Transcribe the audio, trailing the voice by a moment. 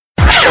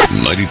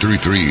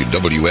93.3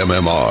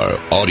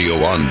 WMMR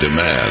Audio on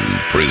Demand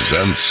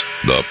presents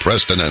the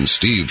Preston and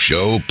Steve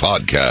Show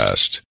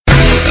podcast.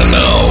 And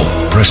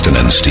now, Preston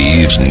and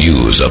Steve's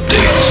news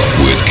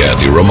update with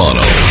Kathy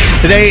Romano.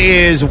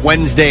 Today is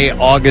Wednesday,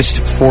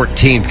 August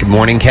 14th. Good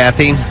morning,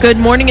 Kathy. Good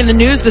morning. In the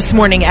news this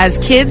morning, as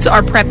kids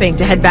are prepping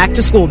to head back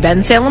to school,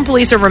 Bensalem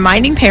police are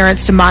reminding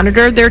parents to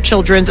monitor their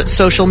children's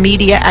social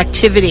media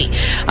activity.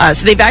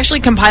 So they've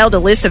actually compiled a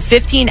list of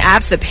 15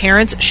 apps that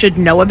parents should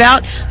know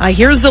about.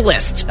 Here's the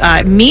list.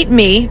 Meet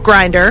Me,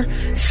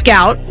 Grindr,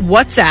 Scout,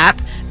 WhatsApp,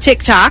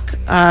 TikTok,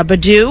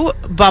 Badoo,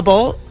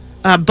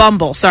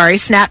 Bumble,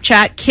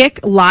 Snapchat, Kick,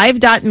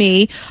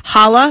 Live.me,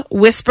 Holla,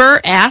 Whisper,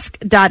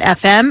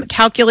 Ask.fm,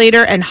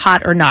 Calculator, and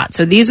Hot or Not.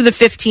 So these are the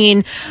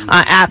 15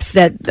 apps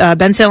that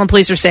Bensalem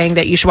police are saying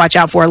that you should watch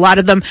out for. A lot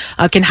of them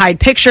can hide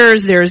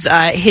pictures. There's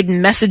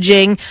hidden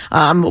messaging.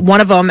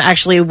 One of them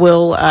actually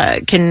will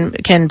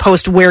can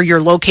post where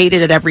you're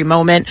located at every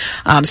moment.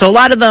 So a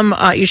lot of them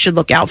you should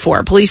look out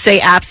for. Police say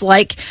apps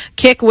like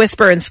Kick,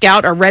 Whisper, and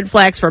Scout are red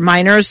flags for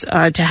minors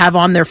to have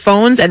on their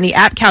phones, and the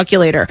app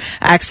Calculator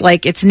acts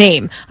like its name.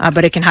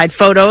 But it can hide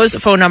photos,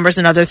 phone numbers,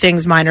 and other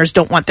things minors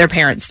don't want their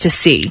parents to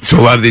see. So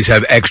a lot of these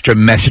have extra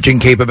messaging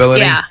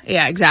capability?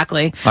 Yeah,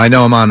 exactly. I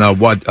know I'm on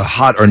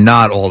Hot or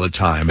Not all the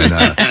time, and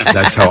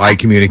that's how I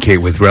communicate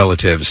with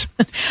relatives.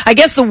 I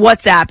guess the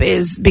WhatsApp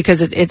is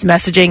because it's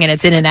messaging and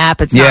it's in an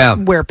app. It's not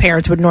where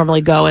parents would normally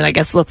go and I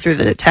guess look through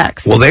the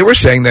text. Well, they were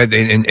saying that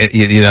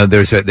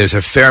there's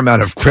a fair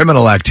amount of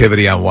criminal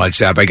activity on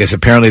WhatsApp. I guess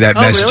apparently that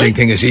messaging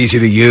thing is easy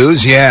to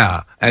use.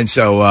 Yeah, and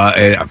so.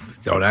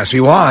 Don't ask me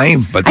why,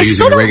 but they're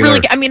using a regular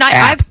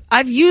app.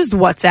 I've used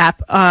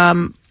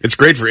WhatsApp. It's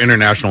great for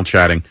international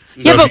chatting.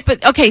 Yeah,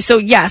 but okay, so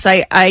yes,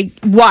 I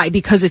why?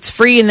 Because it's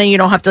free and then you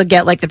don't have to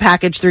get like the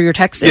package through your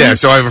texting. Yeah,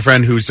 so I have a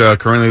friend who's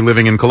currently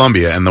living in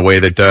Colombia, and the way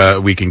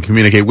that we can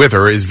communicate with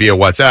her is via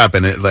WhatsApp,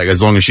 and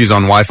as long as she's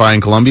on Wi-Fi in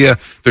Colombia,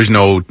 there's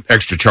no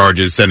extra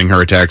charges sending her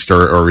a text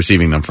or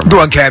receiving them from her. The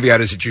one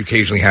caveat is that you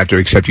occasionally have to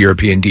accept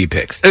European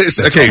D-pics.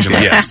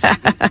 Occasionally, yes.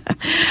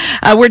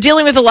 We're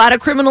dealing with a lot of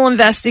criminal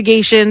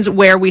investigations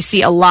where we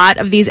see a lot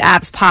of these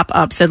apps pop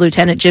up, said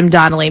Lieutenant Jim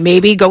Donnelly.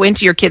 Maybe go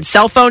into your kid's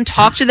cell phone,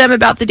 talk to them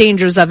about the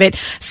dangers of it,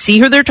 see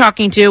who they're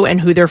talking to and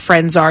who their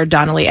friends are,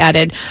 Donnelly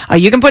added.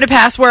 You can put a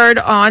password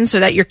on so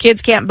that your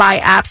kids can't buy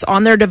apps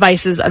on their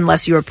devices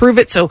unless you approve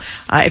it. So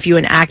if you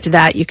enact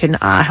that, you can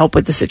help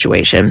with the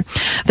situation.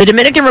 The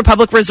Dominican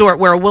Republic resort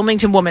where a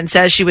Wilmington woman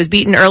says she was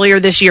beaten earlier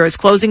this year is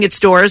closing its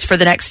doors for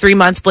the next 3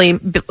 months,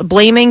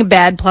 blaming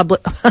bad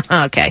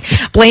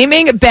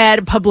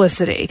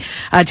publicity.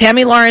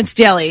 Tammy Lawrence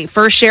Daly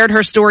first shared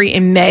her story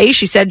in May.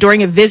 She said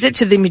during a visit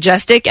to the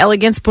majestic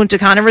Elegance Punta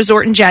Cana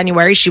resort in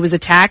January, she was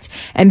attacked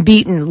and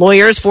beaten.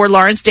 Lawyers for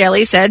Lawrence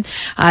Daly said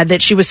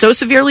that she was so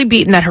severely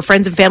beaten that her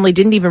friends and family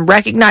didn't even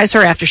recognize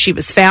her after she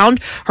was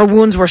found. Her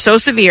wounds were so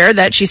severe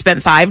that she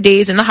spent 5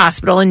 days in the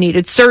hospital and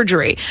needed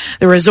surgery.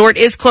 The resort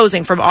is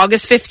closing from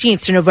August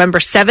 15th to November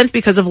 7th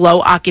because of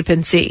low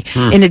occupancy.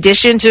 In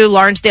addition to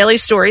Lawrence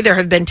Daly's story, there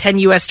have been 10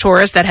 U.S.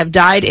 tourists that have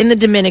died in the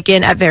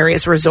Dominican at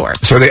various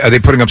resorts. So are they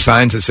putting up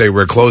signs that say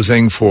we're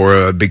closing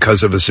for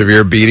because of a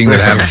severe beating that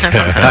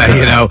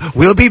happened?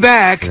 We'll be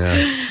back.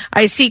 Yeah.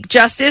 I seek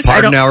justice.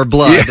 Pardon our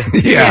blood.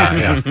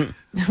 Yeah.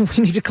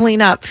 We need to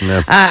clean up.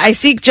 Yeah. I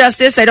seek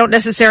justice. I don't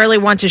necessarily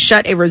want to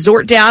shut a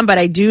resort down, but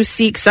I do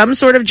seek some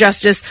sort of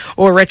justice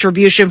or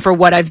retribution for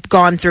what I've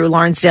gone through,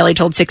 Lawrence Daly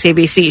told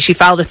 6ABC. She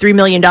filed a $3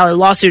 million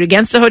lawsuit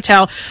against the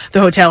hotel. The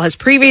hotel has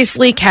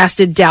previously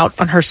casted doubt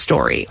on her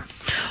story.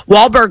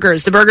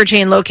 Wahlburgers, the burger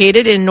chain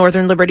located in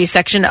Northern Liberty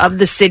section of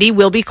the city,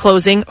 will be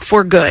closing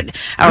for good.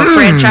 Our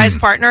franchise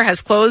partner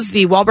has closed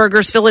the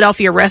Wahlburgers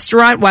Philadelphia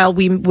restaurant. While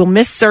we will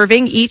miss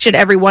serving each and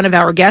every one of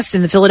our guests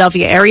in the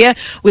Philadelphia area,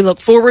 we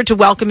look forward to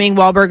welcoming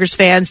Wahlburgers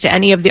fans to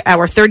any of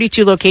our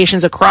 32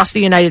 locations across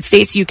the United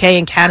States, UK,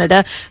 and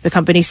Canada, the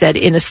company said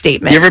in a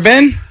statement. You ever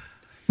been?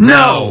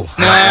 No.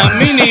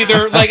 Me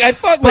neither. I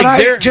thought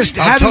just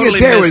having it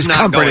there was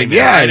comforting.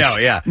 Yes. I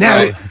know, yeah.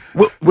 Now,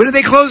 when are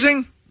they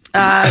closing?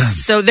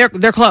 So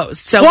they're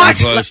closed. So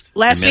what?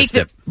 Last week,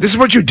 this is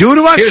what you do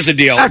to us? Here's the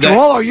deal. After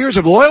all our years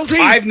of loyalty?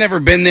 I've never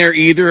been there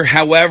either.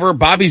 However,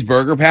 Bobby's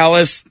Burger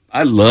Palace,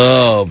 I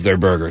love their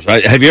burgers.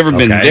 Have you ever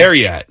been there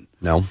yet?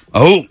 No.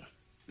 Oh,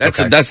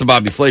 that's the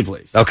Bobby Flay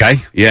place. Okay.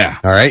 Yeah.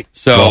 All right.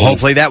 So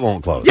hopefully that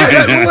won't close.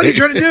 Yeah, what are you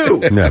trying to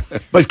do? Yeah.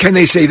 But can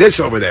they say this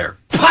over there?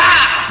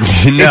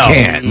 No. They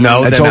can't.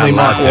 No, that's only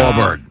Mark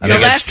Wahlberg. I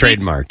think it's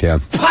trademarked, yeah.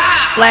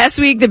 Last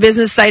week, the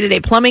business cited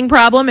a plumbing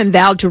problem and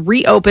vowed to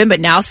reopen, but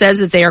now says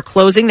that they are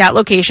closing that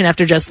location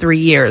after just 3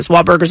 years.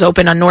 Wahlburgers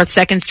opened on North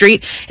 2nd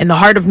Street in the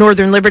heart of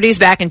Northern Liberties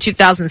back in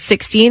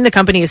 2016. The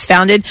company is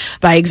founded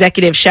by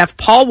executive chef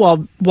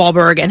Paul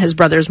Wahlberg and his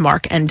brothers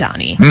Mark and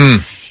Donnie.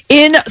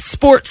 In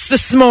sports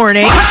this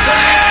morning...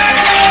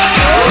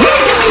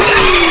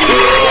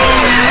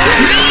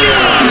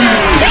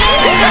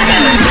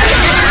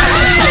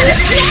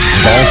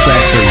 Ball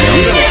sacks are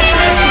yellow.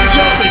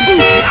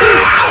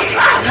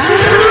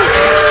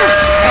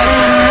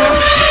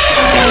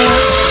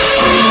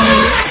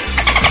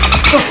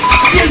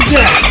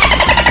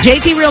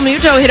 JT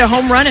Realmuto hit a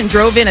home run and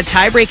drove in a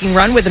tie-breaking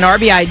run with an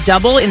RBI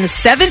double in the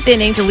 7th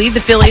inning to lead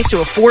the Phillies to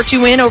a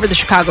 4-2 win over the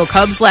Chicago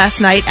Cubs last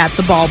night at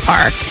the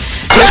ballpark.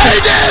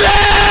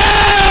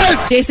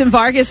 Jason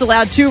Vargas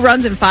allowed 2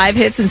 runs and 5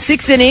 hits in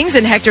 6 innings,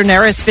 and Hector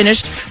Neris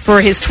finished for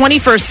his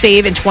 21st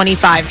save in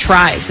 25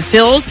 tries. The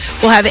Phils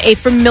will have a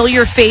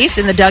familiar face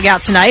in the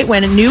dugout tonight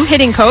when a new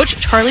hitting coach,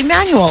 Charlie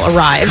Manuel,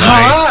 arrives.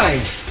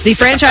 Nice. The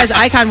franchise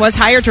icon was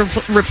hired to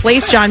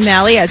replace John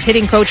Malley as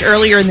hitting coach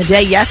earlier in the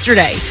day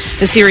yesterday.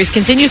 The series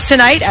continues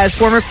tonight as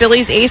former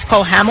Phillies ace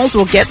Cole Hamels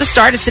will get the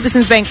start at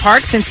Citizens Bank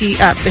Park since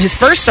his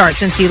first start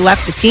since he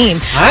left the team.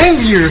 I'm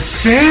your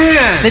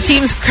fan. The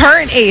team's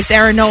current ace,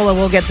 Aaron Nola,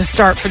 will get the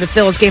start for the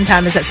Phils. Game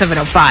time is at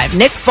 7:05.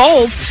 Nick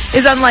Foles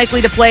is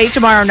unlikely to play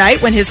tomorrow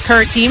night when his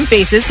current team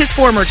faces his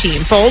former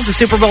team. Foles, the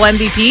Super Bowl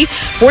MVP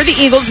for the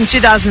Eagles in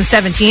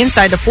 2017,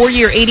 signed a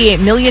 4-year, $88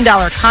 million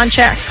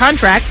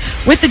contract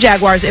with the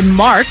Jaguars in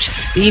March.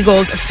 The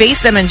Eagles face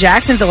them in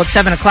Jacksonville at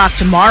 7 o'clock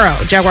tomorrow.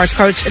 Jaguars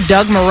coach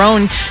Doug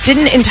Marrone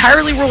didn't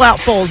entirely rule out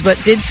Foles,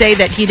 but did say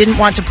that he didn't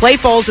want to play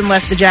Foles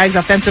unless the Jags'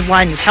 offensive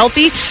line is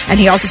healthy, and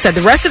he also said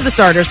the rest of the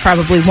starters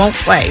probably won't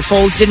play.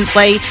 Foles didn't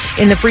play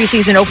in the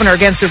preseason opener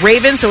against the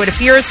Ravens, so it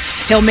appears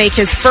he'll make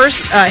his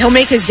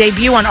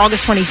debut on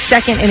August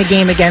 22nd in a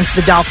game against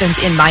the Dolphins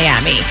in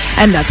Miami.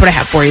 And that's what I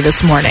have for you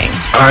this morning.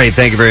 All right,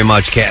 thank you very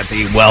much,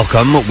 Kathy.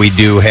 Welcome. We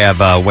do have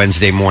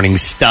Wednesday morning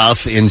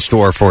stuff in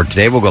store for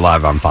today. We'll go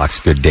live on Fox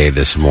Good Day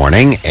this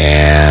morning,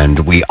 and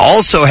we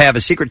also have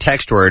a secret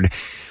text word.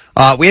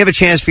 We have a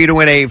chance for you to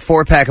win a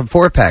 4-pack of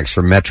 4-packs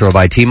from Metro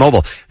by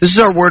T-Mobile. This is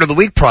our Word of the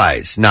Week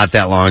prize not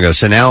that long ago,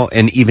 so now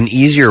an even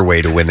easier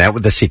way to win that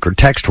with the secret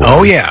text word.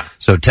 Oh, yeah.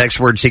 So text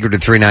word secret to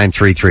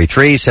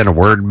 39333, send a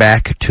word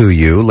back to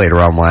you. Later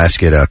on, we'll ask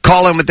you to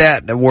call in with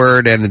that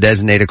word, and the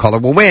designated caller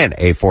will win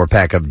a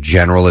 4-pack of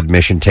general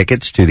admission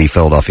tickets to the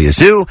Philadelphia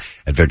Zoo,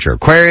 Adventure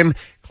Aquarium,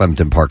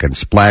 Clemson Park and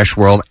Splash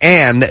World,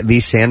 and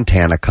the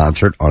Santana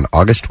concert on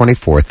August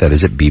 24th. That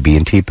is at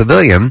BB&T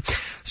Pavilion.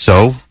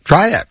 So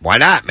try that. Why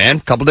not, man?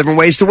 A couple different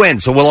ways to win.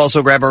 So we'll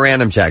also grab a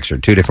random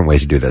texter. 2 different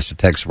ways to do this. So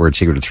text word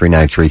secret to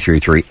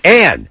 39333.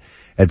 And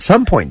at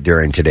some point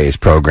during today's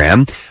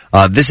program,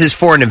 this is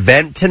for an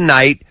event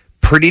tonight.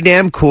 Pretty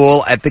damn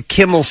cool at the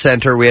Kimmel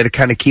Center. We had to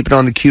kind of keep it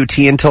on the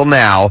QT until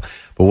now,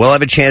 but we'll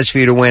have a chance for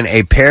you to win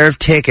a pair of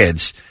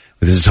tickets.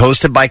 This is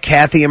hosted by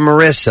Kathy and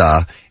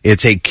Marissa.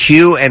 It's a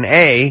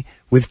Q&A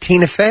with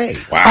Tina Fey.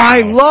 Wow.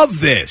 I love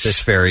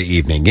This very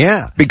evening,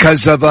 yeah.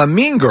 Because of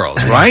Mean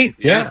Girls, right?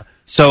 Yeah.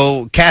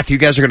 So, Kath, you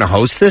guys are going to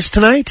host this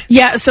tonight?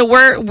 Yeah, so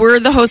we're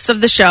the hosts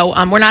of the show.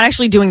 We're not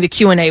actually doing the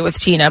Q&A with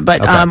Tina,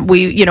 but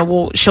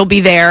she'll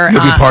be there.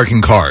 You'll be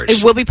parking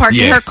cars. We'll be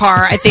parking her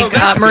car. I think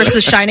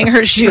Marissa's shining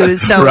her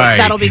shoes, so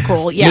that'll be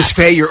cool. Yeah. Miss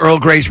Faye, your Earl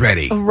Grey's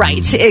ready.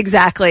 Right,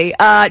 exactly.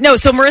 No,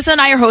 so Marissa and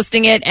I are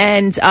hosting it,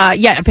 and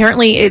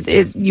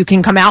apparently you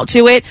can come out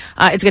to it.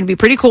 It's going to be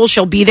pretty cool.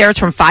 She'll be there. It's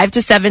from 5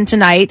 to 7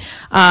 tonight,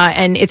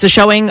 and it's a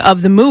showing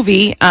of the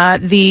movie.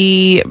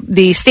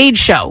 The stage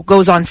show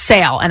goes on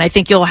sale, and I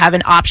think you'll have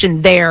an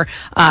option there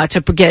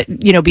to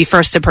be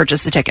first to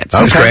purchase the tickets.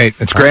 That's great.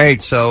 That's great.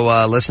 Right.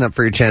 So listen up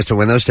for your chance to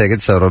win those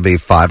tickets. So it'll be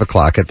 5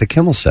 o'clock at the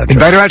Kimmel Center.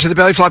 Invite her out to the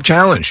Belly Flop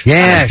Challenge.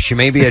 Yeah, she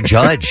may be a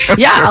judge.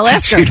 Yeah, I'll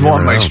ask her.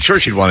 I'm sure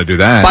she'd want to do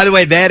that. By the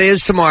way, that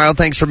is tomorrow.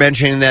 Thanks for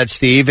mentioning that,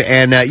 Steve.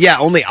 And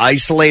only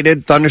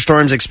isolated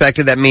thunderstorms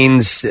expected. That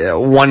means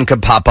one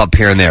could pop up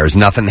here and there. There's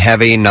nothing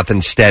heavy,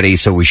 nothing steady,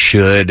 so we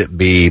should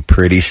be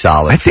pretty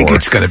solid. I think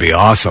it's going to be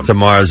awesome.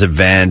 Tomorrow's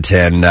event,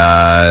 and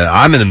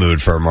I'm in the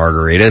mood for a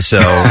margarita, so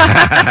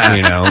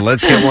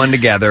let's get one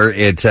together.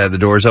 The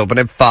doors open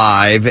at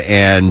 5,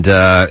 and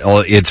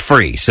it's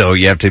free, so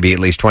you have to be at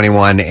least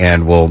 21,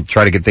 and we'll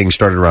try to get things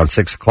started around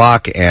 6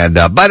 o'clock. And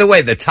by the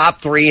way, the top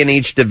 3 in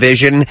each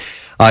division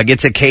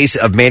gets a case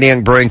of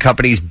Maniac Brewing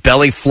Company's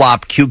Belly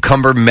Flop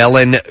Cucumber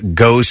Melon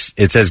Ghost.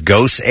 It says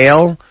Ghost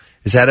Ale.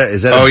 Is that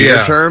a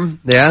beer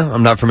term? Yeah,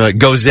 I'm not familiar.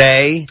 Gose.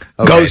 Okay.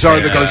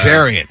 Gozar the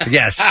Gozerian.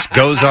 Yes,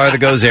 Gozar the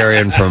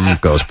Gozerian from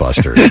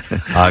Ghostbusters.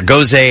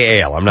 Gose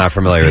Ale. I'm not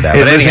familiar with that.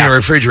 It lives in a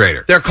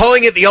refrigerator. They're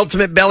calling it the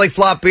ultimate belly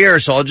flop beer,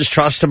 so I'll just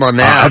trust them on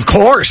that. Of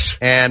course.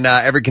 And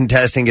every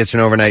contestant gets an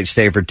overnight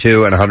stay for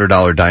 2 and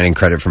 $100 dining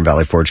credit from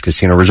Valley Forge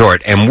Casino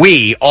Resort. And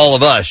all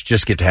of us,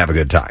 just get to have a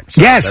good time. So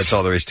yes. That's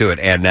all there is to it.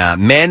 And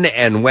men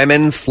and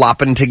women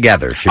flopping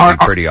together should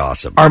be pretty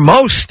awesome.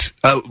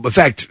 In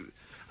fact,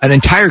 an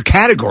entire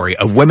category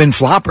of women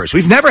floppers.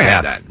 We've never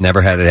had that.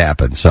 Never had it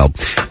happen. So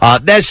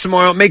that's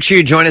tomorrow. Make sure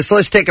you join us.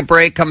 Let's take a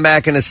break, come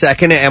back in a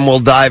second, and we'll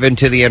dive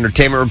into the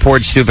entertainment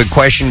report, stupid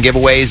question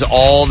giveaways.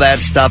 All that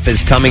stuff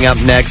is coming up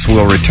next.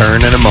 We'll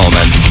return in a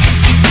moment.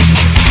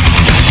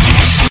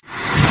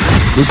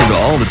 Listen to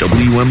all the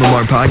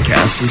WMMR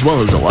podcasts as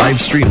well as a live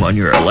stream on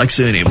your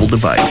Alexa-enabled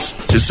device.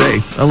 Just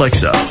say,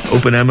 Alexa,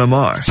 open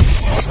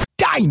MMR.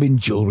 Diamond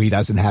jewelry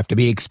doesn't have to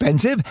be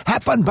expensive.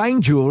 Have fun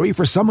buying jewelry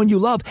for someone you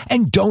love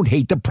and don't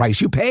hate the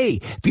price you pay.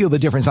 Feel the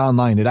difference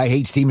online at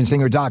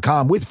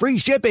IHateStevenSinger.com with free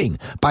shipping.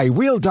 Buy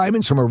real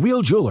diamonds from a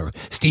real jeweler.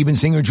 Steven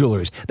Singer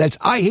Jewelers. That's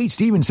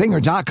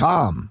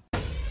IHateStevenSinger.com.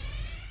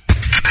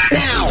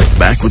 Now,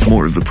 Back with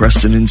more of the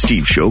Preston and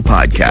Steve Show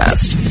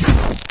podcast.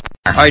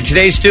 All right,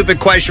 today's stupid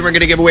question, we're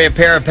going to give away a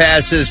pair of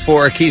passes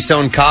for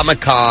Keystone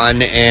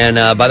Comic-Con.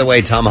 And by the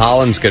way, Tom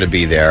Holland's going to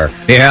be there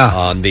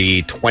on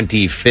the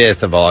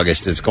 25th of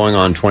August. It's going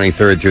on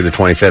 23rd through the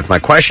 25th. My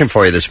question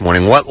for you this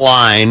morning, what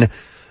line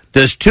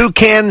does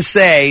Toucan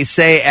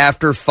say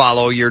after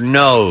follow your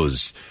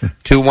nose?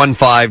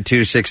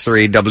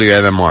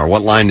 215-263-WMMR.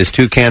 What line does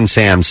Toucan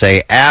Sam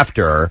say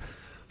after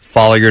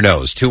follow your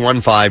nose?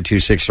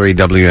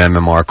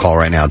 215-263-WMMR. Call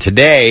right now.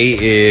 Today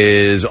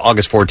is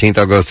August 14th.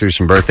 I'll go through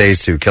some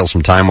birthdays to kill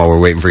some time while we're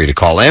waiting for you to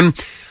call in.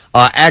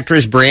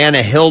 Actress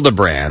Brianna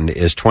Hildebrand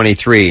is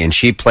 23, and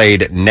she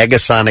played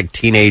Negasonic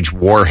Teenage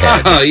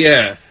Warhead. Oh,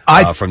 yeah.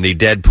 From the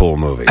Deadpool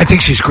movie. I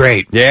think she's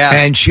great. Yeah.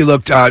 And she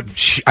looked, I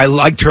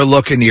liked her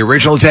look in the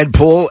original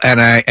Deadpool,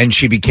 and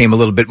she became a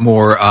little bit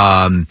more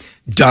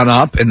done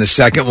up in the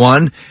second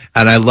one.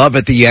 And I love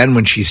at the end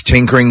when she's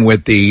tinkering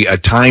with the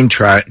time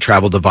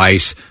travel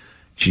device.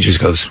 She just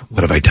goes,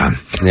 "What have I done?"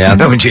 Yeah.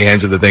 When she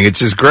hands her the thing, it's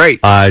just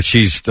great.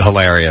 She's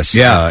hilarious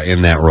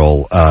in that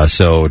role.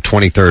 So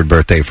 23rd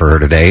birthday for her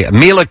today.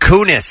 Mila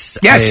Kunis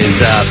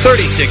is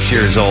 36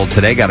 years old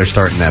today. Got her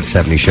start in that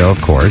 70s show, of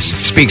course.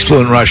 Speaks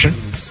fluent Russian.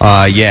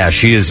 Yeah,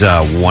 she is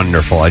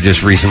wonderful. I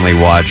just recently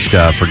watched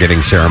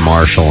Forgetting Sarah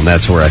Marshall, and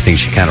that's where I think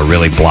she kind of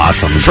really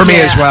blossomed. For me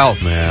as well.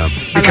 Yeah.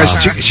 Because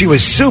she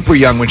was super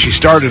young when she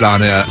started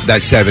on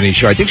that 70s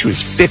show. I think she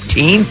was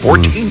 15,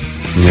 14.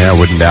 Yeah,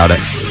 wouldn't doubt it.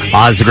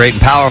 Oz the Great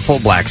and Powerful,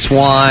 Black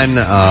Swan,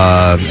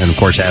 and of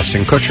course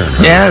Ashton Kutcher.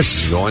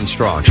 Yes. Going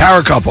strong.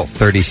 Power couple.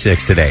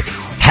 36 today.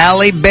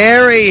 Halle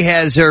Berry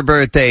has her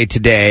birthday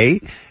today.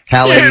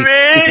 Halle,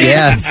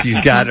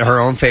 she's got her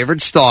own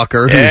favorite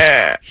stalker, who's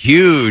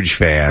huge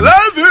fan.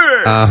 Love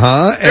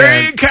her.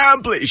 Very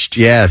accomplished.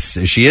 Yes,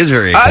 she is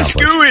very accomplished.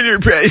 Oscar winner,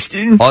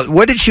 Preston.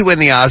 What did she win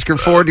the Oscar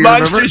for? Do you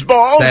Monsters remember?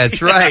 Ball.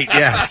 That's right.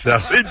 Yes.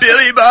 With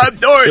Billy Bob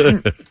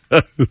Thornton.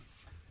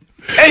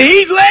 And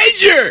Heath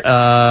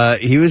Ledger.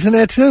 He was in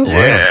that too?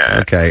 Yeah.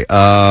 Wow. Okay.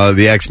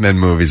 The X-Men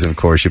movies, of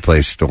course, she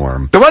plays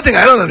Storm. The one thing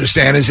I don't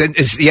understand is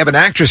you have an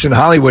actress in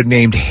Hollywood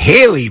named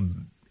Haley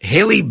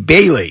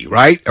Bailey,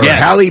 right? Or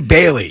yes. Halle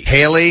Bailey.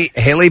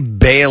 Haley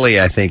Bailey,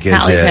 I think is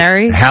Halle it.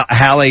 Berry?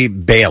 Halle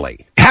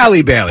Bailey.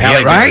 Halle Bailey,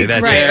 Halle right? Bailey,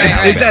 that's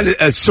right. it. Is that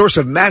a source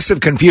of massive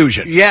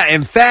confusion? Yeah,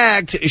 in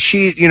fact,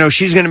 she's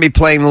going to be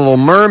playing the Little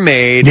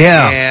Mermaid.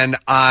 Yeah. And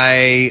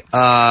I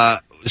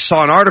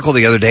saw an article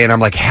the other day, and I'm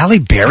like, Halle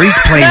Berry's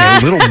playing a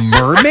Little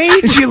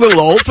Mermaid? Is she a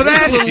little old for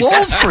that? A little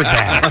old for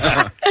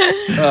that.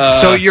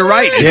 So you're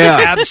right. It's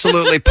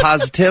absolutely,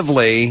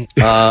 positively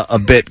a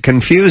bit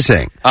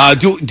confusing.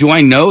 Do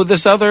I know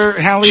this other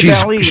Halle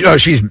Bailey?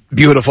 She's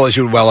beautiful, as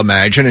you would well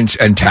imagine,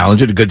 and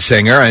talented, a good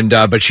singer,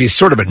 but she's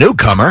sort of a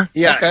newcomer.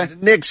 Yeah, okay.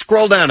 Nick,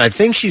 scroll down. I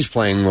think she's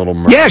playing Little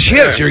Mermaid. Yeah, she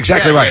is. You're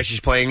exactly right. Yeah,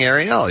 she's playing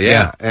Ariel.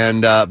 Yeah.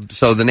 And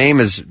so the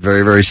name is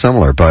very, very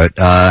similar, but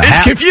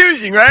it's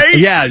confusing, right?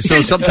 Yeah.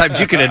 So sometimes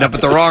you can end up at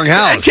the wrong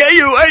house. I tell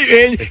you what,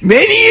 man,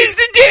 many is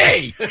the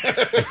day.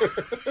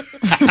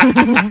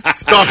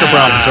 Stalker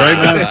problems, right,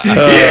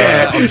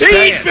 man?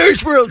 These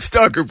first world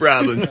stalker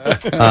problems.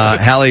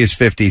 Halle is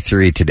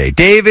 53 today.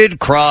 David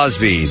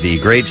Crosby, the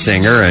great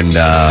singer and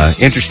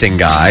interesting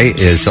guy,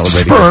 is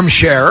celebrating sperm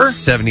sharer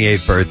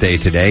 78th birthday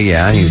today.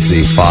 Yeah, he's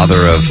the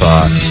father of.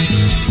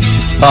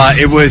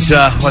 It was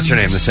what's her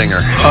name? The singer.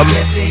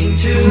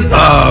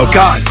 Oh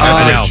God.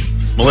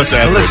 Melissa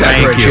Etheridge.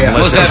 Thank you. I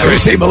was going to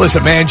say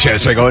Melissa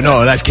Manchester. I go,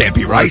 no, that can't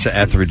be right. Melissa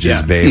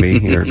Etheridge's baby.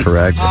 You're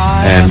correct.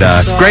 And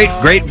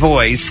great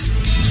voice.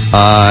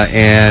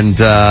 And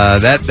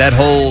that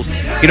whole,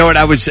 you know what?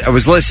 I was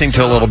listening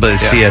to a little bit of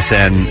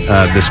CSN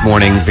this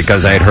morning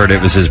because I had heard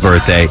it was his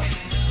birthday.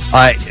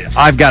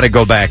 I've got to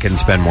go back and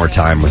spend more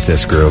time with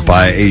this group.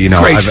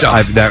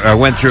 I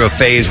went through a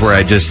phase where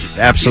I just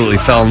absolutely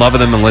fell in love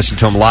with them and listened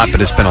to them a lot,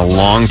 but it's been a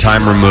long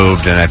time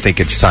removed, and I think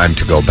it's time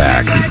to go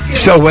back.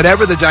 So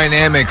whatever the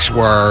dynamics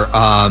were,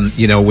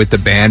 with the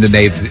band, and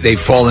they've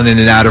fallen in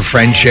and out of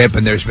friendship,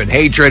 and there's been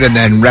hatred, and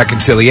then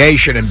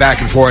reconciliation, and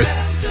back and forth,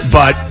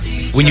 but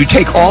when you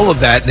take all of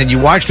that and then you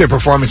watch their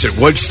performance at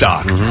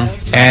Woodstock,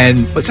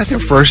 and was that their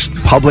first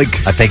public?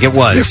 I think it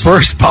was. Their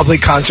first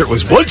public concert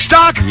was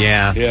Woodstock?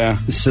 Yeah.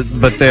 So,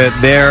 but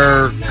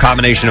their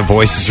combination of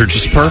voices are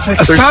just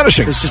perfect.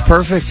 Astonishing. It's just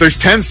perfect. There's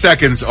 10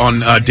 seconds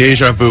on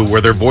Deja Vu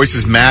where their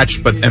voices match,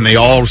 and they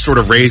all sort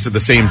of raise at the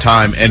same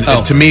time. And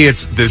to me,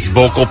 it's this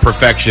vocal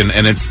perfection.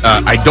 And it's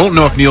I don't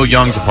know if Neil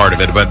Young's a part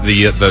of it, but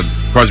the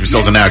Crosby,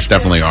 Stills and Nash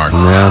definitely are.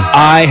 Yeah.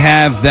 I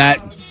have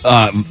that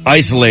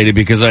isolated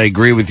because I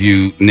agree with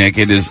you, Nick.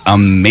 It is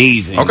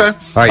amazing. Okay. All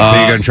right, so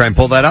you're going to try and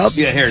pull that up?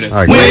 Yeah, here it is. All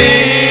right,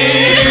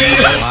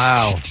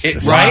 wow.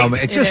 Right?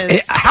 It's just,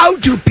 how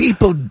do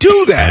people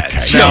do that?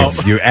 Okay. No,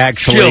 you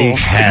actually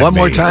had one me.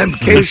 more time,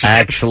 Case?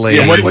 Actually.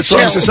 Yeah, what song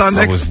is this on,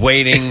 Nick? I was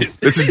waiting.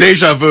 This is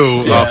Deja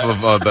Vu off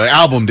of the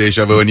album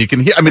Deja Vu, and you can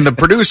hear, the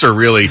producer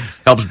really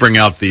helps bring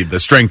out the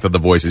strength of the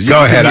voices.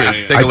 Go ahead.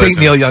 I think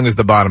Neil Young is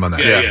the bottom on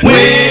that.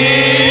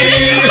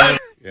 Yeah.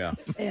 Yeah.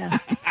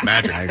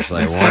 Magic.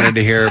 Actually, I wanted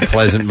to hear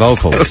pleasant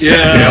vocals.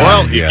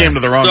 Well, you came to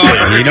the wrong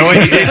place. You know what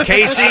you did,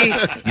 Casey?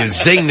 You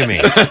zinged me.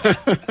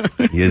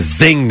 You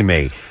zinged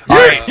me. All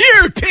right.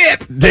 You're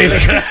Pip.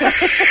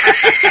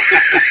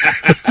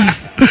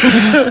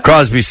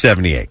 Crosby,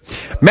 78.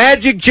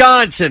 Magic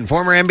Johnson,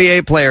 former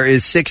NBA player,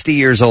 is 60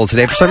 years old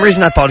today. For some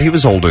reason, I thought he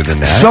was older than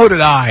that. So did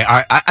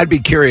I. I'd be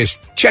curious.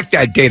 Check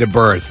that date of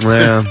birth.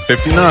 Yeah.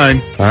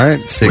 59. All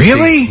right. 60.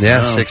 Really?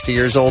 Yeah, 60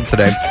 years old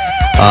today.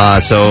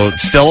 So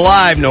still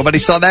alive. Nobody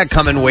saw that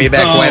coming way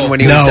back when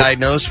he was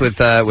diagnosed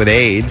with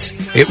AIDS.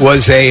 It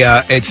was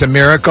it's a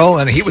miracle,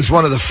 and he was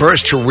one of the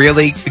first to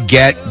really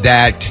get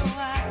that,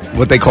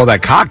 what they call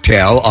that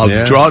cocktail of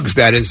drugs.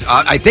 That is,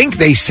 I think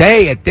they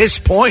say at this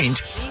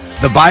point,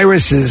 the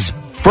virus is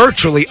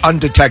virtually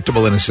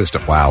undetectable in his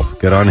system. Wow.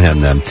 Good on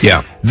him then.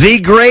 Yeah. The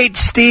great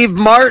Steve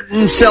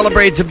Martin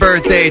celebrates a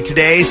birthday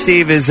today.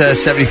 Steve is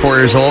 74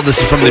 years old.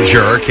 This is from The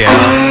Jerk.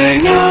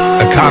 Yeah.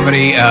 A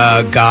comedy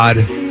god,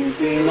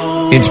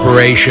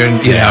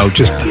 inspiration,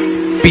 just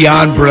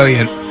beyond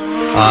brilliant.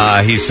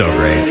 He's so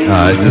great.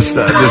 There's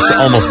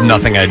almost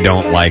nothing I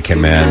don't like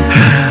him in.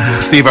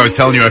 Steve, I was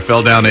telling you I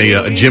fell down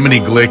a Jiminy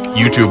Glick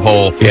YouTube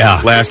hole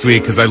last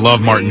week because I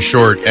love Martin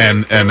Short.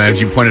 And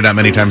as you pointed out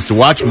many times, to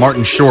watch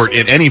Martin Short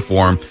in any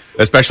form,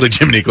 especially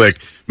Jiminy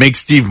Glick, makes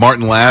Steve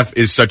Martin laugh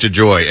is such a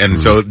joy. And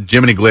so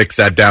Jiminy Glick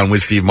sat down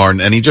with Steve Martin,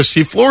 and he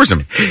floors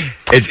him.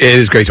 It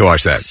is great to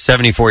watch that.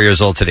 74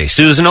 years old today.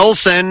 Susan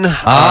Olsen.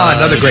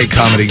 Another great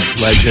comedy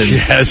legend.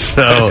 Yes.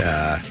 So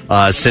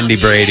Cindy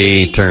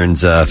Brady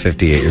turns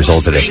 58 years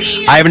old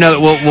today. I have another.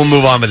 We'll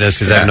move on with this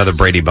because I have another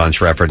Brady Bunch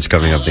reference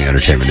coming up in the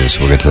entertainment news. So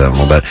we'll get to that in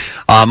a little bit.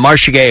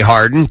 Marcia Gay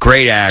Harden,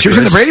 great actress. She was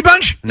in the Brady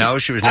Bunch? No,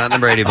 she was not in the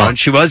Brady Bunch.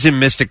 She was in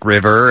Mystic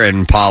River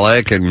and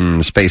Pollock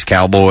and Space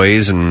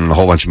Cowboys and a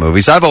whole bunch of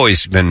movies. I've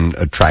always been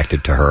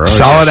attracted to her.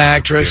 Solid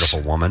actress.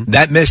 Beautiful woman.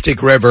 That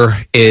Mystic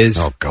River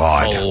is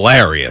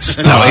hilarious.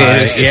 No,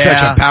 it is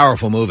such a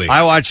powerful movie.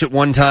 I watched it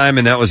one time,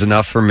 and that was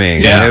enough for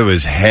me. Yeah. It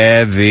was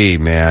heavy,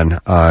 man.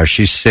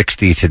 She's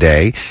 60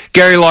 today.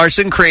 Gary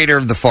Larson, creator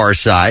of The Far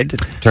Side,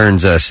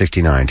 turns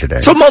 69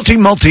 today. So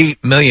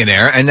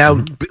multi-millionaire, and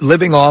now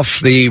living off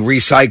the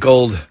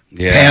recycled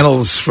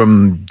panels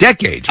from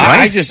decades,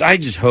 right? I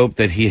just hope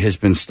that he has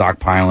been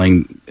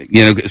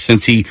stockpiling,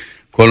 since he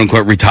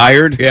quote-unquote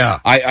retired.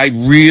 Yeah. I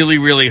really,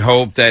 really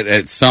hope that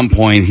at some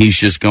point he's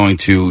just going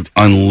to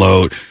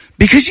unload.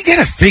 Because you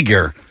got to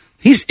figure,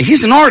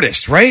 he's an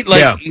artist, right?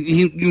 Like,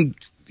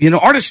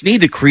 artists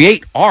need to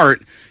create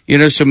art,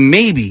 so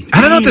maybe.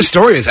 I don't know what the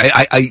story is.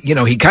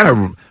 He kind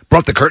of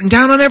brought the curtain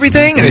down on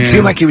everything, and it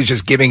seemed like he was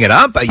just giving it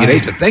up. You'd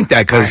hate to think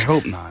that, because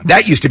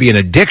that used to be an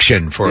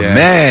addiction for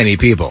many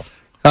people.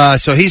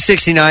 So he's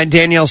 69.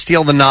 Danielle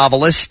Steele, the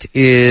novelist,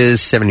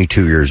 is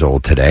 72 years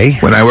old today.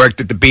 When I worked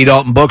at the B.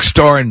 Dalton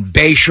bookstore in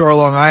Bayshore,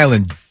 Long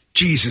Island,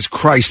 Jesus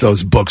Christ,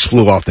 those books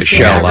flew off the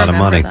shelf. A lot of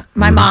money.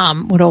 My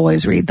mom would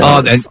always read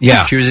those.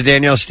 She was a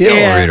Danielle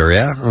Steele reader,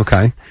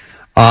 Okay.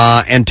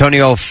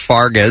 Antonio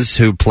Fargas,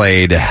 who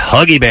played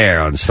Huggy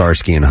Bear on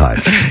Starsky and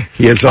Hutch.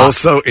 He is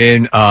also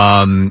in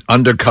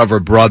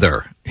Undercover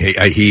Brother.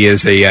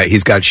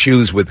 He's got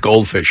shoes with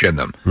goldfish in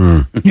them.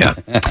 Yeah.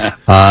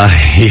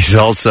 He's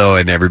also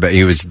in Everybody.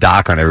 He was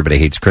Doc on Everybody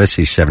Hates Chris.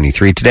 He's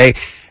 73 today.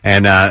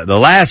 And the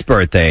last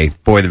birthday,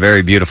 the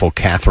very beautiful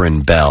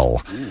Catherine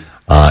Bell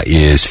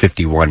is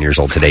 51 years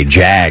old today.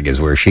 Jag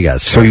is where she got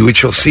started. So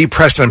which you'll see,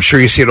 Preston, I'm sure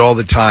you see it all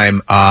the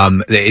time.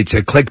 It's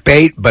a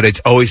clickbait, but it's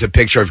always a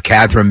picture of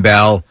Catherine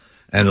Bell,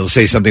 and it'll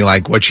say something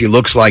like, what she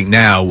looks like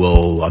now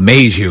will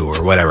amaze you,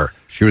 or whatever.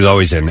 She was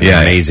always in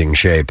amazing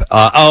shape.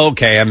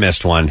 Okay, I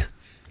missed one.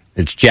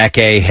 It's Jack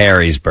A.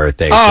 Harry's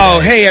birthday today.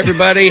 Hey,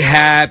 everybody.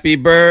 Happy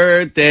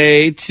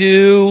birthday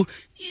to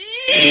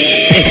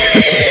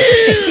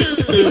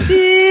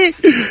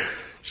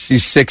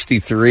She's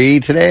 63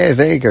 today, I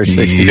think, or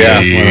 60. Yeah,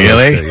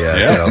 really?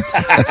 So,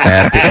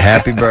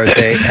 happy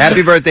birthday.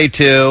 Happy birthday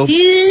to...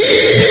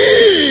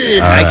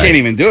 I can't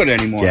even do it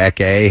anymore.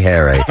 Jack A.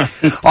 Harry. All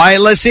right,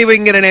 let's see if we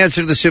can get an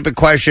answer to the stupid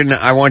question.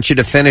 I want you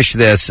to finish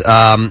this.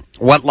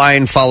 What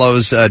line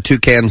follows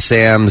Toucan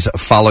Sam's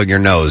Follow Your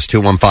Nose?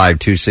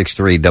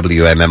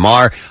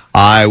 215-263-WMMR.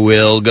 I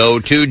will go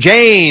to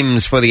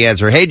James for the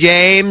answer. Hey,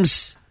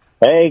 James.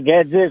 Hey,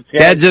 Gadzooks.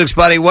 Gadzooks,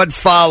 buddy. What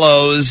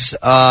follows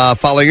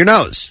Follow Your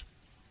Nose?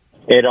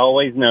 It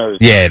always knows.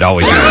 Yeah, it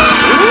always knows.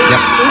 Yep.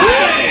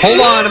 Hold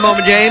on a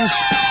moment, James.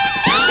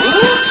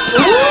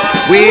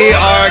 We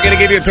are going to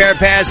give you a pair of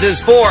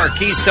passes for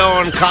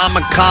Keystone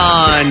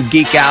Comic-Con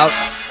Geek Out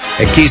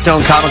at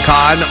Keystone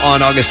Comic-Con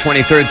on August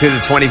 23rd through the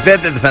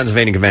 25th at the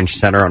Pennsylvania Convention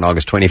Center on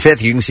August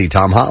 25th. You can see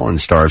Tom Holland,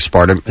 star of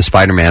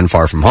Spider-Man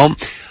Far From Home.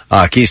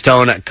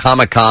 Keystone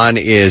Comic-Con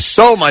is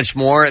so much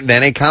more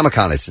than a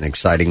Comic-Con. It's an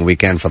exciting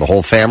weekend for the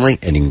whole family,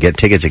 and you can get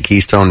tickets at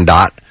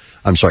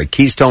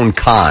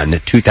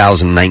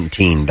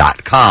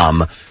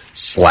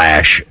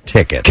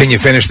KeystoneCon2019.com/tickets. Can you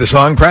finish the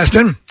song,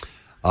 Preston?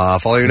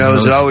 Follow Your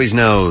Nose, it always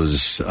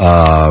knows.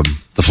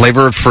 The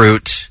flavor of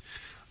fruit.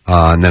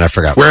 And then I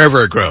forgot.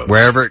 Wherever it grows.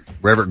 Wherever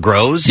it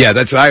grows? Yeah,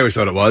 that's what I always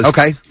thought it was.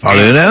 Okay.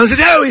 Follow the nose, it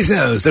always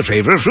knows the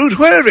favorite fruit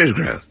wherever it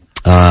grows.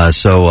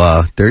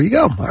 So there you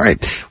go. All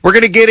right. We're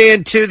going to get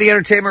into the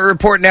entertainment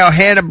report now.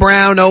 Hannah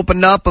Brown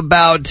opened up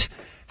about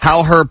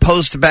how her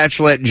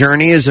post-bachelorette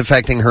journey is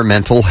affecting her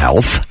mental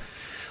health.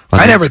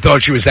 I never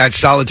thought she was that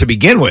solid to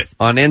begin with.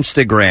 On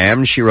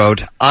Instagram, she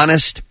wrote,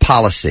 "Honest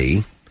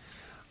policy,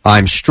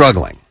 I'm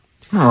struggling.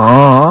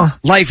 Aww.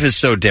 Life is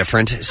so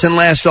different.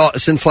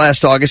 Since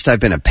last August,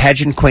 I've been a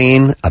pageant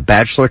queen, a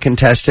bachelor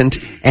contestant,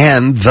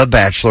 and the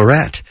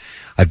bachelorette.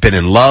 I've been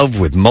in love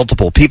with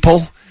multiple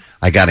people.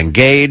 I got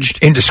engaged.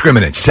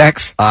 Indiscriminate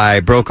sex. I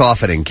broke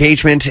off an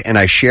engagement, and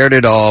I shared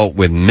it all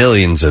with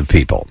millions of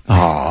people."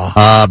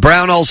 Aww.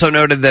 Brown also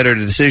noted that her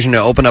decision to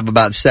open up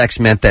about sex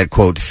meant that,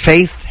 quote,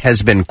 "faith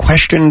has been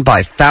questioned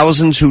by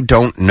thousands who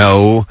don't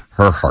know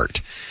her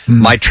heart.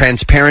 My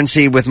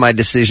transparency with my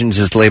decisions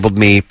has labeled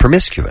me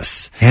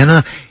promiscuous.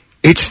 Hannah,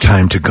 it's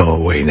time to go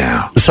away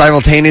now."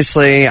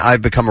 Simultaneously,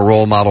 I've become a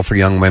role model for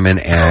young women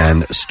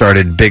and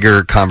started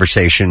bigger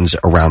conversations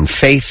around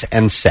faith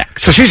and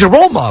sex. So she's a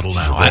role model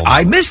now.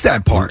 I missed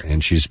that part.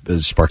 And she's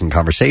sparking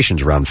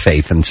conversations around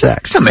faith and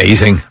sex. It's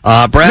amazing.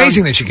 Brown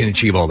amazing that she can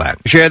achieve all that.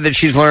 Shared that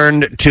she's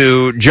learned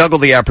to juggle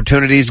the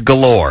opportunities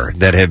galore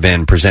that have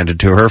been presented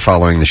to her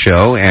following the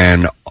show,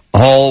 and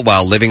all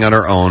while living on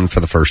her own for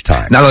the first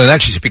time. Not only that,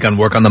 she's begun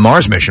work on the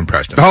Mars mission,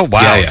 Preston. Oh,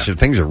 wow. Yeah. So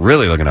things are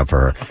really looking up for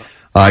her.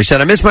 I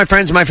said, "I miss my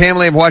friends and my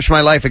family. I've watched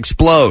my life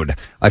explode.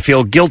 I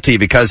feel guilty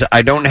because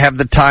I don't have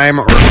the time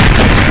or..."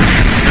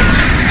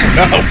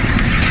 No.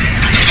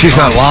 She's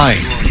not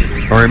lying.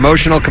 "Or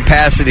emotional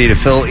capacity to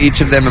fill each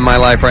of them in my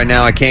life right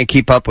now. I can't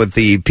keep up with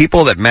the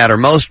people that matter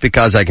most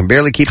because I can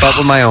barely keep up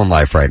with my own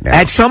life right now."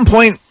 At some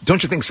point,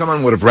 don't you think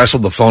someone would have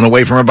wrestled the phone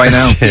away from her by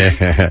now?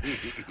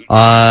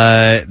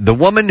 The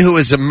woman who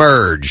has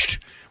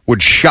emerged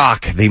would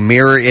shock the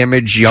mirror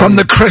image young... From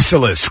the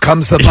chrysalis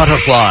comes the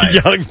butterfly.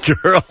 young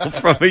girl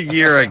from a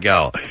year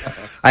ago.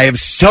 "I have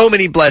so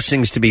many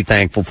blessings to be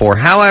thankful for.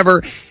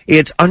 However,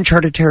 it's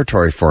uncharted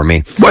territory for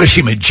me." What is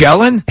she,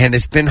 Magellan? "And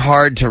it's been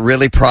hard to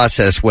really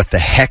process what the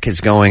heck is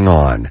going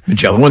on."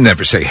 Magellan will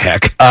never say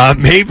heck.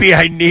 Maybe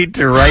I need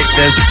to write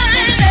this...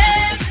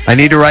 I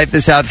need to write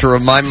this out to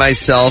remind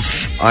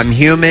myself I'm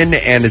human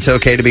and it's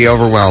okay to be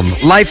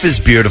overwhelmed. Life is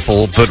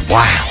beautiful, but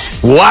wow.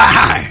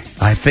 Why?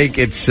 I think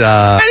it's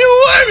I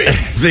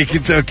think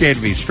it's okay to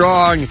be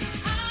strong,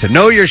 to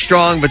know you're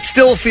strong, but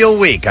still feel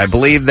weak. I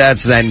believe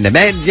that's when the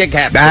magic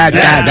happens.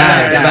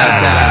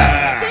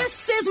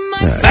 This is my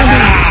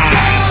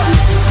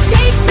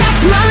take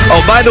back my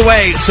Oh, by the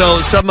way,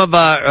 so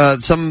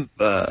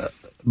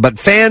but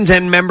fans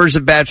and members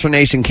of Bachelor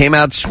Nation came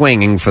out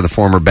swinging for the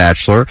former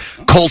Bachelor.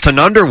 Colton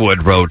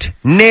Underwood wrote,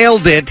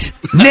 "Nailed it.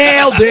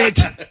 Nailed it.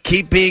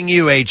 Keep being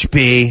you,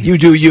 HB. You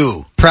do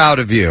you. Proud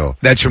of you."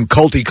 That's from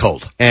Colty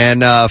Colt.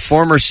 And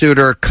former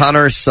suitor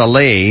Connor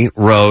Saleh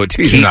wrote,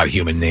 "These are not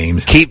human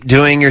names. Keep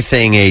doing your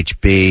thing,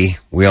 HB.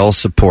 We all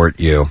support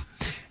you."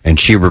 And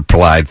she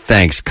replied,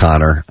 "Thanks,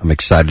 Connor. I'm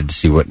excited to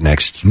see what's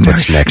next for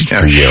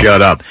you."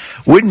 Shut up.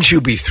 Wouldn't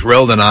you be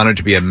thrilled and honored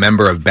to be a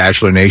member of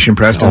Bachelor Nation,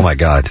 Preston? Oh, my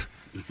God.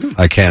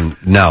 I can.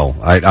 No.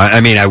 I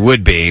mean, I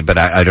would be, but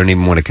I don't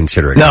even want to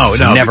consider it. No,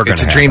 never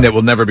it's a dream that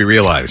will never be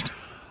realized.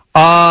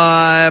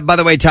 By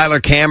the way, Tyler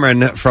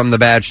Cameron from The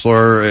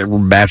Bachelor,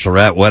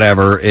 Bachelorette,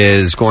 whatever,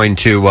 is going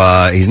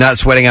to, he's not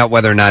sweating out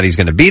whether or not he's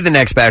going to be the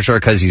next Bachelor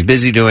because he's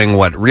busy doing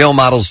what real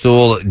models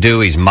do.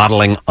 He's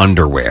modeling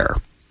underwear.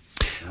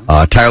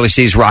 Tyler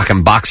C's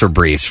rocking boxer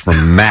briefs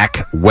from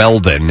Mac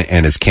Weldon,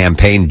 and his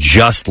campaign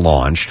just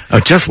launched. Oh,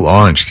 just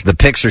launched. The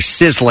pics are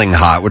sizzling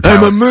hot. With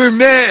I'm a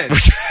merman.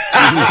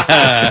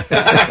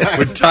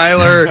 with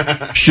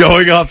Tyler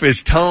showing off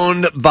his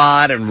toned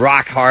bod and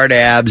rock hard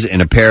abs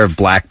in a pair of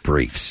black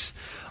briefs.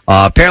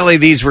 Apparently,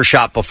 these were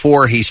shot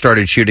before he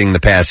started shooting the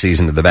past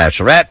season of The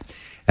Bachelorette.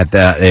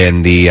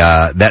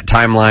 That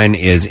timeline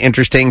is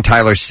interesting.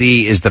 Tyler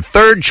C is the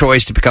third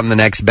choice to become the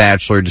next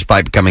Bachelor,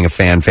 despite becoming a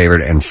fan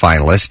favorite and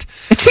finalist.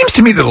 It seems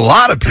to me that a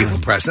lot of people,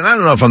 Preston, I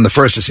don't know if I'm the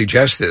first to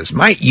suggest this,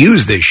 might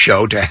use this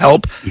show to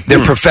help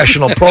their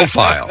professional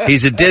profile.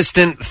 He's a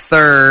distant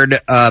third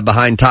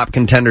behind top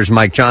contenders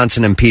Mike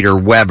Johnson and Peter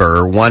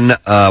Weber. One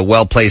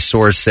well-placed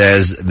source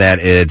says that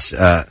it's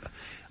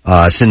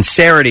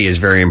sincerity is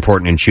very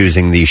important in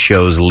choosing the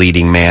show's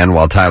leading man.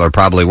 While Tyler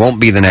probably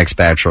won't be the next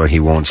Bachelor, he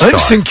won't start. I'm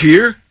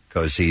sincere.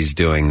 Because he's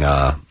doing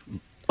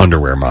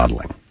underwear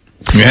modeling.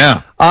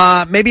 Yeah.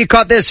 Maybe you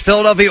caught this.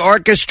 Philadelphia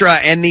Orchestra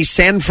and the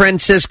San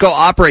Francisco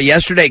Opera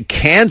yesterday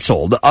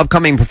canceled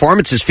upcoming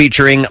performances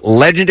featuring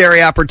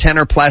legendary opera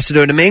tenor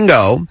Placido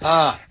Domingo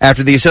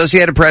after the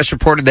Associated Press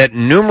reported that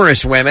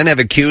numerous women have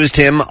accused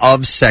him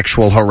of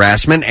sexual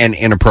harassment and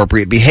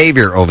inappropriate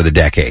behavior over the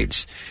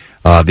decades.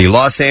 The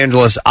Los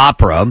Angeles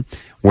Opera,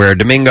 where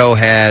Domingo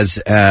has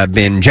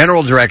been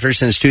general director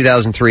since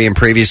 2003 and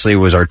previously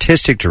was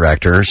artistic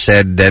director,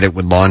 said that it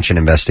would launch an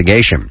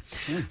investigation.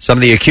 Some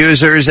of the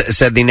accusers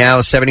said the now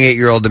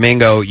 78-year-old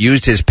Domingo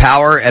used his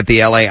power at the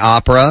L.A.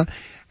 Opera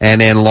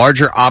and in the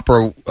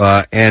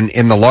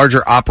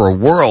larger opera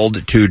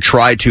world to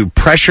try to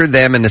pressure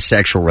them into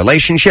sexual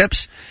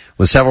relationships,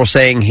 with several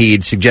saying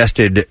he'd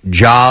suggested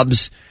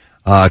jobs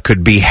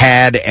could be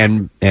had,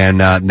 and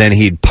then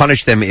he'd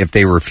punish them if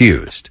they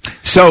refused.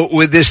 So,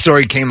 with this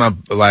story came up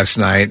last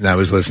night, and I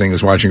was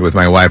watching it with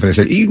my wife, and I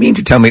said, "You mean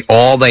to tell me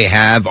all they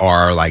have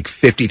are like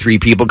 53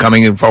 people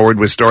coming forward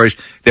with stories?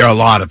 There are a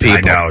lot of people.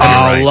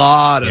 I know, a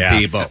lot of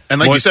people." And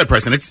like you said,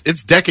 Preston,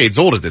 it's decades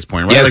old at this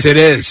point, right? Yes, it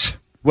is.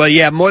 Well,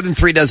 yeah, more than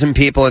 3 dozen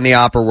people in the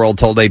opera world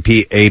told AP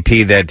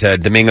that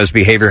Domingo's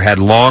behavior had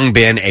long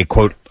been a,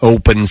 quote,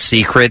 open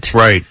secret.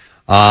 Right.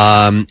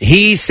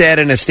 He said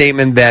in a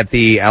statement that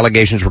the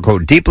allegations were,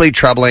 quote, deeply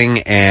troubling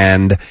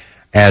and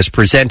as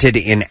presented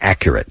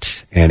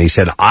inaccurate. And he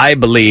said, I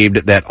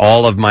believed that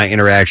all of my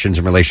interactions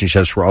and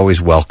relationships were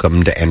always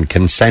welcomed and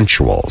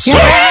consensual. So,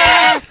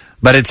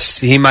 but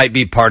he might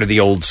be part of the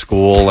old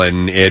school,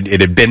 and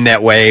it had been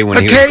that way when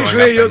he was growing up.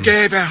 Occasionally you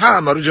gave a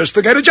hammer just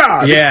to get a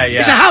job. Yeah.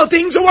 It's how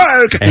things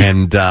work.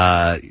 And,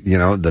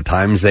 the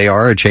times they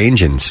are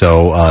a-changing.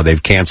 So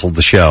they've canceled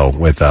the show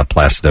with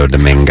Placido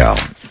Domingo.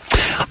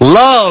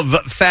 Love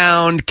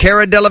found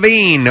Cara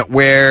Delevingne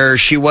where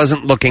she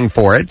wasn't looking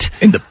for it.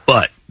 In the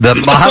butt. The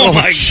model. Oh,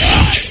 my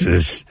God.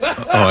 Jesus.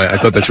 I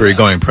thought that's where you're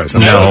going, Preston.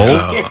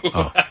 No.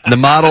 The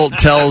model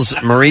tells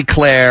Marie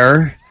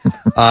Claire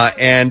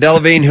and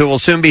Delevingne, who will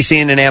soon be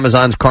seen in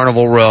Amazon's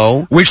Carnival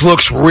Row. Which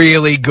looks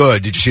really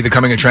good. Did you see the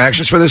coming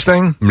attractions for this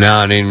thing? No,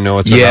 I didn't even know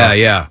what's about.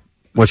 Yeah.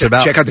 What's it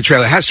about? Check out the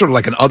trailer. It has sort of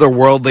like an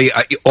otherworldly...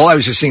 all I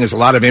was just seeing is a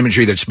lot of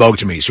imagery that spoke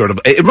to me. Sort of.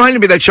 It reminded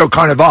me of that show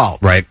Carnival.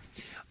 Right.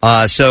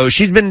 So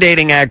she's been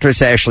dating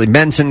actress Ashley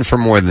Benson for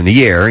more than a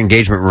year.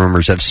 Engagement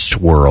rumors have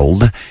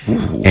swirled,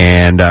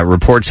 and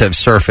reports have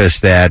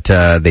surfaced that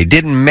they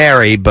didn't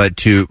marry, but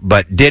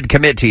did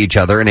commit to each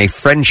other in a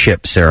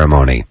friendship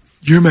ceremony.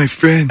 You're my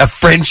friend. A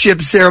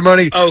friendship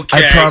ceremony?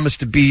 Okay. I promise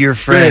to be your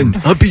friend.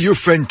 I'll be your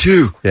friend,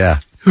 too.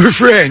 Yeah. We're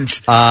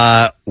friends.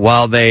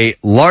 While they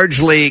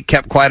largely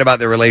kept quiet about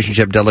their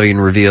relationship,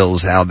 Delevingne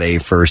reveals how they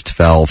first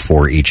fell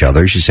for each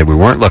other. She said, we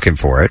weren't looking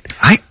for it.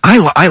 I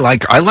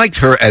liked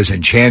her as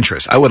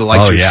Enchantress. I would have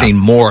liked to have seen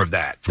more of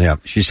that. Yeah.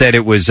 She said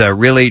it was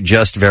really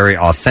just very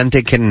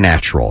authentic and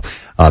natural.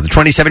 The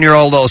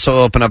 27-year-old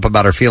also opened up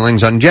about her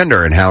feelings on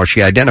gender and how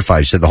she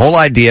identifies. She said, the whole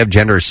idea of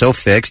gender is so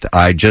fixed,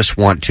 I just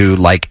want to,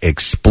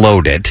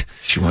 explode it.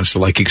 She wants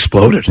to,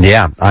 explode it.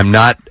 Yeah. I'm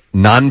not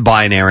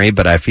non-binary,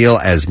 but I feel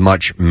as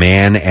much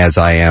man as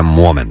I am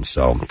woman.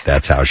 So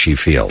that's how she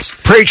feels.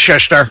 Preach,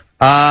 sister.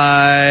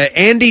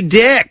 Andy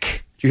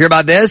Dick. Did you hear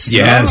about this?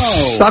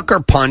 Yes. Sucker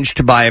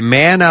punched by a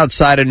man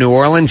outside a New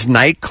Orleans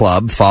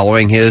nightclub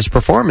following his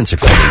performance,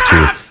 according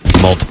to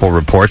multiple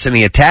reports. And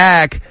the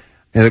attack,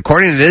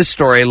 according to this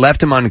story,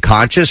 left him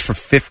unconscious for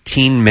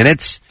 15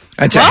 minutes.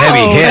 That's a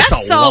heavy hit.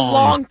 That's a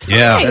long time.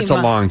 Yeah, that's a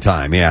long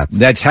time, yeah.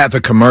 That's half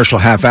a commercial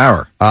half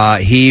hour.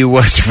 He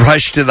was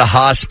rushed to the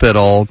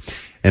hospital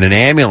in an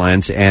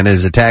ambulance, and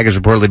his attack is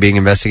reportedly being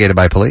investigated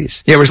by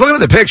police. Yeah, I was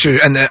looking at the picture,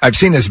 and I've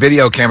seen this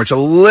video camera. It's a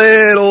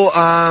little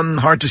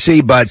hard to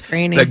see, but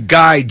the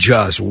guy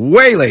just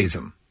waylays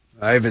him.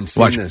 I haven't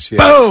seen this yet.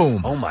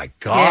 Boom! Oh, my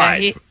God. Yeah,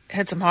 he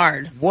hits him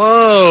hard.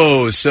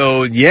 Whoa.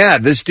 So, yeah,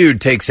 this dude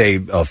takes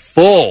a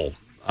full...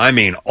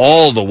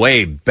 all the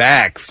way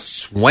back,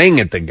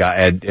 swing at the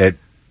guy.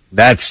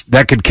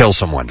 That could kill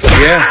someone.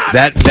 Yeah,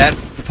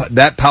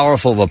 that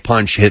powerful of a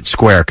punch hit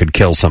square could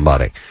kill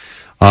somebody.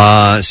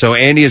 So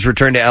Andy has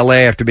returned to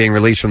L.A. after being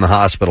released from the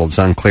hospital. It's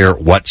unclear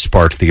what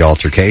sparked the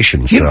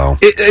altercation. Wow.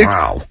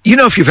 You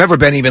know, if you've ever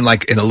been even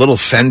in a little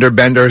fender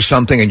bender or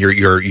something, and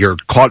you're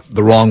caught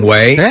the wrong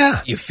way,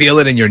 you feel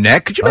it in your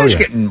neck. Could you imagine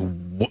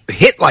getting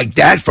hit like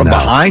that from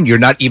behind? You're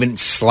not even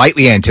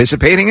slightly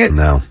anticipating it.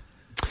 No.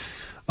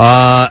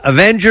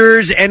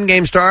 Avengers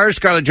Endgame stars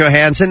Scarlett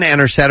Johansson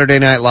and her Saturday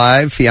Night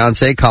Live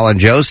fiancé Colin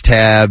Jost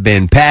have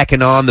been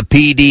packing on the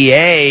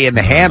PDA in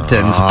the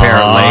Hamptons,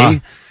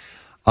 apparently.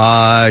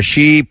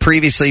 She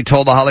previously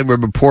told a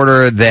Hollywood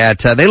Reporter that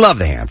they love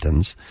the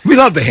Hamptons. We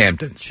love the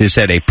Hamptons. She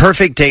said a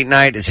perfect date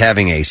night is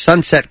having a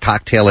sunset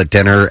cocktail at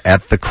dinner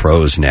at the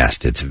Crow's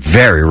Nest. It's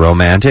very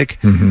romantic,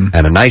 and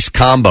a nice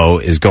combo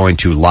is going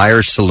to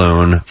Liar's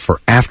Saloon for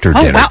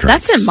after-dinner drinks.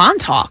 That's in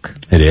Montauk.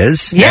 It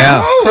is?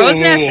 Yeah. Crow's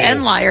Nest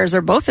and Liar's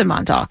are both in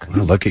Montauk.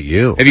 Oh, look at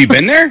you. Have you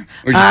been there?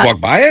 Or just walk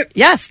by it?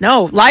 Yes,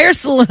 no. Liar's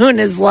Saloon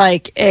is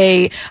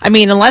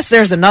unless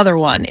there's another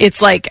one,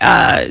 it's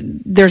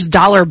there's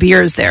dollar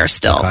beers there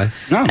still. Okay.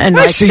 No. And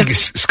I see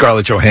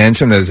Scarlett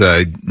Johansson as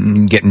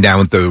getting down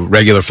with the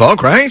regular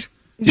folk, right?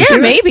 Yeah,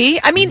 maybe.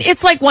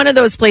 It's like one of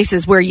those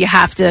places where you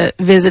have to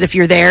visit if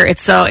you're there.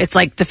 It's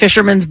like the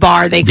Fisherman's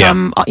Bar. They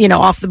come,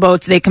 off the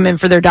boats. They come in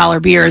for their dollar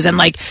beers.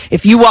 And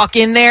if you walk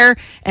in there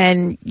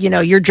and,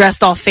 you're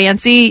dressed all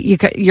fancy,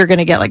 you're going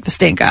to get the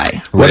stink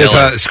eye. What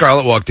if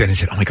Scarlett walked in and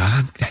said, oh my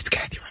God, that's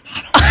Kathy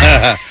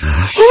Romano.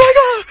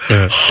 Oh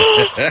my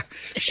God.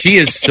 She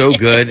is so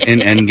good in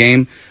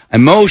Endgame.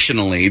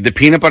 Emotionally, the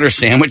peanut butter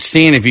sandwich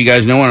scene, if you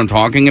guys know what I'm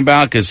talking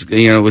about, because,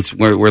 it's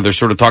where they're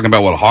sort of talking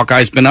about what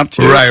Hawkeye's been up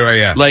to. Right,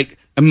 yeah.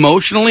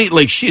 emotionally,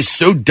 like she is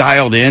so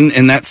dialed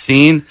in that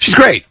scene. She's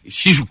great.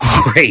 She's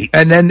great.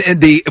 And then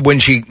when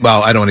she,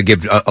 well, I don't want to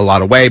give a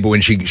lot away, but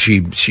when she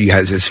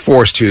is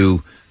forced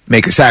to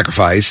make a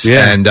sacrifice,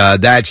 and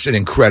that's an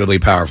incredibly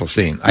powerful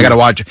scene. I got to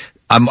watch.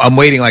 I'm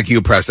waiting like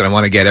you, Preston. I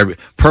want to get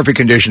perfect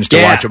conditions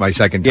to watch it my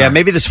second time. Yeah,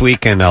 maybe this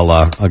weekend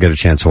I'll get a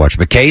chance to watch it.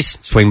 But Case,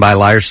 swing by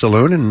Liar's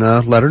Saloon and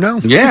let her know.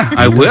 Yeah,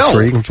 I will. That's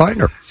where you can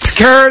find her.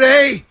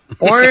 Security!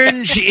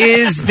 Orange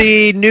is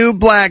the new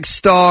Black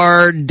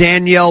star.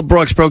 Danielle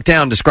Brooks broke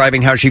down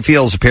describing how she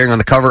feels appearing on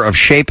the cover of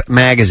Shape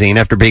magazine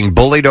after being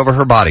bullied over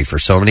her body for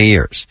so many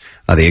years.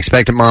 The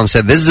expectant mom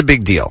said, "This is a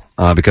big deal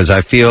because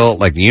I feel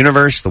like the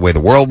universe, the way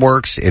the world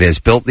works, it has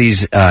built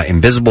these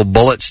invisible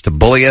bullets to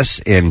bully us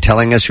in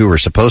telling us who we're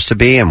supposed to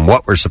be and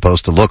what we're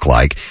supposed to look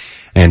like."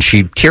 And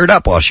she teared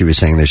up while she was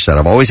saying this. She said,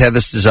 "I've always had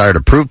this desire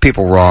to prove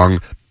people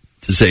wrong,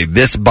 to say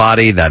this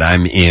body that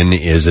I'm in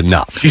is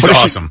enough." She's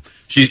awesome.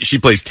 She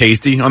plays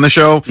Tasty on the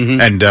show,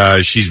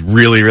 and she's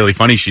really, really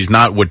funny. She's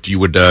not what you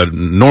would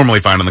normally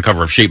find on the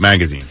cover of Shape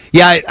magazine.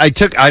 Yeah, I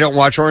don't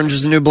watch Orange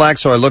is the New Black,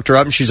 so I looked her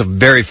up, and she's a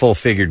very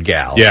full-figured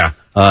gal. Yeah.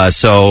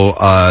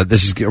 So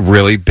this is a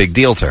really big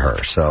deal to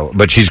her. So,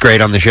 but she's great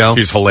on the show.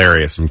 She's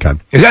hilarious. Okay.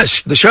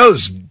 The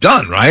show's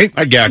done, right?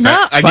 I guess.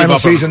 No. I final gave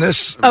up season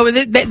this? Oh,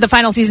 the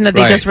final season that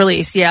they just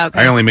released. Yeah, okay.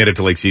 I only made it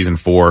to like season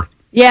 4.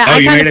 Yeah,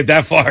 you made it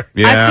that far.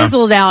 Yeah. I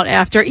fizzled out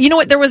after. You know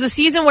what? There was a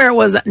season where it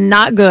was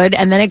not good,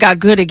 and then it got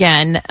good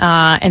again.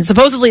 And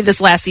supposedly this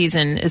last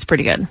season is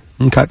pretty good.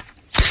 Okay.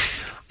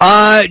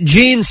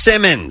 Gene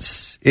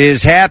Simmons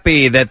is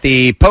happy that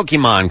the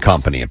Pokemon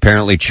Company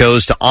apparently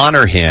chose to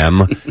honor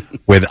him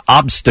with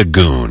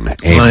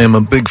Obstagoon. I am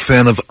a big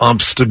fan of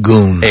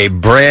Obstagoon. A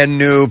brand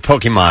new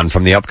Pokemon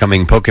from the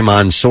upcoming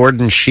Pokemon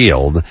Sword and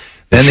Shield.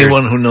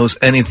 Anyone who knows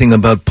anything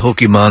about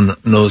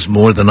Pokemon knows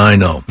more than I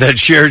know. That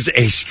shares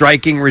a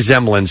striking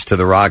resemblance to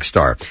the rock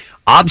star.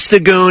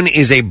 Obstagoon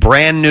is a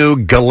brand new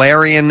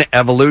Galarian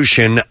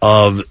evolution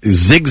of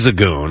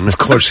Zigzagoon. Of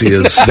course he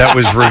is. That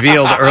was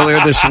revealed earlier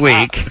this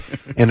week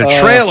in a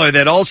trailer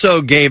that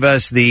also gave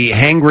us the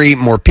Hangry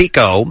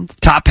Morpeko,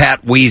 Top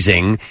Hat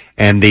Wheezing,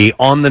 and the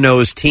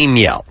on-the-nose Team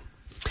Yell.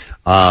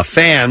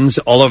 Fans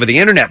all over the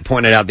internet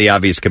pointed out the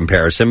obvious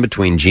comparison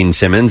between Gene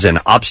Simmons and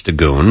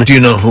Obstagoon. Do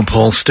you know who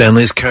Paul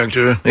Stanley's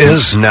character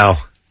is? No.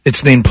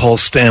 It's named Paul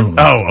Stanley.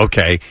 Oh,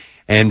 okay.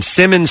 And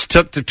Simmons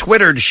took to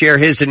Twitter to share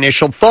his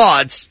initial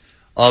thoughts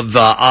of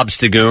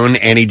Obstagoon,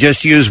 and he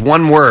just used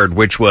one word,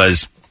 which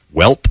was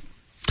whelp.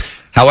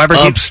 However,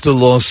 Obsta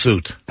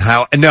lawsuit.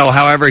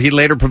 However, he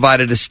later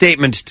provided a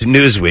statement to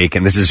Newsweek,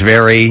 and this is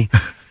very...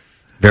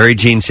 Very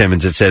Gene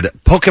Simmons. It said,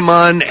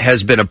 "Pokemon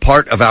has been a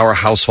part of our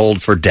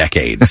household for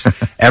decades,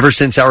 ever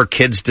since our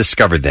kids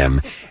discovered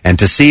them. And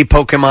to see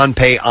Pokemon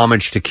pay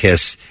homage to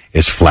Kiss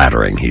is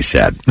flattering," he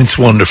said. It's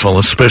wonderful,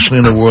 especially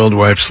in a world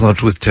where I've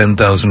slept with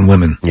 10,000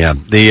 women. Yeah.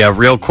 The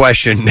real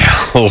question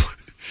now...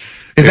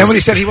 Is that what he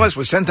said he was?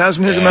 Was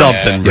 10,000 his amount?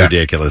 Something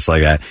ridiculous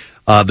like that.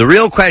 The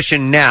real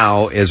question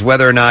now is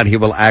whether or not he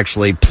will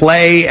actually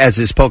play as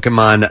his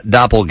Pokemon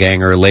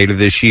doppelganger later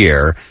this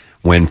year,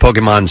 when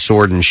Pokemon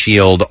Sword and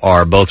Shield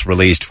are both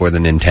released for the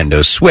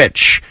Nintendo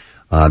Switch.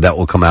 That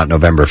will come out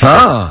November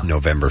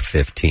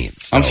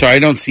 15th. So. I'm sorry, I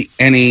don't see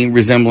any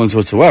resemblance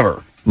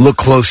whatsoever. Look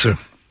closer.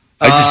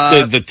 I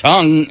just the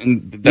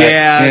tongue.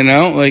 That, you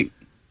know, like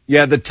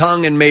the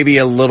tongue and maybe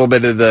a little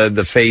bit of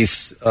the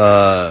face.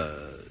 I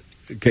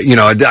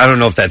don't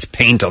know if that's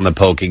paint on the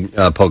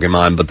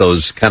Pokemon, but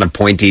those kind of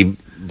pointy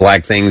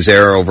black things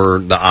there over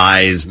the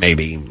eyes,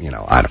 maybe,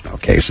 I don't know,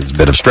 Case, it's a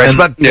bit of stretch.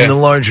 But in the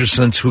larger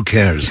sense, who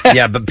cares?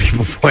 Yeah, but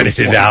people pointed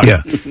it out.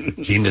 Yeah.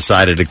 Gene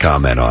decided to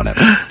comment on it.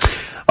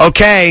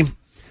 Okay,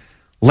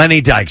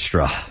 Lenny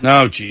Dykstra.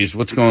 No, geez,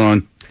 what's going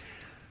on?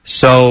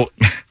 So,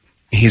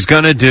 he's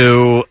going to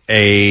do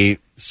a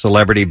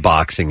celebrity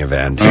boxing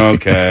event.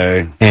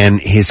 Okay. And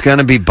he's going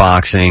to be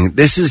boxing.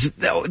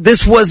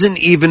 This wasn't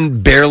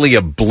even barely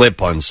a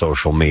blip on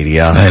social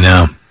media. I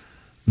know.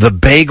 The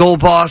bagel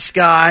boss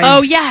guy.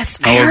 Oh, yes.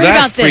 I heard that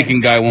about this.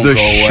 freaking guy won't The go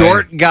away.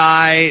 short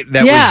guy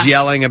that was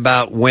yelling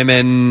about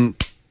women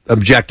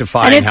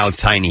objectifying how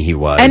tiny he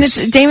was. And it's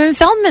a Damon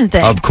Feldman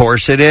thing. Of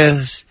course it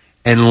is.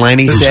 And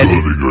Lenny said...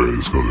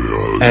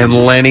 And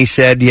Lenny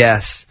said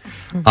yes.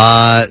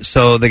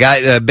 So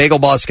the bagel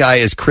boss guy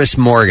is Chris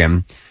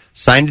Morgan.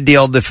 Signed a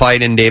deal to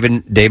fight in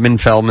Damon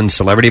Feldman's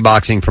celebrity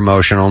boxing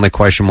promotion. Only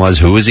question was,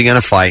 who is he going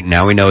to fight?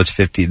 Now we know it's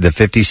the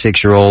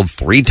 56-year-old,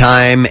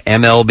 3-time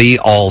MLB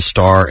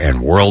All-Star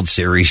and World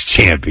Series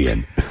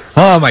champion.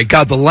 Oh, my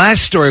God. The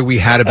last story we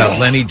had about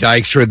Lenny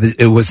Dykstra,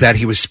 it was that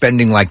he was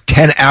spending like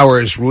 10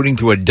 hours rooting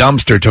through a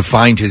dumpster to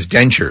find his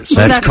dentures.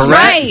 That's correct.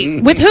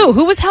 Right. With who?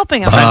 Who was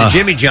helping him? Behind the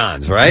Jimmy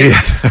Johns, right?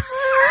 Yeah.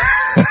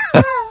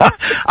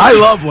 I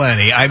love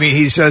Lenny. I mean,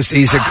 his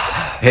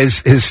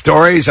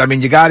stories. I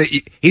mean,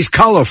 he's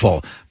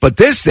colorful, but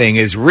this thing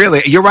is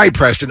really, you're right,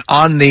 Preston,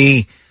 on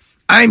the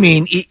I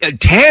mean,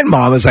 Tan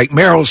Mom is like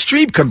Meryl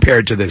Streep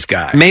compared to this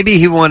guy. Maybe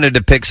he wanted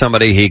to pick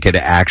somebody he could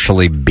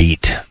actually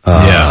beat.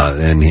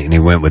 And he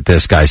went with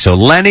this guy. So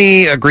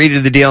Lenny agreed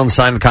to the deal and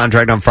signed the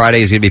contract on Friday.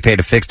 He's going to be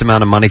paid a fixed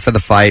amount of money for the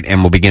fight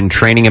and will begin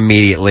training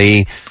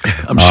immediately.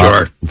 I'm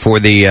sure. For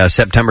the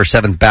September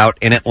 7th bout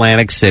in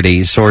Atlantic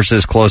City.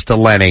 Sources close to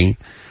Lenny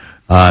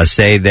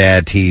say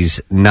that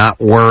he's not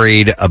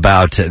worried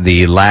about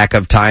the lack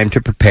of time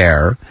to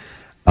prepare.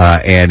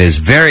 And is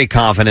very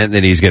confident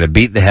that he's going to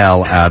beat the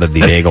hell out of the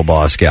Bagel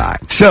Boss guy.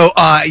 So,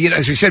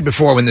 as we said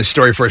before, when this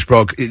story first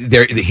broke,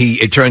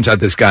 it turns out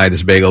this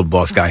Bagel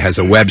Boss guy, has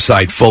a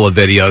website full of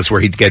videos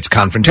where he gets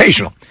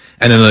confrontational.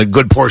 And in a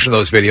good portion of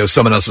those videos,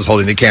 someone else is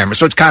holding the camera.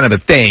 So it's kind of a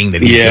thing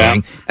that he's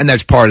doing, and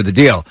that's part of the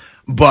deal.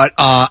 But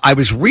I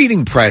was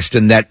reading,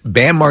 Preston, that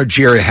Bam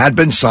Margera had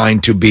been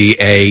signed to be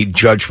a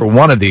judge for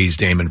one of these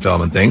Damon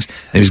Feldman things,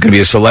 and he was going to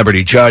be a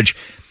celebrity judge.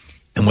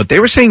 And what they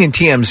were saying in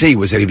TMZ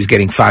was that he was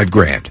getting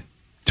 $5,000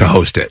 to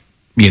host it,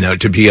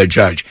 to be a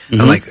judge.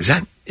 Mm-hmm. I'm like,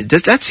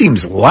 that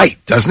seems light,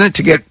 doesn't it?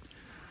 To get,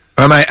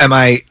 or am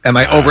I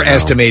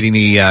overestimating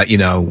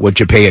the,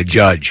 what you pay a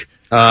judge?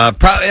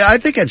 Probably, I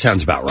think that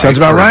sounds about right. Sounds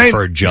about right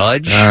for a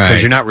judge,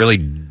 because you're not really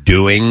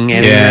doing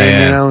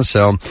anything,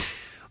 So,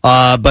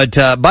 but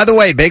by the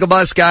way, Bagel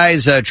Boss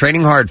guy's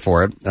training hard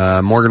for it.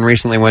 Morgan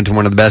recently went to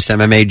one of the best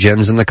MMA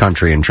gyms in the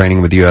country and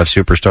training with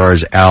UFC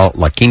superstars Al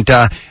La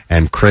Quinta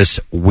and Chris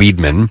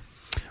Weidman.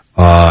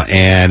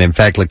 And in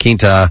fact, La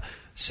Quinta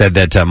said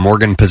that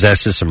Morgan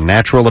possesses some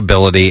natural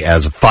ability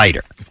as a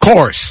fighter. Of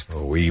course.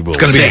 So we will. It's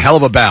going to be a hell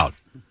of a bout.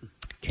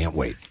 Can't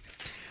wait.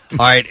 All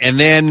right, and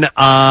then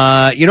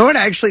you know what?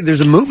 Actually, there's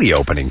a movie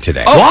opening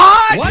today.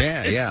 Oh, what?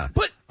 Yeah.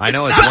 But I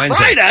know it's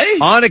Wednesday. Friday.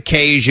 On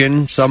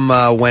occasion, some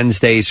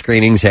Wednesday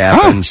screenings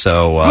happen,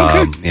 so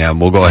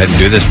we'll go ahead and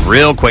do this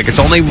real quick. It's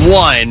only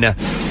one,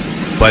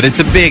 but it's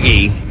a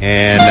biggie,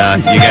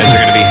 and you guys are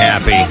going to be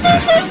happy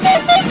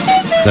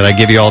that I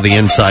give you all the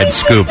inside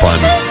scoop on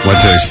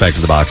what to expect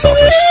at the box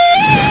office.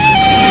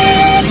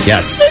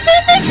 Yes.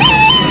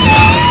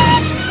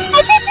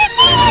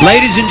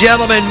 Ladies and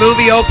gentlemen,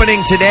 movie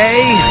opening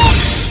today,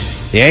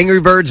 The Angry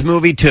Birds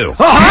Movie 2.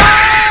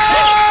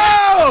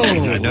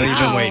 I know you've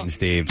been waiting,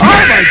 Steve. Oh,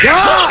 my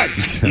God!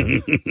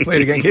 Play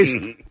it again, Case.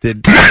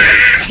 Did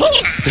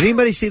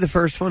anybody see the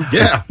first one?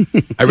 Yeah.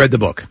 I read the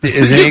book.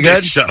 Is it any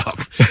good? Shut up.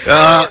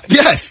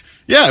 Yes.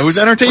 Yeah, it was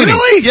entertaining.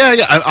 Really?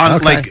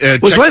 Yeah.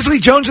 Was Leslie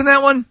Jones in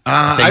that one?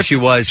 I think she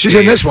was. She's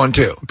in this one,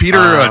 too. Peter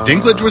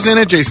Dinklage was in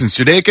it. Jason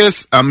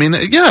Sudeikis. I mean,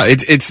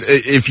 it's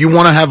if you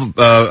want to have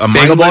a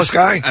mindless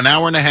guy, an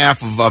hour and a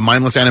half of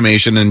mindless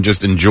animation and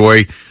just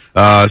enjoy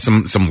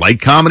some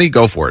light comedy,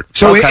 go for it.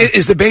 So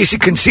is the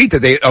basic conceit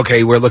that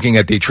we're looking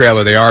at the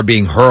trailer, they are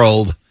being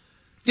hurled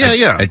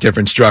at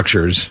different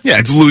structures. Yeah,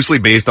 it's loosely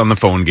based on the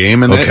phone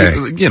game. And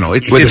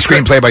it's with a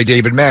screenplay by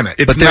David Mamet.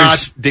 It's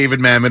not David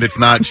Mamet. It's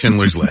not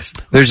Schindler's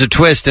List. There's a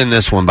twist in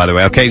this one, by the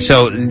way. Okay,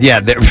 so,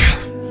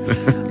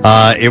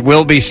 it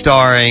will be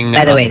starring...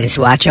 By the way, this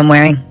watch I'm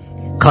wearing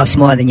costs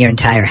more than your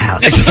entire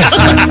house.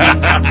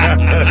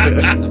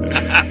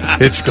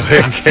 It's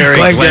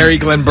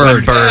Glenn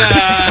Bird.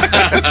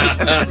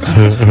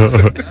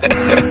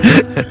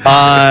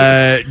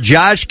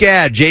 Josh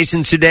Gad,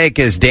 Jason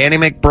Sudeikis, Danny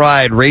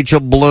McBride,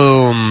 Rachel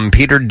Bloom,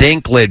 Peter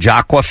Dinklage,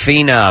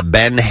 Awkwafina,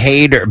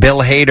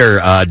 Bill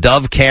Hader,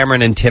 Dove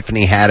Cameron, and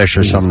Tiffany Haddish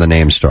are some of the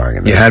names starring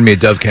in this. You had me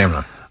at Dove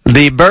Cameron.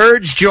 The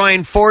birds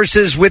join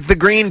forces with the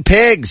green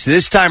pigs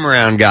this time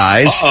around,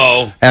 guys.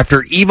 Uh-oh.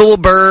 After evil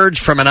birds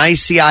from an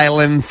icy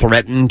island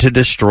threaten to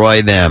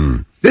destroy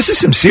them. This is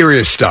some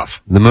serious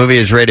stuff. The movie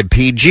is rated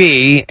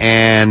PG,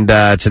 and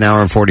it's an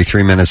hour and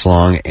 43 minutes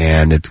long,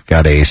 and it's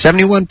got a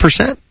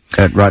 71%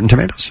 at Rotten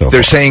Tomatoes. So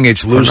they're saying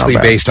it's loosely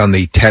based on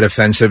the Tet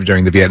Offensive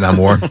during the Vietnam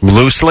War.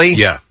 Loosely?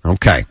 Yeah.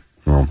 Okay.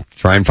 Well,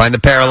 try and find the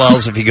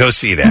parallels if you go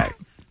see that.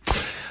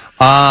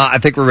 I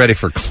think we're ready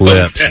for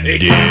clips,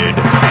 dude.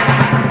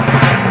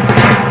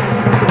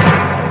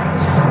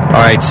 All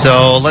right,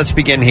 so let's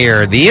begin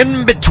here. The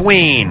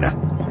In-Between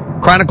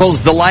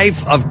chronicles the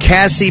life of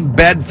Cassie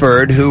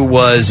Bedford, who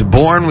was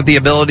born with the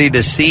ability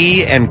to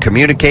see and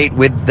communicate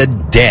with the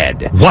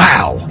dead.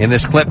 Wow. In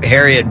this clip,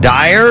 Harriet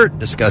Dyer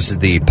discusses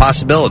the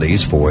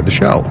possibilities for the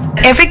show.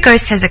 Every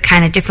ghost has a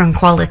kind of different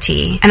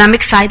quality, and I'm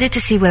excited to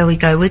see where we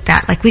go with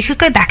that. Like, we could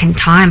go back in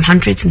time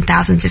hundreds and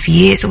thousands of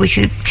years, or we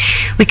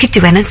could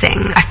do anything.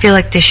 I feel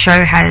like this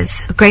show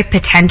has a great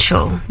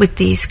potential with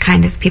these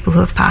kind of people who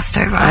have passed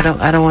over.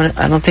 I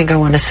don't think I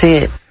want to see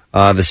it.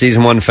 The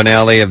season 1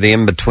 finale of The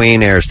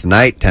In-Between airs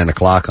tonight, 10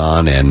 o'clock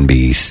on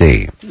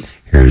NBC.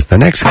 Here's the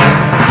next one.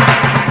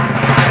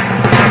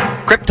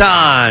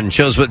 Krypton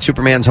shows what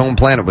Superman's home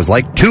planet was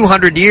like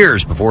 200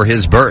 years before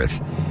his birth,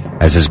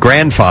 as his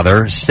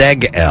grandfather,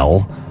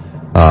 Seg-El,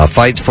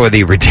 fights for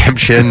the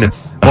redemption...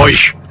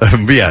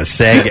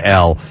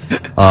 Seg-El,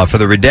 for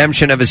the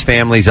redemption of his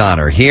family's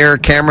honor. Here,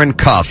 Cameron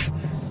Cuff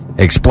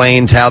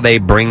explains how they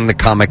bring the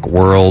comic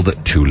world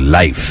to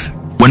life.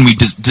 when we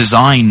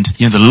designed,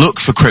 the look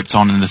for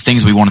Krypton and the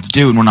things we wanted to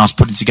do, and when I was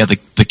putting together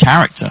the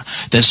character,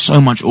 there's so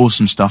much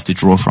awesome stuff to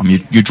draw from.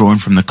 You're drawing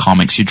from the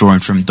comics, you're drawing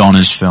from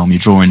Donna's film, you're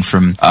drawing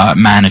from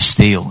Man of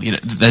Steel.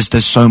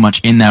 There's so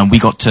much in there, and we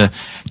got to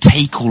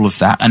take all of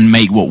that and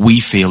make what we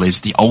feel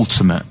is the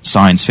ultimate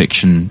science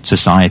fiction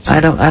society.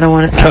 I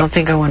don't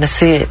think I want to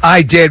see it.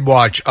 I did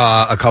watch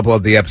a couple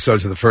of the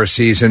episodes of the first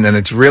season, and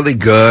it's really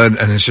good,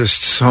 and it's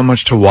just so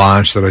much to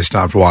watch that I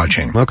stopped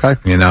watching. Okay.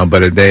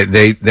 But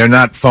they're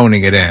not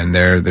phoning it in.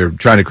 They're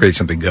trying to create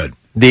something good.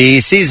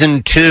 The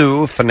season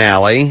 2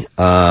 finale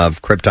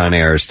of Krypton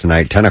airs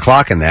tonight, 10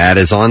 o'clock, and that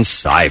is on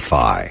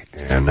Sci-Fi.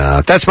 And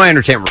that's my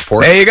entertainment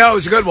report. There you go.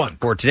 It's a good one.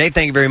 For today.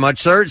 Thank you very much,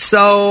 sir.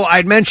 So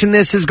I'd mentioned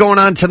this is going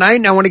on tonight,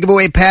 and I want to give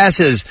away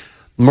passes.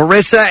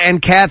 Marissa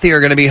and Kathy are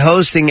going to be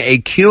hosting a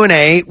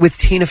Q&A with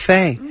Tina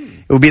Fey.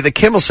 It will be at the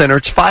Kimmel Center.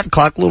 It's 5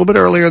 o'clock, a little bit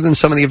earlier than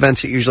some of the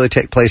events that usually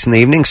take place in the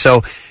evening.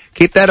 So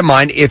keep that in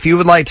mind. If you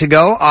would like to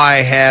go, I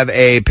have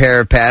a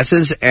pair of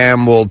passes,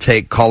 and we'll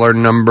take caller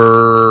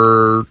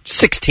number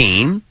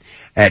 16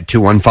 at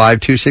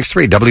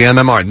 215-263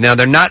 WMMR. Now,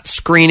 they're not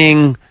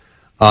screening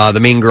the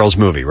Mean Girls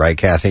movie, right,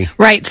 Kathy?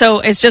 Right. So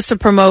it's just to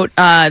promote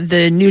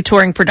the new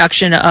touring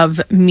production of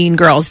Mean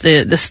Girls,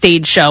 the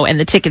stage show, and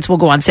the tickets will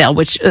go on sale,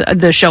 which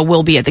the show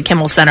will be at the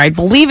Kimmel Center. I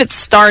believe it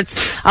starts,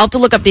 I'll have to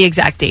look up the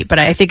exact date, but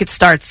I think it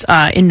starts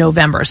in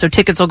November. So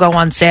tickets will go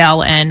on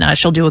sale, and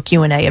she'll do a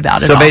Q&A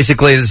about it. So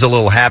basically, this is a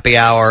little happy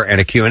hour and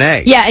a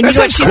Q&A. Yeah, and you know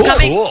what? She's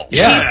coming. Cool.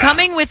 She's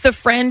coming with a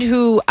friend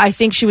who I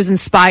think she was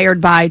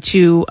inspired by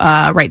to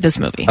write this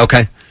movie.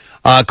 Okay.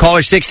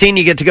 Caller 16,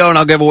 you get to go, and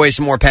I'll give away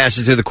some more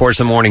passes through the course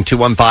of the morning.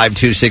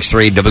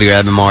 215-263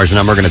 WMMR's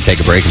number. We're going to take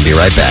a break and be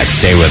right back.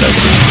 Stay with us.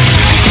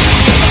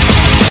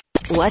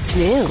 What's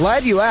new?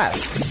 Glad you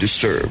asked.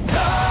 Disturbed.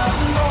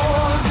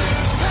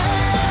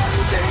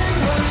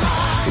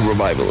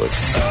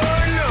 Revivalists.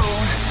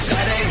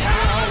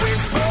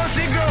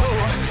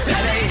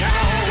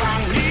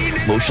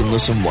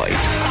 Motionless in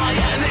White.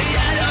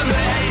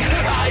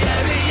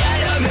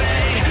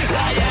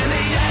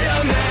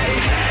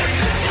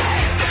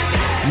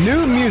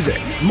 New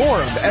music,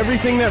 more of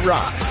everything that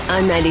rocks.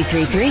 On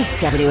 93.3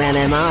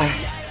 WMMR.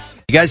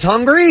 You guys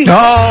hungry?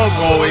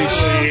 Oh,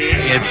 boys.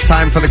 It's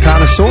time for the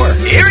connoisseur.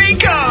 Here he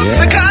comes,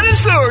 the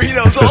connoisseur. He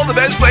knows all the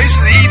best places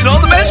to eat and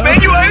all the best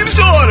menu items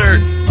to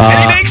order. And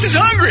he makes us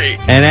hungry.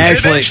 And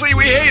eventually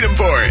we hate him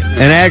for it.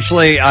 And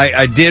actually,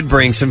 I did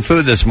bring some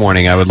food this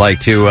morning. I would like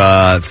to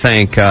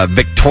thank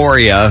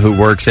Victoria, who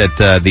works at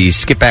the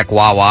Skipback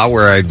Wawa,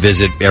 where I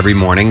visit every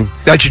morning.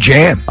 That's your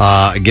jam.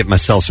 I get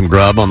myself some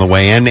grub on the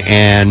way in.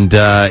 And,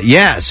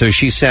 so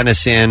she sent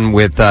us in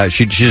with,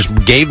 she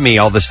just gave me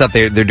all the stuff.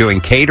 They're doing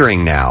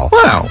catering now.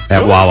 Wow.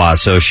 At Wawa.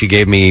 So she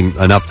gave me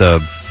enough to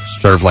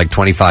serve like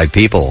 25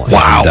 people.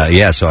 Wow.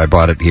 And, so I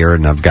brought it here,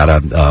 and I've got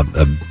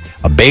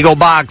a bagel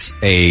box,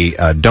 a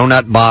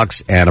donut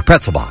box, and a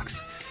pretzel box,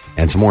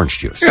 and some orange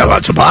juice. Yeah,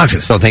 lots of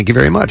boxes. So thank you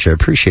very much. I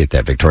appreciate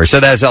that, Victoria.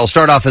 So I'll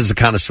start off as a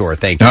connoisseur.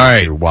 Thank you, all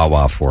right, to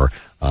Wawa, for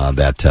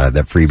that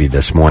freebie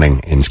this morning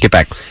in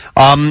Skipback.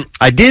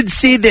 I did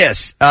see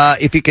this.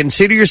 If you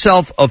consider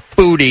yourself a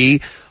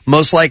foodie,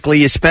 most likely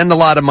you spend a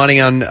lot of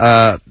money on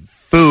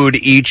food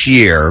each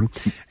year.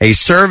 A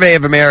survey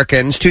of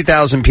Americans,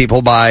 2,000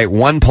 people, by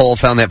one poll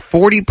found that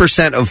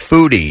 40% of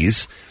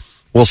foodies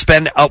will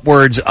spend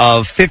upwards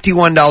of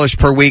 $51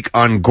 per week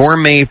on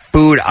gourmet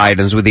food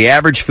items, with the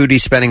average foodie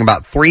spending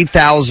about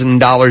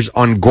 $3,000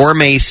 on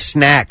gourmet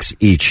snacks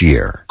each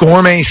year.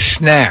 Gourmet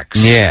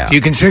snacks? Yeah. Do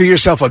you consider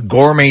yourself a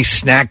gourmet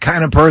snack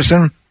kind of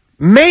person?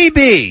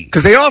 Maybe.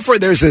 Because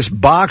there's this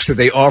box that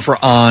they offer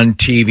on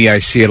TV. I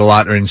see it a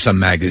lot in some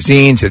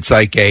magazines. It's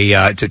like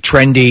it's a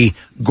trendy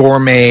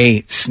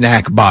gourmet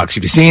snack box.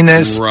 Have you seen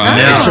this? Right.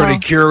 No. It's sort of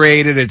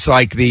curated. It's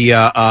like the...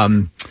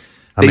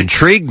 I'm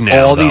intrigued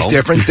now. All these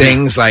different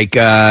things like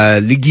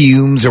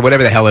legumes or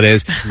whatever the hell it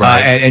is,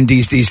 right. and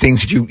these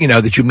things that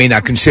you may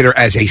not consider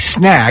as a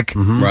snack,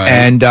 Right.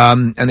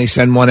 And they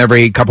send one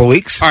every couple of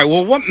weeks. All right,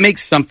 well, what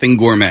makes something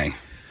gourmet?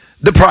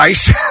 The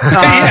price.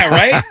 Yeah,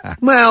 right?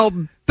 Well,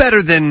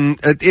 better than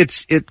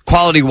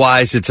quality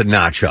wise, it's a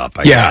notch up,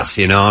 I guess.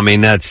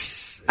 That's.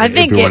 I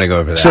think if you want to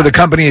go for that. So the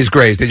company is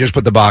Graze. They just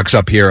put the box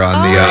up here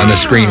on the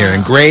screen here,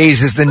 and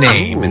Graze is the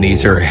name. And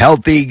these are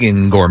healthy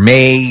and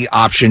gourmet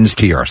options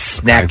to your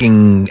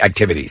snacking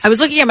activities. I was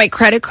looking at my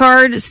credit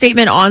card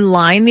statement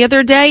online the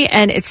other day,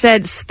 and it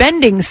said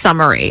spending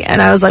summary,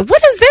 and I was like,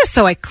 "What is this?"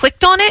 So I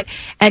clicked on it,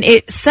 and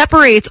it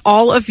separates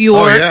all of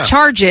your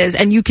charges,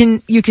 and you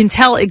can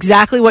tell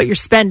exactly what you're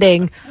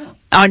spending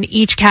on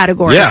each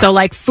category. Yeah. So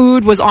like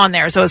food was on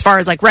there. So as far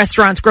as like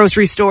restaurants,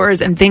 grocery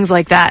stores, and things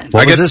like that.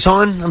 What was this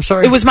on? I'm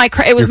sorry. It was my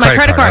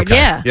credit card. Okay.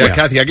 Yeah. Yeah,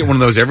 Kathy, I get one of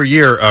those every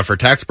year for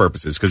tax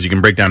purposes, because you can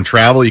break down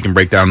travel, you can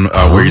break down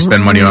where you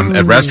spend money on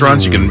at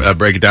restaurants, you can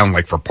break it down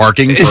like for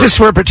parking. Is this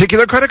for a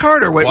particular credit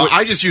card or what? Well,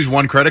 I just use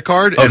one credit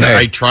card, and Okay.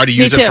 I try to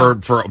use Me it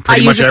too. for I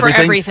pretty use much it for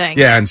everything. everything.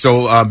 Yeah, and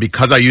so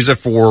because I use it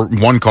for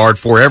one card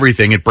for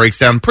everything, it breaks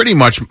down pretty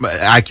much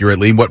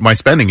accurately what my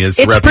spending is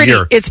throughout the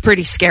year. It's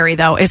pretty scary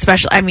though,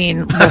 especially. I mean,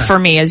 vacation for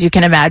me, as you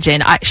can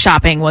imagine.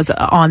 Shopping was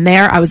on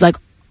there. I was like,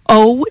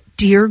 oh,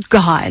 dear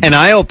God. An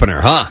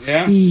eye-opener, huh?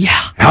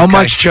 Yeah. How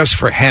much just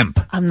for hemp?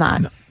 I'm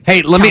not.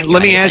 Hey, let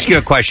me ask you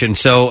a question.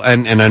 So,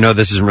 and I know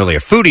this isn't really a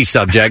foodie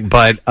subject,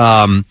 but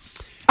I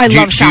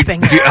love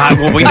shopping.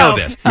 Well, we know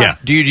this. Yeah.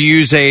 Do you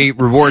use a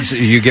rewards?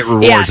 You get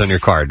rewards Yes, on your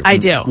card. I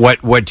do.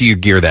 What do you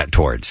gear that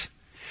towards?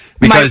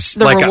 Because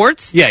the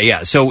rewards?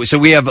 Yeah. So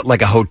we have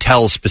like a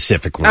hotel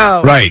specific one.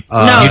 Oh. Right.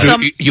 No,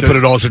 you put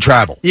it all to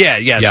travel.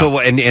 Yeah. So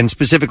and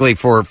specifically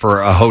for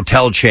a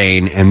hotel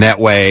chain, and that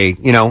way,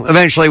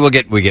 eventually we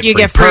get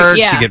free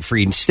perks, you get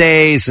free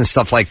stays and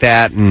stuff like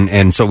that,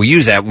 and so we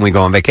use that when we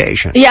go on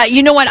vacation. Yeah,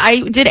 you know what?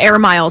 I did air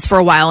miles for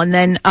a while, and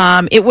then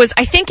it was.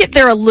 I think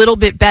they're a little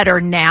bit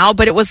better now,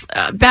 but it was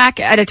back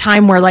at a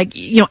time where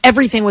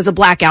everything was a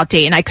blackout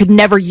date, and I could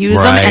never use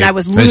them, and I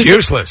was losing. It's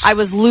useless. I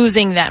was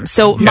losing them.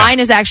 So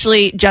mine is actually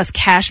just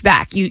cash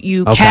back.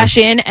 You cash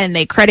in and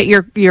they credit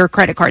your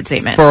credit card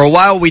statement. For a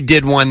while we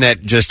did one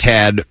that just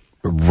had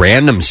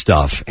random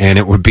stuff, and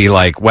it would be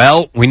like,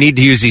 well, we need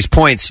to use these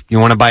points. You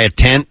want to buy a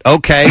tent?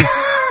 Okay.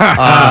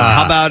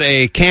 How about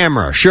a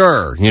camera?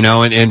 Sure.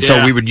 And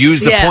so we would use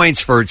the points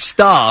for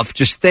stuff,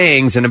 just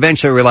things, and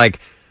eventually we're like,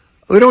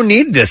 we don't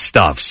need this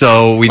stuff.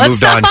 So we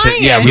moved on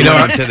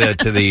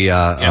to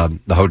the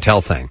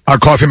hotel thing. Our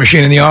coffee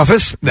machine in the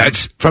office,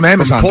 that's from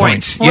Amazon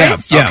points. Yeah.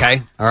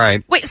 Okay. All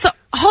right. Wait, so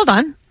hold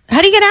on. How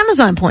do you get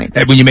Amazon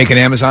points? When you make an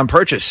Amazon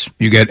purchase,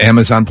 you get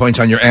Amazon points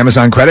on your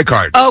Amazon credit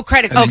card. Oh,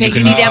 credit. Okay,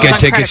 you need the Amazon get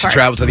tickets to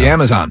travel to the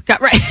Amazon.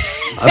 Right.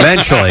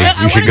 Eventually,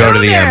 you should go to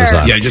the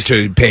Amazon. Yeah, just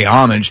to pay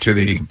homage to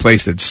the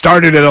place that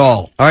started it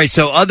all. All right,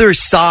 so other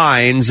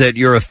signs that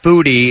you're a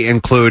foodie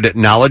include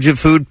knowledge of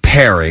food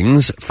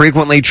pairings,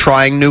 frequently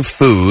trying new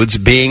foods,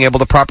 being able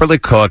to properly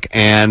cook,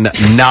 and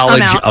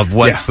knowledge of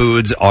what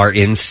foods are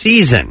in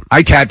season.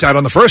 I tapped out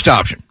on the first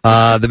option.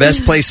 The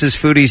best places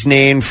foodies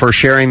named for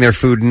sharing their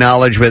food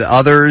knowledge with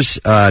others,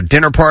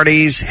 dinner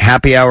parties,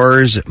 happy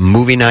hours,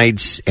 movie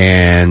nights,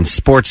 and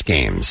sports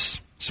games.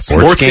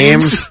 Sports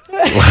games?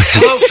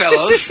 Hello,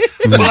 fellows.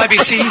 Will I be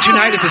seeing you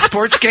tonight at the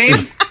sports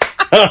game?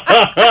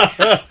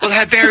 We'll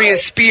have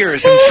various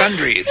spears and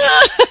sundries.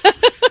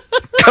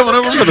 Coming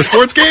over for the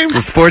sports game?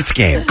 The sports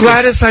game.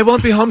 Gladys, I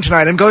won't be home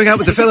tonight. I'm going out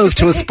with the fellows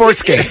to a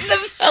sports game.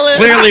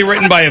 Clearly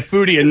written by a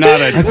foodie and not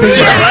a...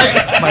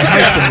 My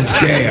husband is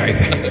gay, I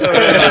think.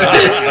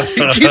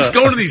 He keeps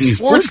going to these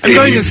sports games.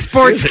 I'm going to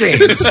sports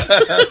games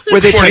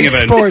where they play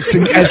sports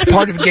as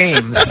part of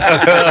games.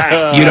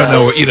 You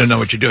don't know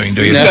what you're doing,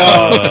 do you? No.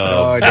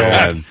 Oh,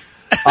 God.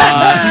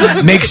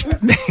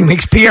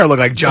 Makes Pierre look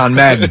like John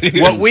Madden.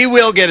 What we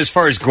will get as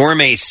far as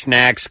gourmet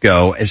snacks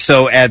go is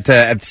so at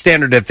the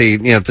standard at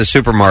the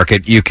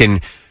supermarket you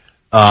can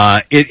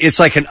it's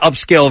like an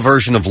upscale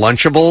version of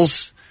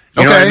Lunchables.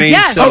 You know what I mean?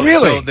 Yes. So,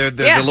 really? So they're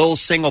the little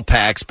single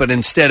packs, but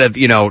instead of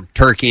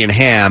turkey and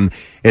ham,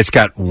 it's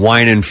got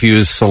wine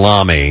infused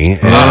salami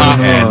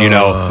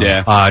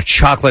and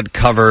chocolate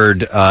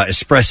covered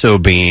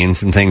espresso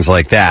beans and things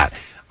like that.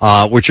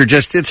 Which are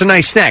it's a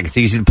nice snack. It's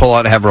easy to pull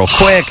out and have real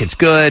quick. It's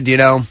good,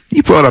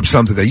 You brought up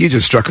something that you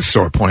just struck a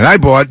sore point. I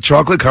bought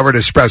chocolate-covered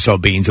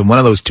espresso beans in one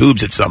of those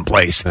tubes at some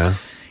place. Yeah.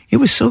 It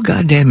was so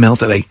goddamn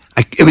melted.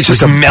 It was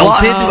just a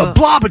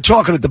blob of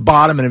chocolate at the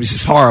bottom, and it was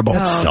just horrible.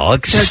 It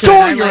sucks.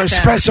 Store your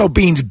espresso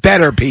beans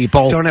better,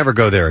 people. Don't ever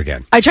go there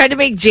again. I tried to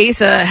make Jace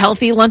a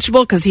healthy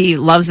Lunchable because he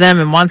loves them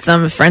and wants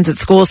them with friends at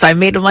school. So I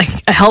made him a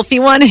healthy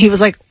one, and he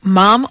was like,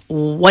 "Mom,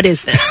 what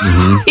is this?"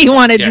 Mm-hmm. He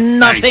wanted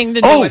nothing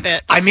to do with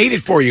it. I made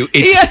it for you.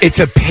 It's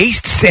a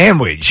paste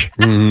sandwich.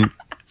 Mm-hmm.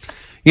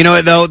 You know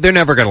what, though? They're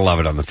never going to love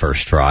it on the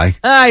first try.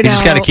 I know. You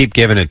just got to keep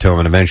giving it to them,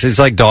 and eventually, it's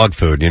like dog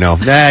food, you'll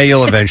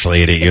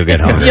eventually eat it. You'll get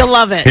home. You'll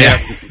love it. Yeah.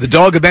 The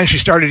dog eventually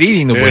started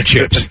eating the wood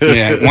chips.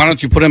 Yeah. Why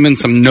don't you put him in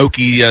some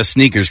Noki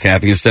sneakers,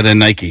 Kathy, instead of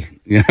Nike?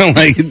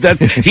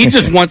 He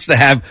just wants to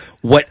have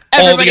what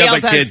everybody all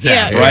the other kids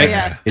have, right?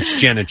 Yeah. It's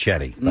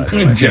Genichetti.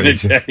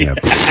 Genichetti.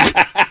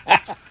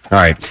 All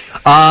right.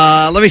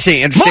 Let me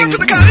see. Interesting. More for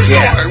the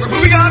connoisseur. We're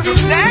moving on from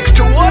snacks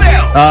to what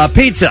else?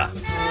 Pizza.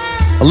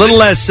 A little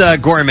less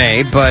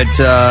gourmet, but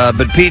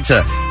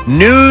pizza.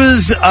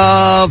 News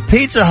of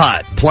Pizza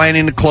Hut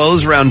planning to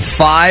close around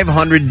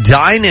 500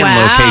 dine-in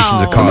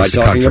locations across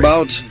the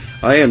country.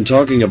 I am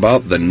talking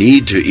about the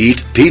need to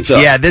eat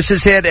pizza. Yeah, this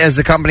is hit as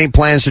the company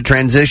plans to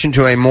transition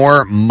to a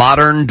more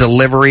modern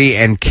delivery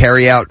and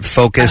carry-out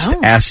focused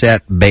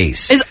asset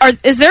base.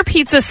 Is their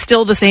pizza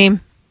still the same?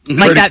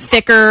 Like that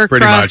thicker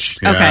pretty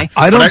crust? Much, yeah. Okay.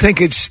 I don't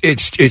think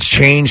it's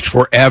changed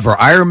forever.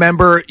 I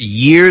remember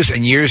years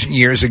and years and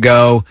years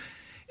ago,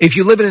 if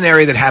you live in an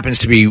area that happens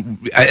to be,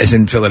 as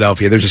in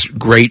Philadelphia, there's just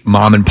great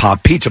mom and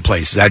pop pizza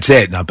places. That's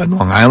it. And up in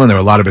Long Island, there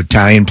were a lot of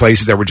Italian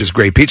places that were just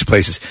great pizza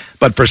places.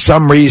 But for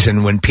some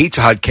reason, when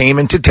Pizza Hut came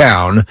into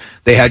town,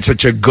 they had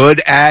such a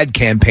good ad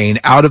campaign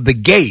out of the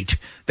gate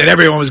that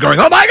everyone was going,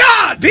 oh my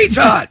God,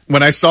 Pizza Hut.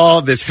 When I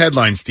saw this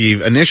headline,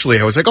 Steve, initially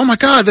I was like, oh my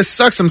God, this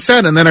sucks, I'm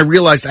sad. And then I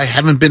realized I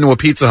haven't been to a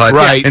Pizza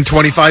Hut in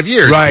 25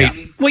 years. Right.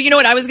 Yeah. Well, you know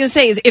what I was going to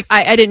say is if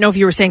I didn't know if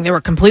you were saying they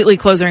were completely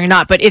closing or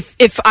not, but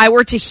if I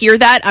were to hear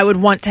that, I would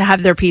want to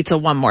have their pizza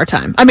one more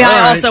time. I mean,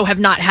 I also have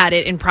not had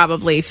it in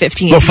probably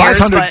 15 years.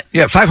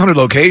 500, 500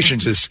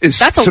 locations is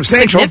that's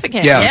substantial.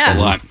 Significant. Yeah. That's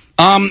a lot.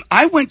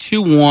 I went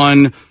to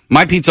one.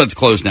 My Pizza Hut's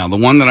closed now. The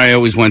one that I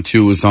always went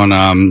to was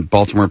on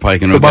Baltimore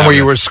Pike and the one where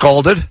you were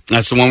scalded.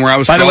 That's the one where I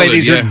was. By the way,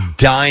 scalded, these are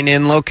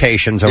dine-in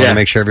locations. I want to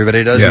make sure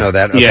everybody does know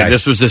that. Okay. Yeah,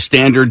 this was the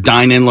standard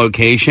dine-in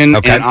location,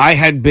 and I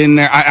had been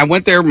there. I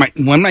went there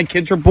when my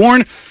kids were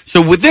born.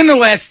 So within the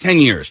last 10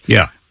 years,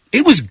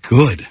 it was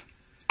good.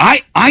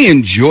 I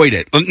enjoyed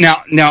it.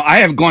 Now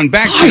I have gone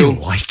back to. I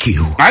like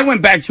you. I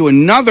went back to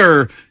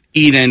another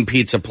eat-in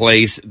pizza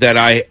place that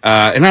I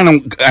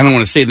don't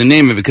want to say the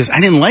name of it because I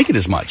didn't like it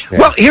as much. Yeah.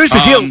 Well, here's the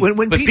deal.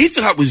 When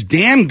Pizza Hut was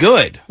damn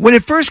good. When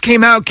it first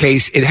came out,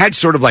 Case, it had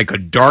sort of like a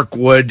dark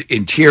wood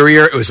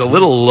interior. It was a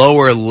little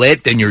lower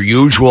lit than your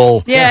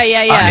usual. Yeah.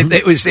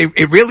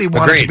 It really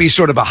wanted to be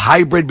sort of a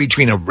hybrid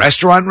between a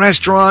restaurant and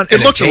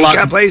it looked a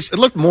takeout place. It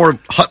looked more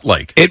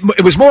hut-like.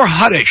 It was more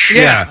huttish.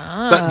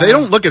 Yeah. But they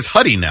don't look as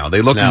hutty now.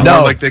 They look more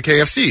like the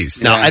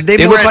KFCs. No, they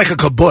look like a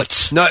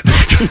kibbutz. No.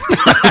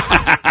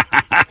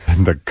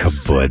 The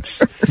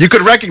kibbutz. You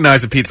could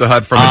recognize a Pizza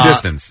Hut from a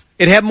distance.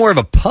 It had more of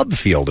a pub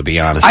feel, to be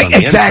honest. On the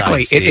exactly.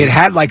 Inside, it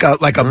had like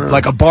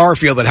a bar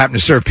feel that happened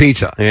to serve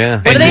pizza.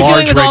 Yeah. What are they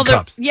doing with all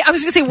the? Yeah, I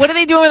was going to say, what are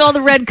they doing with all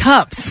the red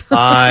cups?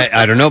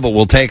 I don't know, but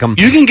we'll take them.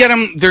 You can get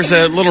them. There's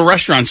a little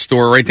restaurant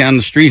store right down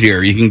the street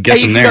here. You can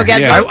get them there.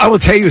 I will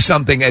tell you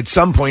something. At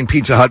some point,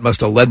 Pizza Hut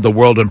must have led the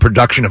world in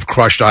production of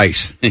crushed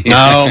ice.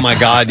 Oh my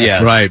God!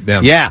 Yes. Right.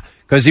 Yeah.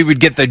 Because he would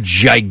get the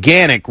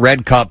gigantic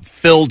red cup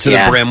filled to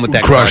the brim with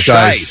that crushed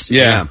ice.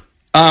 Yeah.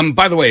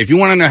 By the way, if you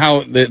want to know how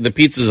the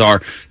pizzas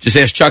are, just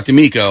ask Chuck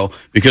D'Amico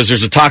because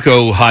there's a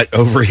Taco Hut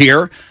over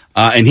here,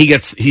 and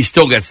he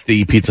still gets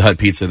the Pizza Hut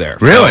pizza there.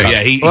 Really? So,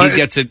 yeah, he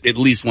gets it at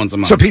least once a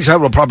month. So Pizza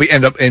Hut will probably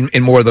end up in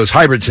more of those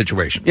hybrid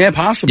situations. Yeah,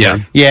 possibly.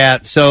 Yeah.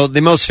 So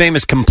the most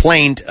famous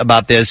complaint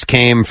about this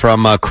came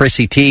from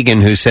Chrissy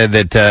Teigen, who said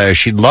that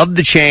she loved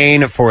the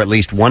chain for at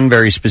least one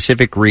very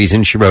specific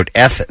reason. She wrote,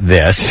 F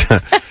this.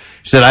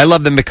 She said, I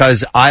love them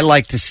because I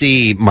like to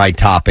see my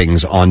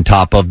toppings on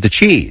top of the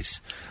cheese.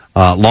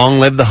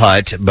 Long live the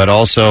Hut, but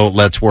also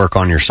let's work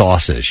on your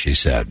sauces, she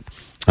said.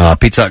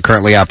 Pizza Hut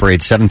currently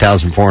operates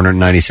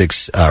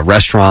 7,496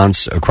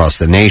 restaurants across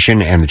the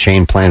nation, and the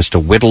chain plans to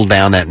whittle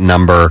down that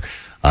number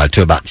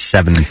to about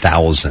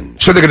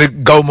 7,000. So they're going to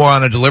go more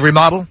on a delivery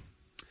model?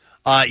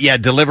 Yeah,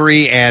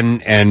 delivery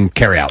and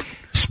carry out.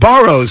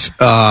 Sparrows,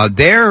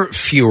 they're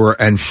fewer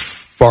and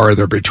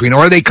farther between, or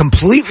are they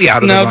completely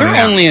out of the No,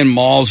 they're only in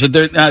malls.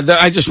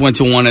 I just went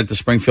to one at the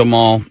Springfield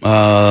Mall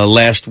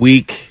last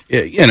week.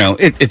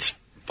 It's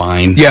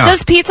fine. Yeah.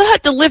 Does Pizza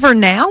Hut deliver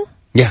now?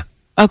 Yeah.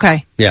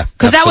 Okay. Yeah.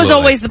 Because that was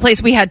always the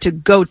place we had to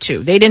go to.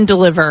 They didn't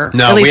deliver,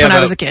 at least when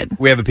I was a kid.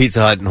 We have a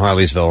Pizza Hut in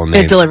Harleysville. And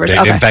it delivers,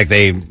 okay. In fact,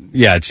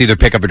 it's either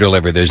pick up or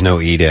deliver. There's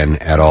no eat-in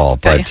at all.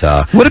 Okay.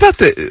 But what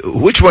about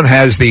which one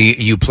has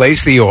you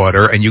place the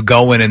order and you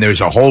go in and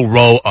there's a whole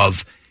row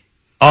of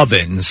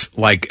ovens,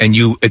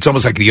 it's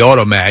almost like the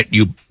automat.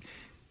 You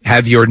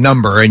have your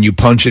number and you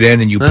punch it in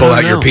and you pull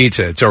out your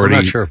pizza. It's already.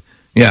 I'm not sure.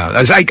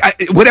 Yeah,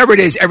 whatever it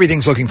is,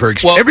 everything's looking for.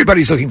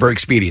 Everybody's looking for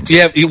expediency.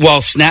 Yeah,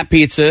 well, Snap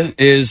Pizza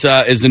is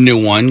the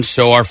new one.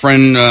 So our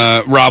friend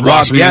Rob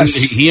Wasserman, yes,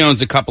 he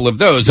owns a couple of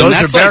those.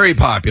 Those are very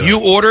popular.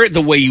 You order it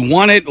the way you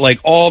want it, like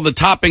all the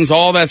toppings,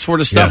 all that sort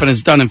of stuff, and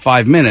it's done in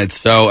 5 minutes.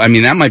 So I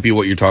mean, that might be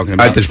what you're talking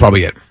about. That's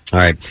probably it. All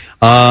right.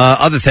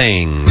 Other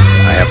things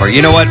I have for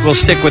you. Know what? We'll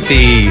stick with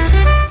the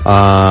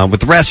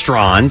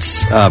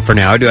restaurants for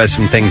now. I do have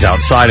some things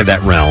outside of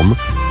that realm.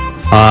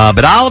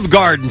 But Olive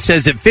Garden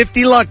says that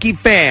 50 lucky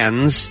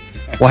fans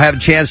will have a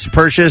chance to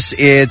purchase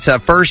its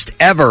first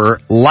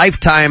ever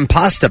lifetime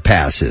pasta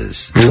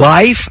passes.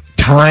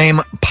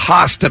 Lifetime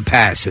pasta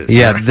passes.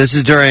 Yeah, this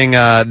is during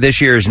this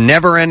year's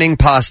never-ending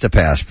pasta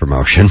pass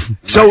promotion.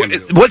 So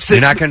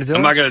You're not going to do it?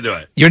 I'm not going to do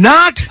it. You're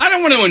not? I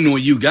don't want to annoy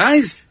you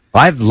guys.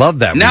 I love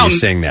that when you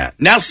sing that.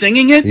 Now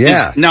singing it?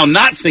 Yeah. Now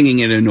not singing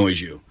it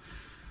annoys you.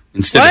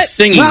 Instead of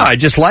singing. No, I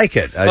just like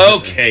it.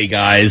 Okay,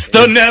 guys.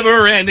 The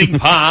never-ending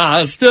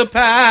pasta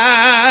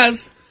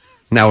pass.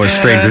 Now with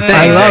Stranger Things,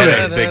 I love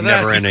it. A big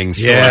never-ending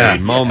story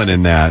moment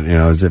in that,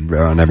 is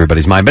on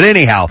everybody's mind. But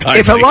anyhow,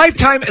 if a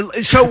lifetime,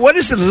 so what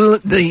is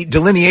the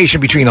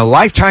delineation between a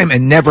lifetime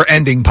and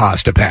never-ending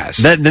pasta pass?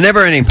 The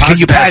never-ending pasta pass. Can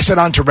you pass it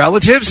on to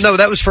relatives? No,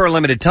 that was for a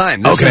limited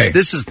time.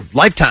 This is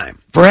lifetime.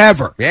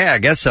 Forever. Yeah, I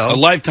guess so. A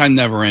lifetime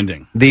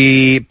never-ending.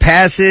 The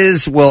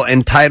passes will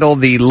entitle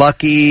the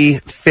Lucky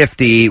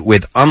 50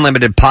 with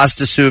unlimited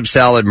pasta, soup,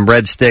 salad, and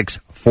breadsticks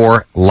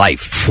for life.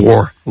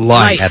 For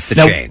life. At the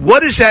now, chain. What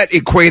does that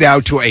equate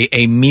out to?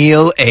 A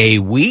meal a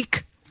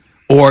week?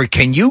 Or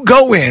can you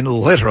go in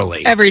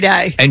literally every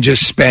day and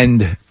just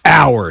spend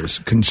hours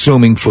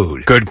consuming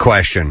food? Good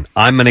question.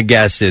 I'm going to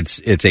guess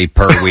it's a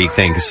per week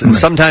thing.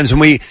 Sometimes when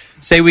we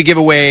say we give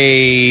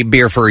away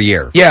beer for a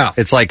year,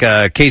 it's like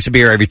a case of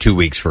beer every 2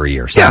 weeks for a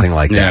year, something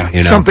like that.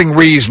 You know? Something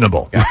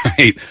reasonable.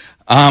 Right.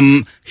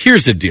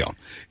 Here's the deal.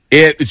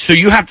 So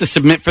you have to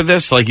submit for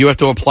this? Like you have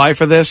to apply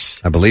for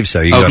this? I believe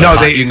so. You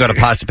can go to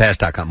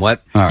pastapass.com.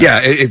 What? Right. Yeah,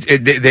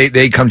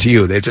 they come to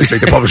you. It's like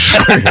the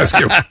publisher's going to ask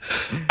you.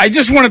 I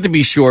just wanted to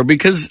be sure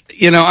because,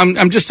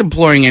 I'm just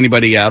imploring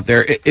anybody out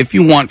there, if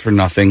you want for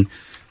nothing,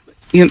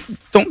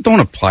 don't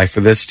apply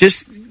for this.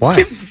 Just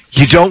why?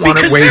 You don't want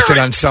to waste it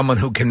on someone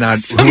who cannot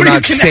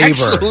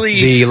savor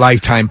the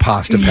lifetime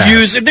pasta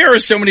pass. There are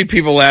so many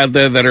people out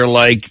there that are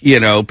like,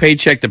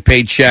 paycheck to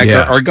paycheck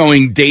are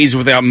going days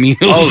without meals.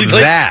 Oh,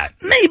 that.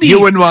 Maybe.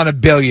 You wouldn't want a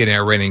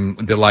billionaire winning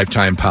the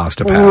lifetime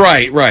pasta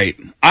pass. Right.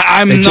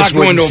 I'm not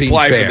going to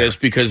apply for this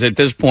because at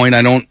this point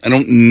I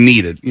don't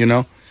need it,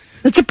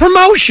 It's a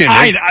promotion.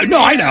 I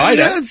know.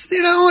 Yeah,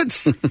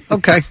 it's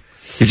okay.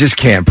 You just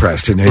can't,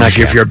 Preston.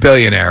 If you're a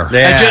billionaire.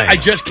 I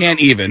just can't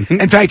even.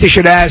 In fact, they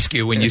should ask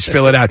you when you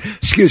fill it out,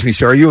 excuse me,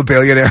 sir, are you a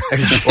billionaire?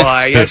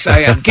 Why, yes, I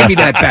am. Give me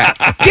that back.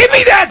 Give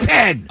me that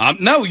pen.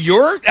 No,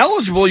 you're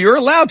eligible. You're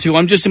allowed to.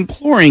 I'm just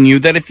imploring you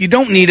that if you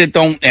don't need it,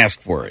 don't ask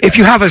for it. If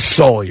you have a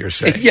soul, you're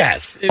saying.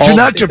 Yes. Do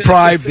not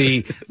deprive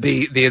the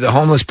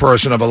homeless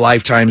person of a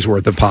lifetime's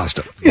worth of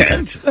pasta.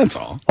 Yeah, that's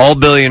all. All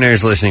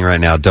billionaires listening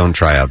right now, don't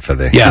try out for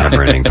the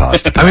never-ending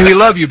pasta pass. I mean, we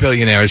love you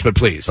billionaires, but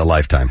please. The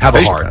lifetime. Have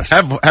a heart.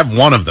 Have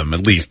one of them, at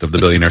least, of the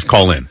billionaires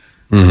call in.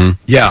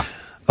 Mm-hmm. Yeah.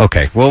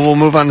 Okay. Well, we'll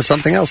move on to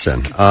something else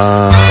then.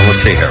 Let's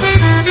see here.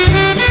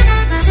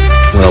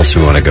 What else do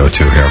we want to go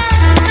to here?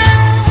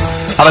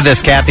 How about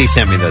this? Kathy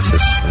sent me this.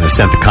 I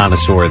sent the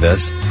connoisseur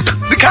this.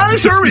 The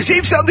connoisseur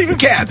received something from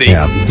Kathy.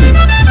 Yeah.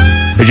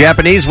 The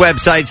Japanese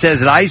website says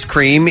that ice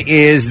cream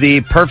is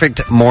the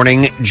perfect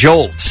morning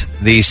jolt.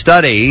 The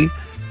study,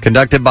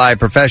 conducted by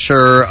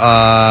Professor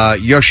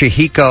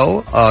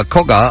Yoshihiko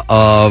Koga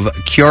of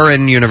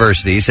Kyorin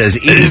University, says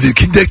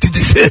conducted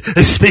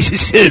a special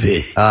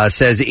survey.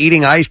 Says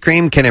eating ice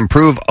cream can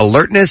improve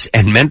alertness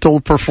and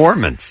mental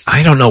performance.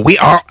 I don't know.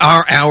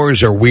 Our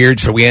hours are weird,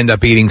 so we end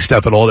up eating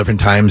stuff at all different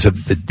times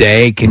of the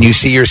day. Can you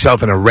see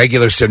yourself in a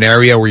regular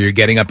scenario where you're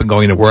getting up and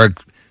going to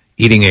work,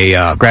 eating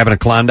grabbing a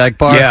Klondike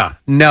bar? Yeah.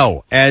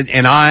 No.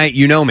 And I,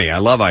 you know me, I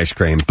love ice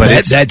cream,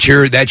 but that's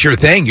your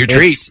thing, your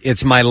treat.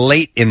 It's my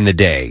late in the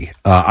day.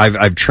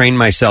 I've trained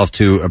myself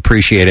to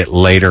appreciate it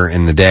later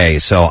in the day.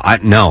 So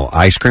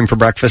ice cream for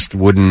breakfast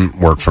wouldn't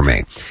work for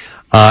me.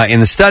 In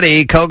the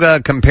study,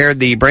 Koga compared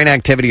the brain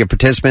activity of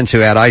participants who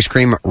had ice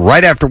cream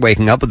right after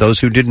waking up with those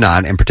who did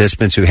not, and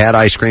participants who had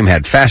ice cream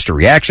had faster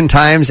reaction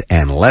times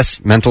and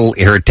less mental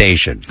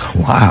irritation.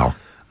 Wow.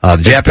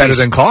 It's better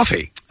than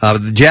coffee.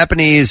 The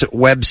Japanese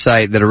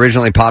website that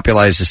originally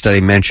popularized the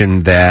study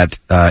mentioned that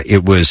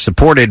it was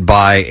supported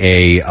by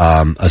a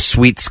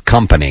sweets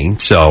company,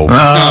 so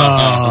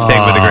take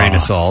it with a grain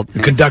of salt.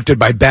 Conducted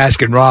by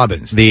Baskin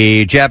Robbins.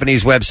 The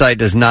Japanese website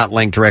does not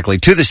link directly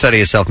to the study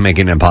itself,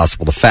 making it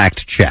impossible to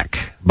fact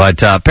check.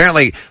 But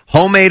apparently,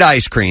 homemade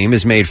ice cream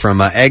is made from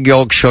egg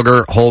yolk,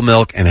 sugar, whole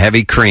milk, and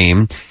heavy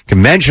cream.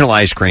 Conventional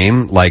ice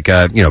cream, like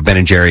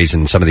Ben & Jerry's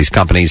and some of these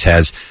companies,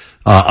 has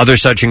other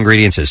such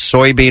ingredients as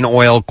soybean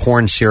oil,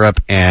 corn syrup,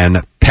 and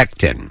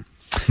pectin.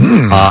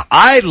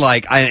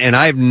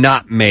 I've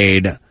not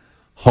made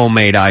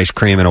homemade ice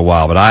cream in a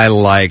while, but I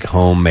like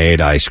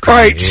homemade ice cream.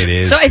 Right. It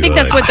is so I think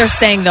good. that's what they're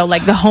saying, though.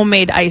 Like the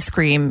homemade ice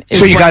cream. Is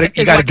so you got to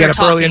get up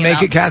early and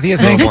make it, Kathy. I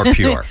think a little more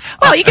pure.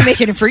 Well, you can make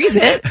it and freeze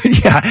it.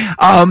 Yeah.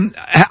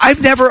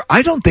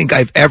 I don't think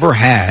I've ever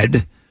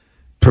had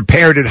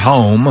prepared at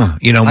home.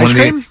 Ice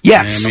cream?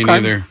 Yes. Yeah, me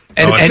neither.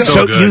 And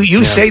so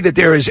you say that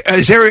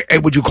is there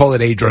would you call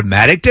it a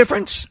dramatic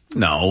difference?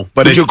 No,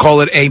 but would you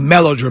call it a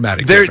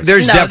melodramatic difference?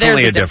 There's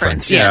definitely a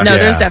difference. Yeah,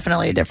 there's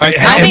definitely a difference.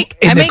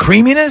 The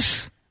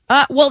creaminess?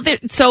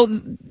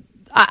 So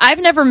I've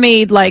never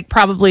made like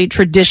probably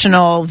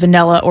traditional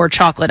vanilla or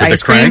chocolate With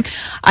ice the cream. crank?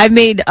 I've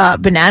made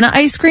banana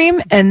ice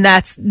cream, and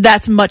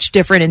that's much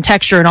different in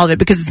texture and all of it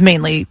because it's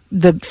mainly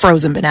the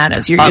frozen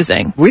bananas you're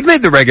using. We've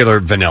made the regular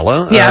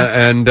vanilla,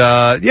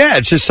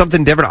 it's just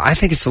something different. I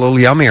think it's a little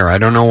yummier. I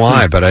don't know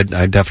why, but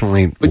I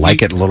definitely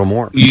like it a little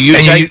more. You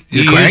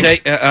use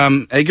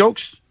egg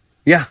yolks?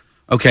 Yeah.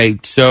 Okay,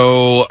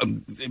 so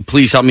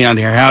please help me out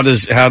here. How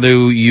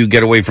do you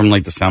get away from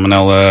like the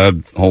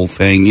salmonella whole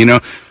thing?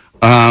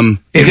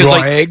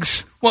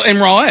 Eggs? Well, in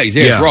raw eggs,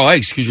 it's raw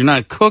eggs because you're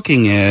not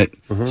cooking it.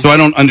 Mm-hmm. So I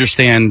don't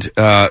understand.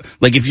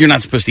 Like if you're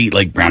not supposed to eat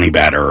like brownie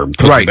batter or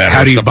cookie batter,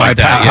 how do you stuff like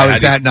that? How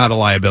is that not a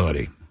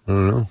liability? I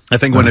don't know. I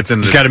think when it's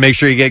in, just got to make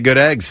sure you get good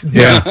eggs.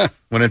 Yeah,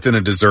 when it's in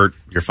a dessert,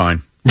 you're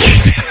fine.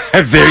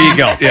 There you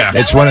go. Yeah,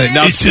 it's one of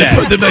the. It's a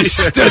part of my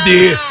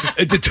study.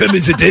 It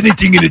determines that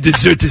anything in a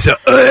dessert is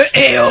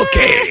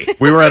okay.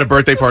 We were at a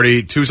birthday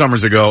party 2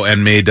 summers ago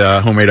and made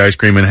homemade ice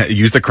cream and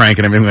used the crank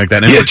and everything like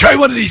that. And try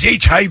one of these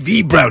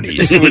HIV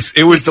brownies.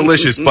 It was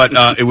delicious, but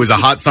it was a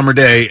hot summer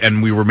day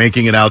and we were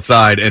making it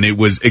outside and it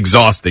was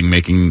exhausting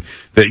making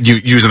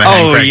using the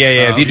hand crank.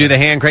 Yeah. If you do the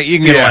hand crank, you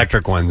can get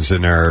electric ones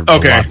and they're a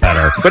lot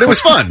better. But it was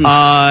fun.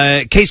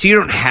 Casey, you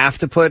don't have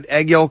to put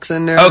egg yolks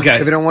in there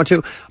if you don't want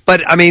to.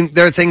 But, I mean,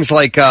 there are things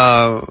like,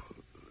 a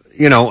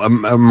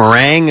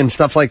meringue and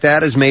stuff like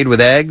that is made with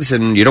eggs,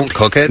 and you don't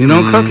cook it. You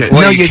don't cook it.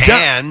 Well, No, you you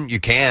can. You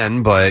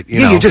can, but,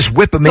 you just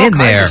whip them in all there.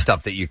 kinds of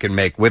stuff that you can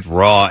make with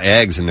raw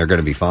eggs, and they're going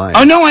to be fine.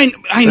 Oh, no, I know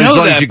as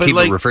long that. as you but keep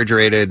like, it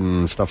refrigerated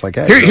and stuff like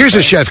that. Here's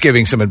a chef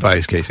giving some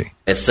advice, Casey.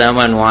 If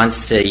someone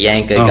wants to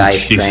yank a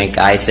guy's crank,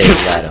 I say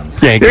let him.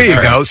 There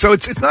you go. So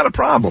it's not a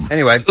problem.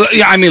 Anyway.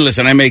 Yeah, I mean,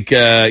 listen, I make,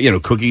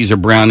 cookies or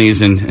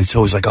brownies, and it's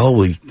always like, oh,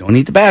 we don't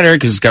eat the batter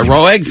because it's got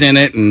raw eggs in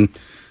it, and...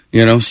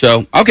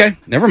 so, okay,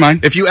 never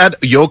mind. If you add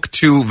yolk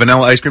to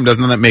vanilla ice cream,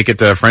 doesn't that make it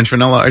French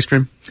vanilla ice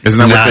cream? Isn't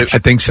that what it? I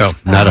think so.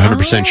 Not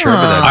 100% sure,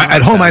 but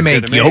at home I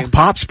make yolk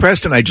pops,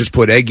 Preston. I just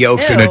put egg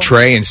yolks in a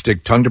tray and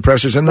stick tongue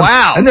depressors in them.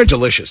 Wow. And they're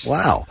delicious.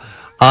 Wow.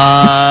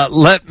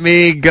 Let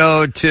me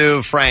go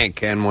to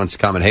Frank and wants to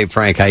comment. Hey,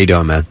 Frank, how you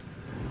doing, man?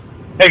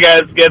 Hey,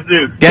 guys.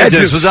 Gadzooks.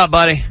 Gadzooks, what's up,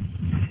 buddy?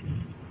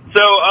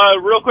 So,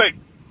 real quick.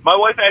 My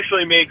wife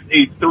actually makes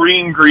a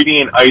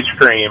 3-ingredient ice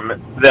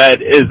cream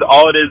that is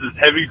all it is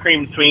heavy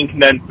cream, sweetened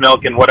condensed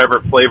milk, and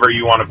whatever flavor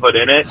you want to put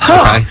in it.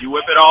 Okay. You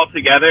whip it all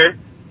together,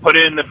 put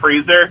it in the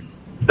freezer,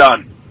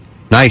 done.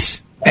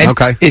 Nice. And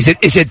is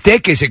it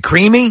thick? Is it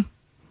creamy?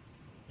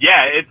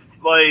 Yeah, it's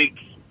like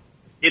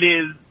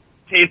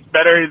tastes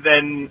better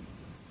than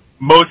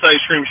most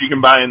ice creams you can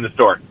buy in the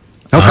store.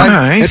 Okay.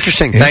 Nice.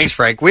 Interesting. Thanks,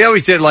 Frank. We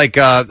always did I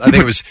think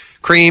it was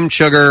cream,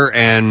 sugar,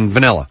 and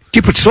vanilla.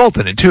 You put salt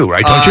in it too,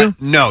 right? Don't you?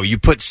 No, you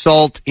put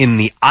salt in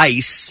the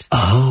ice.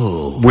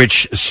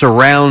 Which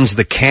surrounds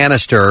the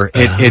canister.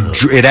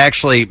 It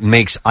actually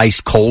makes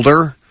ice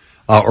colder.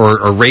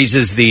 Or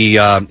raises the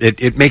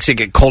it makes it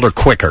get colder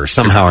quicker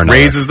somehow or another.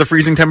 Raises the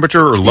freezing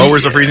temperature or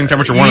lowers the freezing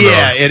temperature. One of those.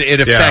 Yeah,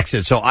 it affects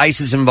it. So ice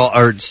is involved,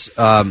 or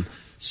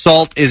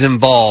salt is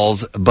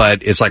involved,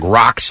 but it's like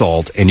rock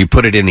salt, and you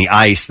put it in the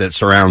ice that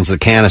surrounds the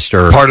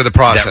canister. Part of the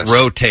process. That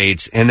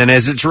rotates, and then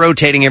as it's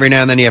rotating every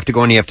now and then, you have to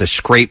go and you have to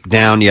scrape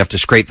down, you have to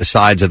scrape the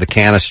sides of the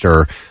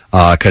canister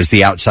because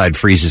the outside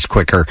freezes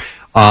quicker.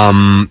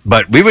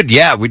 But we'd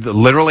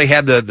literally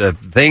have the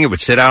thing. It would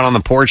sit out on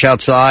the porch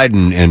outside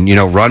and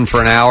run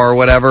for an hour or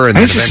whatever, and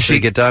then eventually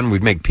get done.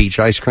 We'd make peach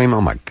ice cream. Oh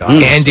my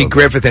God. Andy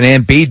Griffith and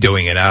Aunt B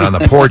doing it out on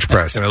the porch,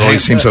 Preston. It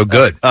always seems so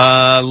good.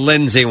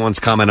 Lindsay wants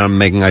to comment on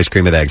making ice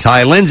cream with eggs.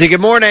 Hi, Lindsay.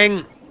 Good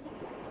morning.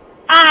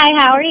 Hi,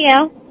 how are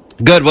you?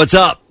 Good. What's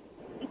up?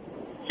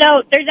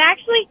 So there's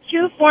actually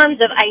 2 forms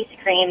of ice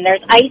cream.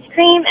 There's ice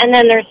cream and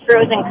then there's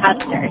frozen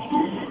custard.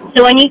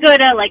 So when you go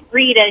to,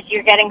 Rita's,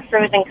 you're getting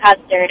frozen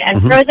custard,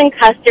 and frozen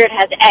custard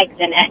has eggs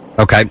in it.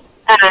 Okay.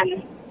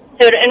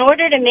 So in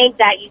order to make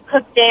that, you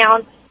cook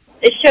down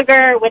the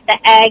sugar with the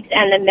eggs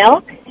and the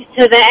milk.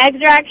 So the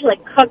eggs are actually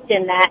cooked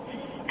in that,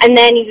 and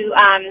then you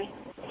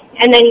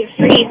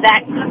freeze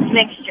that cooked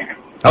mixture.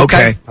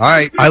 Okay. All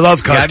right. I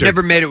love custard. Yeah, I've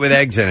never made it with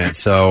eggs in it,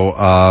 so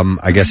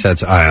I guess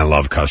I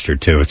love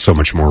custard, too. It's so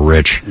much more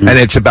rich. And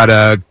it's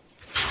about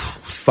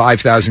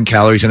 5,000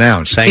 calories an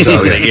ounce. Thanks.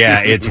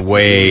 Yeah, it's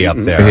way up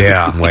there.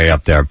 Yeah. Way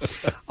up there.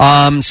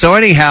 So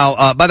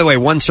anyhow, by the way,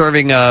 one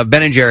serving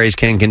Ben & Jerry's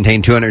can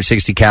contain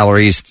 260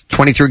 calories,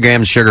 23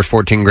 grams of sugar,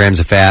 14 grams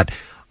of fat.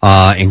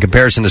 In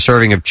comparison to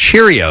serving of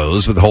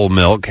Cheerios with whole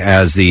milk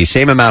has the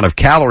same amount of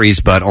calories,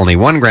 but only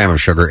 1 gram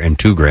of sugar and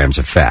 2 grams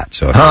of fat.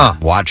 So if you're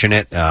watching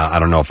it, I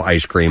don't know if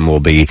ice cream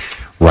will be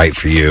right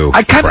for you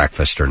for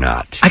breakfast or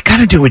not. I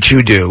kind of do what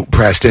you do,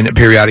 Preston,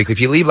 periodically.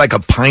 If you leave a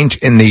pint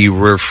in the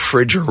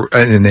refrigerator,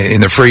 in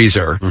the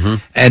freezer,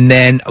 and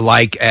then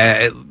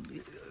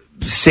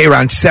say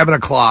around 7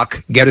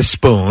 o'clock, get a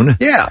spoon.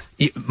 Yeah.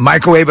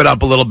 Microwave it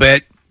up a little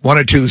bit. 1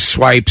 or 2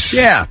 swipes.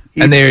 Yeah.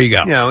 And there you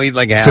go. Eat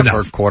like a half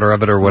or a quarter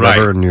of it or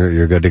whatever, Right. and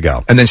you're good to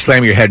go. And then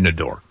slam your head in the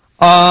door.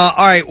 All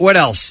right, what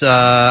else?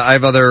 I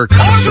have other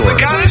connoisseur.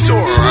 Connoisseur.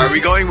 Are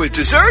we going with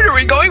dessert or are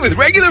we going with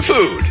regular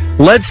food?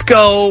 Let's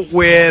go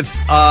with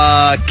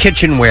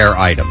kitchenware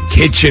items.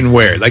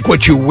 Kitchenware, like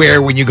what you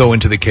wear when you go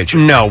into the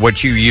kitchen. No,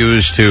 what you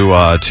use to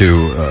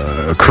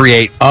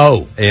create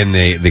in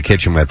the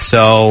kitchen with.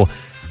 So,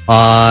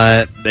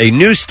 a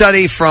new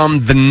study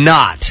from The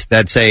Knot,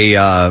 that's a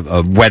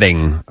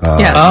wedding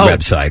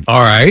website. All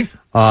right.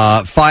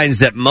 Finds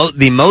that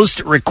the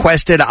most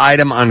requested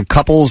item on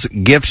couples'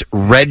 gift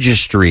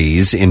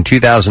registries in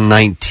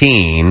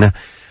 2019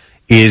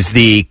 is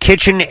the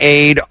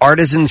KitchenAid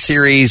Artisan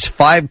Series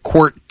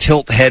 5-quart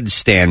tilt head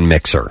stand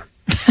mixer.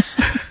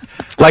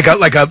 like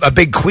a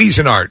big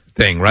Cuisinart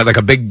thing, right? Like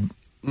a big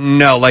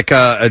No, like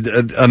a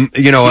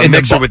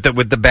mixer with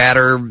the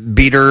batter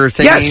beater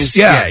thingies.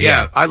 Yes,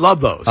 yeah. I love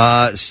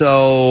those.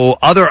 So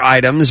other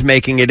items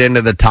making it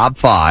into the top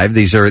 5.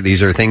 These are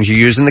things you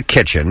use in the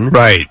kitchen,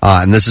 right?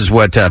 And this is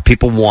what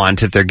people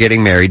want if they're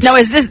getting married. No,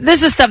 is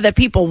this is stuff that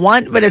people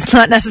want, but it's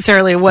not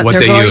necessarily what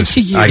they're going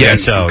to use. I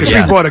guess so. Because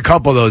we bought a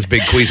couple of those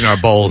big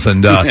Cuisinart bowls,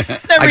 and I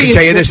can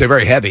tell you this: they're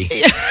very heavy.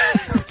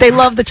 They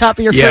love the top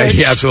of your fridge.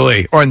 Yeah,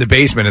 absolutely. Or in the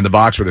basement in the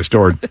box where they're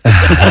stored.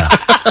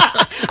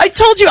 I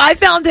told you I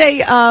found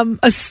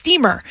a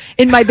steamer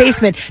in my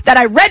basement that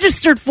I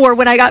registered for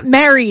when I got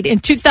married in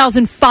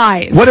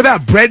 2005. What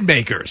about bread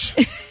makers?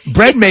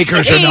 Bread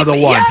makers are another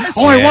one. Yes.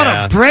 Oh, I want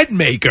a bread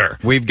maker.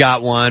 We've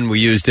got one. We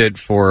used it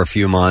for a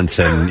few months,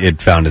 and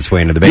it found its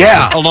way into the basement.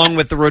 Yeah. Along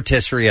with the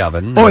rotisserie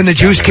oven. Oh, and the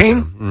Juice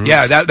King? Mm-hmm.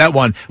 Yeah, that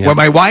one. Yeah. Where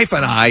my wife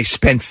and I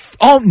spent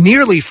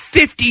nearly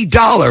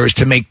 $50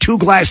 to make 2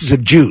 glasses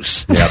of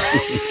juice. Yep.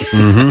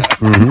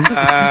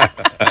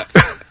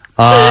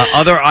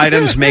 Other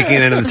items making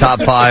it into the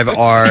top 5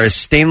 are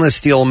stainless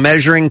steel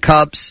measuring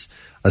cups,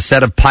 a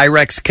set of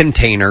Pyrex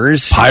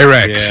containers.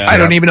 Pyrex. Yeah. I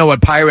don't even know what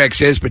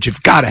Pyrex is, but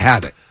you've got to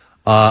have it.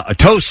 A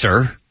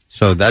toaster.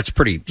 So that's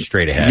pretty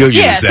straight ahead. You'll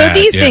use so that.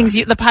 These things,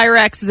 the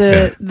Pyrex,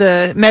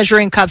 the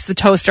measuring cups, the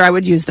toaster, I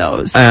would use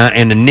those.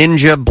 And a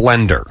Ninja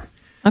blender.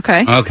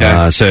 Okay.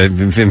 So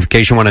in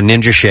case you want a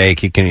Ninja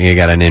shake, you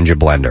got a Ninja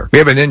blender. We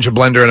have a Ninja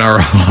blender in our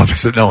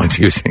office that no one's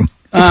using.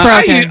 It's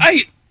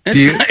broken.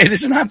 It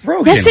is not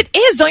broken. Yes, it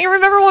is. Don't you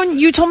remember when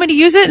you told me to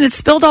use it and it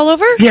spilled all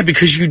over? Yeah,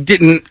 because you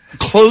didn't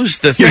close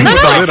the thing. No,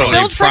 it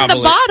spilled from the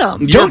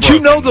bottom. Don't you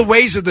know the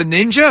ways of the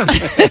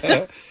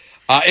Ninja?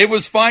 It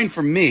was fine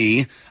for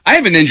me. I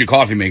have a Ninja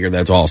coffee maker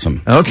that's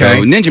awesome. Okay.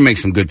 So Ninja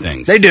makes some good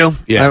things. They do.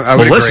 Yeah. I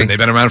would agree. Listen, they've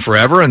been around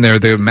forever, and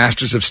they're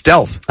masters of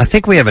stealth. I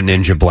think we have a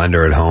Ninja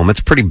blender at home.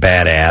 It's pretty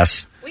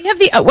badass. We have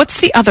the, what's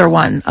the other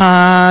one?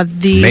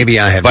 Maybe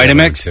I have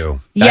Vitamix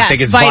too. Yes, I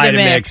think it's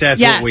Vitamix.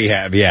 That's what we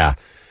have, yeah.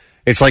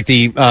 It's like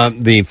the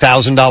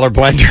 $1,000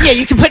 blender. Yeah,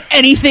 you can put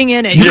anything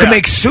in it. You can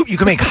make soup. You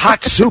can make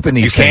hot soup in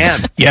these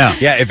things. Yeah.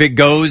 If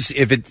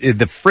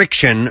the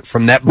friction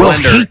from that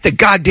blender will heat the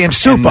goddamn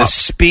soup and up. The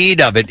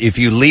speed of it, if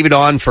you leave it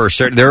on for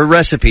there are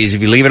recipes,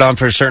 if you leave it on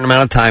for a certain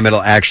amount of time,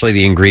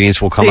 the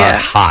ingredients will come out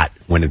hot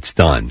when it's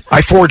done. I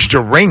forged a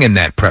ring in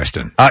that,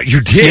 Preston. You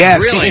did? Yes.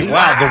 Really?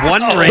 Wow, the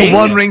one ring? The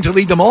one ring to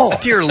lead them all.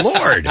 Dear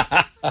Lord.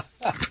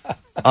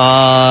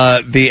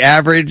 The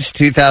average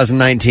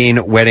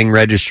 2019 wedding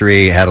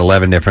registry had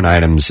 11 different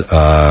items,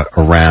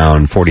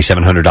 around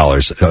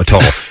 $4,700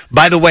 total.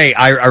 By the way,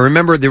 I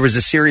remember there was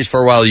a series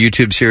for a while, a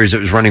YouTube series that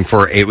was running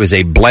it was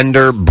a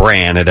blender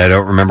brand, and I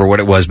don't remember what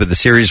it was, but the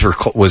series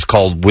was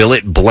called Will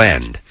It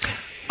Blend?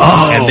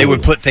 Oh. And they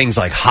would put things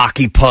like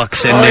hockey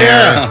pucks in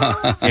there.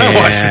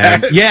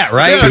 Yeah. Yeah,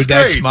 right? Dude,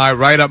 that's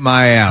right up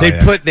my alley.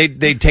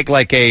 They'd take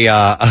like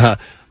a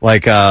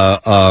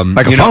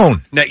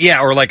phone.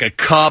 Or like a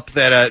cup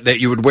that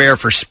you would wear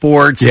for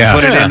sports and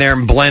put it in there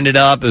and blend it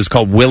up. It was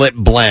called Will It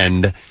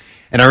Blend.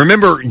 And do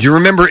you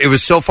remember it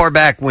was so far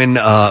back when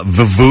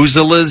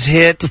Vuvuzelas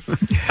hit the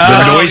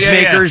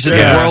noisemakers at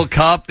the World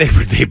Cup?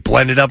 They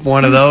blended up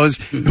one of those.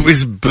 It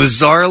was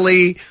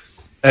bizarrely...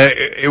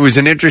 it was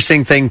an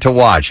interesting thing to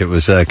watch. It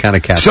was kind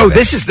of captivating. So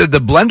this is the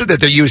blender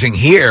that they're using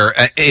here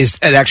is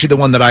actually the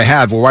one that I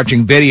have. We're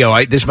watching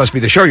video. This must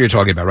be the show you're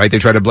talking about, right? They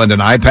try to blend an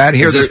iPad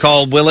here. Is this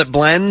called Will It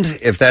Blend?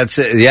 If that's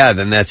it,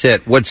 then that's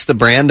it. What's the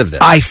brand of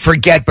this? I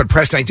forget, but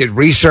Preston, I did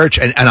research,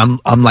 and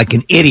I'm like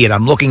an idiot.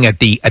 I'm looking at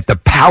the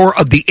power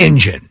of the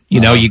engine.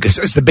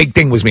 It's the big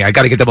thing with me. I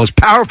got to get the most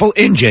powerful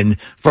engine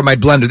for my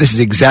blender. This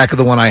is exactly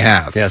the one I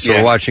have. Yeah. So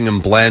we're watching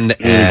him blend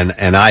an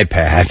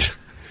iPad.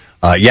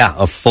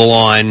 A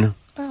full-on,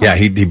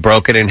 he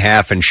broke it in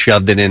half and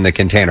shoved it in the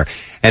container.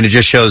 And it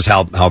just shows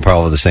how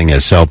powerful this thing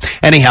is. So,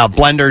 anyhow,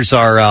 blenders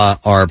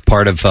are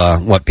part of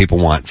what people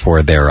want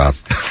for their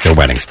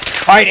weddings.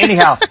 All right,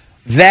 anyhow,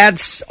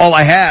 that's all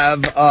I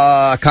have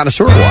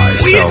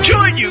connoisseur-wise. We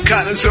enjoyed you,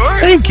 connoisseur.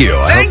 Thank you.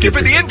 Thank you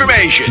for the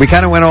information. We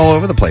kind of went all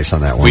over the place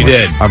on that one. We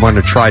did. I'm going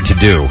to try to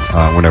do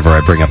whenever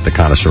I bring up the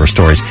connoisseur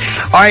stories.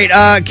 All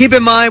right, keep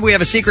in mind, we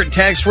have a secret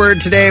text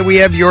word today. We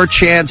have your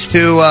chance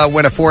to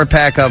win a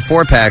 4-pack of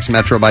 4-packs,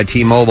 Metro by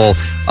T-Mobile,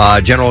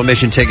 general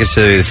admission tickets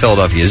to the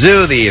Philadelphia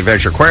Zoo, the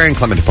Adventure Aquarium,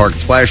 Clementi Park and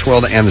Splash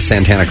World, and the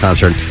Santana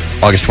Concert,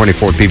 August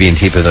 24th,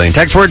 BB&T Pavilion.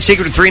 Text word,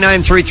 secret to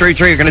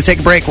 39333. You're going to take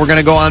a break. We're going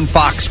to go on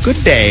Fox.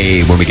 Good day.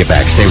 When we get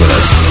back, stay with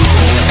us.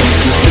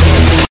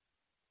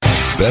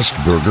 Best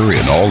burger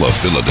in all of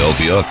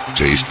Philadelphia.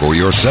 Taste for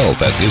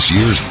yourself at this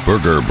year's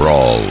Burger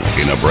Brawl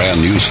in a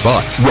brand new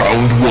spot.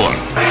 Round 1.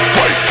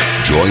 Fight.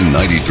 Join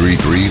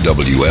 93.3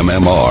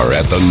 WMMR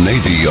at the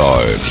Navy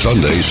Yard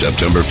Sunday,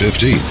 September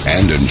 15th,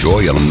 and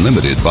enjoy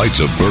unlimited bites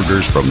of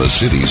burgers from the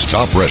city's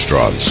top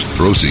restaurants.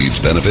 Proceeds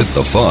benefit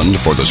the Fund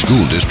for the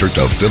School District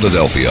of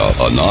Philadelphia,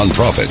 a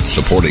nonprofit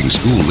supporting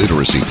school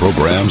literacy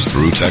programs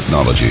through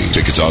technology.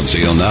 Tickets on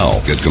sale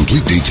now. Get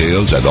complete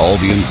details and all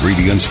the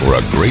ingredients for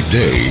a great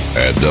day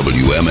at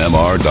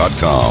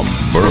WMMR.com.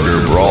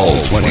 Burger Brawl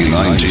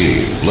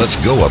 2019. Let's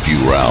go a few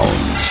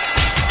rounds.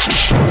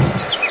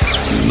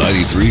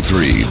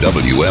 93.3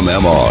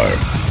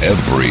 WMMR.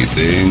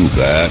 Everything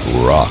that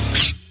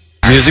rocks.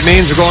 Music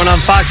means we're going on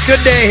Fox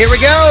Good Day. Here we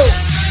go.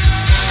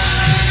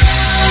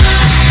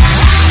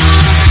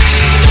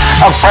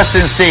 Oh,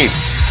 Preston, Steve.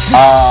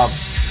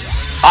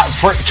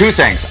 For two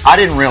things. I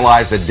didn't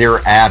realize that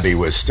Dear Abby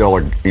was still,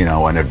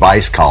 an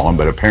advice column,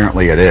 but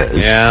apparently it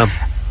is. Yeah.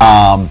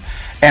 And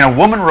a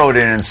woman wrote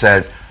in and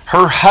said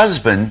her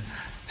husband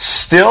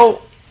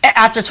still...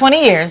 After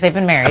 20 years, they've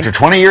been married. After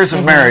 20 years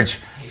of marriage,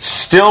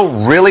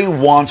 still really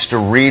wants to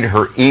read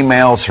her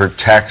emails, her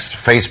text,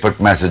 Facebook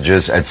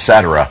messages,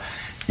 etc.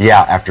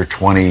 Yeah, after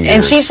 20 years.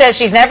 And she says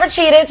she's never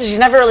cheated, so she's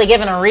never really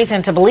given a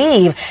reason to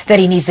believe that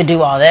he needs to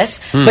do all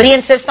this, but he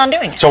insists on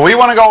doing it. So we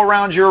want to go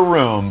around your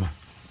room.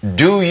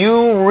 Do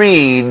you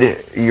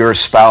read your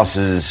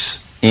spouse's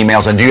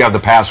emails, and do you have the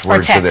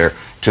password to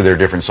their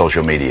different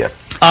social media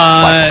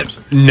platforms?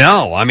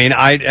 No. I mean,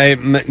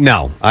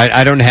 no.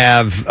 I don't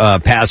have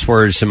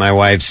passwords to my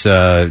wife's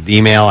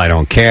email. I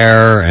don't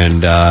care.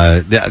 And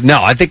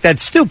no, I think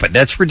that's stupid.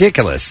 That's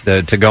ridiculous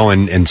to go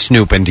and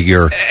snoop into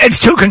your... It's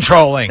too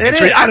controlling.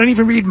 I don't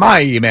even read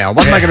my email.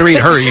 What am I going to read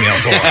her email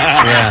for?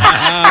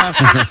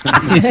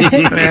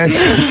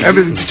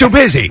 It's too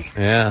busy.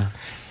 Yeah.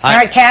 All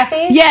right,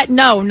 Kathy? Yeah,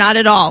 no, not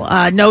at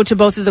all. No to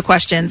both of the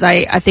questions.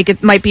 I think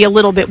it might be a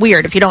little bit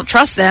weird. If you don't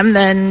trust them,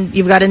 then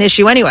you've got an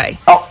issue anyway.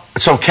 Oh,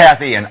 so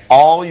Kathy, in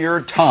all your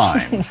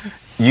time,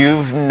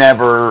 you've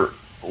never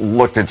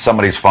looked at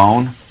somebody's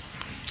phone?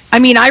 I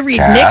mean, I read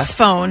Nick's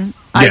phone.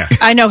 Yeah.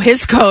 I know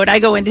his code. I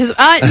go into his... no,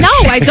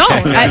 I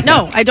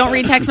don't. I don't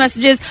read text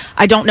messages.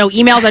 I don't know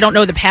emails. I don't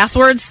know the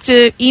passwords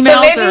to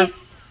emails. So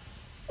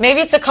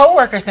maybe it's a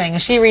coworker thing.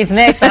 She reads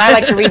Nick's, and I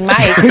like to read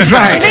Mike's.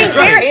 Right. I'm being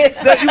serious.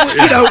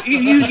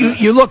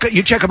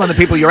 You check up on the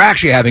people you're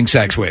actually having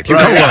sex with. Your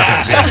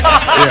coworkers.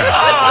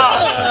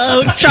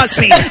 Oh, trust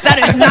me, that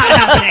is not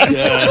happening.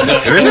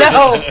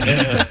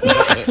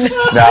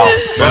 No,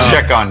 let's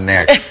check on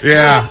Nick.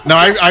 Yeah, no,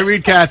 I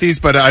read Kathy's,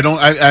 but I don't.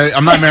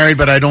 I'm not married,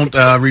 but I don't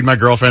read my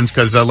girlfriend's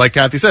because, like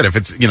Kathy said, if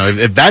it's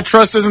if that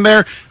trust isn't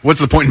there, what's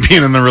the point in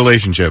being in the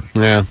relationship?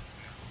 Yeah.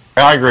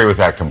 I agree with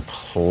that completely.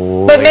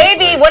 But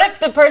maybe, what if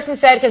the person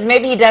said, because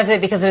maybe he does it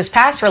because of his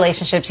past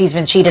relationships he's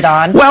been cheated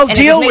on. Well, and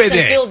deal it just with makes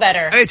him it. Feel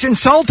better. It's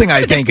insulting,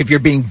 I think,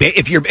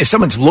 if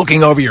someone's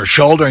looking over your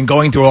shoulder and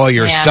going through all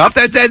your stuff.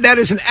 That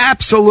is an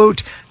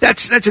absolute.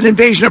 That's an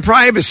invasion of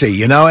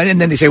privacy, And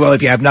then they say, well,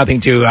 if you have nothing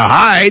to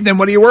hide, then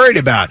what are you worried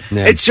about?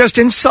 Yeah. It's just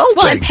insulting.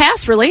 Well, in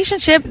past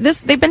relationship,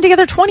 they've been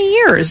together 20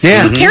 years.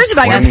 Yeah. Who cares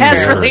about your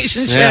past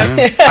relationship?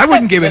 Yeah. I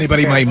wouldn't give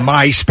anybody my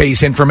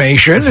MySpace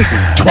information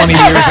 20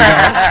 years ago.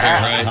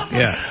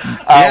 Yeah.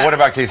 What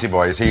about Casey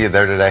Boy? Is he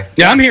there today?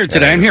 Yeah, I'm here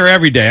today. I'm here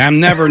every day. I'm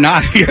never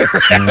not here.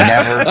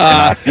 Never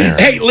not here.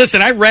 Hey,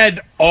 listen, I read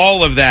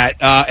all of that,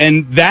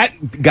 and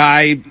that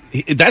guy,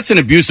 that's an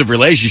abusive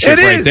relationship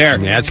right there.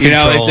 Yeah, it's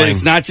controlling.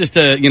 It's not just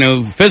a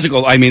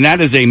physical. I mean, that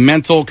is a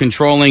mental,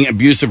 controlling,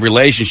 abusive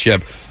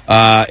relationship.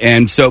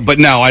 And so, but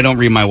no, I don't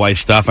read my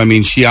wife's stuff. I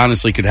mean, she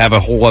honestly could have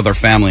a whole other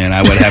family, and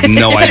I would have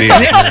no idea.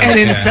 And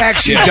in fact,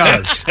 she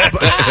does.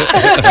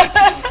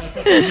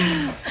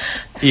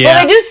 Yeah.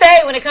 Well, they do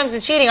say when it comes to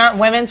cheating, aren't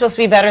women supposed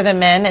to be better than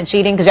men at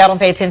cheating because y'all don't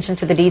pay attention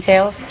to the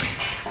details?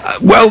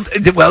 Well,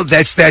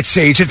 that's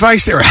sage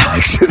advice there,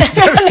 Alex.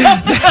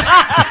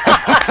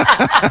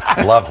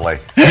 Lovely.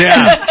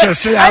 Yeah,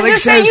 just as I'm Alex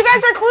just saying, you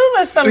guys are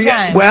clueless sometimes.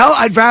 Yeah, well,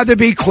 I'd rather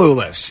be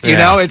clueless. You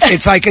know,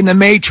 it's like in the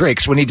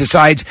Matrix when he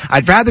decides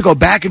I'd rather go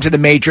back into the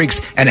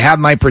Matrix and have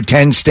my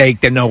pretend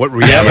steak than know what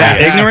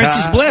reality is. Ignorance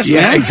is bliss.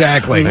 Yeah, man.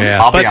 exactly.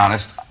 Yeah. I'll be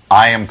honest.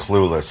 I am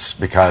clueless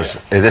because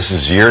this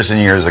is years and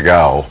years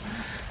ago.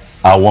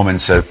 A woman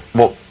said,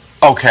 well,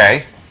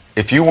 okay,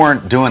 if you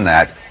weren't doing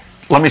that,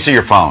 let me see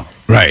your phone.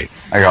 Right.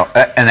 I go,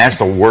 and that's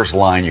the worst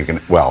line you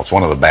can, well, it's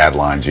one of the bad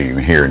lines you can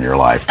hear in your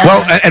life.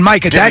 Well, and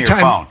Mike, at Give me that your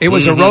time, phone. it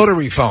was a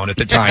rotary phone at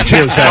the time,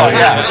 too. So,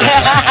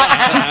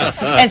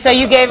 And so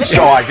you gave it to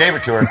So her? I gave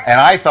it to her, and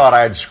I thought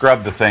I had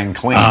scrubbed the thing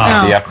clean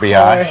at the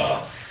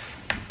FBI.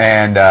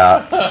 And,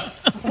 well,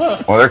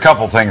 there are a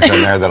couple things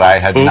in there that I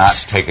had not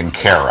taken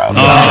care of.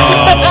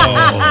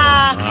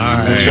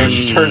 And so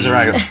she turns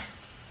around and goes,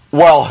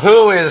 well,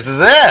 who is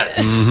this?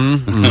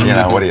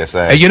 What do you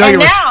say?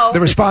 The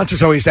response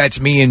is always,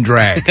 that's me in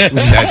drag.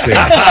 That's it.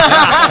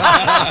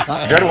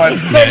 Good one.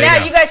 But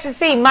now you guys should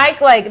see Mike,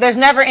 there's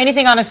never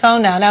anything on his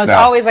phone now. Now it's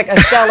always like a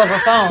shell of a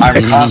phone.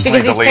 I'm constantly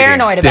because he's deleting.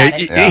 paranoid about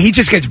it. He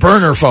just gets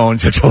burner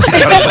phones. That's all he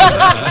does.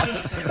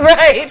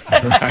 Right.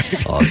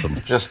 Awesome.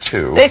 Just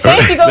two. They say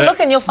if you go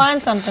looking, you'll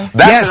find something.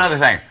 That's another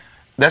thing.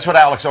 That's what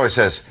Alex always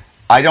says.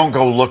 I don't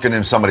go looking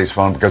in somebody's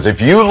phone because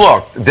if you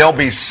look, there'll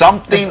be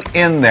something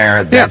in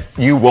there that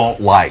you won't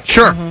like.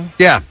 Sure.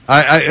 Yeah,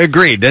 I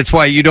agreed. That's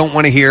why you don't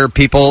want to hear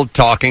people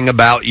talking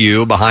about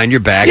you behind your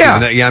back.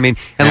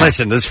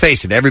 Listen, let's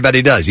face it,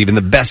 everybody does. Even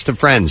the best of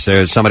friends.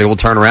 Somebody will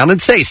turn around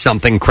and say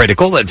something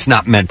critical that's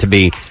not meant to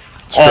be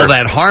all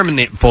that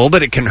harmful,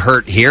 but it can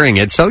hurt hearing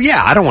it. So,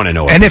 I don't want to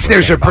know. And if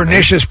there's a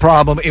pernicious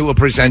problem, it will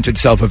present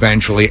itself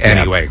eventually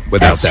anyway,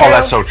 without that. Oh,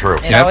 that's so true.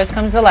 It always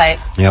comes to light.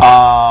 Yep.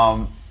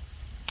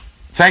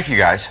 Thank you,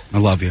 guys. I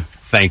love you.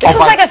 Thank you. This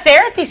is like a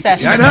therapy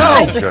session. I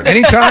know.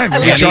 Anytime.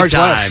 We charge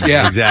less.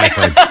 Yeah.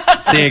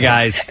 Exactly. See you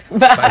guys.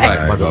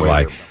 Bye.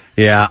 Bye.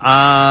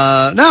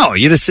 Yeah. No,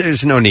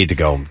 there's no need to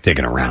go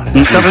digging around in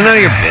this stuff. It's none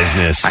of your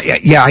business.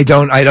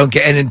 I don't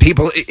get. And then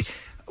people,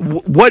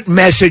 what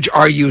message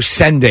are you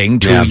sending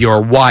to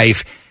your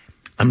wife?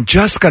 I'm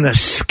just going to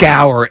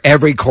scour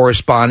every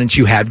correspondence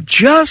you have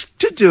just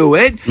to do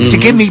it, to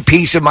give me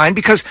peace of mind,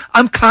 because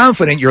I'm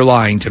confident you're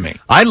lying to me.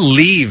 I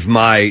leave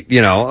my,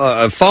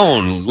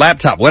 phone,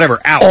 laptop, whatever,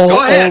 out. All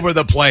Go ahead. over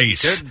the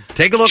place.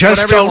 Take a look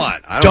just whatever you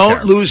want.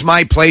 Don't lose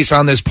my place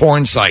on this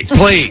porn site.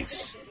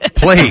 Please.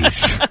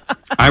 Please.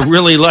 I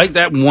really like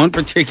that one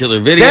particular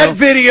video. That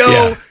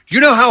video,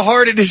 you know how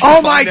hard it is to Oh,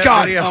 find my that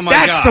God. video?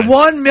 That's the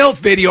one MILF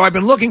video I've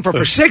been looking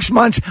for 6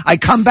 months. I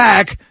come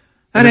back,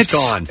 and it's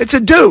gone. It's a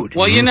dude.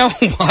 Well, you know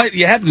what?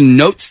 You have the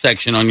notes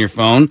section on your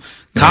phone.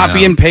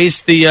 Copy and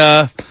paste the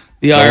URL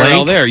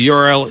link? there.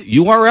 URL?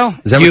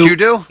 Is that what you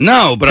do?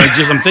 No, but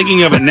I'm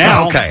thinking of it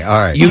now. Okay, all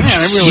right. I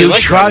really You like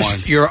that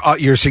trust one.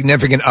 your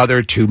significant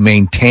other to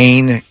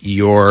maintain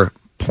your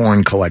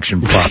porn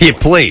collection properly. Yeah,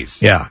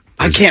 please. Yeah.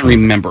 I can't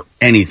remember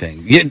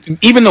anything.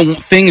 Even the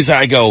things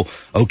I go,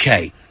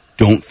 okay,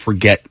 don't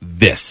forget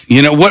this.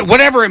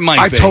 Whatever it might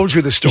be. I've told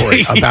you the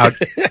story about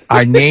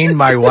I named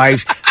my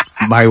wife's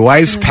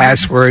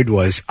password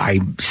was, I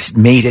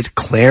made it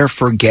Claire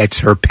forgets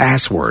her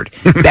password.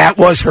 That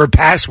was her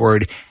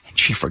password, and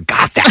she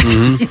forgot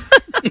that.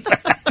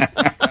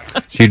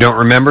 So you don't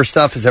remember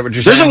stuff? Is that what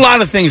you're saying? There's a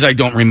lot of things I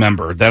don't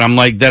remember that I'm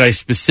like, that I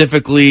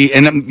specifically,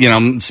 and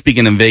I'm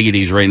speaking in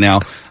vagaries right now,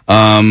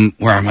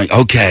 where I'm like,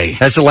 okay.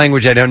 That's the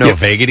language I don't know.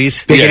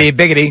 Vagaries?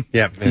 Biggity.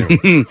 Yep.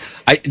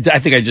 I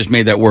think I just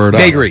made that word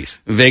up. Vagaries.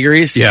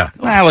 Vagaries? Yeah.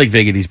 Well, I like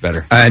vagaries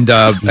better. And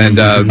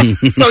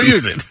So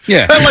use it.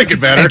 Yeah. I like it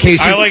better. In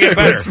case I like it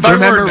better. It's my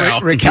remember, word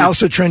now.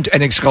 recalcitrant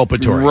and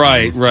exculpatory.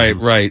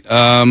 Right.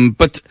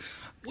 But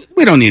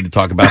we don't need to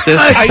talk about this.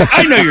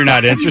 I know you're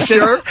not interested.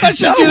 Sure. Let's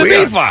just do the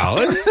B-file.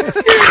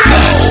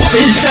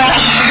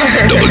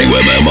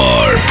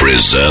 WMMR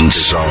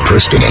presents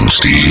Preston and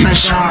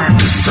Steve's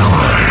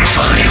Bizarre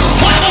File.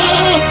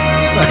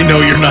 I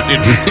know you're not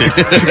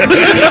interested.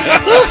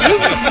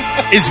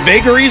 Is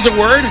vagaries a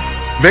word?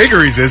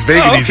 Vagaries is.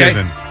 Vagaries okay.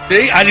 isn't.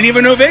 See, I didn't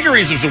even know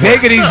vagaries was a word.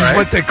 Vagaries is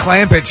what the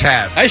Clampets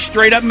have. I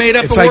straight up made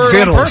up It's a like word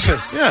vittles. on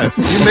purpose. Yeah.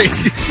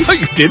 No,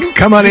 you didn't.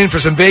 Come on in for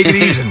some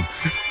vagaries and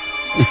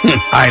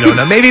I don't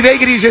know. Maybe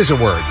vagaries is a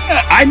word.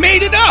 I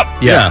made it up.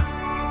 Yeah.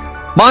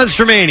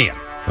 Monster Mania.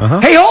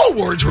 Hey, all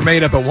words were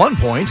made up at one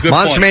point.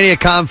 Monster Mania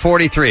Con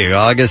 43,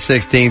 August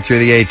 16th through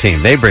the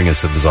 18th. They bring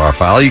us the Bizarre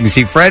File. You can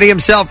see Freddie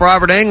himself,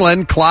 Robert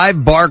Englund,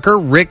 Clive Barker,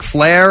 Ric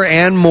Flair,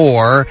 and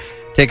more.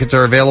 Tickets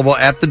are available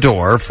at the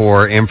door.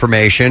 For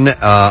information,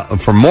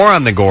 for more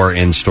on the Gore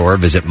in-store,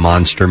 visit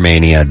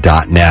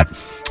monstermania.net.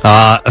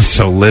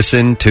 So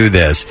listen to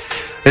this.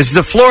 This is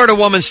a Florida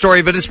woman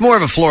story, but it's more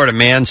of a Florida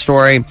man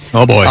story.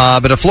 Oh, boy.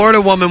 But a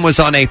Florida woman was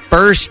on a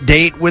first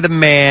date with a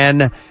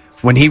man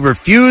when he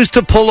refused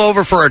to pull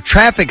over for a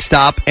traffic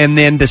stop and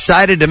then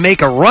decided to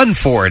make a run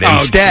for it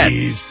instead.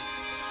 Geez.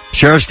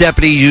 Sheriff's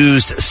deputy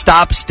used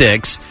stop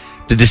sticks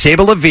to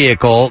disable a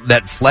vehicle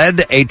that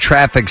fled a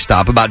traffic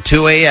stop about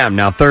 2 a.m.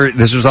 Now,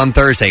 this was on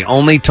Thursday,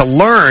 only to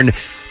learn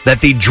that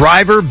the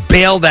driver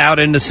bailed out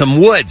into some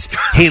woods.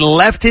 He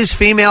left his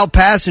female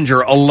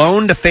passenger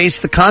alone to face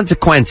the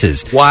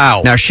consequences.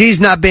 Wow. Now, she's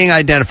not being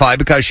identified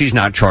because she's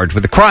not charged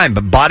with a crime,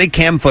 but body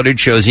cam footage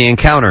shows the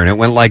encounter, and it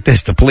went like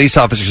this. The police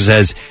officer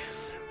says,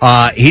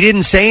 he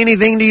didn't say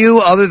anything to you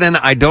other than,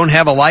 I don't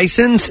have a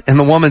license, and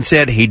the woman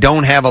said, he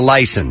don't have a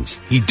license.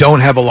 He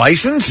don't have a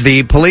license?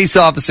 The police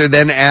officer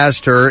then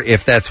asked her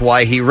if that's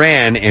why he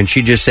ran, and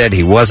she just said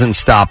he wasn't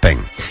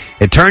stopping.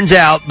 It turns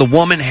out the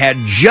woman had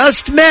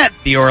just met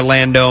the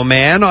Orlando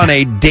man on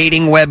a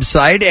dating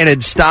website and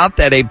had stopped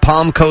at a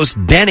Palm Coast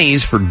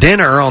Denny's for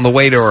dinner on the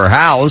way to her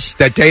house.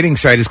 That dating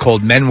site is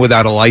called Men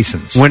Without a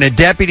License. When a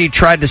deputy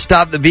tried to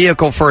stop the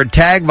vehicle for a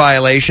tag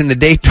violation, the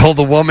date told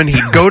the woman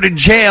he'd go to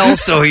jail,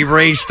 so he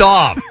raced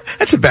off.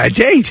 That's a bad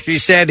date. She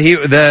said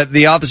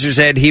the officer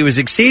said he was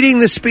exceeding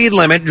the speed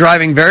limit,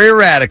 driving very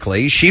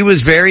erratically. She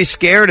was very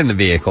scared in the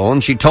vehicle,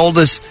 and she told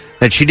us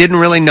that she didn't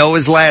really know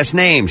his last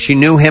name. She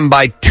knew him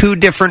by two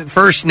different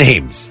first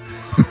names.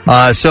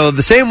 So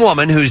the same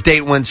woman whose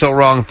date went so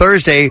wrong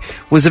Thursday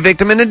was a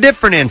victim in a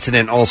different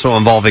incident also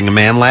involving a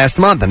man last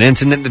month, an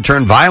incident that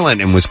turned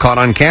violent and was caught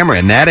on camera.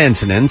 In that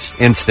instance,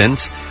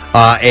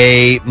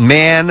 a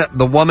man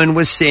the woman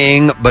was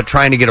seeing but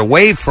trying to get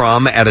away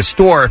from at a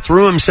store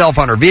threw himself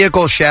on her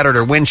vehicle, shattered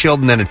her windshield,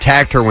 and then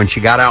attacked her when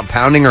she got out,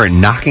 pounding her and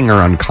knocking her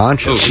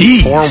unconscious.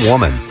 Poor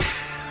woman.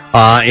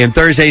 In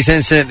Thursday's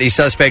incident, the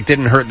suspect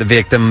didn't hurt the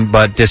victim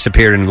but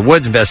disappeared into the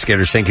woods.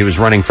 Investigators think he was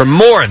running for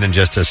more than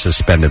just a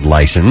suspended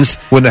license.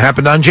 Wouldn't have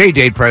happened on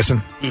J-Date,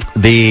 Preston.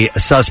 The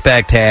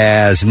suspect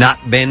has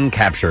not been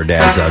captured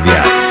as of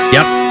yet.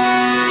 Yep.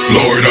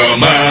 Florida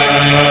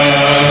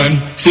man.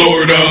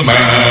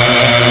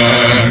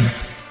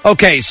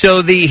 Okay,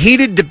 so the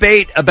heated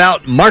debate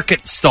about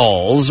market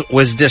stalls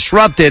was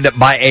disrupted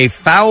by a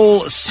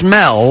foul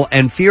smell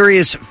and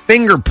furious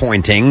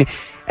finger-pointing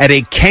at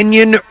a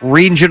Kenyan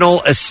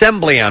Regional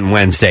Assembly on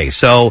Wednesday.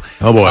 So,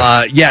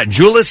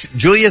 Julius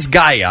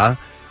Gaia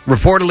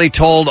reportedly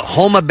told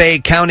Homa Bay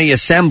County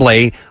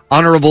Assembly,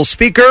 Honorable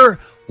Speaker,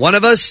 one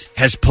of us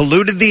has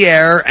polluted the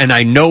air, and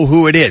I know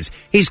who it is.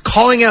 He's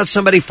calling out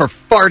somebody for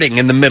farting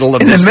in the middle of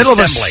this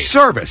assembly. Of a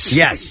service.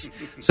 Yes.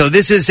 So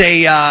this is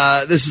a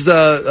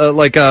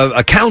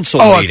council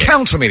meeting. Oh, a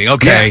council meeting.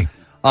 Okay.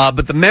 Yeah.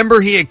 But the member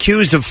he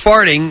accused of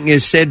farting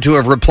is said to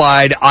have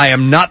replied, "I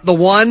am not the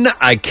one.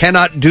 I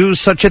cannot do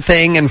such a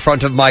thing in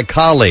front of my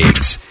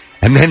colleagues."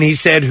 And then he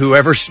said,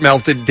 "Whoever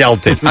smelt it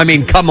dealt it." I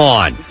mean, come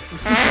on.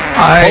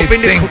 I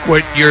think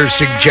what you're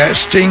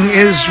suggesting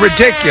is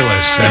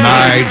ridiculous, and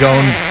I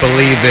don't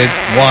believe it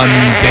one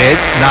bit,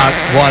 not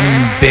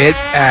one bit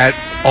at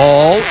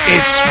all.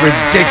 It's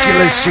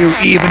ridiculous you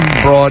even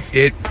brought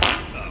it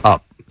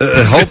up.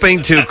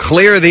 Hoping to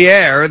clear the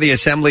air, the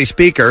Assembly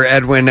Speaker,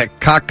 Edwin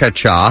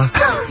Kakacha,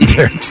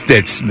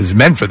 it's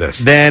meant for this,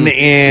 then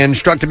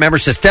instructed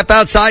members to step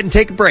outside and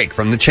take a break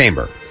from the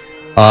chamber.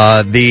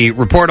 The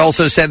report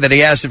also said that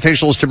he asked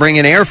officials to bring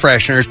in air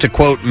fresheners to,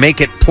 quote,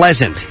 make it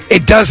pleasant.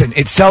 It doesn't.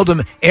 It's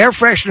seldom. Air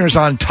fresheners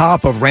on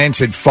top of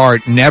rancid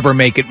fart never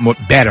make it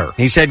better.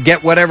 He said,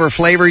 get whatever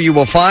flavor you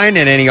will find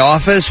in any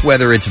office,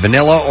 whether it's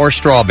vanilla or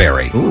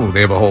strawberry. Ooh,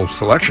 they have a whole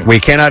selection. We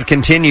cannot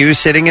continue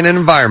sitting in an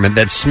environment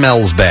that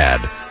smells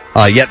bad.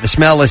 Yet the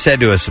smell is said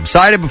to have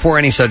subsided before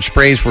any such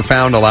sprays were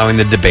found, allowing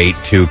the debate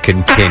to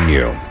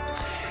continue.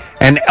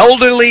 An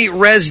elderly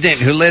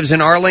resident who lives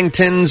in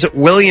Arlington's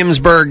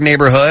Williamsburg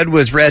neighborhood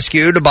was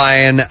rescued by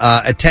an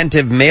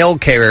attentive mail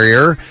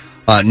carrier,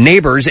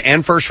 neighbors,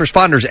 and first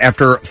responders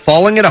after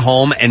falling at a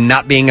home and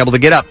not being able to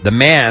get up. The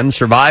man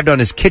survived on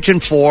his kitchen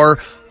floor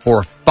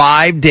for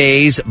 5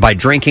 days by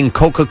drinking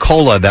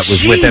Coca-Cola that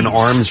was within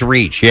arm's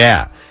reach.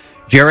 Yeah.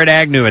 Jared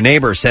Agnew, a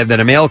neighbor, said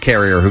that a mail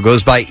carrier who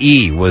goes by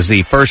E was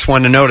the first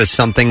one to notice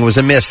something was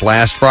amiss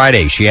last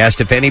Friday. She asked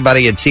if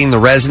anybody had seen the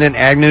resident.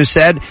 Agnew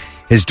said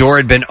his door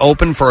had been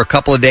open for a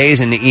couple of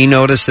days, and E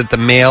noticed that the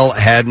mail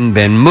hadn't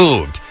been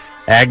moved.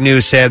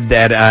 Agnew said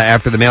that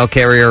after the mail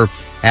carrier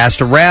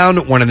asked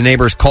around, one of the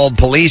neighbors called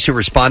police, who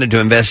responded to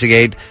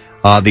investigate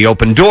the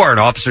open door. An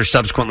officer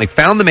subsequently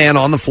found the man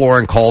on the floor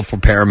and called for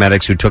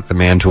paramedics, who took the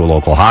man to a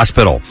local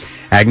hospital.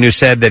 Agnew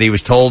said that he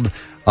was told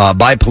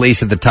by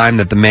police at the time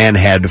that the man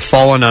had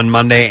fallen on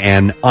Monday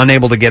and,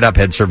 unable to get up,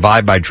 had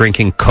survived by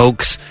drinking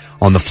Cokes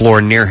on the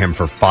floor near him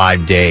for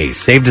 5 days.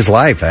 Saved his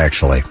life,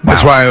 actually. Wow.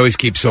 That's why I always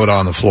keep soda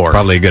on the floor.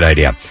 Probably a good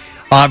idea.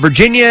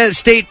 Virginia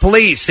State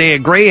Police say a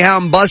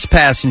Greyhound bus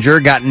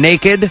passenger got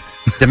naked,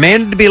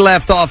 demanded to be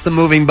left off the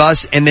moving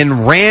bus, and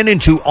then ran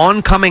into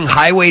oncoming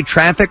highway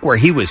traffic where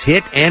he was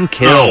hit and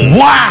killed. Oh,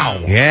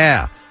 wow!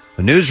 Yeah.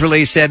 The news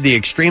release said the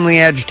extremely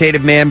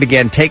agitated man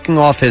began taking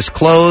off his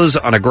clothes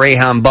on a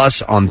Greyhound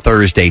bus on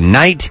Thursday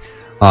night.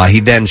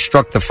 He then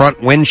struck the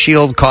front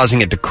windshield,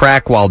 causing it to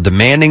crack while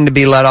demanding to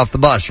be let off the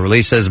bus. The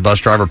release says the bus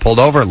driver pulled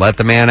over, let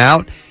the man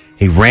out.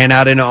 He ran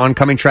out into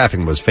oncoming traffic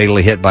and was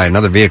fatally hit by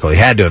another vehicle. He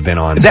had to have been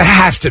on. That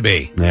has to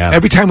be. Yeah.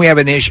 Every time we have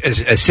a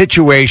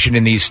situation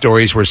in these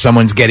stories where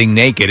someone's getting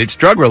naked, it's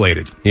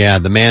drug-related. Yeah,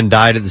 the man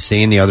died at the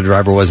scene. The other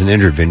driver wasn't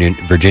injured.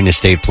 Virginia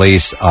State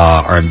Police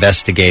are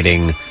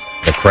investigating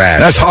the crash.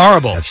 That's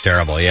horrible. That's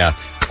terrible, yeah.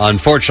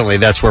 Unfortunately,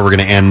 that's where we're going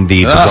to end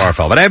the Bizarre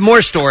File. But I have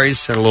more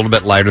stories that are a little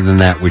bit lighter than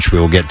that, which we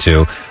will get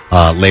to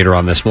later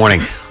on this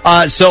morning.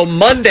 So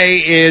Monday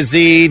is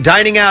the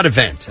dining out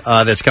event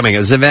that's coming.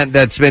 It's an event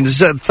that's been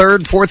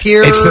third, fourth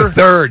year? It's the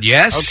third,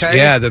 yes. Okay.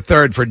 Yeah, the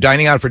third for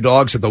Dining Out for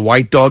Dogs at the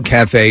White Dog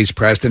Cafes,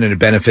 Preston, and it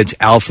benefits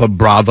Alpha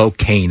Bravo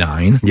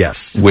Canine.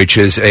 Yes. Which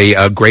is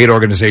a great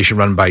organization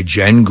run by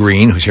Jen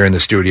Green, who's here in the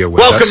studio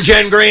with us. Welcome,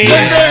 Jen Green.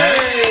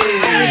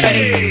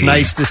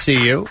 Nice to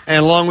see you.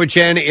 And along with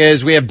Jen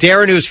is we have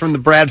Darren, who's from the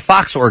Brad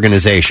Fox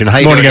organization. How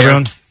you doing, Darren?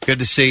 everyone? Good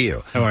to see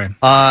you. How are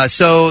you?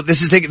 So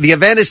this is the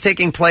event is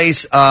taking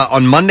place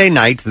on Monday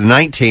night, the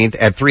 19th,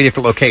 at 3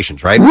 different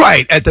locations, right?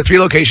 Right. At the 3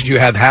 locations, you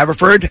have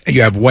Haverford,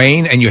 you have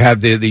Wayne, and you have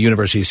the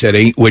University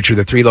City, which are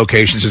the 3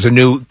 locations. There's a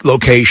new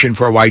location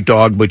for a White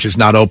Dog, which is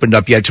not opened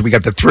up yet, so we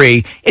got the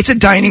 3. It's a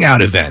dining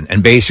out event,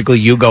 and basically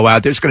you go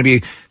out. There's going to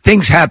be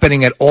things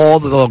happening at all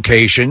the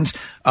locations.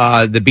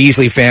 The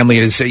Beasley family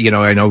is,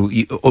 I know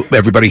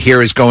everybody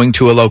here is going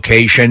to a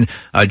location.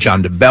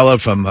 John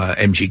DeBella from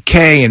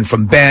MGK and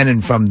from Ben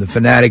and from The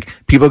Fanatic.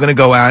 People are going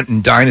to go out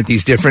and dine at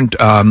these different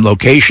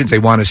locations. They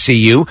want to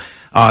see you.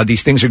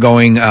 These things are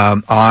going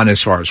on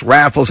as far as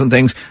raffles and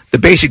things. The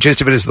basic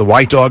gist of it is the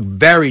White Dog,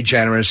 very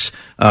generous.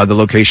 The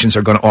locations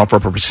are going to offer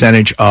up a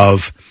percentage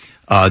of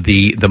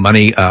the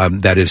money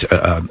that is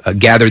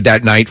gathered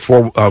that night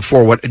for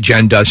what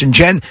Jen does. And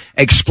Jen,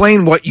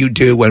 explain what you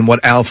do and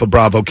what Alpha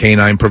Bravo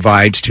Canine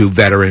provides to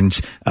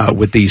veterans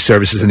with these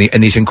services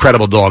and these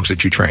incredible dogs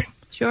that you train.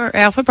 Sure.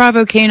 Alpha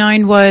Bravo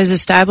Canine was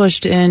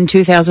established in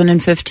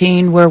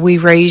 2015, where we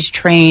raise,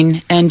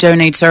 train, and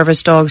donate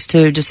service dogs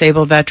to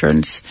disabled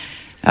veterans.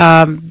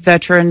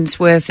 veterans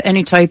with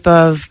any type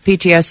of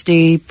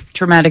PTSD,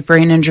 traumatic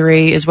brain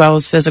injury, as well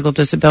as physical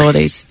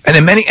disabilities. And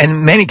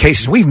in many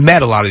cases, we've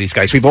met a lot of these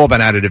guys. We've all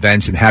been out at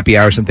events and happy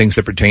hours and things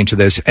that pertain to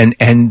this.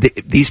 And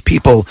these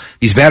people,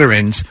 these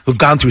veterans who've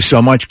gone through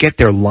so much, get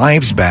their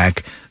lives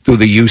back through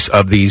the use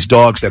of these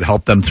dogs that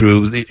help them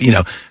through,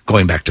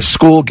 going back to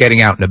school,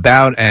 getting out and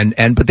about.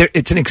 But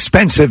it's an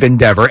expensive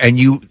endeavor, and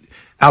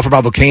Alpha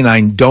Bravo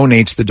Canine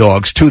donates the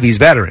dogs to these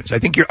veterans. I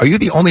think are you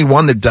the only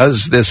one that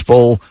does this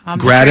full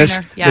gratis?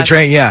 Yes.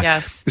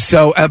 Yes.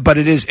 So, but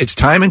it's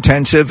time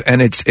intensive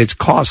and it's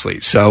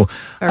costly. So,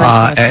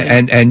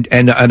 and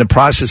the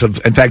process of,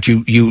 in fact,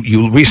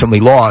 you recently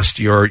lost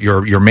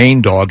your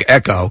main dog,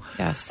 Echo.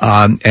 Yes.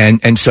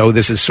 And so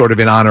this is sort of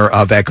in honor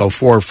of Echo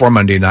for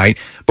Monday night.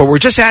 But we're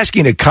just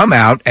asking you to come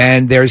out,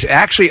 and there's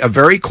actually a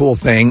very cool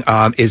thing.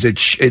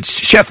 It's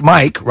Chef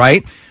Mike,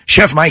 right?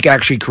 Chef Mike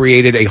actually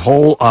created a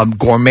whole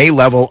gourmet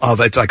level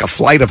of, it's like a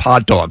flight of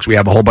hot dogs. We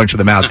have a whole bunch of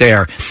them out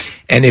there.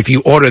 And if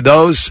you order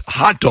those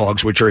hot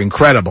dogs, which are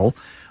incredible,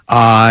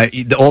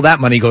 all that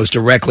money goes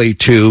directly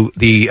to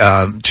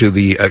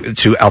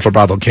Alpha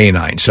Bravo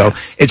Canine. So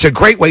it's a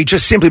great way,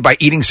 just simply by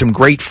eating some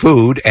great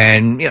food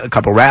and a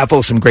couple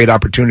raffles, some great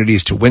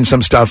opportunities to win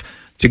some stuff,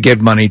 to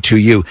give money to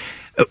you.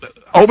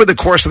 Over the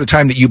course of the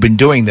time that you've been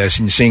doing this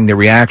and seeing the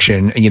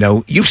reaction,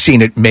 you've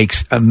seen it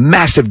makes a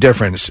massive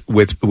difference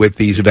with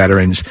these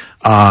veterans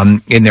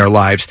in their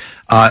lives.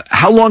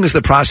 How long is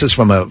the process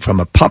from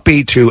a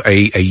puppy to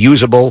a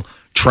usable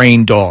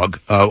trained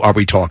dog? Are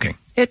we talking?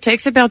 It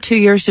takes about 2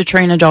 years to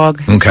train a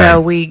dog. Okay. So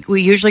we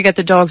usually get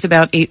the dogs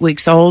about 8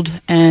 weeks old,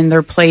 and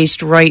they're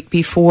placed right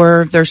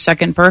before their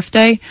second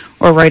birthday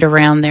or right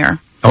around there.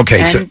 Okay.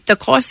 And the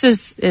cost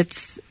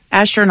it's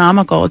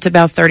astronomical. It's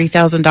about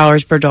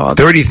 $30,000 per dog.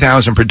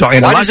 $30,000 per dog.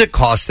 And why does it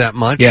cost that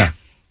much? Yeah.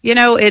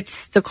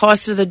 It's the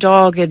cost of the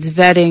dog, it's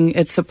vetting,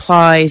 it's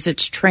supplies,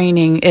 it's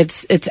training,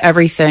 it's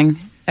everything.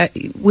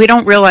 We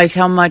don't realize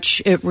how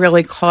much it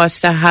really costs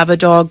to have a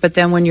dog, but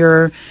then when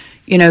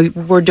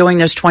we're doing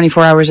this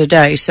 24 hours a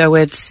day, so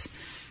it's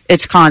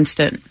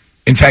constant.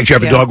 In fact, you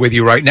have a dog with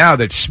you right now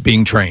that's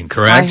being trained,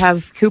 correct? I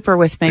have Cooper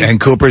with me. And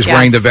Cooper's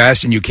wearing the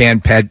vest, and you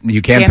can't pet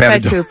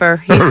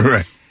Cooper.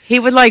 Right. He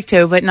would like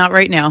to, but not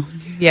right now.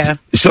 Yeah.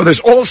 So there's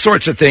all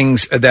sorts of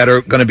things that are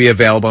going to be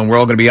available, and we're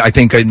all going to be, I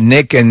think,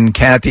 Nick and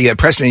Kathy,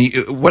 Preston,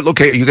 what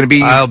location are you going to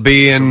be? I'll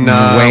be in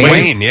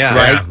Wayne, yeah.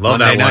 Right. Love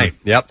Monday that night.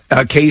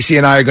 Yep. Casey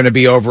and I are going to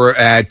be over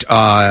at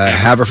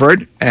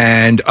Haverford,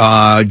 and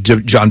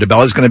John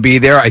DeBella is going to be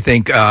there. I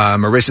think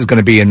Marissa's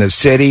going to be in the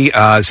city.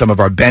 Some of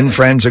our Ben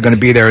friends are going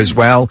to be there as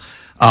well.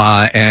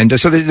 And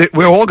so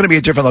we're all going to be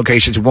at different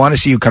locations. We want to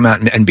see you come out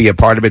and be a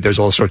part of it. There's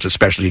all sorts of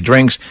specialty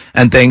drinks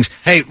and things.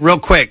 Hey, real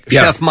quick,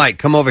 Chef Mike,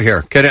 come over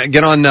here.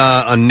 Get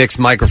on Nick's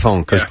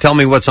microphone, because tell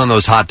me what's on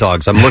those hot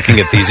dogs. I'm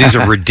looking at these. These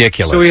are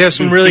ridiculous. So we have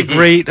some really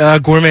great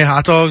gourmet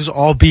hot dogs,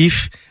 all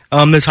beef. The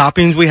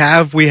toppings we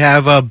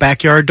have a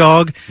backyard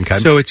dog. Okay.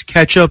 So it's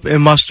ketchup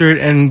and mustard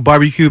and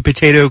barbecue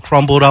potato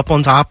crumbled up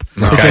on top.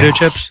 Okay. Potato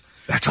chips.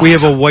 That's awesome. We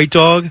have a white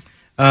dog.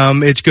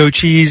 It's goat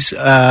cheese,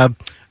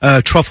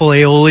 truffle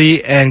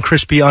aioli, and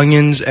crispy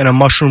onions, and a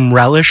mushroom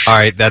relish. All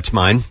right, that's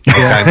mine.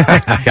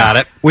 Okay, got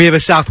it. We have a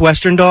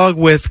southwestern dog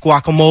with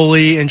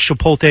guacamole and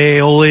chipotle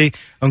aioli,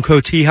 and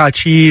cotija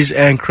cheese,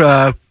 and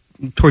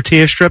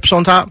tortilla strips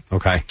on top.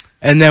 Okay.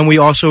 And then we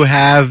also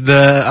have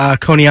the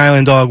Coney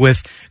Island dog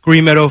with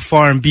Green Meadow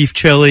Farm beef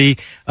chili,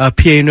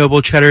 PA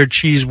Noble cheddar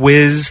cheese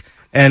whiz,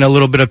 and a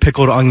little bit of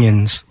pickled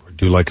onions.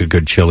 Do like a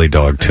good chili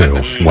dog,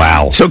 too.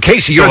 Wow. So,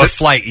 Casey, you're a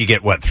flight. You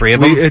get, what, 3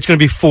 of them? It's going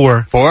to be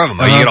 4. 4 of them.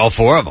 You get all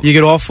 4 of them. You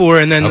get all 4,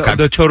 and then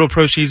the total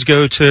proceeds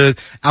go to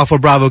Alpha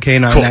Bravo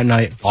Canine that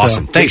night.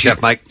 Awesome. So. Thanks,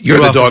 Chef Mike. You're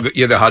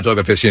the hot dog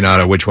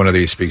aficionado. Which one of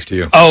these speaks to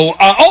you? Oh,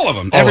 all of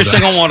them. Every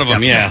single one of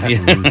them,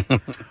 yeah.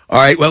 All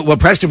right. Well,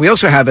 Preston, we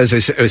also have, as I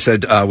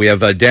said, we have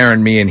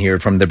Darren Meehan here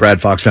from the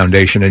Brad Fox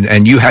Foundation,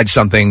 and you had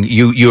something,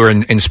 you were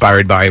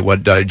inspired by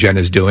what Jen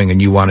is doing,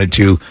 and you wanted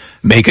to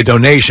make a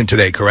donation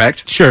today,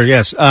 correct? Sure,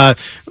 yes.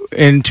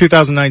 In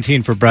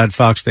 2019 for Brad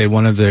Fox Day,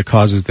 one of the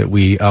causes that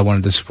we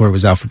wanted to support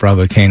was Alpha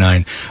Bravo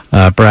Canine.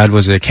 Brad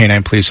was a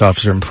canine police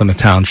officer in Plymouth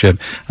Township,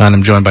 and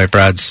I'm joined by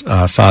Brad's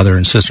father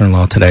and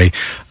sister-in-law today.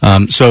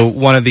 So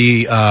one of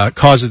the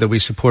causes that we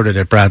supported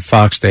at Brad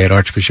Fox Day at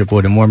Archbishop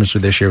Wood in Warminster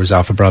this year was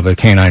Alpha Bravo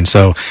Canine.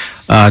 So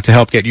to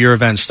help get your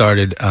event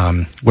started,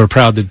 we're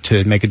proud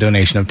to make a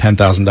donation of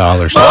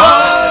 $10,000.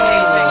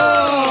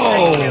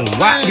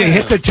 Wow, you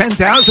hit the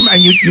 10,000,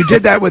 and you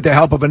did that with the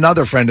help of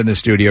another friend in the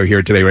studio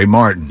here today, Ray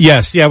Martin.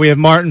 Yes, yeah, we have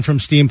Martin from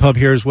Steam Pub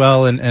here as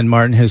well, and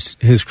Martin,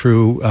 his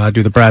crew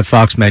do the Brad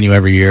Fox menu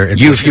every year.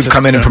 You've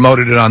come in and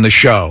promoted it on the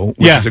show,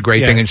 which is a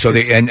great thing, and so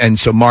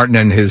so Martin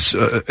and his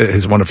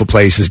wonderful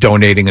place is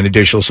donating an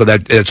additional, so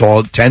that it's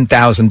all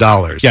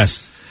 $10,000.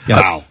 Yes.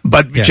 Wow.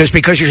 But just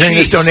because you're hearing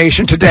this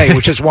donation today,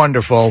 which is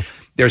wonderful,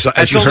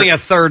 That's only a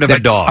third of a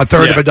dog. A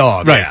third of a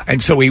dog. Right.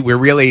 And so we're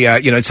really,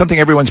 it's something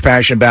everyone's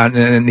passionate about,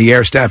 and the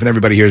air staff and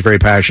everybody here is very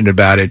passionate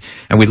about it.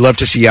 And we'd love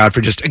to see you out for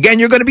again,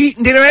 you're going to be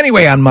eating dinner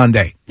anyway on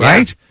Monday,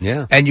 right?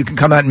 Yeah. And you can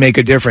come out and make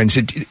a difference.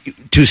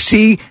 To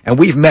see, and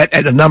we've met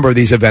at a number of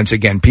these events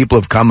again, people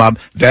have come up,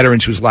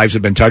 veterans whose lives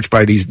have been touched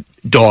by these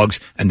dogs,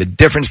 and the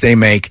difference they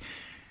make.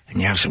 And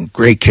you have some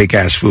great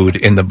kick-ass food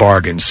in the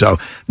bargain. So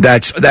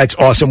that's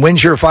awesome.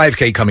 When's your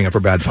 5K coming up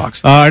for Brad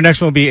Fox? Our next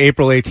one will be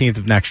April 18th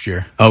of next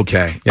year.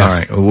 Okay.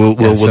 Yes. All right.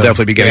 We'll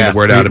definitely be getting the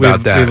word out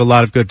about that. We have a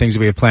lot of good things that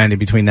we have planned in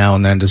between now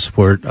and then to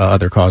support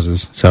other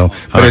causes. So,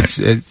 but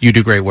you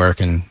do great work,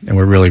 and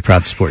we're really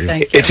proud to support you.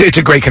 It's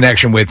a great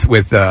connection with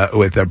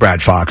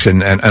Brad Fox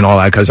and all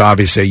that, because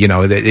obviously,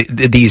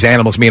 these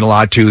animals mean a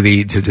lot to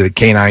the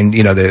canine,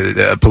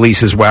 the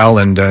police as well,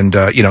 and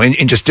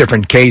in just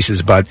different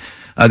cases, but.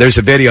 There's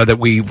a video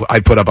that I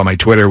put up on my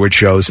Twitter, which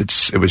shows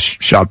it was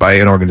shot by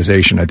an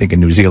organization, I think in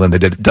New Zealand,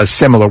 that does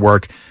similar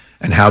work,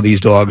 and how these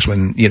dogs,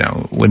 when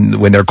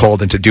they're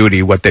called into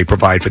duty, what they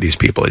provide for these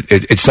people.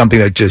 It's something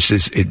that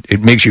just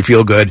it makes you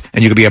feel good,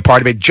 and you can be a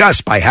part of it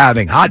just by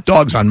having hot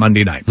dogs on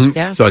Monday night.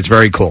 Yeah. So it's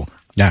very cool.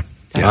 Yeah.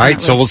 All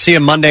right, so we'll see you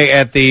Monday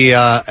at the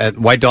at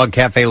White Dog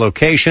Cafe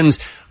locations.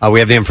 We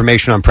have the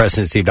information on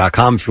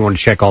PrestonandSteve.com if you want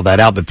to check all that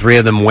out. But three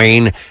of them,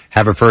 Wayne,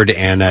 Haverford,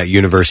 and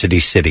University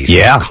City.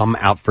 So come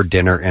out for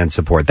dinner and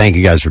support. Thank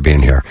you guys for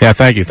being here. Yeah,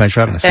 thank you. Thanks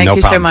for having us. Thank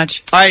you so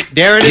much. All right,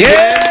 Darren.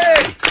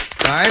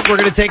 All right, we're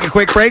going to take a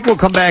quick break. We'll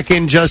come back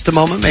in just a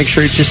moment. Make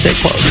sure you just stay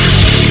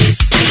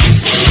close.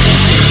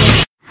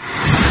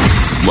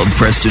 Love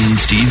Preston and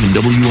Steve and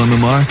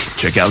WMMR?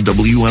 Check out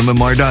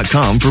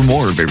WMMR.com for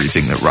more of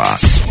everything that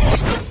rocks.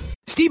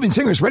 Steven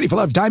Singer's Ready for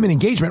Love diamond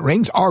engagement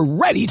rings are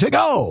ready to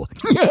go.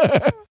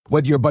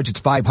 Whether your budget's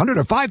 $500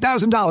 or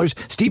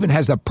 $5,000, Steven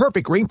has the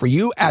perfect ring for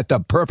you at the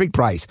perfect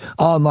price.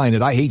 Online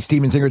at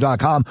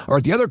IHateStevenSinger.com or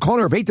at the other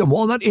corner of 8th and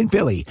Walnut in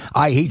Philly.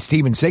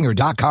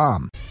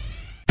 IHateStevenSinger.com.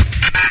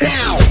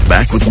 Now,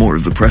 back with more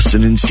of the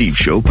Preston and Steve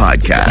Show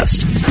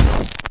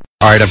podcast.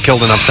 All right, I've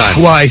killed enough time.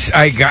 Well,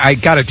 I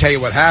got to tell you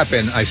what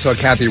happened. I saw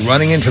Kathy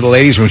running into the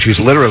ladies' room. She was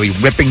literally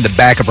ripping the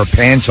back of her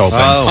pants open.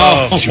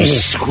 Oh. She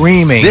was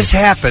screaming. This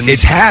happens.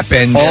 It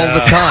happens all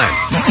the time.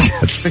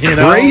 It's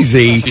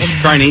crazy. You should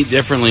try and eat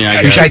differently, I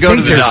You guess. should go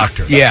to the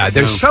doctor. Yeah,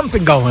 there's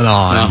something going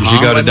on. You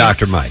should go to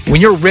Dr. Mike.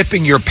 When you're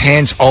ripping your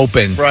pants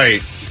open.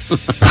 Right.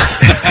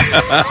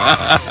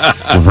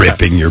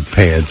 Ripping your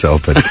pants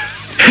open.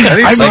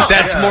 I think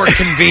that's more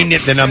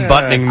convenient than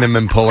unbuttoning them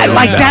and pulling them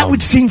down. That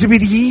would seam to be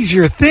the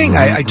easier thing.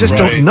 I just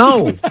don't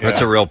know.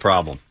 That's a real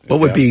problem. What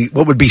would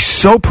be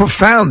so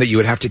profound that you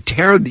would have to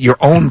tear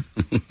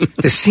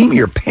the seam of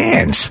your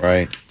pants?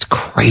 Right. It's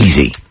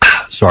crazy.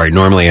 Sorry,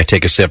 normally I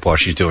take a sip while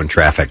she's doing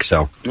traffic,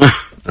 so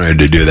I had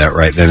to do that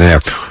right then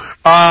and there.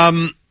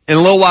 In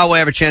a little while, we'll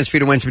have a chance for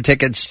you to win some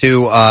tickets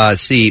to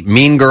see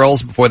Mean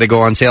Girls before they go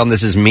on sale, and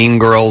this is Mean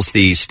Girls,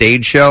 the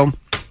stage show.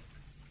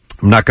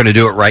 I'm not going to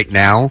do it right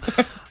now,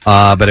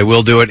 but I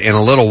will do it in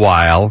a little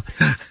while.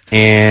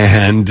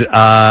 And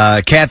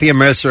Kathy and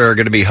Marissa are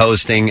going to be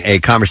hosting a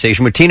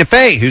conversation with Tina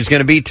Fey, who's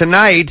going to be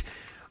tonight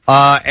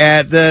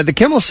at the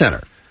Kimmel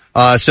Center.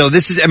 So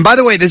this is, and by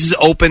the way, this is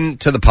open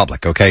to the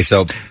public. Okay, so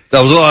I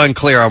was a little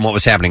unclear on what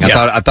was happening. I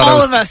thought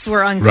all of us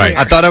were unclear. Right.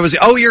 I thought I was.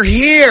 Oh, you're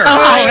here.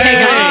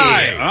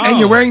 Hey. And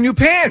you're wearing new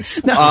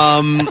pants.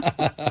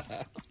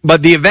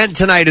 But the event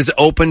tonight is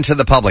open to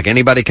the public.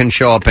 Anybody can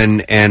show up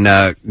and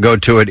go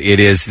to it.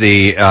 It is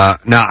the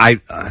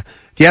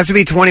do you have to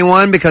be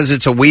 21 because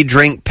it's a We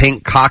Drink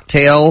Pink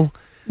cocktail?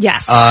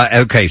 Yes.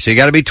 Okay, so you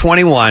got to be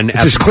 21.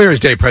 It's as clear as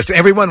day, Preston.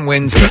 Everyone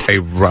wins a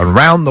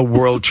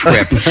round-the-world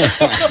trip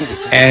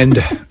and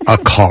a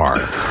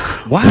car.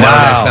 Wow. No,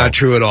 that's not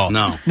true at all.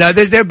 No. Now,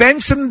 there have been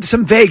some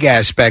vague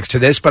aspects to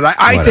this, but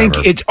I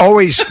think it's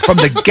always, from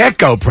the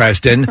get-go,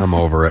 Preston. I'm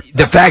over it.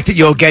 The fact that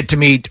you'll get to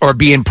meet or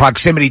be in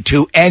proximity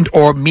to and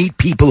or meet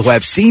people who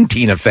have seen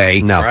Tina Fey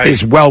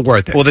is well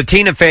worth it. Well, the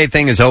Tina Fey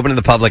thing is open to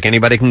the public.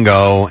 Anybody can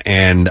go,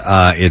 and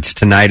it's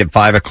tonight at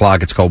 5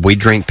 o'clock. It's called We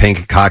Drink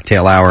Pink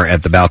Cocktail Hour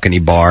at the Balcony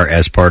Bar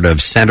as part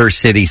of Center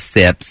City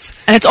Sips.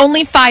 And it's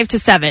only 5 to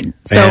 7.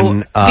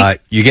 So and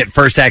you get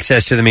first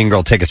access to the Mean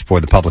Girl tickets before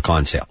the public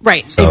on sale.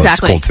 Right, so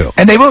exactly. It's cool, too.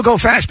 And they will go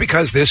fast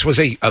because this was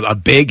a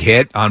big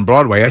hit on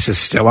Broadway. I guess it's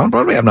still on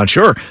Broadway. I'm not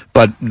sure.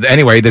 But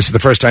anyway, this is the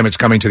first time it's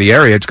coming to the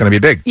area. It's going to be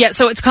big. Yeah,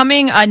 so it's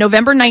coming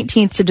November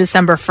 19th to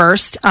December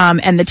 1st.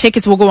 And the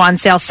tickets will go on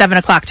sale 7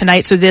 o'clock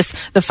tonight. So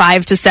the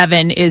 5 to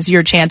 7 is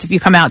your chance if you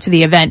come out to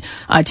the event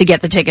to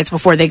get the tickets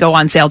before they go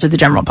on sale to the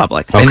general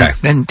public. Okay.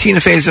 And Tina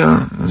Fey's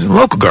a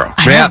local girl.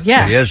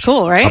 Yeah, she is.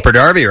 Cool, right? Upper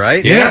Darby,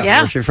 right? Yeah.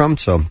 Where's she from?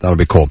 So that'll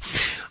be cool.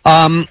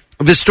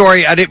 The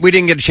story, we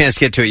didn't get a chance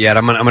to get to it yet.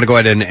 I'm going to go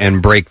ahead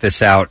and break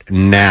this out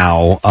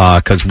now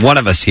because one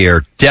of us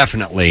here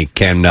definitely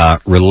can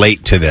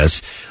relate to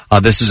this.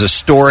 This is a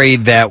story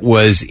that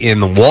was in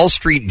the Wall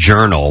Street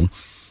Journal,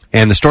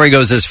 and the story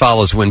goes as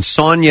follows. When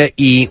Sonia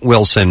E.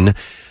 Wilson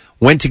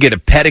went to get a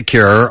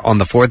pedicure on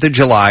the 4th of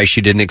July,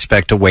 she didn't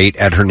expect to wait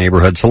at her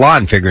neighborhood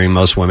salon, figuring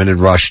most women had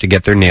rushed to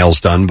get their nails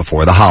done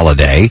before the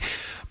holiday.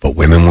 But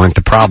women weren't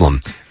the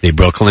problem. The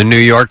Brooklyn, New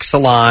York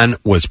salon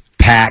was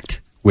packed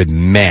with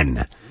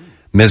men.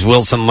 Ms.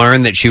 Wilson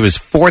learned that she was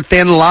fourth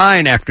in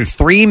line after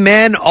 3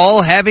 men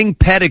all having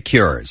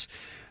pedicures.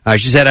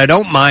 She said, I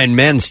don't mind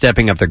men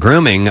stepping up the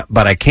grooming,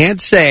 but I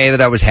can't say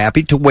that I was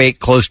happy to wait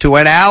close to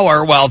an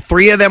hour while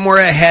 3 of them were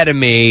ahead of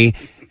me,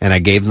 and I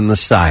gave them the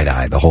side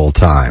eye the whole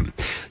time.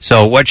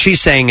 So what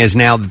she's saying is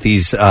now that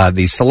these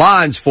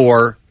salons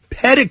for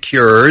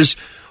pedicures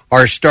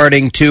are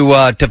starting to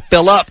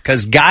fill up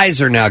because guys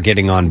are now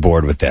getting on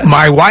board with this.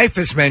 My wife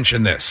has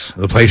mentioned this.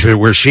 The place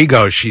where she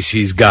goes, she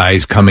sees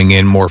guys coming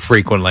in more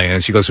frequently,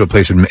 and she goes to a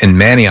place in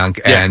Manayunk,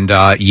 and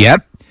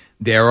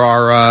there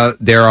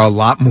are a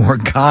lot more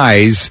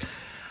guys.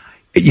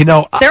 You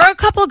know, there are a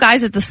couple of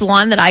guys at the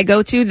salon that I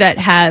go to that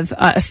have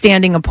a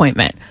standing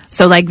appointment.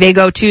 So, like, they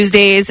go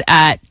Tuesdays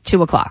at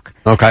 2:00.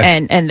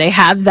 Okay, and they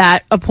have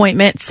that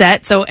appointment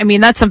set. So, I mean,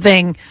 that's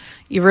something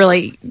you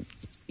really.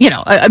 You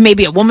know,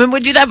 maybe a woman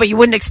would do that, but you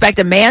wouldn't expect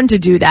a man to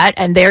do that.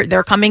 And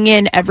they're coming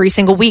in every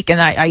single week,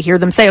 and I hear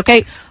them say,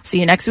 "Okay,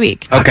 see you next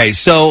week." Okay,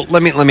 so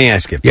let me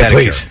ask you,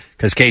 please,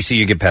 because Casey,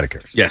 you get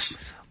pedicures. Yes.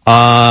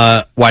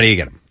 Why do you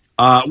get them?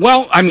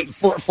 Well, I mean,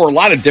 for a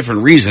lot of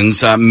different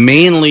reasons.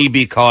 Mainly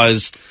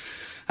because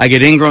I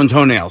get ingrown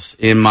toenails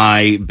in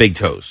my big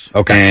toes.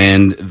 Okay,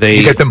 and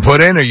you get them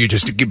put in, or you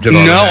just keep them?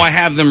 No, I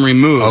have them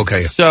removed.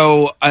 Okay,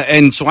 so I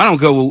don't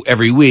go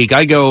every week.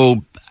 I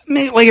go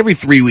like every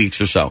 3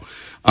 weeks or so.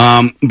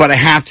 But I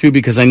have to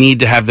because I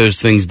need to have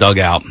those things dug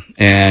out,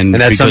 and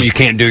that's something you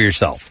can't do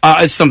yourself.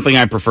 It's something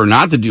I prefer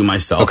not to do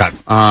myself. Okay.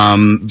 I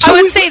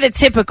would say the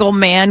typical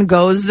man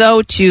goes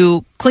though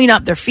to clean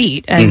up their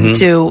feet and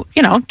to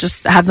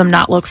just have them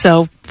not look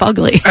so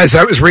fugly. As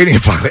I was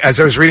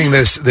reading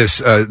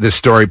this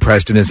story,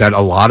 Preston, is that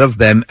a lot of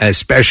them,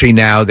 especially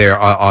now, there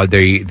are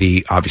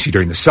the obviously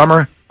during the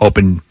summer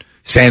open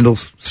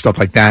sandals, stuff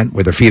like that,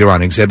 where their feet are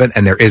on exhibit,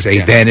 and there is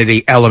a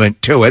vanity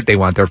element to it. They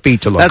want their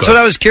feet to look That's good.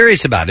 what I was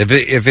curious about, if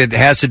it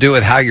has to do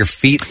with how your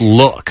feet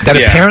look. That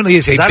apparently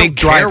is a big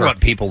driver. I don't care what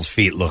people's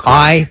feet look like.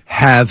 I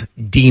have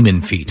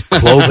demon feet,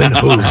 cloven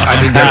hooves.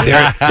 I mean,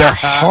 they're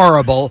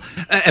horrible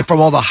from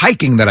all the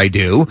hiking that I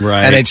do,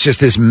 right. And it's just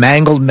this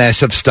mangled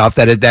mess of stuff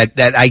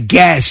that I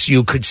guess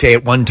you could say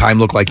at one time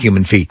looked like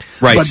human feet.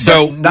 Right, but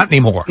not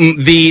anymore.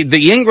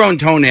 The ingrown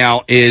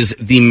toenail is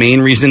the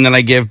main reason that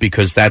I give,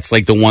 because that's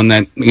like the one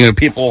that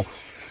people,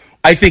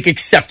 I think,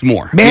 accept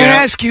more. May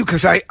I ask you,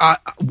 because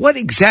what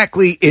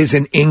exactly is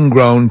an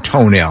ingrown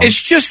toenail?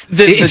 It's just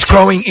it's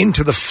growing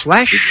into the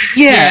flesh.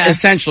 Yeah,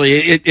 essentially,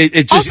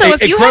 it just also,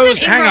 if you grows.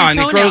 Have an hang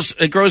on, toenail,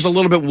 it grows a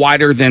little bit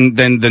wider than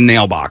the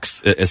nail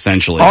box,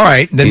 essentially. All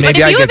right, then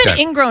maybe I get that. But if you have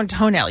an ingrown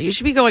toenail, you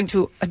should be going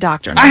to a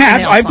doctor.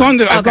 I've gone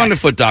to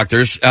foot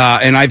doctors,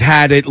 and I've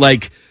had it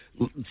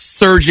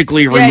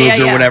surgically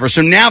removed or whatever.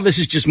 So now this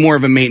is just more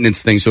of a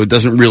maintenance thing, so it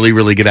doesn't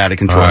really get out of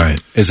control. All right.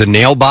 Is a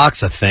nail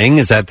box a thing?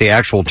 Is that the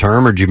actual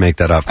term, or did you make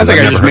that up? I think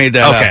I just made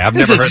that up. Okay, I've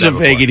never heard that before.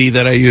 This is a vagity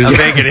that I use. A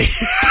vagity.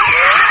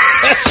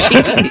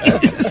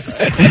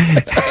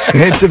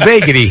 It's a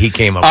vagity he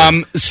came up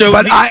with.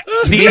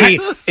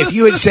 If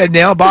you had said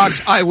nail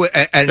box, I would.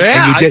 And you did,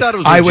 I thought it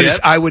was legit.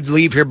 I would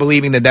leave here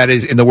believing that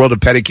is in the world of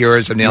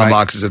pedicures, a nail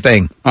box is a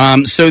thing.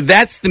 So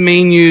that's the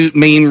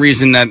main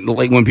reason that,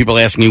 when people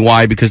ask me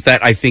why, because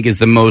that I think is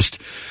the most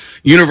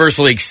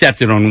universally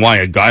accepted on why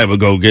a guy would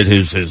go get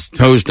his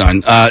toes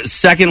done.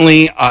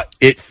 Secondly,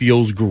 it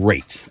feels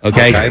great.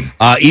 Okay.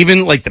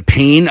 Even the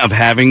pain of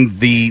having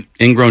the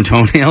ingrown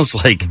toenails,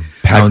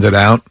 pounded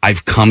out.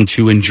 I've come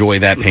to enjoy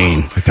that pain.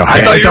 I thought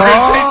you were going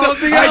to say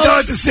something else. I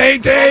thought the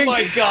same thing. Oh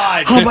my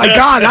god! Oh my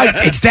god!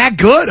 It's that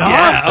good, huh?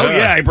 Yeah. Oh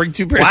yeah. I bring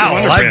 2 pairs of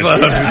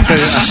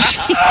underpants.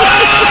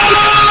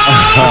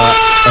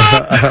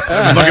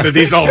 I'm looking at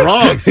these all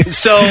wrong.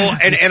 So,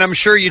 and I'm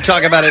sure you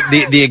talk about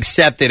it, the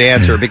accepted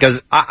answer,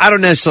 because I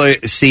don't necessarily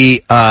see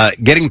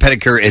getting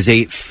pedicure as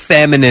a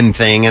feminine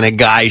thing, and a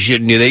guy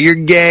shouldn't do that. You're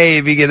gay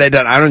if you get that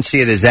done. I don't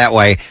see it as that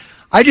way.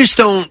 I just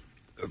don't.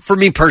 For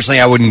me personally,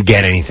 I wouldn't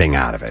get anything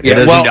out of it.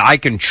 Yeah, I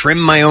can trim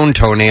my own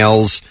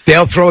toenails.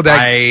 They'll throw that.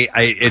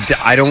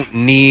 I don't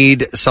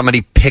need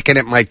somebody picking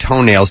at my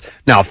toenails.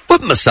 Now,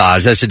 foot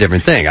massage, that's a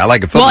different thing. I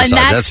like a foot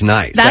massage. That's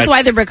nice. That's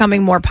why they're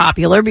becoming more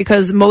popular,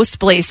 because most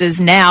places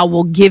now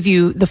will give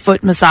you the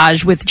foot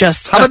massage with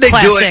just How about they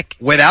do it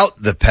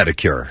without the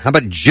pedicure? How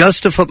about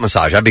just a foot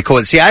massage? That'd be cool.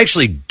 See, I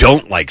actually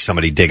don't like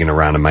somebody digging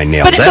around in my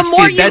nails. But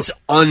that's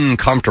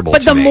uncomfortable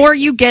But to me. the more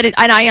you get it,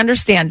 and I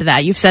understand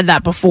that. You've said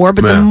that before,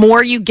 but the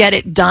more you get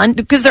it done,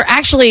 because they're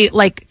actually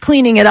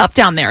cleaning it up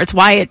down there. It's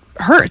why it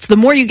hurts. The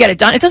more you get it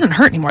done, it doesn't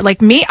hurt anymore.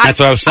 Like me, that's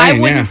what I was saying. I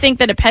wouldn't think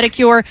that a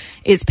pedicure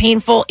is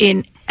painful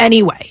in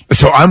anyway.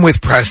 So I'm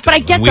with Preston. But I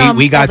get we them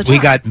we got all the we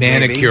time. got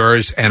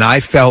manicures, and I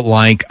felt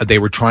like they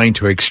were trying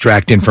to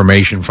extract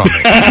information from me.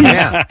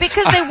 Yeah.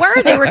 Because they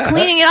were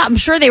cleaning it up. I'm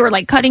sure they were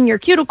like cutting your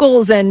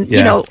cuticles, and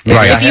you know,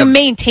 Right. if you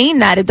maintain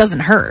that, it doesn't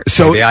hurt.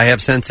 So maybe I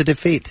have sensitive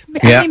feet.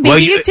 I mean,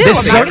 maybe you do.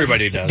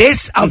 Everybody does.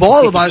 This of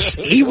all of us,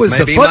 he was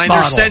Maybe the foot mine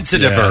model. are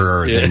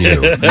sensitiver than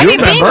you. I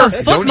mean, being a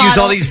foot Don't model, use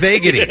all these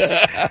vagaries.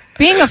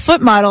 being a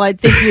foot model, I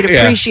think you'd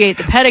appreciate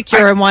the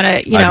pedicure and want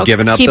to, I've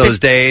given up keep those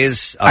it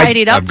days.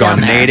 tidied up I've gone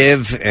down there.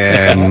 native,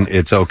 and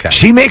it's okay.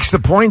 She makes the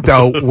point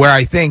though, where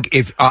I think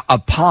if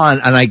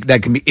that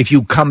can be, if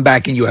you come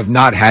back and you have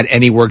not had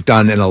any work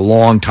done in a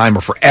long time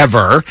or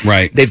forever,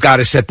 right? They've got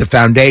to set the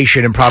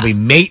foundation, and probably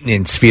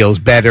maintenance feels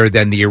better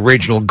than the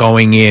original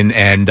going in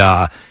and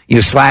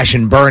slash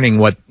and burning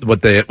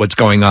what's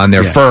going on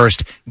there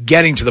first,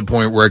 getting to the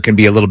point where it can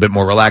be a little bit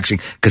more relaxing.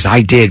 Because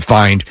I did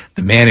find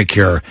the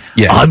manicure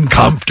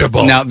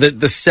uncomfortable. Now,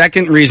 the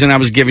second reason I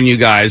was giving you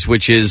guys,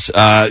 which is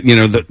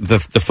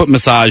the foot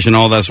massage and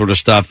all that sort of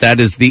stuff,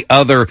 that is the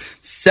other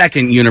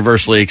second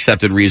universally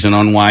accepted reason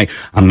on why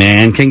a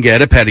man can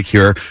get a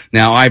pedicure.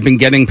 Now, I've been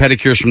getting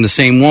pedicures from the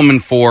same woman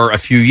for a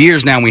few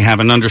years now. We have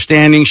an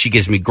understanding. She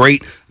gives me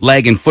great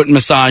leg and foot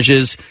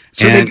massages.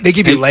 So they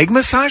give you leg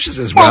massages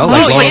as well?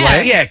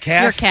 Yeah,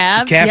 calf. Your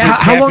calves. Calf, yeah.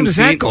 How long does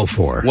that go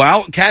for?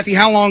 Well, Kathy,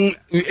 how long?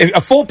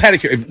 A full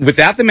pedicure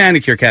without the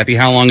manicure, Kathy.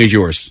 How long is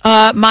yours?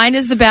 Mine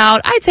is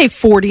about, I'd say,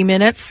 40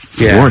 minutes.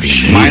 Yeah.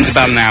 40. Mine's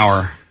about an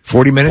hour.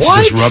 40 minutes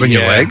just rubbing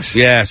your legs?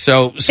 Yeah.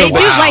 So They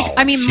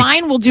do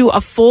mine will do a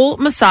full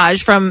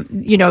massage from,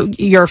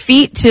 your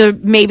feet to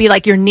maybe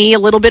like your knee, a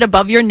little bit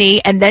above your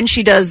knee. And then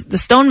she does the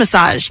stone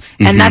massage.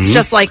 And that's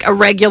just like a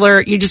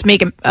regular, you just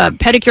make a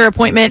pedicure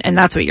appointment and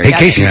that's what you're Hey,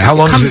 getting. Casey, how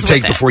long does it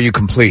take before you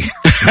complete?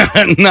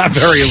 Not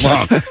very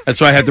long.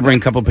 That's why I had to bring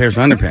a couple pairs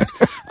of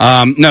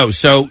underpants.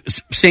 So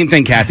same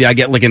thing, Kathy. I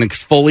get like an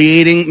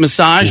exfoliating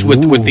massage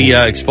with the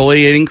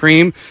exfoliating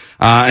cream.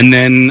 And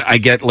then I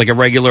get like a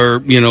regular,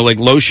 like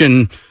lotion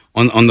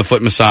on the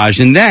foot massage.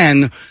 And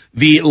then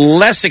the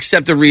less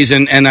accepted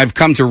reason, and I've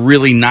come to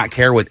really not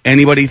care what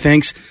anybody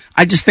thinks,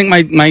 I just think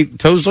my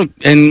toes look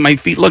and my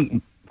feet look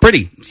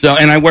pretty. So,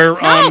 and I wear.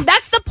 No,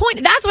 that's the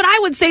point. That's what I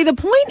would say the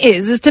point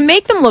is to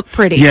make them look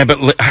pretty. Yeah,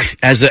 but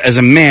as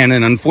a man,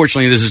 and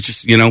unfortunately this is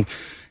just,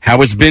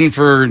 how it's been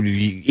for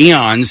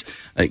eons.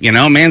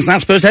 A man's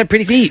not supposed to have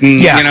pretty feet. And,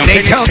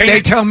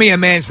 they tell me a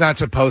man's not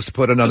supposed to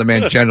put another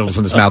man's genitals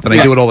in his mouth, and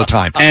I do it all the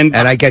time. And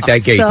I get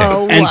that gate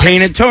thing. And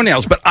painted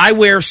toenails. But I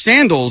wear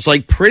sandals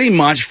like pretty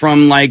much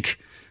from like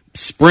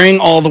spring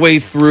all the way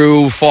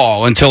through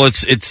fall until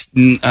it's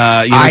too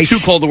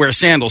cold to wear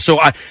sandals. So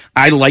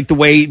I like the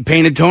way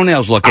painted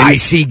toenails look. I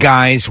see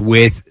guys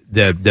with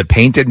the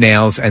painted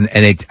nails, and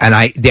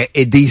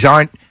these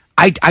aren't.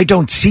 I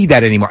don't see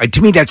that anymore.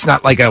 To me, that's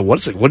not like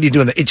what are you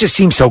doing? It just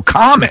seems so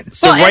common.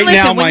 So right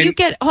now, when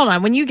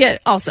you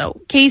get also,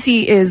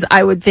 Casey is,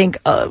 I would think,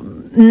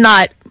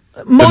 not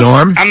most, the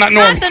norm. I'm not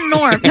norm. Not the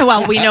norm. No,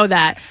 well, we know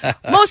that.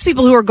 Most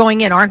people who are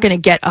going in aren't going to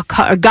get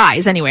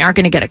guys anyway aren't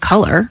going to get a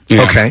color.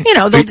 Yeah. Okay.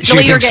 They'll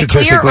either get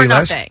clear or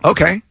nothing.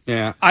 Okay.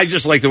 Yeah, I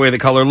just like the way the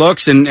color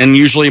looks, and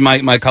usually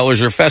my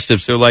colors are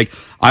festive. So like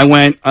I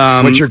went.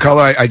 What's your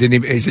color? I didn't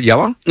even. Is it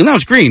yellow? No,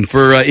 it's green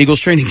for Eagles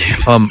training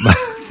camp.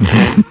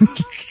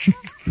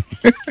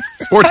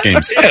 Sports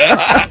games.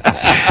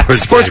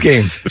 Sports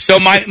games. So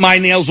my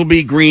nails will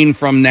be green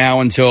from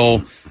now until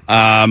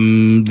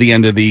the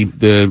end of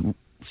the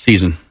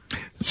season.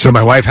 So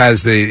my wife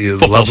has the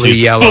lovely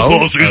yellow.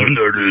 Football season,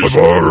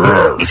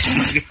 that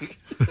is.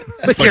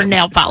 With your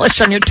nail polish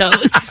on your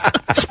toes.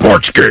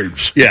 Sports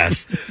games.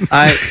 Yes.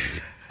 I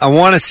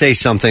want to say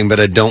something,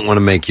 but I don't want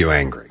to make you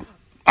angry.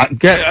 Do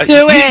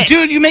it.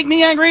 Dude, you make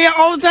me angry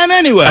all the time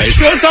anyway.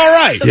 So it's all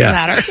right. Doesn't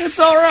matter. It's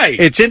all right.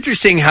 It's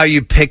interesting how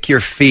you pick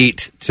your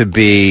feet to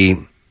be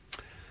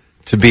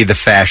the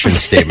fashion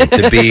statement,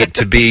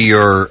 to be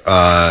your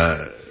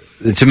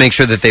to make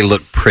sure that they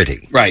look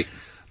pretty. Right.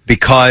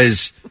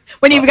 Because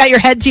when you've got your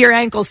head to your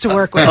ankles to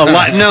work with. A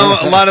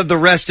lot of the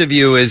rest of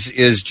you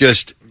is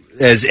just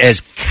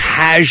as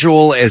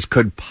casual as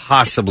could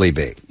possibly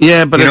be.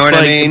 Yeah, but you know it's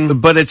what I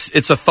mean? But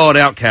it's a thought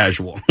out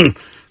casual.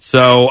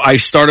 So I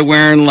started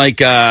wearing like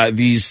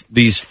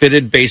these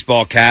fitted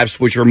baseball caps,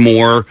 which are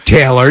more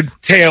tailored,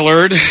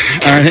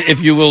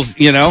 if you will,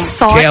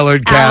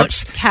 tailored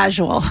caps,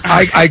 casual.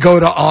 I go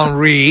to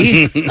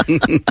Henri.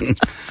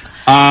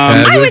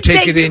 I would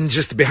take say it in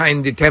just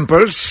behind the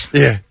temples.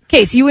 Yeah.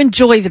 Case, you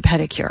enjoy the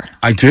pedicure.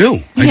 I do.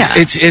 Yeah.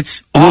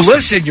 It's well, awesome.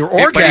 listen, your But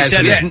he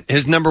orgasm. said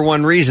his number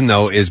one reason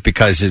though is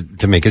because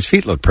to make his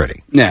feet look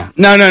pretty. Yeah.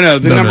 No.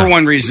 The number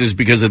one reason is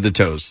because of the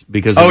toes,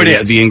 because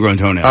of the ingrown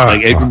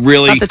toenails. It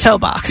really not the toe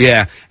box.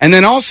 Yeah, and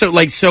then also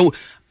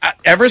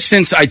ever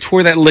since I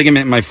tore that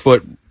ligament in my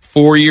foot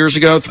 4 years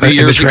ago, 3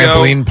 years the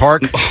trampoline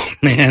park. Oh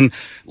man,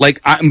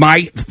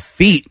 my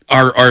feet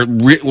are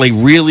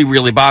really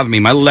really bother me.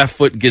 My left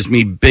foot gives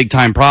me big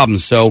time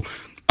problems. So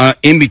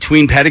in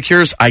between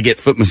pedicures, I get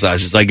foot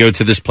massages. I go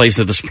to this place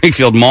at the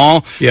Springfield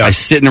Mall. Yeah. I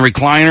sit in a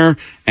recliner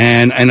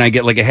and I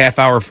get like a half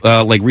hour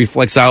like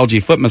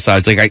reflexology foot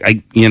massage. Like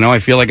I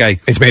feel like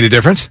It's made a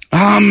difference?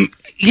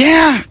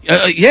 Yeah.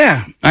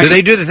 Do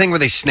they do the thing where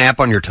they snap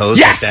on your toes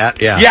like that?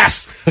 Yeah.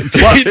 Yes.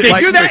 Well, they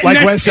do that.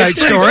 Like West Side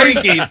Story.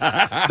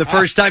 The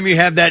first time you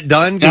have that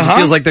done, because it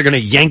feels like they're going to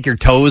yank your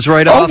toes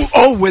right off.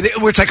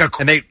 Where it's like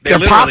and they're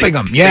popping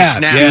them. Yeah. They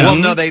snap. Yeah. Well,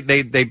 no,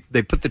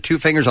 they put the two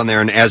fingers on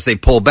there, and as they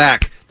pull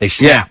back, they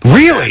snap. Yeah.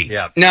 Really?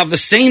 Yeah. Now, the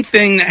same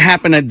thing that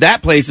happened at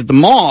that place at the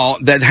mall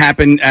that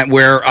happened at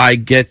where I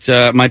get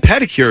my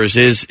pedicures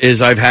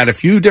is I've had a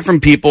few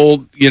different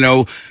people,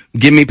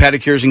 give me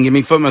pedicures and give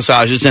me foot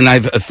massages, and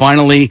I've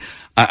finally...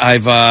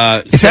 Is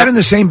that in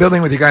the same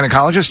building with your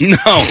gynecologist?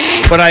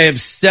 No, but I have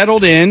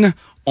settled in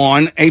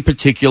on a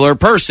particular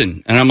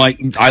person, and I'm like,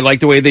 I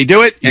like the way they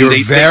do it. And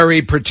You're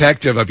very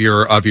protective of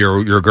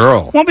your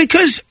girl. Well,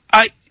 because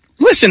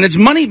listen, it's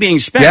money being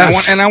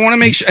spent, and I want to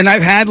make sure. And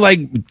I've had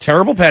like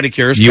terrible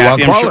pedicures. You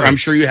Kathy, want quality. I'm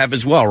sure you have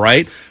as well,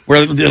 right?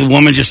 Where the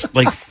woman just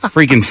like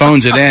freaking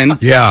phones it in.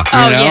 Yeah.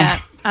 Yeah.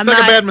 It's like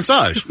a bad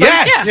massage.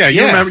 Yes. Yeah,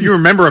 you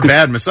remember a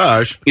bad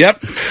massage.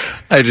 Yep.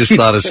 I just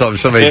thought of something.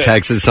 Somebody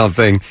texted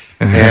something,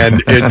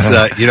 and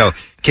it's,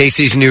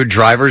 Casey's new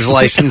driver's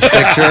license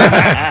picture.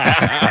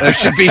 There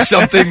should be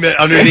something that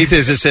underneath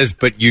this that says,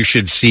 but you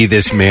should see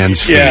this man's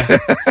feet. Yeah.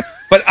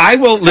 But I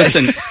will,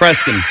 listen,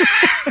 Preston.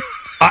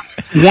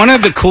 One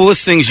of the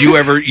coolest things you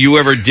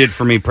ever did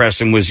for me,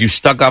 Preston, was you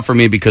stuck up for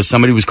me because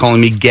somebody was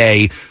calling me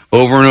gay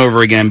over and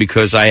over again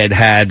because I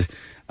had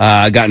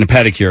gotten a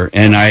pedicure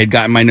and I had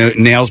gotten my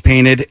nails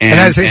painted. And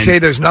as they say,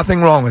 there's nothing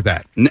wrong with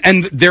that.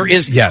 And there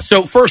is. Yes.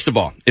 So first of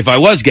all, if I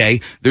was gay,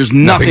 there's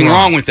nothing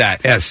wrong with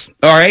that. Yes.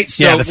 All right.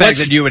 So the fact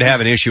that you would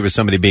have an issue with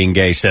somebody being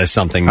gay says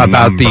something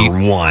about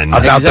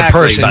about that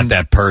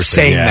person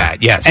saying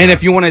that. Yes. And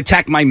if you want to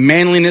attack my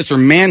manliness or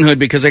manhood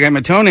because I got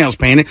my toenails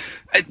painted,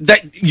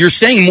 that you're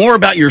saying more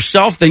about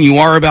yourself than you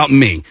are about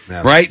me.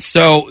 Yeah. Right.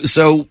 So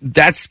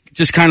that's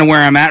just kind of where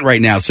I'm at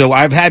right now. So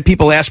I've had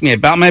people ask me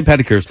about my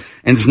pedicures,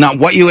 and it's not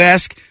what you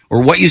ask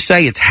or what you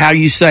say, it's how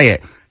you say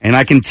it. And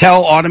I can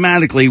tell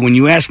automatically when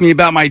you ask me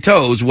about my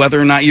toes whether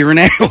or not you're an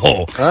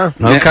a-hole.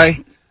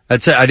 Okay.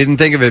 That's it. I didn't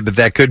think of it, but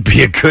that could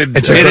be a good.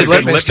 It is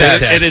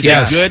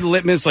a good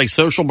litmus, like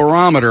social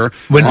barometer.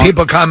 When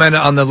people comment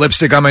on the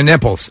lipstick on my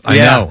nipples, I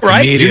know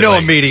right. You know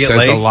immediately.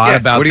 Says a lot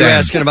about. What are you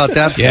asking about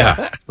that for?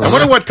 Yeah. I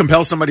wonder what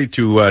compels somebody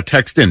to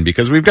text in,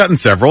 because we've gotten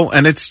several,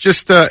 and it's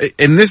just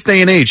in this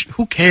day and age,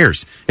 who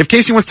cares? If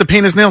Casey wants to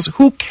paint his nails,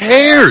 who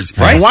cares?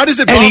 Right? Why does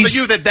it bother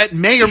you that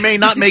may or may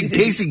not make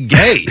Casey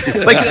gay?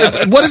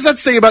 Like, what does that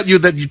say about you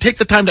that you take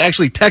the time to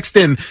actually text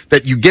in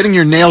that you getting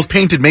your nails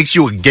painted makes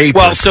you a gay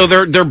person? Well, so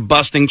they're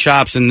busting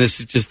chops, and this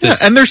is just this.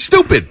 Yeah, and they're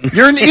stupid.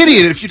 You're an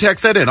idiot if you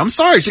text that in. I'm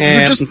sorry.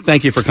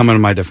 Thank you for coming to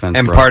my defense.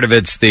 And bro. part of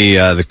it's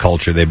the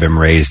culture they've been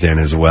raised in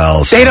as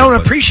well. They don't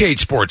appreciate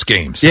sports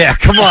games. Yeah,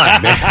 come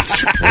on, man.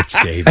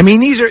 Sports games. I mean,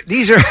 these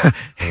are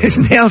his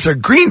nails are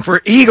green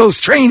for Eagles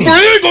training. For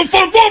Eagles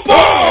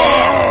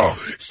football.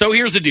 So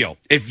here's the deal: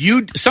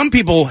 some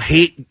people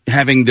hate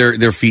having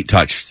their feet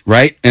touched,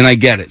 right? And I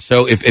get it.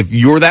 So if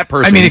you're that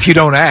person, I mean, if you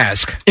don't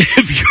ask,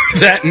 if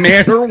you're that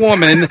man or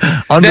woman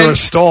under a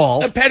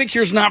stall, a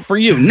pedicure's not for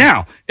you.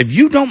 Now, if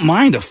you don't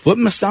mind a foot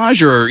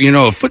massage or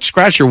a foot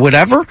scratch or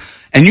whatever,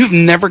 and you've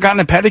never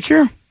gotten a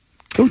pedicure,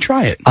 go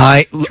try it.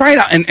 Try it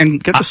out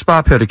and get the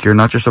spa pedicure,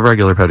 not just a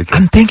regular pedicure.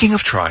 I'm thinking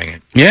of trying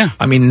it. Yeah,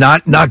 I mean,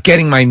 not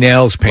getting my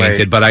nails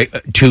painted,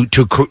 but to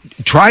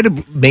try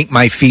to make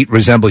my feet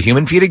resemble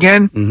human feet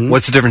again. Mm-hmm.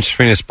 What's the difference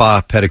between a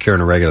spa pedicure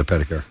and a regular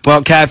pedicure?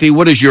 Well, Kathy,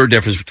 what is your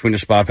difference between a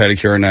spa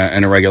pedicure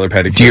and a regular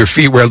pedicure? Do your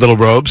feet wear little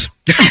robes?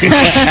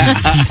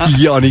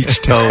 On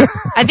each toe.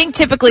 I think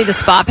typically the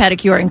spa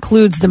pedicure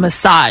includes the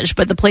massage,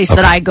 but the place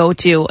that I go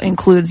to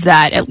includes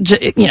that.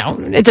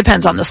 It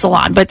depends on the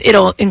salon, but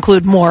it'll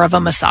include more of a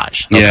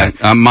massage. Yeah,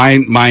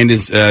 mine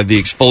is the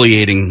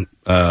exfoliating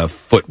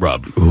foot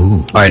rub.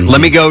 Ooh. All right, let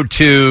me go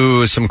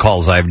to some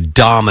calls. I have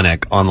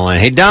Dominic on the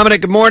line. Hey,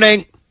 Dominic, good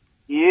morning.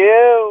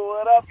 Yeah,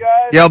 what up,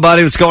 guys? Yo,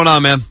 buddy, what's going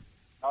on, man?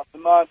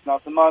 Nothing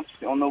much.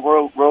 On the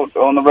road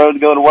to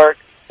go to work.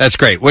 That's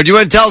great. What do you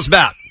want to tell us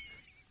about?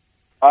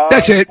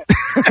 That's it.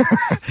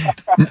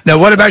 Now,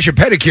 what about your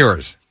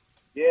pedicures?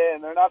 Yeah,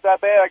 they're not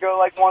that bad. I go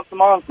like once a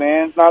month,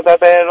 man. It's not that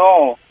bad at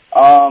all.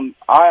 I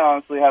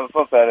honestly have a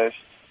foot fetish,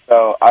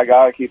 so I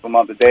gotta keep them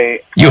up to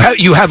date. You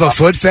have a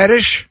foot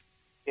fetish?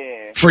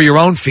 Yeah. For your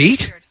own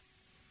feet?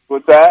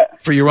 What's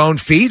that? For your own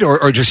feet,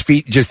 or just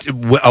feet, just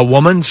a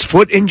woman's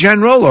foot in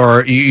general,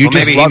 or you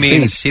just maybe love he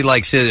means feet? he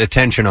likes his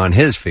attention on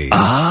his feet.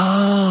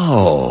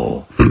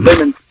 Oh.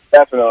 Women,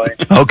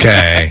 definitely.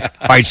 Okay.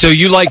 All right. So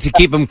you like to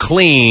keep them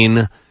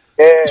clean,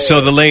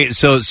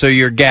 so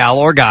your gal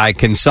or guy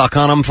can suck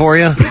on them for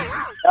you.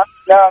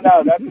 No,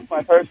 that's just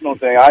my personal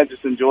thing. I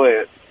just enjoy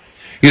it.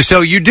 So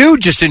you do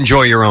just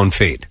enjoy your own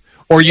feet,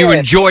 or you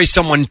enjoy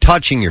someone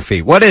touching your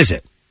feet. What is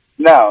it?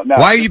 No.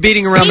 Why are you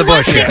beating around the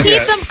bush here? He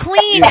keeps them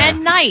clean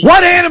and nice.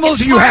 What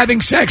animals are you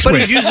having sex But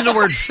with? he's using the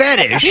word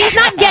fetish. He's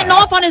not getting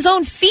off on his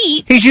own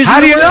feet. He's using How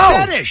the do you word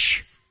know?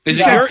 fetish. Is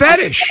It's a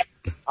fetish.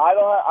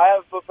 I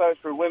have a foot fetish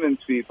for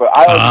women's feet, but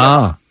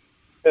I like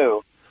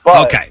too.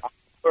 But Okay.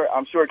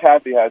 I'm sure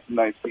Kathy has some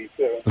nice feet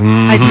too.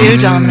 I do,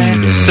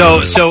 Dominic.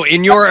 So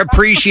in your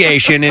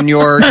appreciation and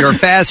your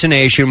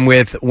fascination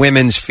with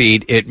women's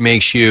feet, it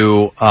makes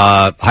you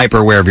hyper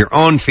aware of your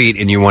own feet,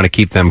 and you want to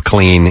keep them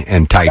clean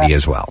and tidy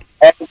as well.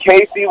 And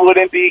Casey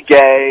wouldn't be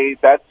gay.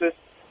 That's just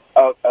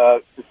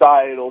a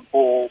societal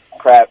bull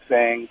crap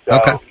thing. So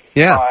Okay.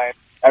 Yeah. fine.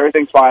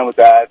 Everything's fine with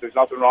that. There's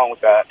nothing wrong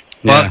with that.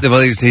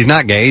 Well, he's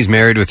not gay. He's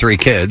married with 3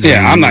 kids.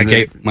 Yeah, I'm not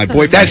gay. My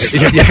boyfriend.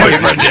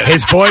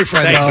 His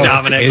boyfriend, Thanks, though,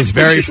 Dominic. is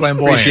very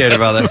flamboyant. Appreciate it,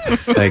 brother.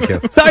 Thank you.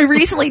 So I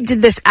recently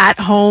did this at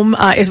home.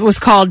 It's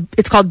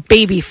called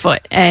Baby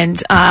Foot,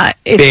 and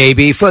it's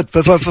Baby foot.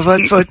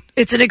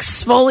 It's an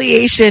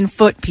exfoliation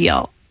foot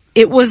peel.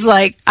 It was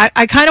like,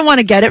 I kind of want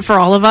to get it for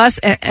all of us,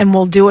 and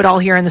we'll do it all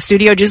here in the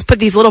studio. Just put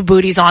these little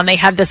booties on. They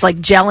have this like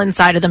gel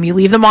inside of them. You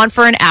leave them on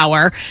for an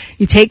hour.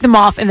 You take them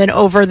off, and then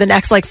over the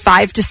next like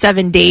 5 to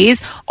 7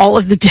 days, all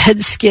of the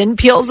dead skin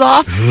peels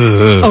off.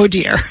 Oh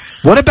dear.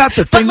 What about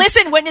the But thing?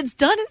 listen, when it's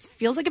done, it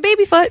feels like a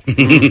baby foot.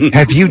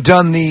 Have you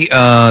done the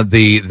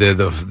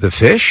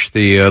fish,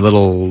 the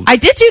little? I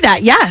did do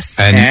that, yes.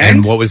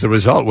 And what was the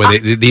result? Were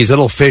these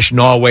little fish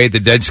gnaw away the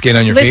dead skin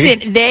on your feet?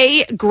 Listen,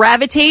 they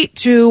gravitate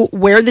to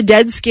where the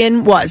dead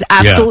skin was,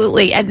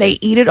 absolutely, and they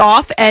eat it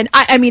off. And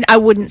I mean, I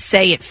wouldn't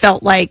say it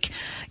felt like,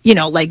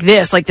 like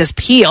this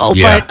peel,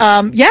 Yeah. but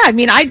I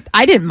mean,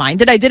 I didn't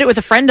mind it. I did it with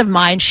a friend of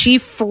mine. She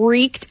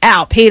freaked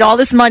out, paid all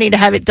this money to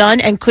have it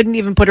done, and couldn't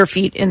even put her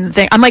feet in the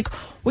thing. I'm like,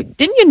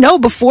 didn't you know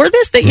before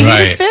this that you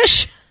hated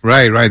fish?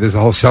 Right. There's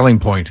a whole selling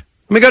point.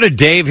 Let me go to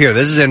Dave here.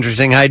 This is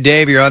interesting. Hi,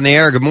 Dave. You're on the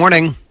air. Good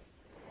morning.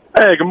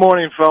 Hey, good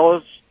morning,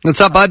 fellas. What's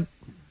up, bud?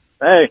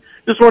 Hey,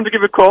 just wanted to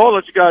give a call,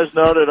 let you guys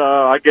know that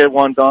I get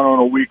one done on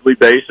a weekly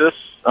basis.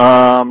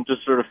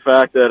 Just for the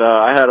fact that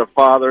I had a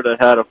father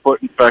that had a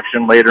foot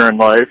infection later in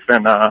life,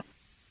 and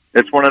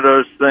it's one of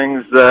those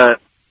things that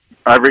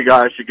every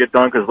guy should get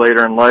done because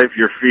later in life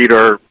your feet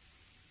are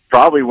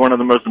probably one of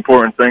the most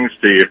important things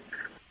to you.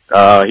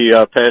 He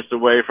passed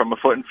away from a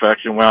foot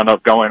infection, wound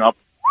up going up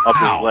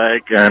his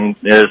leg, and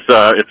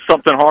it's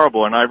something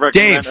horrible, and I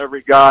recommend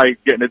every guy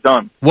getting it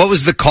done. What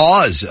was the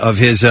cause of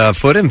his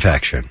foot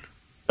infection?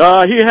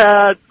 He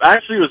had,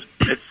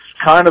 it's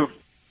kind of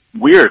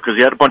weird because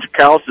he had a bunch of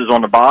calluses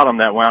on the bottom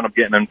that wound up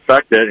getting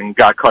infected and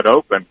got cut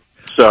open.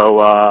 So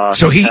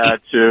he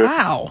had to.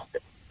 Wow.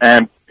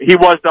 And he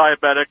was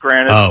diabetic,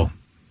 granted.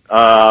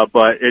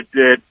 But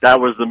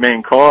that was the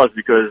main cause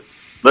because,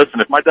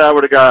 listen, if my dad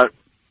would have got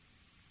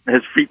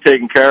his feet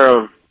taken care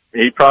of,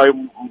 he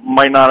probably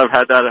might not have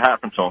had that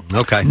happen to him.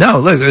 Okay. No,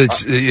 listen,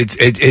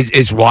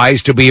 it's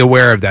wise to be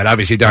aware of that.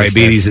 Obviously,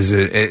 diabetes is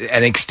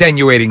an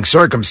extenuating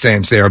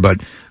circumstance there,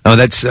 but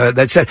that's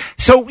it.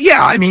 So,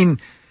 yeah, I mean,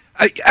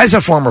 as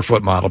a former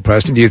foot model,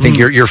 Preston, do you think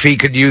your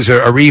feet could use a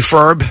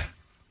refurb?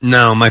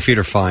 No, my feet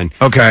are fine.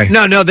 Okay.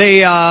 No,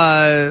 they.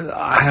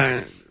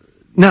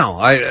 No,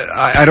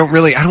 I don't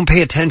really. I don't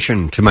pay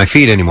attention to my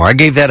feet anymore. I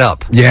gave that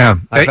up. Yeah,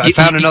 I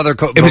found another.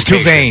 It was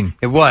too vain.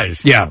 It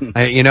was. Yeah,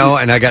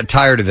 and I got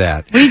tired of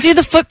that. Will you do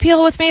the foot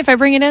peel with me if I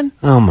bring it in?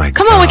 Oh my!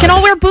 Come on, we can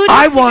all wear booties.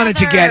 I wanted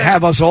to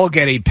have us all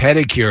get a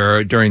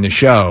pedicure during the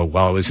show.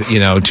 While it was,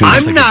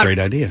 I'm not a great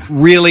idea.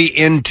 Really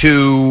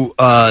into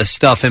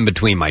stuff in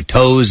between my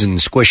toes and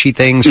squishy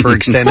things for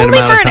extended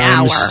amount of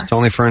times. It's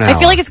only for an hour. I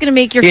feel like it's going to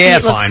make your feet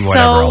look fine,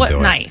 whatever, I'll do so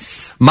it.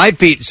 nice. My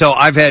feet. So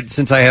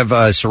since I have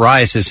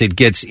psoriasis, it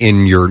gets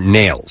in your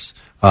nails,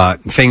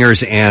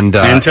 fingers and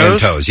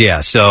toes.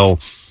 Yeah. So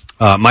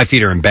my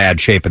feet are in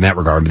bad shape in that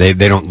regard. They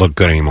don't look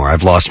good anymore.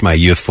 I've lost my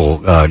youthful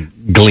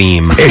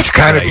gleam. It's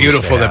kind of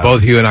beautiful that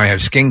both you and I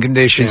have skin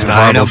conditions and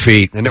horrible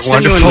feet. And it's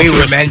wonderful. We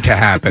were meant to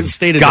happen.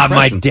 God,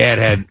 my dad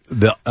had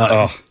the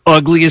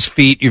ugliest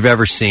feet you've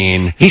ever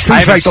seen. He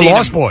sleeps like the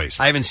Lost Boys.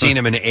 I haven't seen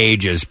him in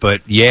ages,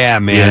 but yeah,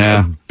 man,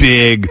 a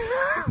big,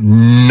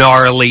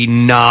 gnarly,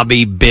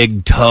 knobby,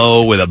 big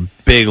toe with a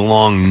big,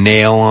 long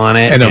nail on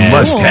it. And a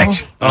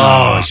mustache.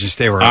 Oh, it's just,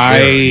 they were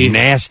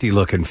nasty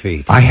looking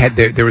feet.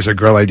 There was a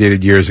girl I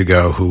dated years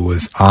ago who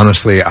was,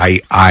 honestly,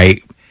 I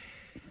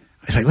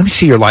was like, let me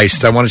see your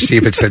license. I want to see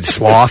if it said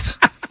sloth.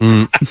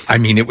 I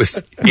mean, it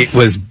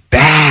was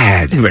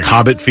bad. Like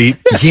Hobbit feet?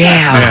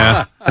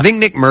 Yeah. I think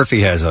Nick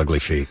Murphy has ugly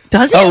feet.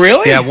 Does he? Oh,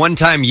 really? Yeah, one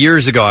time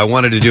years ago, I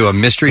wanted to do a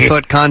mystery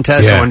foot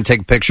contest. I wanted to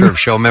take a picture of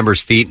show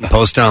members' feet and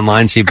post it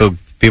online, see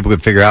if people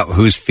could figure out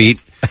whose feet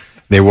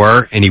they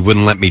were, and he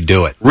wouldn't let me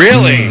do it.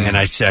 Really? And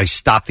I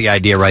stopped the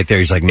idea right there.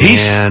 He's like,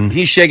 man.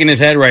 He's shaking his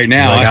head right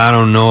now. Like, I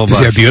don't know about. Does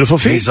he have beautiful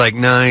feet? He's like,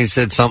 no, he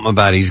said something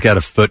about he's got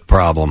a foot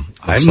problem.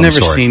 I've never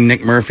seen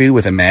Nick Murphy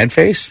with a mad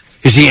face.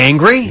 Is he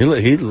angry?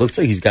 He looks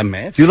like he's got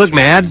mad. Do you look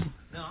mad?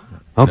 No.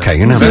 Okay,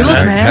 you're not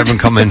mad. Have him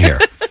come in here.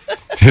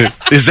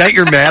 Is that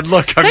your mad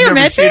look? I've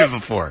never seen it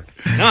before.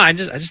 No, I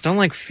just don't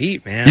like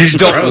feet, man. You just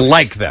don't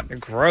like them. They're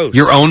gross.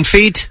 Your own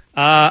feet?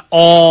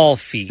 All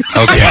feet.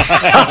 Okay.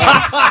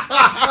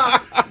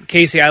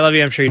 Casey, I love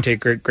you. I'm sure you take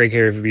great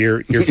care of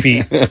your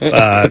feet.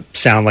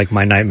 Sound like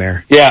my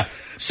nightmare. Yeah.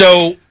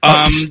 So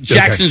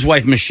Jackson's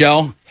wife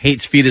Michelle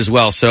hates feet as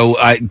well. So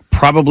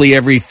probably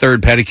every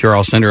third pedicure,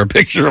 I'll send her a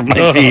picture of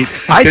my feet.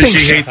 I think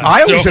she hates them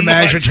I always so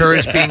imagined much. her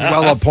as being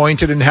well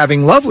appointed and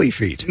having lovely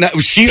feet. No,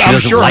 she doesn't I'm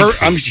sure like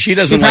her. She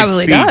doesn't She like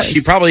probably feet. does.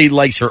 She probably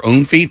likes her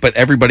own feet, but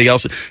everybody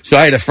else. So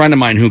I had a friend of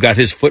mine who got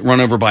his foot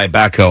run over by a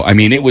backhoe. I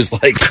mean, it was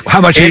like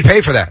how much did he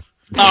pay for that?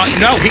 No,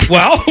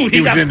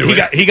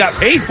 he got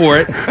paid for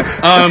it.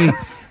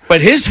 But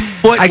his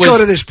foot I was, go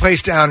to this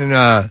place down in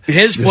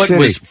his the foot city.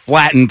 was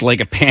flattened like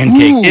a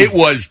pancake. Ooh. It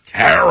was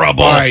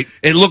terrible. Right.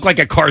 It looked like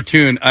a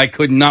cartoon. I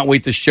could not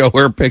wait to show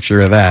her a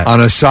picture of that. On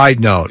a side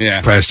note,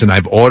 Yeah. Preston,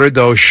 I've ordered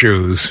those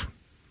shoes.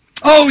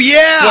 Oh,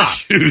 yeah. What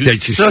shoes?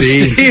 That you So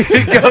see? Steve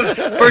goes,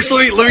 first,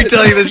 let me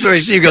tell you this story.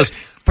 Steve goes,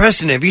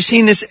 Preston, have you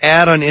seen this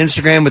ad on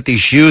Instagram with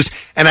these shoes?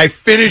 And I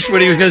finished what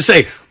he was going to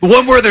say. The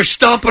one where they're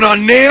stomping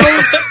on nails?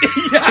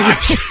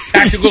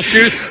 Tactical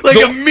shoes. Like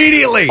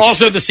immediately.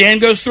 Also, the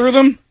sand goes through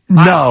them?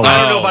 I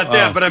don't know about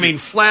that, but I mean,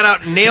 flat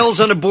out nails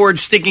on a board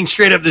sticking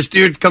straight up. This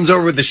dude comes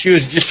over with the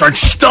shoes and just starts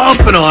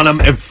stomping on them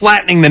and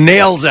flattening the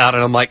nails out.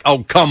 And I'm like,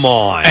 oh, come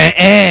on.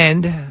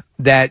 And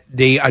that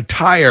the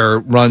attire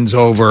runs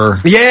over.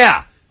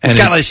 Yeah. It's And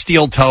got like a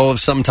steel toe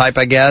of some type,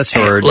 I guess,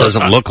 or it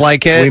doesn't look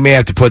like it. We may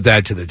have to put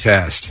that to the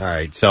test. All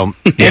right. So,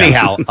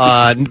 anyhow,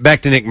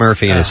 back to Nick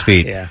Murphy and his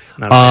feet. Yeah.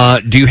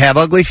 not Do you have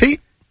ugly feet?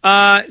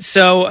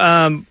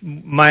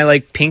 my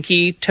like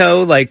pinky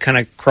toe like kind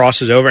of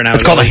crosses over, and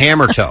It's called a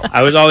hammer toe.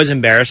 I was always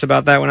embarrassed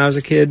about that when I was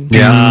a kid.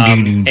 Yeah.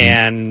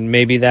 And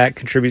maybe that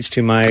contributes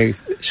to my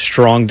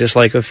strong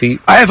dislike of feet.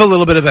 I have a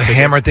little bit of a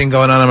hammer thing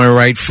going on my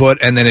right foot,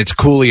 and then it's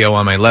Coolio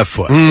on my left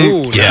foot.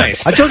 Ooh,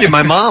 nice. I told you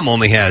my mom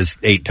only has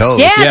 8 toes.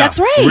 Yeah, that's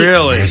right.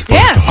 Really?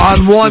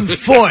 On one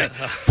foot.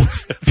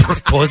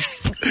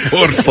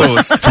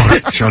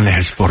 She only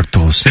has 4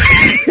 toes.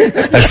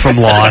 That's from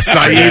Lost.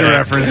 Saeed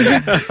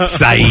reference.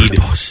 Saeed.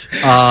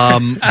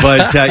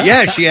 But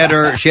yeah, she had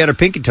her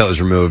pinky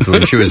toes removed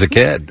when she was a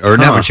kid, or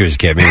not when she was a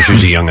kid. Maybe she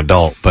was a young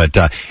adult. But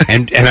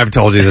and I've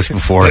told you this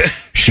before.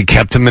 She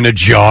kept them in a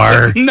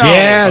jar.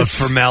 No. Of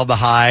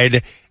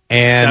formaldehyde,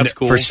 and That's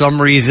cool. for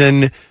some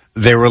reason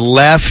they were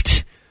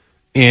left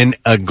in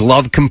a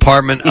glove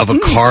compartment of a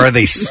car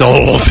they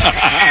sold.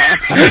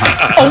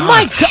 Oh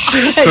my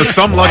God. So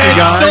some lucky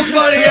guy.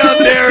 Somebody out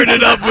there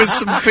ended up with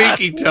some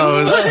pinky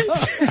toes.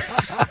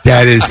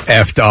 That is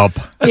effed up.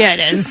 Yeah,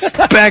 it is.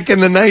 Back in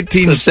the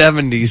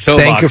 1970s.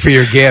 Thank you for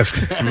your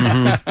gift.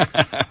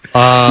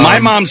 My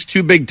mom's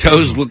 2 big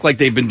toes look like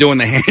they've been doing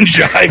the hand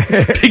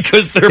jive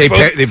because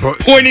they're both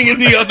pointing in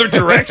the other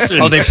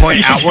direction. Oh, they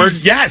point outward?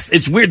 Yes,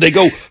 it's weird. They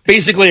go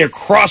basically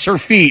across her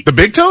feet. The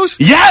big toes?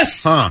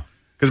 Yes. Huh.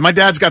 Because my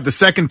dad's got the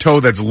second toe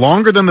that's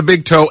longer than the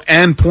big toe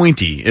and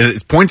pointy.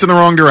 It points in the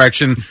wrong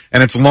direction,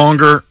 and it's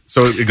longer,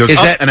 so it goes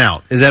up and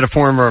out. Is that a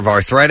form of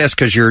arthritis?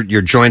 Because your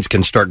joints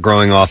can start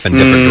growing off in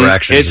different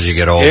directions as you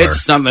get older.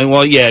 It's something.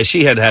 Well, yeah,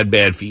 she had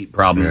bad feet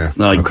problem,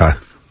 like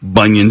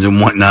bunions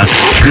and whatnot.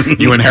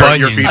 You inherit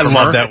your feet. I from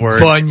love her? that word.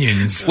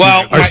 Bunions.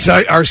 Well,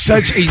 are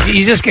such.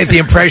 You just get the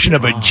impression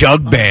of a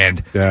jug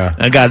band. Yeah.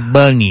 I got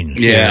bunions.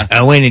 Yeah.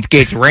 And when it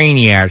gets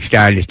rainy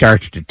outside, it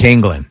starts to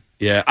tingling.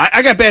 Yeah,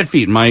 I got bad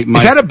feet. My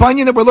Is that a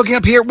bunion that we're looking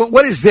up here?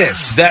 What is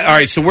this? all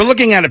right? So we're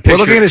looking at a picture. We're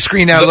looking at a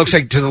screen now. It looks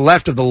like to the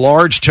left of the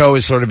large toe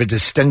is sort of a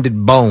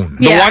distended bone.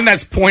 The one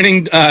that's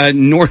pointing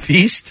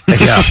northeast.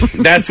 Yeah.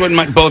 That's what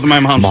both of my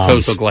mom's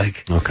toes look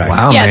like. Okay.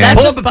 Wow, Yeah, man.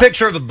 that's Pull up a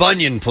picture of a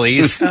bunion,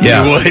 please.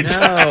 Yeah. You would.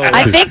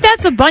 I think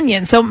that's a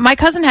bunion. So my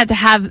cousin had to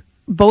have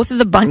both of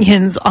the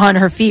bunions on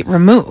her feet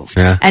removed.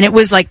 Yeah. And it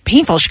was like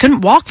painful. She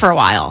couldn't walk for a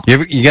while.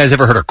 You guys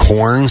ever heard of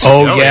corns?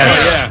 Oh,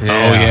 yes. yeah.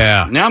 Oh,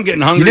 yeah. Now I'm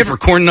getting hungry for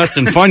corn nuts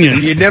and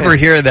funyuns. You never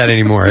hear that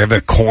anymore. I have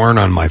a corn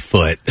on my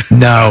foot.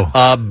 No.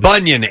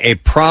 Bunion, a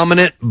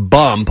prominent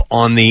bump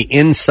on the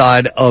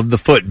inside of the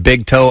foot.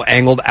 Big toe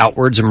angled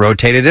outwards and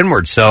rotated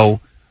inwards. So,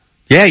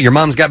 yeah, your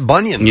mom's got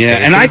bunions. Yeah,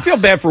 Casey. and I feel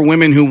bad for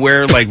women who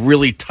wear like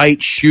really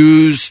tight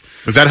shoes.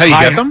 Is that how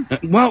you get them?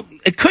 Well,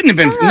 it couldn't have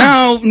been.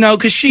 No,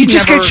 because she You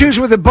just never, get shoes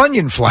with a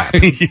bunion flap.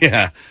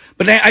 Yeah,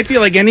 but I feel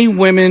like any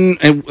women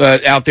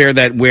out there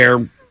that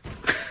wear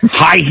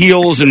high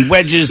heels and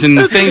wedges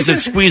and things that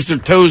squeeze their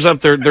toes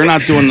up, they're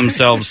not doing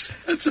themselves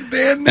That's a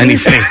bad any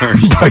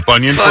favors.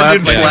 Bunion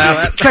flap?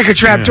 It's like a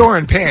trap door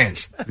in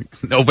pants.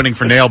 Opening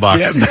for nail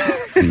box.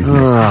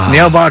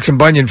 Nail box and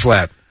bunion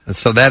flap.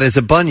 So that is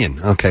a bunion.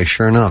 Okay,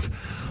 sure enough.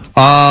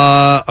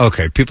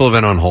 Okay, people have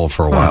been on hold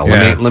for a while.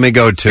 Yeah. Let me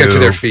go to Get to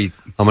their feet.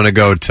 I'm going to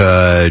go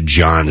to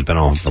John. It's been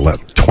on for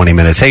 20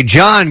 minutes. Hey,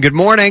 John. Good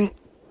morning.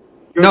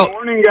 Good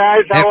morning,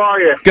 guys. How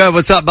are you? Good.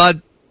 What's up,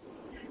 bud?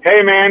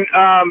 Hey, man.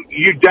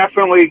 You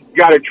definitely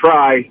got to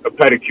try a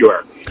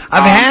pedicure.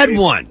 I've had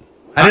one.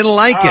 I didn't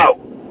like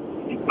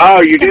it.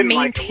 Oh, you didn't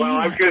like it. Well,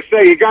 I was going to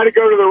say you got to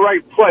go to the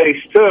right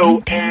place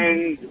too.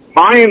 And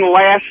mine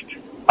lasts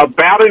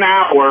about an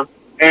hour.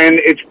 And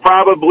it's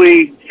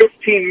probably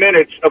 15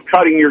 minutes of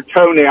cutting your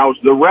toenails.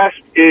 The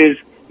rest is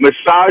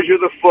massage of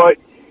the foot,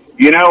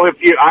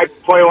 I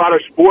play a lot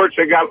of sports.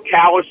 I got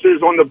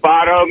calluses on the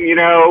bottom,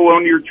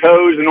 on your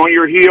toes and on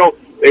your heel.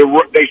 They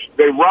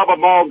rub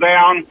them all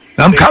down.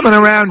 I'm coming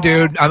around,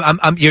 dude.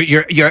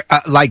 You're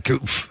like.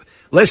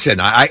 Listen,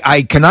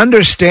 I can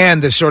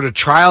understand the sort of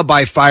trial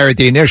by fire at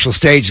the initial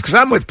stage because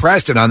I'm with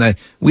Preston on that.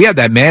 We had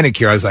that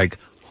manicure. I was like,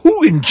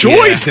 who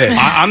enjoys this?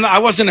 I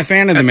wasn't a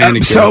fan of the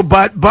manicure.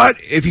 But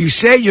if you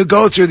say you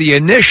go through the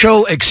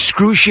initial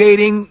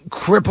excruciating,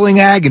 crippling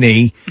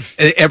agony,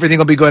 everything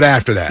will be good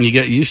after that. You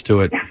get used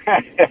to it.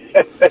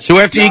 So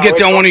after you get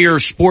done one of your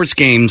sports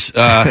games,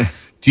 do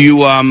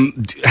you?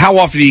 How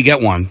often do you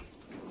get one?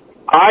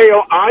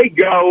 I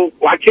go.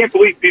 I can't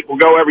believe people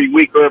go every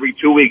week or every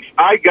 2 weeks.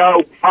 I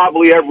go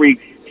probably every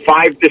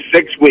 5 to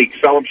 6 weeks.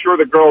 So I'm sure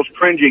the girl's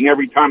cringing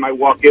every time I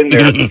walk in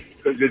there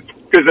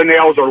because the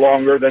nails are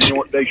longer than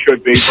they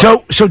should be.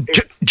 So,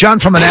 John,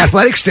 from an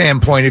athletic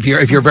standpoint, if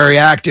you're very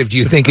active, do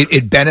you think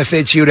it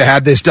benefits you to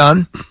have this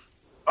done?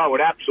 Oh,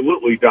 it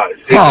absolutely does.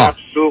 It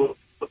absolutely.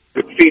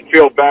 The feet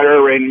feel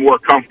better and more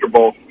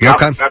comfortable.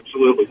 Okay.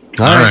 Absolutely.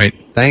 All right.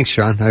 Thanks,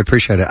 John. I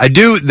appreciate it. I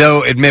do,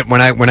 though, admit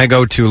when I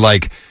go to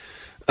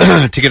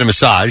to get a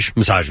massage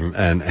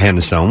and Hand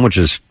and Stone, which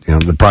is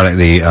the product,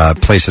 the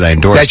place that I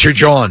endorse. That's your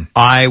John.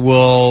 I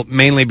will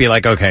mainly be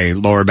like, okay,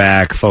 lower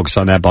back, focus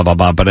on that, blah blah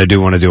blah. But I do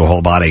want to do a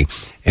whole body,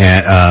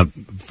 and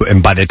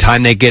by the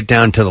time they get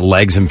down to the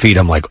legs and feet,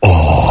 I'm like,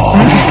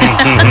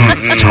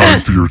 it's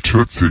time for your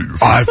tootsies.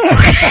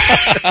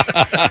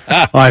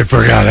 I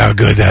forgot how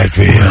good that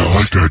feels. You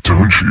like that,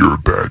 don't you? You're a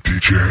bad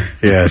DJ.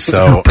 Yeah,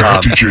 so you're a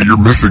bad DJ.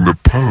 You're missing the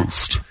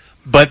post.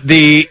 But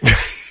the.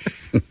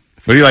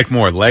 What do you like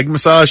more, leg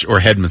massage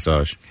or head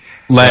massage?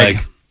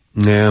 Leg.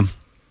 Yeah.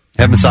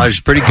 Head massage is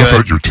pretty good. How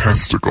about your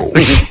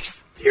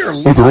testicles? Dear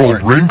Lord. They're all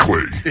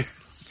wrinkly.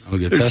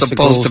 They're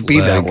supposed to be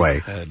that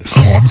way.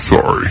 Oh, I'm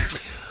sorry.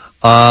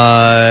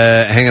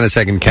 Hang on a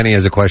second. Kenny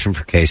has a question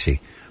for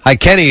Casey. Hi,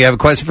 Kenny. You have a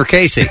question for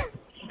Casey.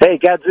 Hey,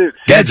 Gadzooks.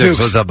 Gadzooks.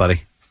 What's up,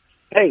 buddy?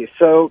 Hey,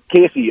 so,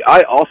 Casey,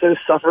 I also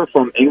suffer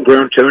from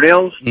ingrown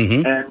toenails,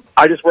 and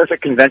I just worked at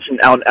a convention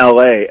out in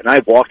L.A., and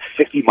I walked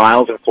 50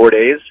 miles in 4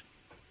 days.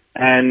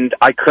 And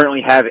I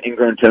currently have an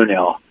ingrown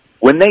toenail.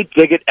 When they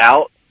dig it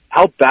out,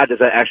 how bad does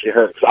that actually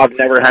hurt? 'Cause I've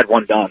never had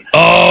one done.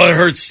 Oh, it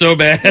hurts so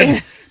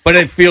bad, but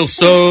it feels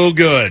so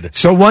good.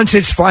 So once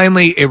it's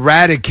finally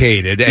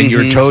eradicated and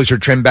your toes are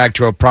trimmed back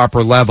to a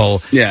proper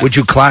level, would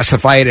you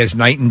classify it as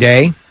night and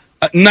day?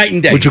 Night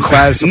and day. Would you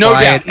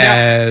classify it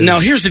as now,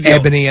 here's the deal.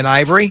 Ebony and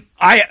ivory?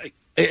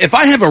 If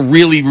I have a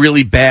really,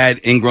 really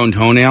bad ingrown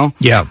toenail,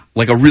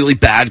 like a really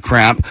bad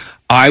cramp,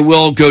 I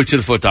will go to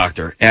the foot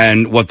doctor,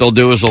 and what they'll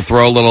do is they'll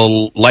throw a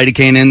little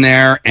lidocaine in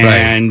there,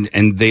 and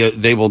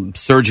they will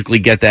surgically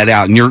get that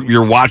out. And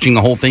you're watching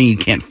the whole thing; you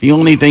can't feel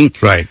anything.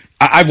 Right.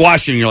 I've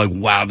watched it, and you're like,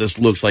 "Wow, this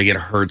looks like it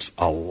hurts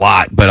a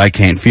lot," but I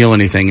can't feel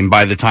anything. And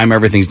by the time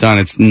everything's done,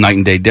 it's night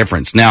and day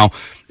difference. Now,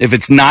 if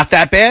it's not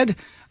that bad,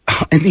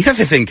 and the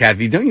other thing,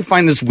 Kathy, don't you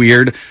find this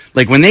weird?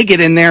 Like when they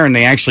get in there and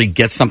they actually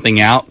get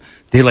something out,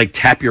 they like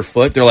tap your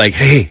foot. They're like,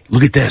 "Hey,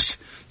 look at this!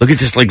 Look at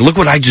this! Like, look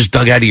what I just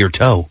dug out of your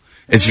toe."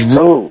 It's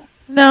No,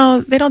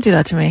 they don't do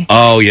that to me.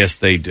 Oh, yes,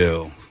 they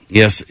do.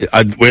 Yes,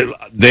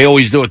 they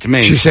always do it to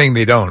me. She's saying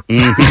they don't.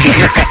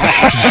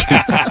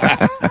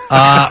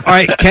 All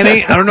right,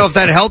 Kenny, I don't know if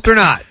that helped or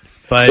not,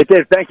 but it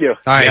did. Thank you. All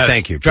right,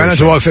 thank you. Try not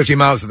to walk 50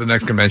 miles at the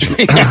next convention.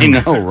 I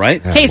know,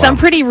 right? Case, I'm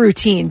pretty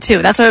routine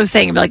too. That's what I was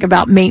saying, like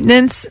about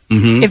maintenance.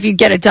 If you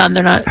get it done,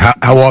 they're not.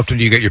 How often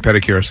do you get your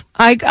pedicures?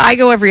 I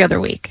go every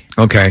other week.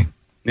 Okay.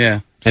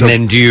 Yeah. And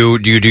then do you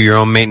do your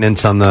own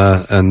maintenance on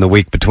the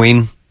week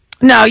between?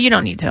 No, you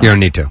don't need to. You don't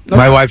need to.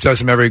 My wife does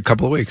them every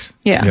couple of weeks.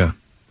 Yeah.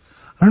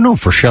 I don't know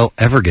if Rochelle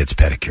ever gets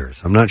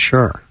pedicures. I'm not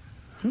sure.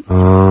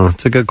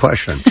 It's a good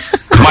question.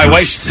 My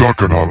wife's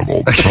sucking on them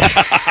all the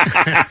time.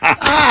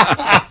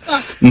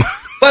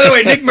 By the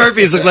way, Nick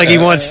Murphy's looked like he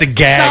wants to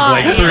gag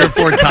like 3 or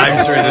 4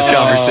 times during this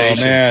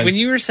conversation. Man. When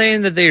you were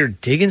saying that they are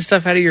digging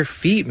stuff out of your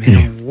feet,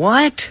 man,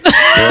 what?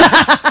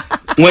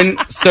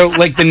 So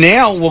like the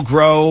nail will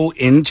grow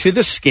into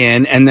the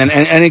skin and then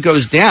and it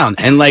goes down,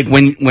 and like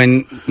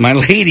when my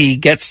lady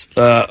gets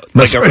a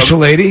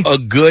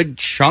good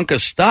chunk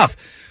of stuff,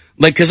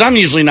 like because I'm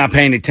usually not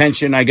paying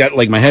attention, I got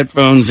like my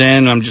headphones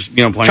in, I'm just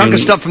playing chunk of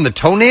stuff from the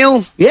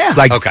toenail,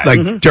 like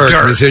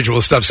dirt,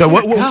 residual stuff. So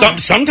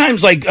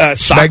sometimes like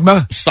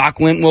sock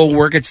lint will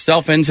work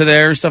itself into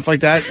there, stuff like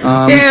that.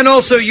 Yeah, and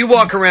also you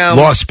walk around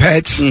lost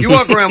pets. You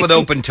walk around with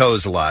open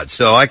toes a lot,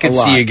 so I could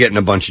see you getting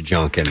a bunch of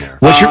junk in there.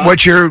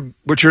 What's your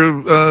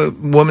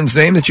woman's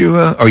name that you?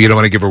 You don't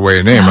want to give her away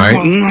your name, right?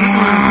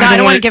 No, I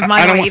don't want to give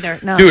mine away either.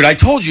 No. Dude, I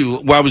told you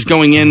while I was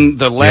going in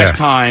the last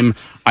time.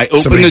 I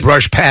opened Somebody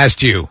brushed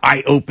past you.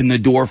 I opened the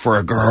door for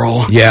a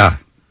girl. Yeah.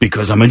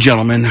 Because I'm a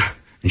gentleman.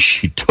 And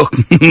she took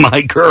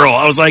my girl.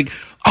 I was like,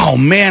 oh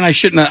man, I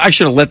should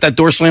have let that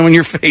door slam on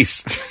your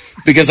face.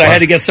 Because I had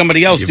to get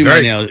somebody else to do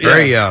my nails.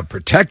 Very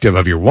protective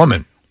of your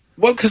woman.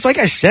 Well, because like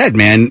I said,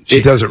 man,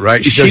 she does it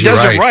right. She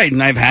does it right,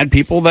 and I've had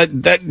people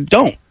that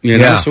don't. You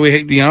know, so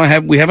we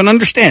have an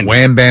understanding.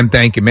 Wham, bam,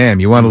 thank you, ma'am.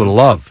 You want a little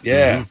love.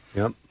 Yeah. Mm-hmm.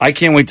 Yep. I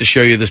can't wait to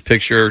show you this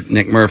picture,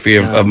 Nick Murphy,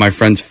 of my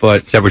friend's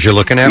foot. Is that what you're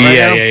looking at right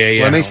now?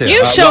 Yeah. Let me see.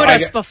 You showed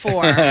us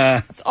before.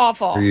 It's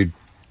awful.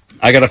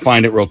 I got to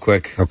find it real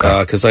quick. Okay.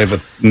 Because I have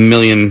a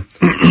million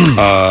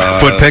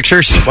foot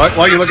pictures.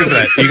 While you're looking for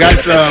that, you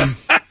guys,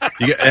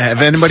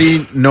 have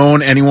anybody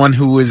known anyone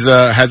who has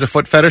a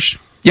foot fetish?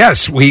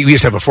 Yes, we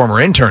used to have a former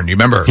intern. You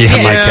remember?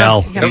 Yeah,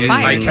 Michael.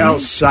 Michael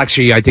sucks.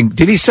 I think.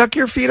 Did he suck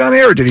your feet on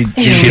air, or did he?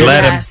 She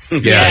let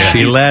him. Yeah.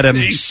 She let him.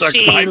 He sucked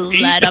my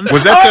feet. Let him.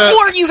 Was that,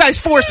 or you guys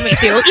forced me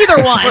to.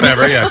 Either one.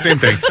 Whatever. Yeah, same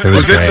thing.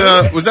 was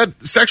Was that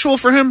sexual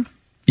for him?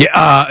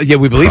 Yeah,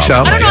 we believe so.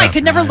 I don't know. I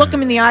could never look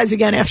him in the eyes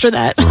again after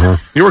that.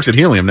 He works at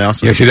Helium now.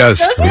 So yes, he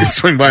does. He's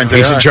swing by and say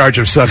He's hi. in charge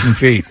of sucking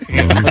feet.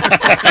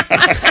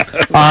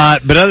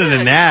 But other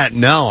than that,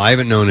 no, I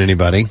haven't known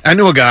anybody. I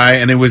knew a guy,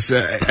 and it was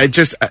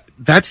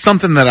that's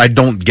something that I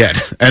don't get,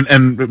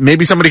 and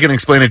maybe somebody can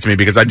explain it to me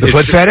because I The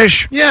foot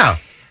fetish. Yeah,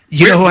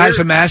 You know who has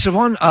a massive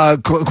one?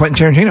 Quentin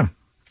Tarantino.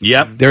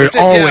 Yep.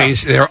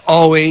 They're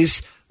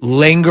always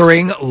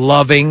lingering,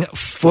 loving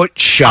foot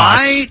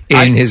shots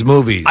in his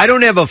movies. I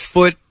don't have a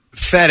foot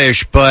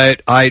fetish,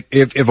 but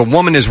if a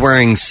woman is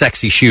wearing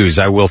sexy shoes,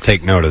 I will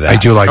take note of that. I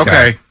do like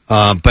that.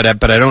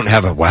 But I don't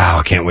have a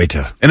I can't wait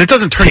to. And it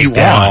doesn't turn take you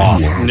that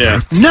on. off.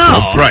 Yeah.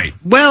 No, Right.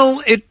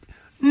 Well,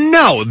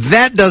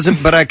 that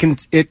doesn't. But I can.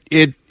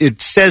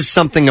 It says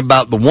something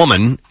about the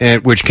woman,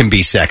 which can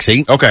be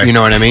sexy. Okay, you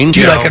know what I mean.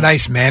 Do you like a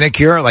nice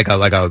manicure? Like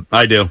a.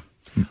 I do.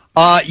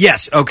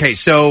 Yes. Okay.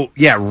 So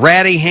yeah,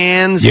 ratty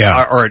hands.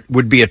 Or it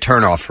would be a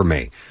turnoff for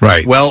me.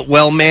 Right.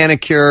 Well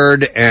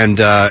manicured and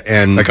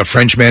like a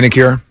French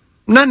manicure.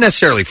 Not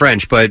necessarily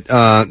French, but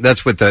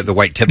that's with the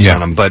white tips on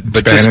them. But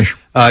Spanish.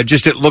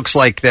 Just it looks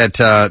like that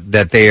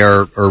they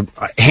are. Or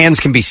hands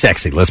can be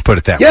sexy. Let's put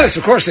it that way. Yes,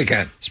 of course they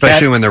can.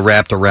 Especially when they're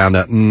wrapped around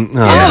a.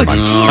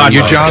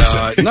 You're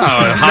Johnson. No,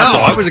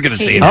 I wasn't going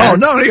to say Oh that.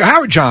 no, you're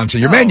Howard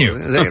Johnson. Your menu.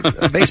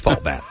 A baseball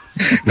bat.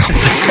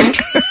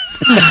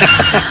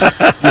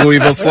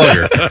 Louisville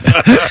Slugger.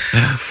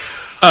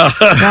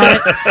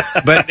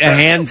 But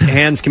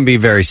hands can be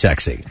very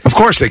sexy. Of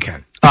course they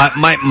can.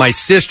 My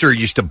sister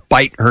used to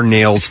bite her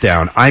nails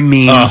down. I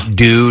mean,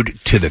 dude,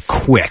 to the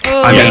quick.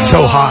 I mean, It's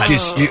so hot.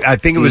 I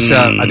think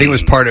it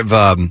was part of.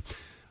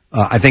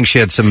 I think she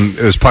had some.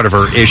 It was part of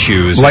her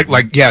issues.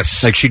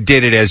 Yes, like she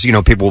did it as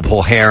people will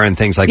pull hair and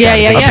things like Yeah,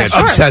 that. yeah,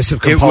 Sure.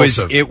 Obsessive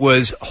compulsive. It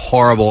was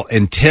horrible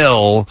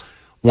until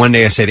one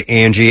day I said,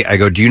 Angie, I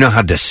go, do you know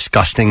how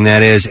disgusting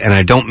that is? And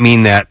I don't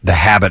mean that the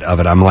habit of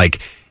it. I'm like,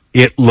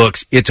 it's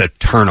a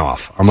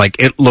turnoff. I'm like,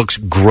 it looks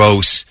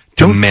gross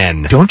to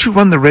men. Don't you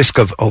run the risk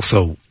of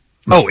also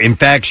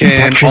infection,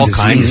 all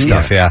kinds of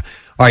stuff? Yeah.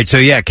 All right. So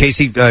yeah,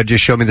 Casey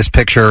just showed me this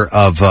picture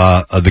of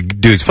the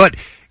dude's foot.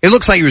 It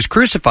looks like he was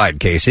crucified,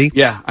 Casey.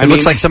 Yeah, it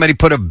looks like somebody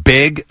put a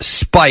big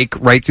spike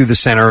right through the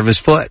center of his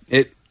foot.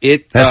 That's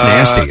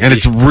nasty, and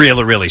it's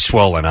really, really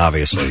swollen,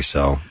 obviously.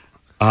 So,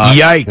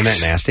 yikes!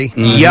 Isn't that nasty?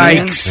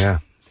 Yikes! Yeah,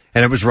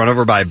 and it was run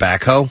over by a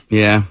backhoe.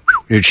 Yeah,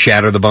 it'd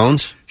shatter the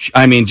bones.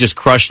 I mean, just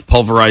crushed,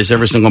 pulverized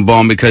every single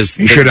bone because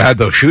you should have had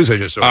those shoes I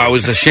just saw. It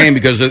was a shame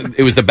because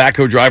it was the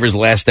backhoe driver's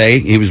last day.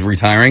 He was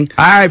retiring.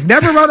 I've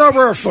never run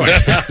over a foot.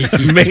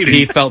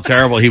 He felt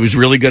terrible. He was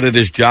really good at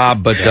his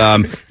job, but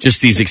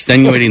just these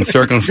extenuating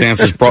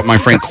circumstances brought my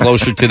friend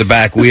closer to the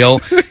back wheel.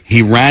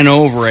 He ran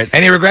over it.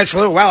 And he regrets,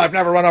 well, I've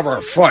never run over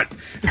a foot.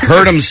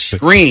 Heard him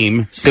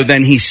scream, so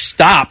then he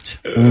stopped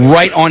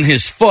right on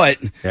his foot,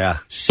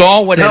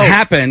 saw what had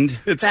happened,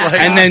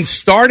 and then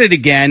started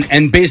again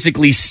and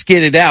basically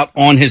skidded out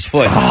on his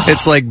foot.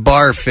 It's like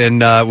barf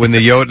in when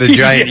the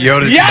giant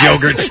Yoda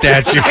yogurt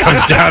statue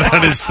comes down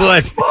on his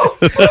foot.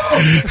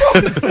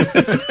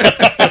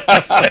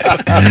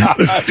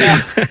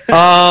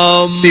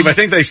 Steve, I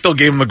think they still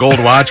gave him the gold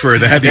watch where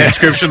they had the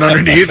inscription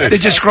underneath it. They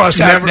just crossed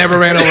out, never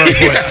ran over a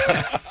foot.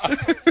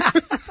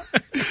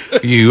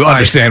 You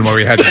understand why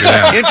we had to do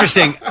that.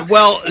 Interesting.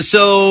 Well,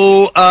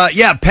 so,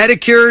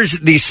 pedicures,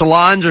 the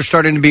salons are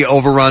starting to be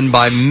overrun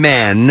by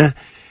men.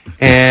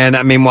 And,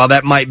 I mean, while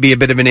that might be a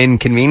bit of an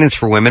inconvenience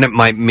for women, it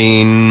might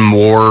mean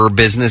more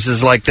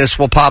businesses like this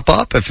will pop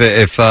up if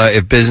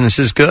business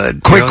is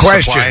good. Quick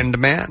question. Supply and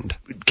demand.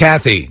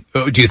 Kathy,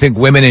 do you think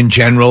women in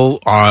general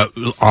are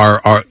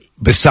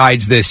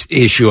besides this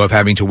issue of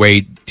having to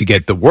wait to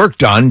get the work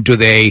done, do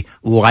they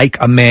like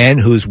a man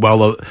who's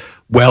well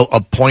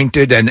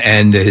appointed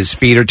and his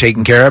feet are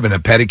taken care of and a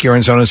pedicure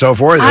and so on and so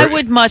forth? I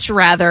would much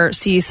rather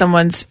see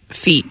someone's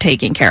feet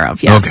taken care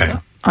of. Yes. Okay.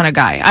 On a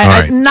guy.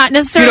 I not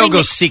necessarily. You don't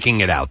go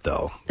seeking it out,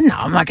 though. No,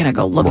 I'm not going to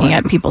go looking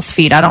at people's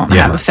feet. I don't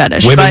have a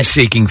fetish. Women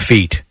seeking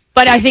feet.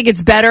 But I think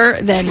it's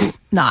better than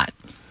not.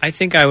 I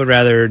think I would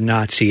rather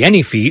not see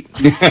any feet.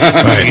 Just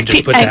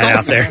put that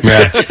out there.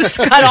 Yeah. Just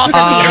cut off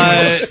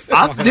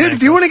the dude,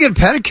 if you want to get a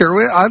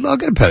pedicure, I'll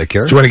get a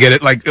pedicure. Do you want to get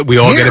it like we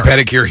all get a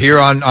pedicure here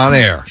on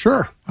air?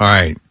 Sure. All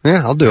right.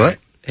 Yeah, I'll do it.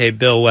 Hey,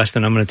 Bill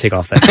Weston, I'm going to take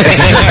off that.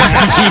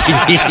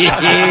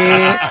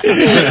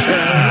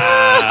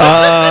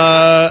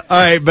 All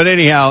right, but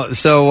anyhow,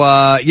 so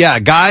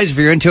guys, if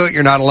you're into it,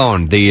 you're not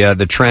alone.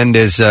 The trend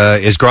is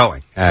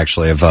growing,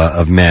 actually,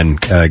 of men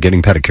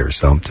getting pedicures.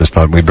 So just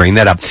thought we'd bring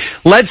that up.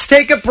 Let's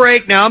take a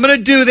break now. I'm going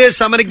to do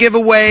this. I'm going to give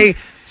away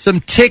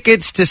some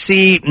tickets to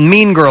see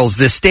Mean Girls,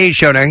 this stage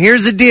show. Now,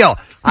 here's the deal.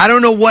 I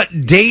don't know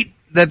what date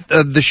that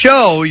the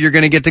show you're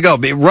going to get to go.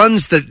 It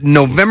runs the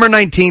November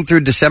 19th through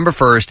December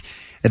 1st.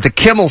 At the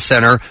Kimmel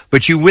Center,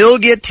 but you will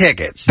get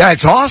tickets.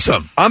 That's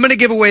awesome. I'm going to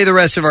give away the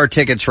rest of our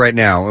tickets right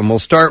now, and we'll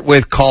start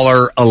with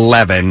caller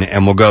 11,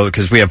 and we'll go,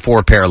 because we have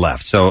 4 pair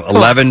left. So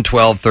 11,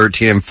 12,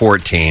 13, and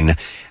 14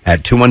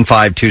 at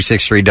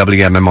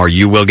 215-263-WMMR.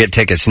 You will get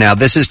tickets. Now,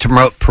 this is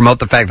to promote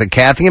the fact that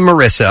Kathy and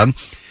Marissa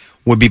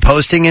would be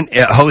hosting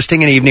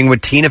an evening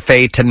with Tina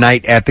Fey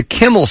tonight at the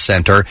Kimmel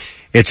Center.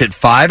 It's at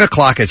 5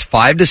 o'clock. It's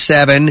 5 to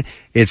 7.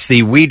 It's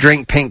the We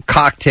Drink Pink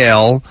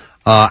cocktail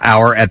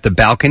hour at the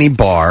Balcony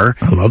Bar.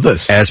 I love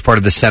this. As part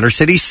of the Center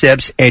City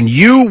Sips. And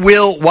you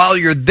will, while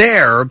you're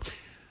there,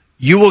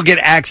 you will get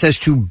access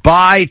to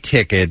buy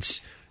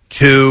tickets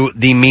to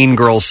the Mean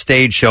Girls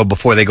stage show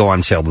before they go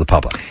on sale to the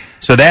public.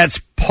 So that's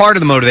part of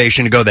the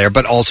motivation to go there,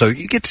 but also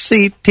you get to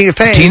see Tina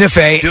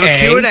Fey. Do a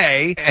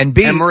Q&A, and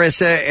B. And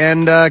Marissa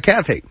and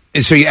Kathy.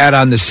 And so you add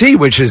on the C,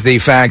 which is the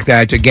fact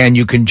that, again,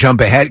 you can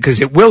jump ahead because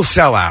it will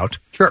sell out.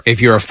 Sure.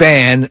 If you're a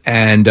fan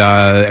and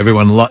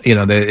everyone,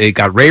 it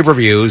got rave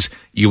reviews,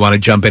 you want to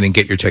jump in and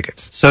get your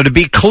tickets. So to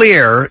be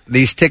clear,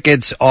 these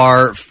tickets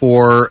are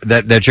for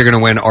that you're going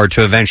to win are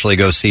to eventually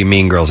go see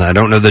Mean Girls. And I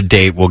don't know the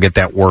date. We'll get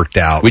that worked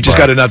out. We just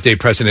got an update,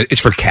 Preston.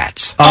 It's for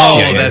cats.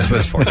 That's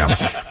what it's for now.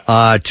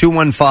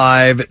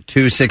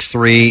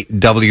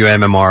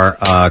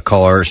 215-263-WMMR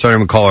caller,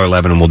 starting with caller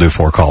 11, and we'll do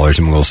 4 callers,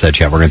 and we'll set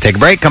you up. We're going to take a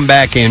break. Come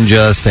back in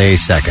just a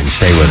second.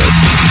 Stay with us.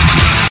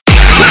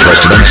 The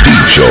Preston and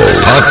Steve Show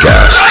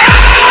podcast.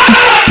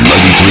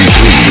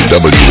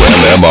 93.3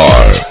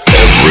 WMMR.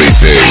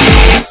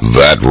 Everything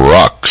that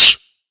rocks.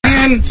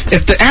 Man,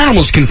 if the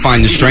animals can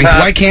find the strength,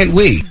 why can't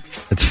we?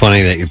 It's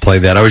funny that you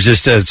played that. I was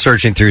just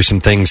searching through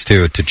some things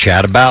to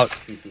chat about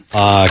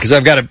because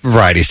I've got a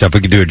variety of stuff.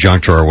 We could do a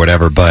junk drawer or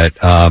whatever, but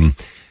kind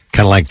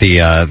of like the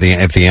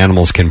if the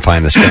animals can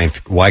find the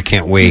strength, why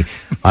can't we?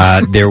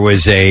 There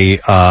was a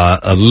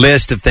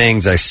list of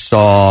things I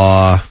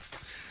saw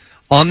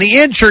on the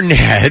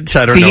internet.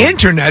 I don't know. The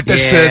internet?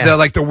 That's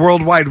like the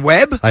World Wide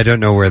Web? I don't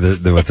know what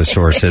the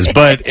source is,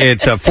 but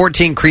it's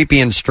 14 creepy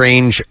and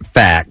strange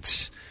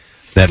facts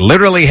that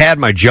literally had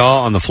my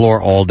jaw on the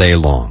floor all day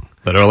long.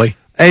 Literally?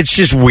 It's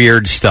just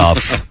weird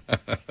stuff.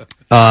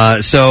 So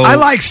I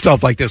like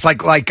stuff like this,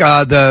 like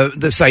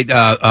the site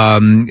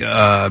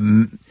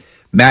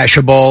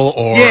Mashable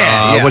or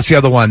what's the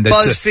other one?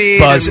 That's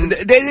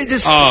BuzzFeed. They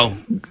just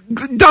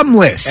dumb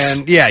lists.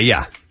 And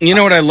yeah. You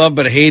know what I love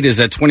but hate is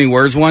that 20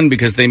 words one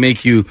because they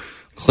make you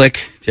click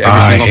to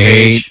every single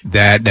page.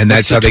 That, and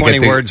that's how they 20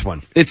 get the words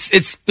one.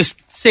 It's the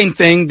same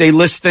thing. They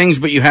list things,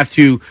 but you have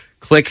to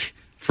click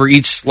for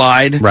each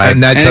slide, right?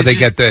 And that's how they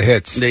get the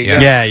hits.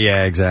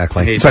 Yeah,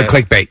 exactly. It's like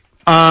clickbait.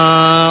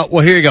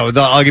 Well, here you go.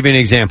 I'll give you an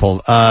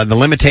example. The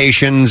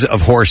limitations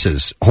of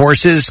horses.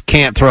 Horses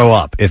can't throw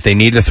up. If they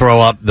need to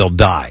throw up, they'll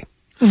die.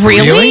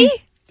 Really?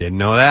 Didn't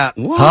know that.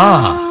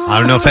 I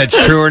don't know if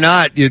that's true or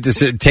not. You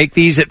just take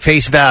these at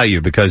face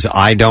value because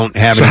I don't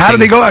have. So how do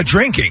they go out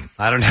drinking?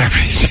 I don't have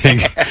anything.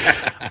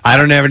 I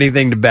don't have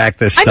anything to back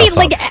this stuff up.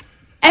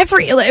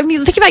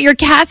 Think about your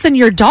cats and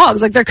your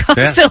dogs. Like, they're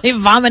constantly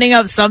vomiting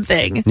up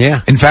something.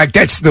 Yeah. In fact,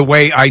 that's the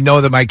way I know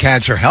that my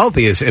cats are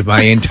healthy is if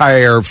my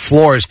entire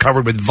floor is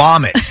covered with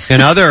vomit.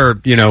 And other,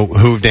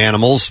 hooved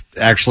animals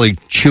actually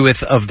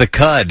cheweth of the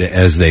cud,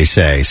 as they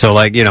say. So,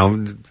 like,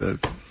 the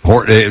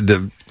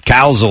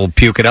cows will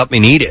puke it up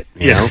and eat it.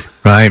 You know?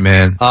 Right,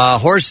 man.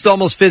 Horses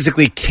almost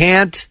physically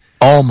can't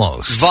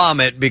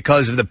vomit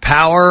because of the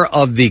power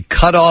of the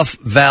cutoff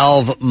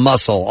valve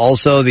muscle.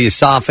 Also, the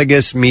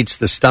esophagus meets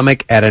the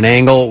stomach at an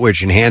angle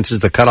which enhances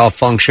the cutoff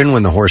function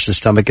when the horse's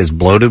stomach is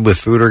bloated with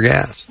food or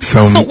gas.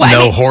 So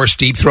no horse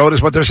deep throat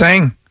is what they're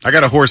saying? I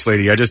got a horse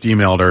lady. I just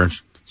emailed her.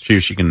 See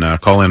if she can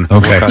call in.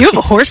 Okay. You have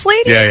a horse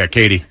lady? Yeah,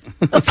 Katie.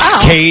 Wow.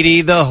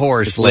 Katie the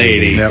horse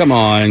lady. Yep. Come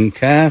on,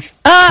 calf.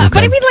 But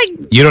I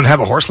mean, you don't have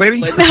a horse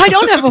lady? No, I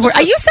don't have a horse. I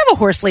used to have a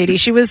horse lady.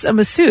 She was a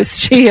masseuse.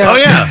 She,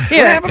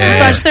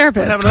 massage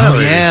therapist.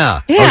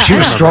 Yeah. Oh, she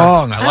was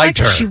strong. I liked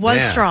her. She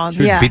was strong.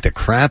 She would beat the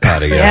crap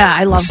out of you. Yeah,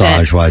 I loved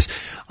massage wise.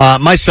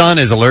 My son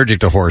is allergic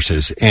to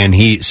horses, and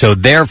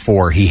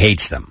therefore he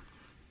hates them.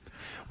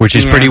 Which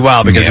is pretty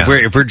wild because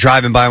if we're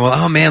driving by,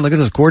 oh man, look at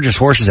those gorgeous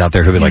horses out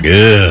there. He'll be like,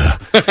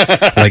 ugh,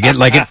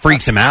 like it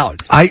freaks him out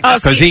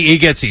because he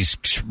gets these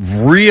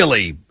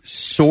really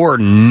sore,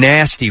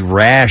 nasty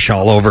rash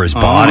all over his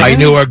body. I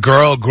knew a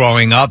girl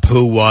growing up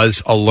who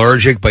was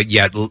allergic, but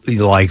yet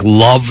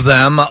loved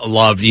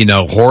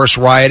horse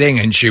riding,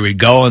 and she would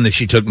go and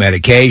she took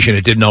medication.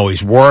 It didn't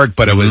always work,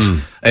 but it was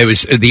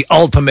the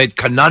ultimate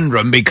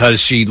conundrum because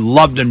she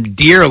loved them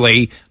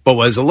dearly, but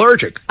was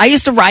allergic. I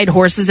used to ride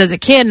horses as a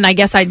kid, and I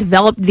guess I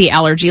developed the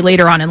allergy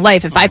later on in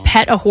life. If I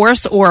pet a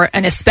horse,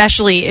 and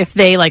especially if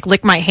they like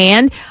lick my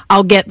hand,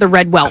 I'll get the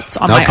red welts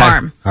on my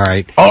arm. All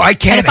right. Oh, I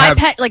can't. And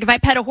if I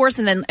pet a horse,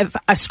 and then if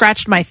I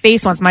scratched my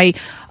face once,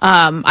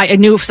 I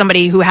knew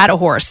somebody who had a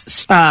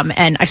horse,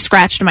 and I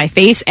scratched my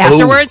face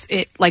afterwards.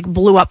 It like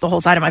blew up the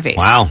whole side of my face.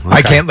 Wow. Okay.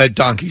 I can't let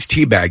donkeys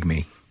teabag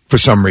me. For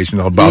some reason,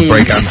 I'll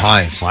break out in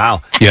hives.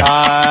 Wow.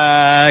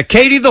 Yeah.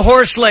 Katie the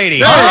horse lady.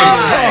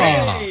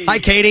 Hey. Hi,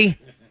 Katie.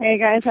 Hey,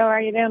 guys. How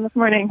are you doing this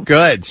morning?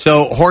 Good.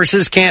 So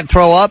horses can't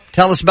throw up?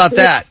 Tell us about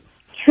that.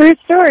 True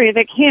story.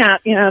 They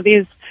can't. You know,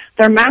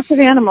 they're massive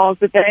animals,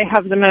 but they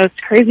have the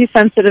most crazy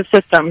sensitive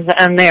systems,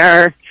 and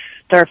they're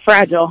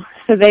fragile.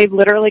 So they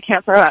literally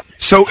can't throw up.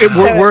 So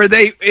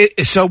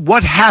So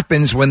what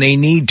happens when they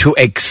need to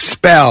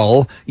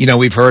expel? You know,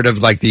 we've heard of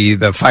like the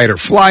fight or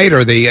flight,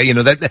 or the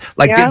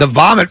the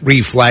vomit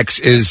reflex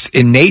is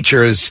in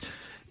nature is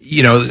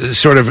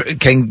sort of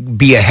can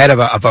be ahead of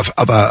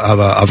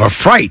a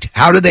fright.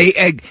 How do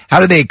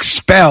they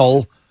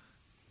expel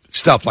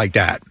stuff like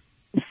that?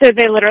 So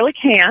they literally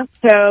can't.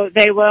 So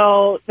they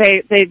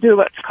do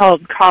what's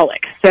called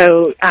colic.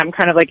 So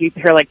kind of like you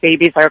hear like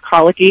babies are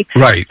colicky.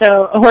 Right.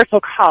 So a horse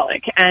will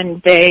colic,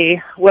 and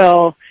they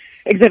will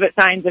exhibit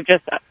signs of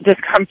just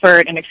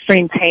discomfort and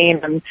extreme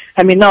pain. And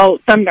I mean,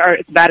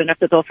 it's bad enough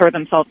that they'll throw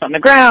themselves on the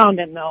ground,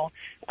 and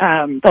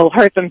they'll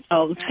hurt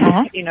themselves.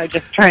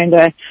 Just trying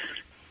to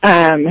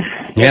trying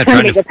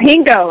to make the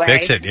pain go away.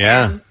 Fix it.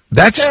 Yeah.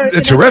 That's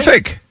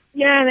terrific.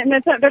 Yeah, and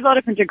there's all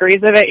different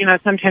degrees of it. You know,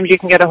 sometimes you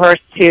can get a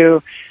horse to,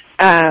 you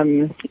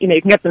can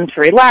get them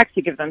to relax.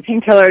 You give them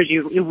painkillers.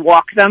 You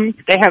walk them.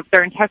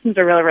 Their intestines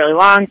are really, really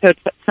long, so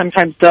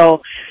sometimes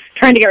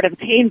trying to get rid of the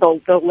pain, they'll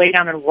lay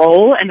down and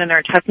roll, and then their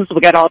intestines will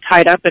get all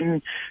tied up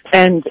and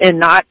in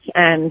knots,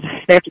 and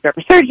they have to go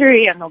for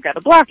surgery, and they'll get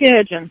a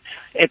blockage, and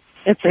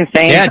it's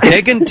insane. Yeah,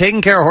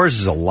 taking care of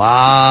horses is a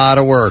lot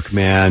of work,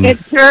 man. It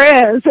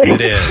sure is. It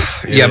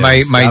is. Yeah,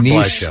 my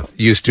niece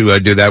used to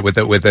do that with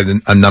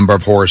a number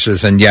of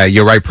horses, and yeah,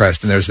 you're right,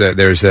 Preston. There's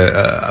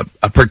a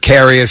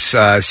precarious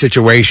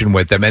situation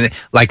with them, and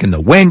like in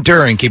the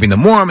winter, and keeping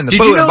them warm, and the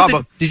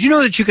food. Did you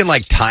know that you can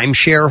like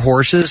timeshare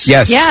horses?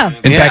 Yes. Yeah.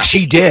 In fact,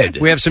 she did.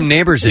 We have some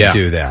neighbors that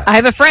do that. I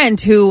have a friend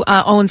who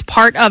owns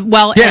part of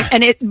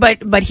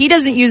but he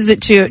doesn't use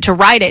it to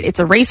ride it.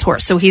 It's a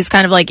racehorse, so he's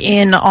kind of like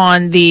in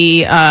on the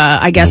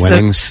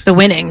the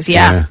winnings.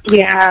 Yeah.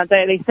 Yeah,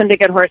 they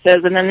syndicate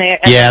horses, and then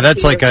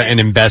that's like an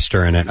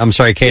investor in it. I'm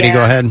sorry, Katie,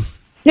 go ahead.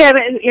 Yeah,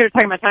 but you're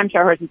talking about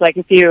timeshare horses. Like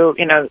if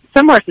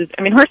some horses,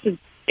 horses,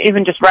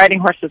 even just riding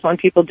horses, when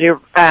people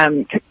do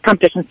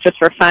competitions just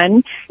for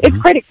fun, it's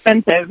quite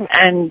expensive,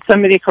 and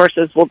some of these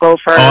horses will go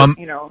for, I'm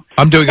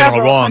doing it all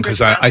wrong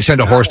because I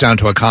send a horse down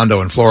to a condo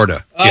in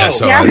Florida.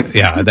 That's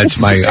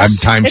I'm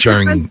time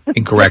sharing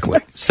incorrectly.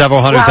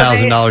 Several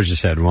 $100,000 you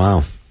said.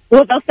 Wow.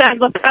 Well, they'll spend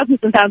thousands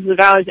and thousands of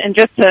dollars, and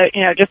just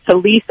to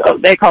lease,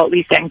 they call it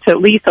leasing, to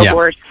lease a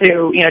horse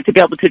to be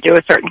able to do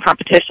a certain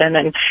competition,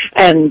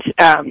 and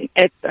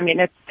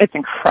it's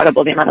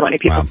incredible the amount of money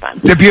people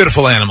spend. They're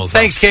beautiful animals.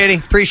 Thanks,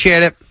 Katie.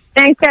 Appreciate it.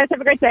 Thanks, guys. Have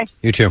a great day.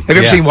 You too. Have you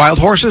ever seen wild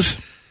horses?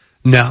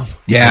 No.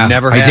 Yeah,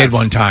 never. I did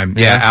one time.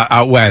 Yeah,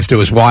 out west, it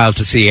was wild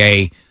to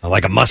see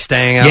like a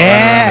Mustang. Out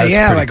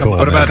yeah. Like cool,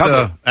 what about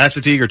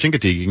Assateague or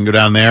Chincoteague? You can go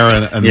down there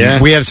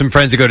and we have some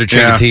friends that go to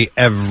Chincoteague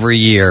every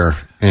year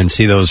and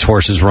see those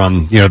horses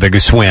run. They go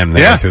swim.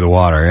 They go through the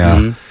water. Yeah.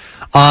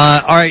 Mm-hmm.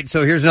 All right.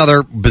 So here's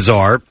another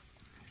bizarre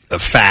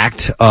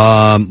fact.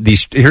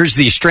 Here's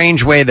the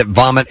strange way that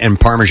vomit and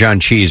Parmesan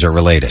cheese are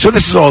related. So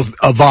this is all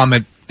a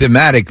vomit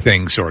thematic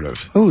thing, sort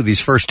of. Oh, these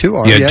first two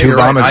are. Yeah, two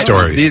vomit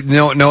stories.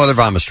 No other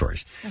vomit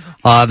stories.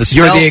 You're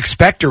the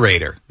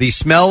expectorator. The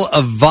smell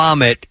of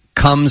vomit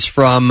comes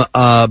from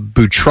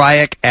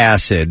butyric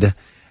acid,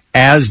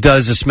 as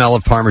does the smell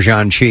of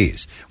Parmesan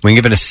cheese. When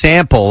given a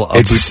sample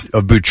of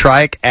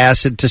butyric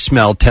acid to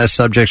smell, test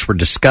subjects were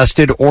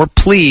disgusted or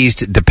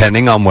pleased,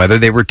 depending on whether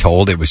they were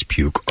told it was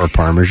puke or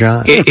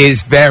Parmesan. It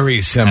is very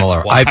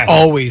similar. I've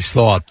always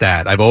thought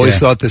that. I've always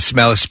thought the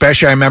smell,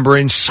 especially I remember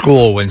in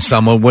school when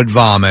someone would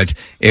vomit,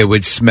 it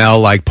would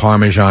smell like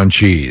Parmesan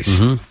cheese.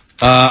 Mm-hmm.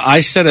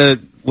 I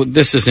said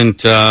this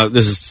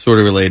is sort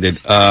of related.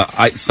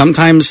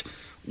 Sometimes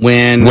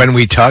when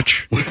we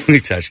touch,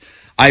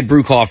 I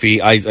brew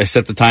coffee. I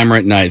set the timer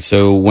at night,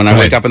 so when I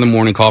wake up in the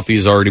morning, coffee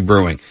is already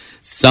brewing.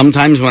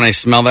 Sometimes when I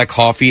smell that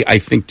coffee, I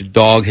think the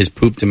dog has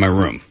pooped in my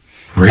room.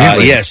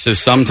 Really? Yes. So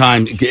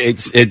sometimes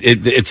it's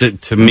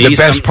to me the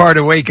best part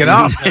of waking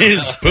up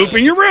is poop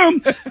in your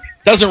room.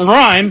 Doesn't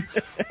rhyme,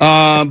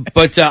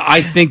 but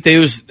I think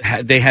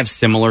they have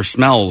similar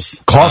smells.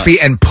 Coffee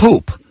and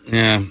poop.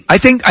 Yeah, I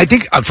think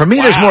for me,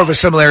 there's more of a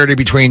similarity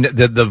between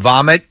the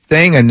vomit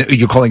thing and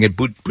you're calling it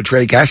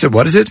butyric acid.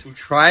 What is it?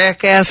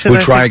 Butyric acid.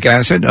 Butyric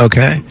acid.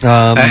 Okay,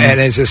 and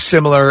it's a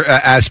similar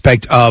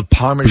aspect of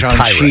Parmesan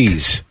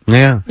cheese.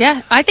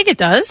 Yeah, I think it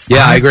does.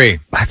 Yeah, I agree.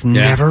 I've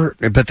never,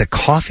 but the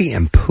coffee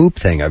and poop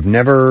thing, I've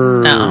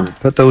never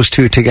put those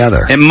two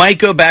together. It might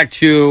go back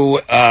to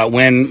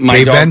when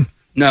my dog.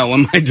 No,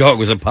 when my dog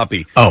was a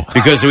puppy. Oh.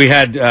 Because we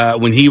had,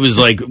 when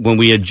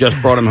we had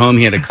just brought him home,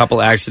 he had a couple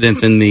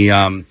accidents in the...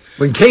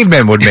 when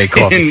cavemen would make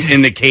coffee.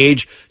 in the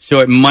cage,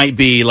 so it might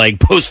be like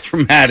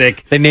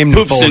post-traumatic they named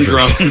poop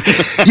syndrome.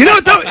 You know,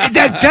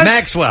 that does...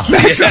 Maxwell.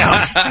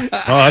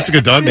 Oh, that's a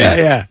good dog name.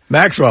 Yeah,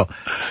 Maxwell.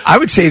 I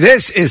would say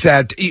this is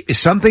that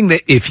something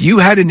that if you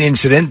had an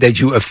incident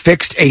that you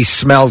affixed a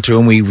smell to,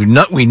 and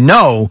we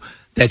know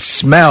that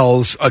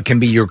smells can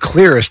be your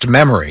clearest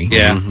memory.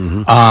 Yeah.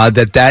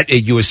 That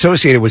you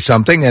associate it with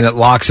something and it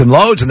locks and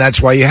loads, and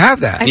that's why you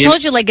have that. I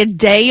told you, like a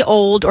day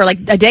old or like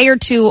a day or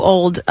two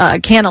old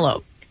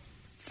cantaloupe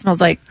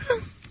smells like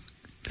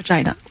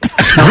vagina.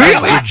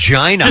 Really?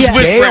 Vagina. Yeah.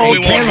 Day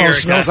old cantaloupe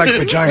smells like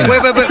vagina.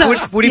 Wait,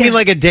 what do you mean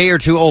like a day or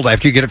two old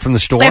after you get it from the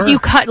store? After you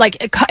cut,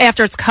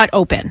 after it's cut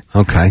open.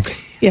 Okay.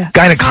 Yeah.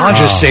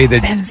 Gynecologists say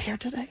that Ben's here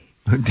today.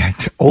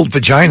 that old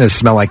vaginas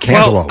smell like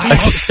cantaloupe.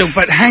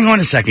 But hang on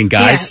a second,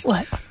 guys. Yeah,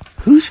 what?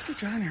 Whose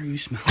vagina are you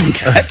smelling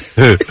at?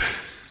 It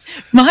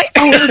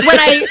was when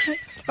I...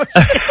 God,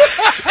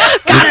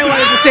 I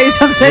wanted to say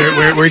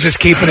something. We're just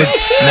keeping it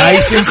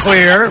nice and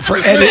clear for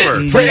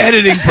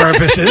editing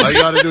purposes. All you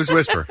got to do is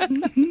whisper. I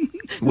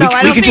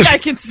don't think I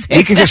can say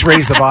We can just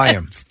raise the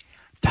volume.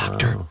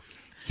 Doctor,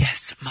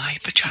 yes, my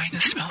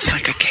vagina smells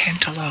like a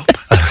cantaloupe.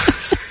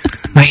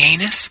 My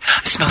anus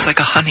smells like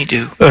a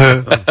honeydew.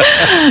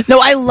 No,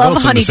 I love Both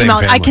in the honey same smell.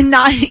 I family.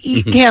 cannot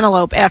eat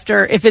cantaloupe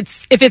after if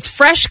it's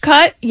fresh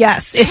cut.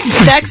 Yes, if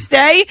the next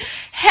day,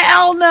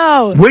 hell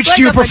no. Which It's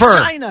do you like a prefer?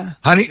 vagina.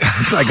 Honey,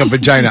 it's like a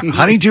vagina.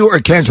 Honeydew or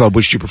cantaloupe?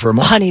 Which do you prefer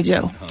more?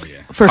 Honeydew,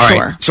 for All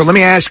sure. right, so let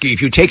me ask you: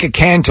 if you take a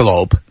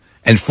cantaloupe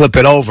and flip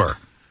it over,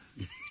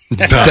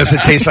 does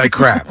it taste like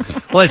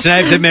crap? Listen, I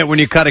have to admit, when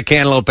you cut a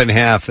cantaloupe in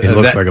half, It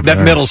looks like a that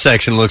banana. middle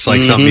section looks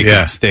like something you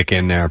can stick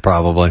in there,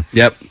 probably.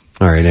 Yep.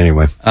 All right,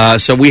 anyway.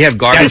 So we have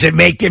garbage. Does it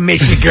make you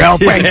miss your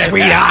girlfriend,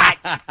 sweetheart?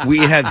 We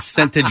have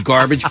scented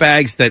garbage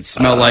bags that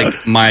smell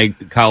like my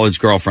college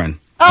girlfriend.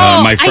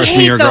 Oh, my I freshman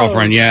hate year those.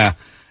 girlfriend, yeah.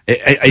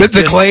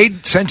 The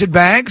Glade scented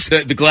bags?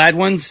 The Glad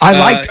ones?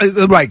 I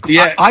like,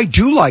 yeah. I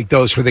do like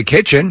those for the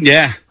kitchen.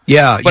 Yeah.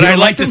 Yeah. But You I don't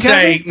like to them,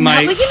 say Kevin?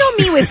 my... Well, you know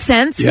me with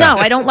scents. Yeah. No,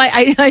 I don't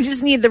like. I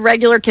just need the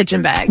regular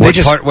kitchen bag.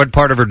 What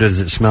part of her does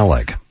it smell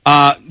like?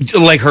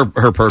 Like her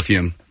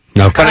perfume.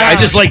 Okay. But I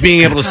just like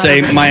being able to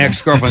say my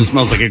ex-girlfriend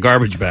smells like a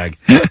garbage bag.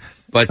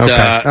 But Okay.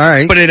 All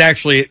right. But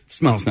it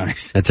smells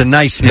nice. It's a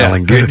nice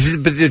smelling good.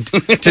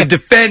 But to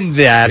defend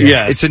that,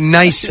 Yes. it's a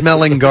nice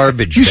smelling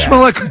garbage You bag. smell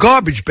like a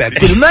garbage bag,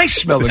 but a nice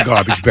smelling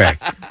garbage bag.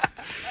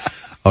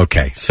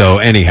 Okay, so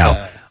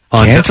anyhow.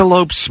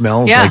 Cantaloupe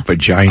smells like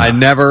vagina.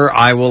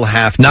 I will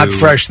have to. Not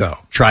fresh, though.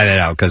 Try that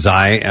out, because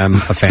I am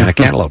a fan of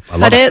cantaloupe. I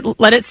love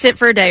Let it sit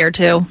for a day or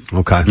two.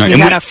 Okay. You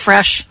got a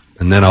fresh.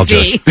 And then I'll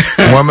just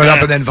warm it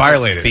up and then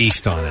violate it.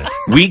 Feast on it.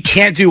 We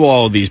can't do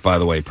all of these, by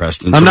the way,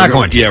 Preston. I'm So not we're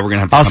going to. Yeah, we're going to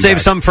have to I'll come save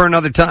back. some for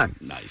another time.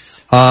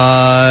 Nice.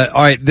 All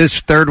right,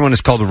 this third one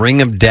is called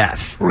Ring of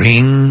Death.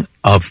 Ring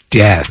of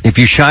Death. If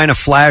you shine a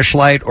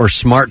flashlight or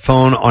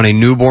smartphone on a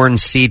newborn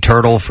sea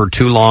turtle for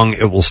too long,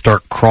 it will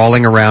start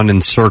crawling around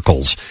in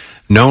circles.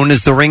 Known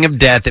as the Ring of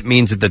Death, it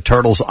means that the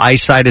turtle's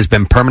eyesight has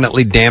been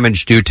permanently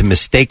damaged due to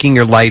mistaking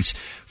your lights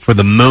for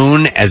the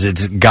moon as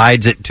it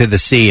guides it to the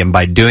sea. And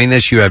by doing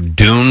this, you have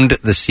doomed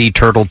the sea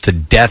turtle to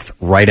death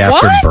right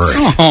after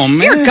birth. Oh, man.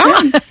 Dear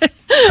God.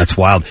 That's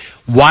wild.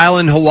 While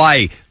in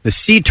Hawaii, the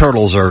sea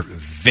turtles are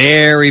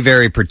very,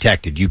 very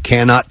protected. You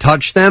cannot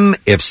touch them.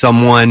 If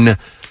someone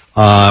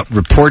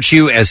reports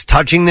you as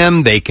touching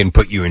them, they can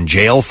put you in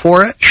jail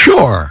for it.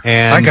 Sure.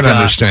 And I can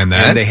understand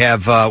that. And they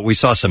have, we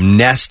saw some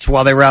nests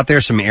while they were out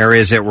there, some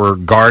areas that were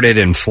guarded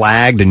and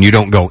flagged, and you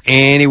don't go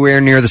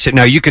anywhere near the city.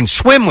 Now, you can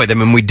swim with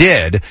them, and we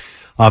did,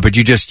 but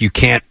you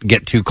can't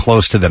get too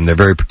close to them. They're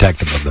very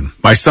protective of them.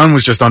 My son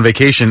was just on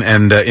vacation,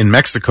 and in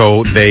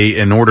Mexico,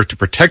 in order to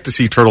protect the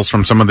sea turtles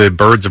from some of the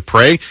birds of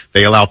prey,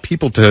 they allow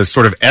people to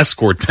sort of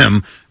escort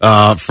them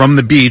from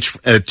the beach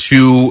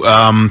to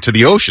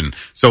the ocean.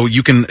 So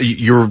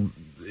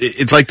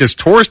it's like this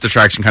tourist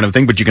attraction kind of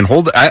thing, but you can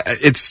hold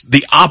it's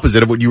the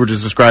opposite of what you were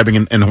just describing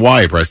in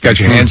Hawaii, Preston. Got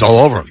your hands all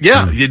over them.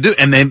 Yeah, you do.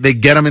 And then they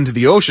get them into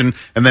the ocean,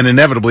 and then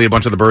inevitably a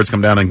bunch of the birds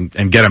come down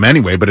and get them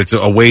anyway, but it's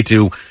a way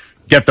to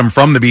get them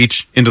from the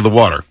beach into the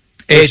water.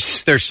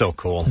 They're so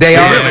cool. They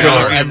are. Really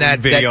Cool. and that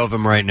video of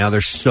them right now,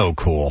 they're so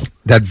cool.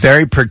 That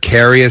very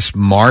precarious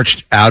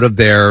march out of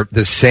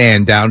the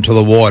sand down to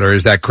the water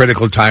is that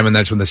critical time, and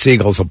that's when the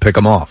seagulls will pick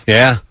them off.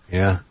 Yeah.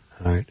 All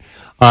right.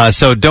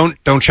 So don't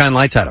shine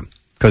lights at them,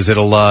 because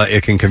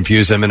it can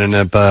confuse them and end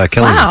up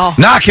killing them.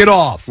 Knock it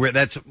off.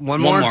 That's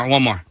one more.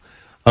 One more.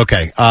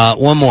 Okay,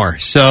 one more.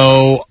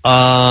 So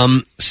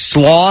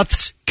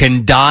sloths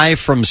can die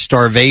from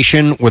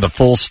starvation with a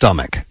full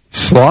stomach.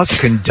 Sloths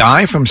can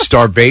die from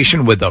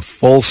starvation with a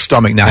full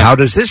stomach. Now, how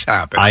does this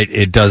happen?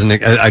 It doesn't.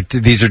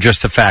 These are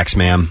just the facts,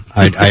 ma'am.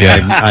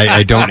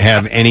 I don't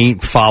have any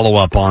follow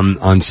up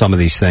on some of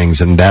these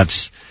things, and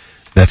that's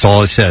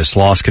all it says.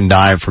 Sloths can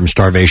die from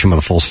starvation with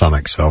a full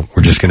stomach. So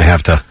we're just going to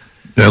have to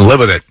live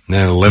with it.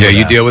 live with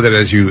you that. deal with it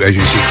as you see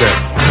fit.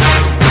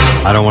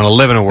 I don't want to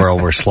live in a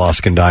world where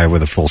sloths can die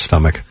with a full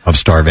stomach of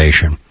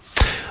starvation.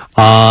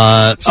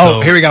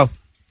 Here we go.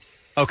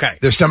 Okay.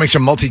 Their stomachs are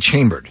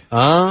multi-chambered.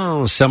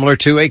 Oh, similar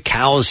to a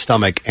cow's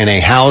stomach. In a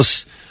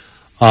house,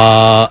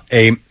 house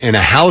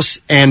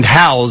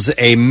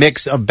a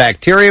mix of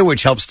bacteria,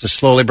 which helps to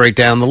slowly break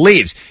down the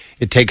leaves.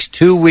 It takes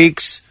 2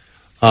 weeks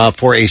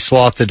for a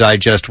sloth to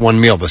digest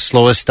one meal, the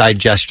slowest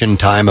digestion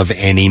time of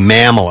any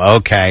mammal.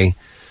 Okay.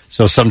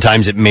 So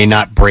sometimes it may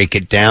not break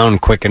it down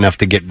quick enough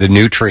to get the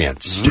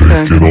nutrients. Take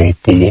it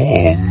off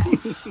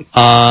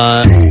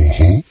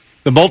along.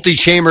 The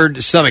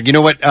multi-chambered stomach. You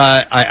know what?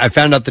 I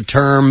found out the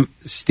term,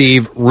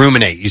 Steve,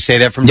 ruminate. You say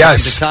that from time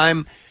to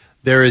time.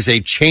 There is a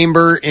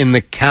chamber in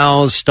the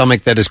cow's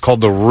stomach that is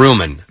called the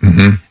rumen.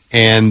 Mm-hmm.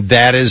 And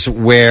that is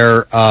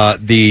where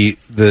the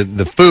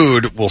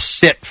food will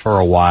sit for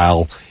a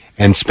while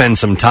and spend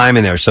some time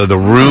in there. So the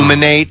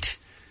ruminate,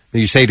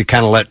 you say to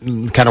kind of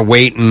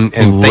wait and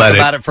think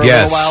about it for a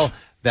little while.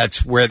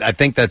 That's where I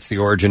think that's the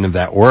origin of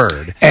that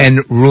word. And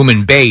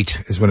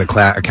ruminate is when a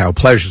cow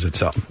pleasures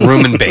itself.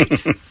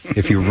 Ruminate.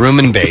 If you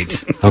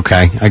ruminate,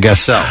 okay, I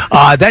guess so.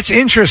 That's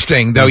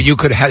interesting, though. You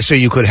could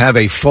have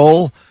a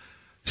full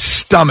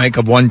stomach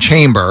of one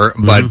chamber,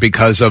 but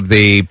because of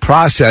the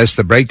process,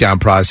 the breakdown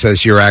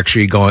process,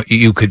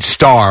 you could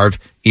starve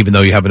even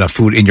though you have enough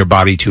food in your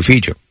body to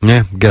feed you.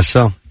 Yeah, guess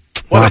so.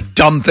 What a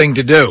dumb thing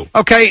to do.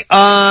 Okay,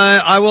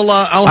 I will.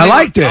 I'll hang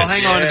on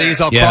to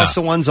these. I'll cross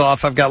the ones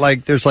off. I've got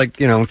there's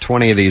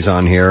 20 of these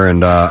on here,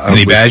 and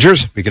any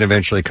badgers? We can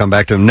eventually come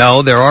back to them.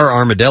 No, there are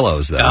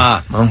armadillos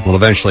though. We'll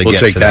eventually get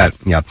take to that.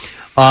 Yeah.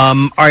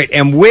 All right,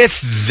 and with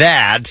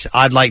that,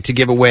 I'd like to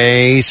give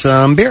away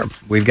some beer.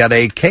 We've got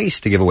a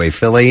case to give away,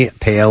 Philly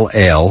Pale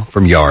Ale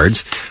from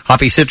Yards.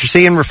 Hoppy,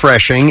 citrusy, and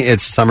refreshing.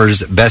 It's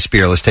summer's best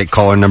beer. Let's take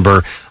caller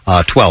number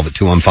 12 at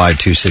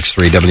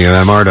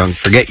 215-263-WMR. Don't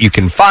forget, you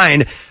can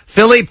find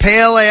Philly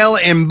Pale Ale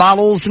in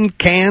bottles and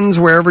cans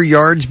wherever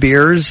Yards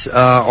beers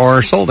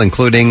are sold,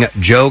 including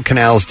Joe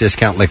Canal's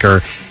Discount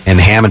Liquor in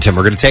Hamilton.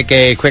 We're going to take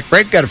a quick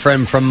break. Got a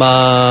friend from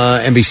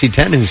NBC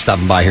 10 who's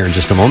stopping by here in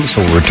just a moment,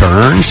 so we'll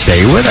return.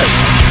 Stay with us.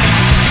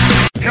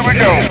 Here we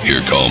go. Here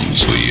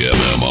comes the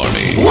MM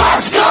Army.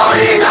 What's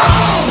going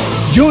on?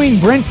 Join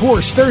Brent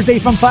Porsche Thursday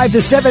from 5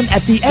 to 7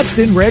 at the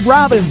Exton Red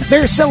Robin.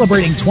 They're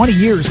celebrating 20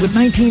 years with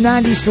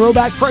 1990s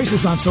throwback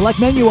prices on select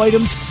menu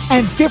items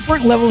and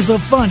different levels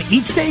of fun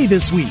each day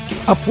this week.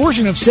 A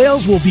portion of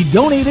sales will be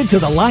donated to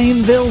the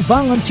Lionville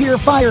Volunteer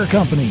Fire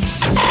Company.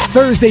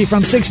 Thursday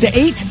from 6 to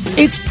 8,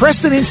 it's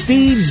Preston and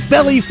Steve's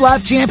Belly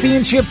Flop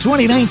Championship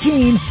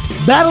 2019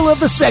 Battle of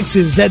the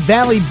Sexes at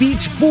Valley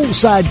Beach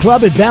Poolside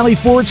Club at Valley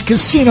Forge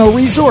Casino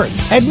Resort.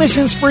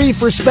 Admissions free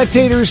for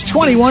spectators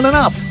 21 and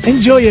up.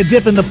 Enjoy a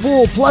dip in the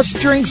pool plus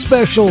drink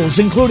specials,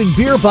 including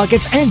beer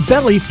buckets and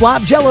belly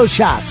flop jello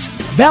shots.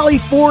 Valley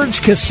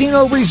Forge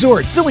Casino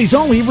Resort, Philly's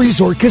only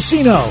resort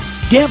casino.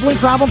 Gambling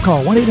problem?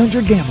 Call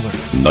 1-800-GAMBLER.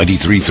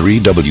 93.3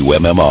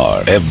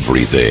 WMMR.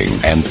 Everything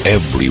and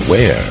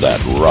everywhere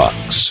that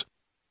rocks.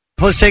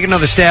 Let's take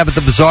another stab at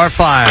the Bizarre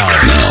File.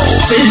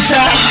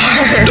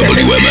 Bizarre.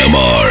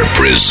 WMMR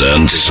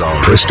presents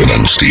Preston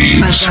and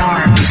Steve's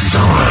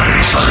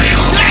Bizarre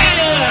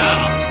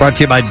File. Brought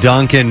to you by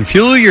Dunkin'.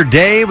 Fuel your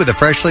day with a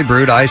freshly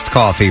brewed iced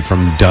coffee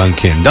from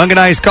Dunkin'. Dunkin'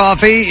 Iced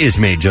Coffee is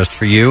made just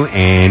for you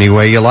any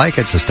way you like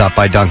it, so stop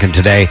by Dunkin'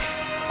 today.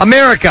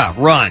 America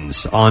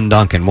runs on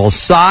Dunkin'. Well,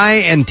 Cy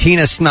and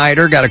Tina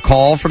Snyder got a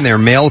call from their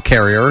mail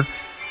carrier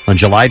on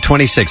July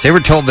 26th. They were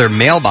told their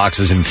mailbox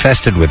was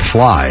infested with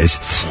flies.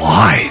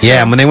 Flies?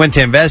 Yeah, and when they went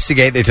to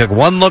investigate, they took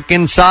one look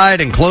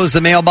inside and closed the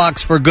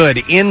mailbox for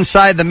good.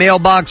 Inside the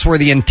mailbox were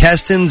the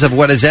intestines of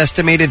what is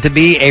estimated to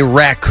be a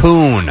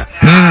raccoon.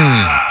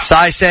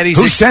 Cy said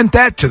Who sent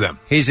that to them?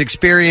 He's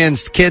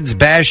experienced kids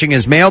bashing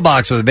his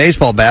mailbox with a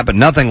baseball bat, but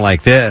nothing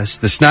like this.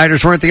 The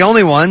Snyders weren't the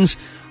only ones.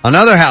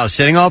 Another house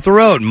sitting off the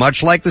road,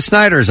 much like the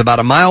Snyders, about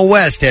a mile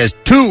west, has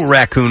 2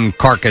 raccoon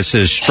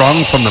carcasses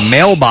strung from the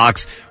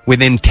mailbox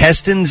with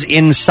intestines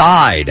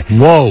inside.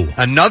 Whoa.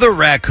 Another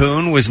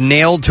raccoon was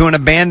nailed to an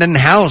abandoned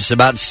house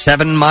about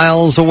 7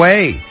 miles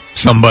away.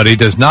 Somebody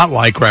does not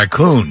like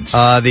raccoons.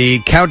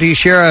 The county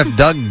sheriff,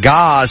 Doug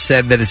Goss,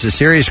 said that it's a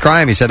serious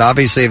crime. He said,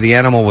 obviously, if the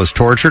animal was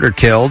tortured or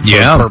killed for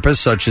a purpose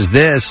such as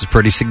this, it's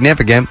pretty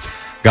significant.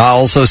 Guy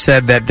also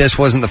said that this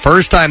wasn't the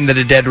first time that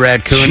a dead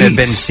raccoon had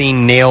been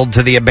seen nailed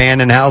to the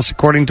abandoned house,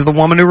 according to the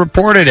woman who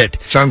reported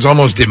it. Sounds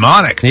almost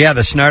demonic. Yeah,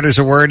 the Snyders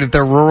are worried that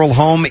their rural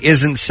home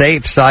isn't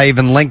safe. Cy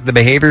even linked the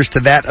behaviors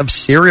to that of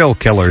serial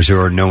killers who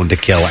are known to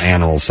kill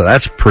animals. So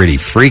that's pretty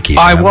freaky.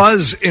 I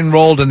was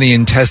enrolled in the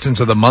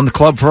Intestines of the Month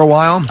Club for a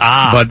while,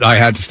 but I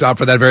had to stop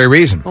for that very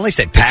reason. Well, at least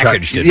they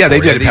packaged it. Yeah, they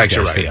for did you. package it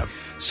These right. guys, yeah.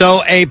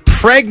 So a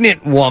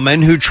pregnant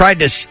woman who tried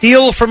to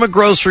steal from a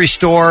grocery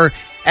store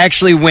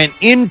actually went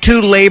into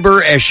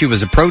labor as she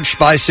was approached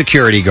by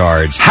security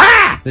guards.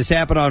 Ha! This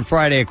happened on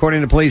Friday.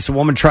 According to police, the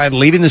woman tried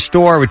leaving the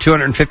store with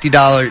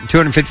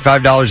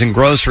 $255 in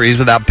groceries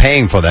without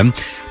paying for them.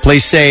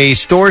 Police say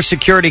store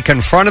security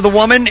confronted the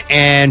woman,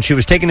 and she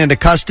was taken into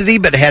custody,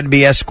 but had to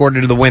be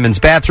escorted to the women's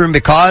bathroom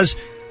because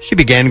she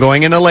began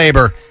going into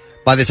labor.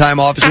 By the time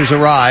officers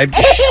arrived,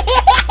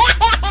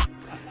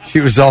 she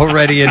was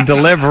already in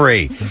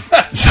delivery.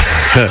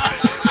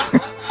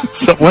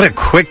 So what a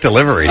quick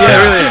delivery.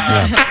 Yeah, really.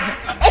 Yeah.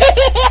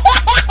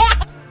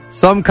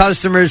 Some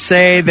customers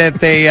say that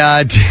they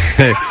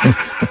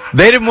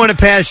they didn't want to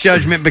pass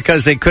judgment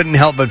because they couldn't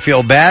help but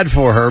feel bad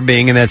for her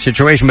being in that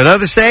situation. But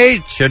others say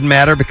it shouldn't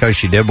matter because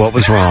she did what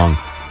was wrong.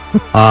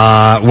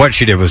 What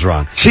she did was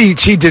wrong. She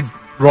did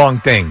wrong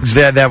things.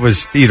 That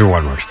was either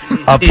one works.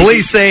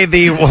 Police say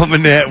the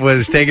woman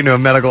was taken to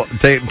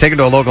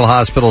a local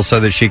hospital so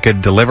that she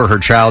could deliver her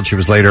child. She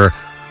was later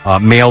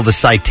mailed a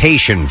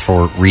citation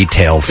for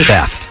retail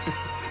theft.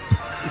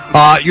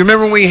 You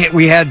remember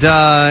we had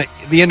the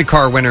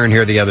IndyCar winner in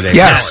here the other day?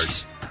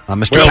 Yes.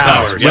 Mr. Will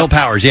Powers. Powers. Will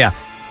Powers, yeah.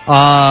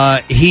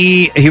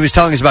 He was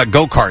telling us about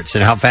go-karts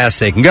and how fast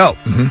they can go.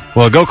 Mm-hmm.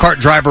 Well, a go-kart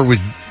driver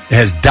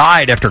has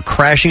died after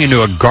crashing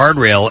into a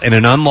guardrail in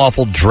an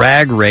unlawful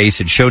drag race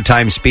at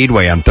Showtime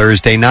Speedway on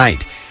Thursday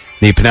night.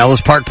 The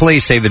Pinellas Park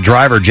Police say the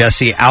driver,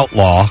 Jesse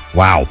Outlaw,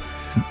 wow.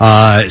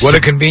 What a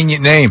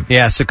convenient name.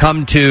 Yeah,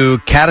 succumbed to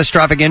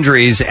catastrophic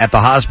injuries at the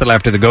hospital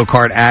after the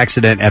go-kart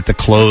accident at the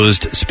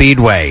closed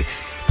speedway.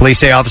 Police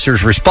say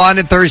officers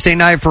responded Thursday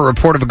night for a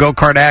report of a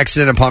go-kart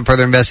accident. Upon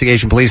further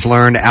investigation, police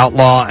learned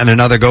Outlaw and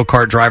another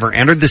go-kart driver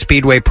entered the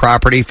speedway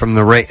property from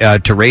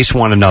to race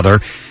one another.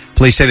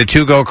 Police say the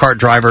two go-kart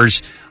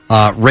drivers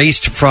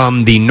raced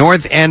from the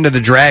north end of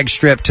the drag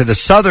strip to the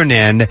southern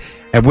end,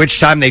 at which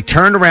time they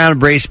turned around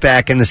and raced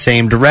back in the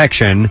same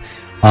direction.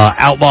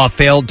 Outlaw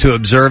failed to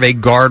observe a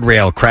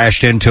guardrail,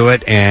 crashed into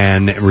it,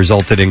 and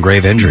resulted in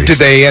grave injuries. Did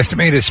they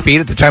estimate his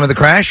speed at the time of the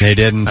crash? They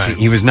didn't.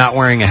 He was not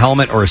wearing a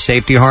helmet or a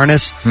safety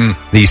harness.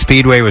 The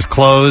speedway was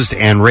closed,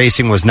 and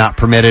racing was not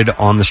permitted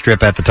on the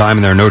strip at the time,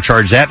 and there are no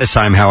charges at this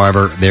time.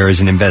 However, there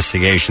is an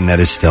investigation that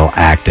is still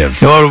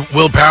active. Well,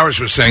 Will Powers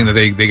was saying that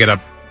they get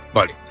up,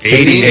 what,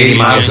 80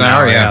 miles an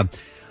hour? Yeah. All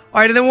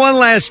right, and then one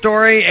last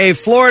story. A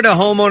Florida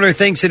homeowner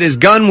thinks that his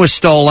gun was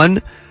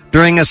stolen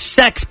during a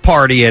sex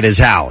party at his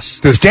house.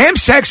 Those damn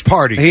sex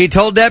parties. He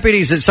told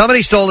deputies that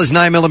somebody stole his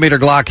 9mm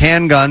Glock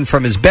handgun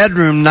from his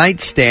bedroom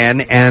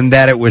nightstand and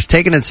that it was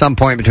taken at some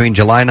point between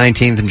July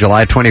 19th and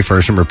July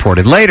 21st and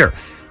reported later.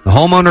 The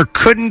homeowner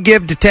couldn't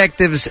give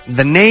detectives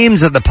the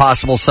names of the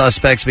possible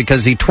suspects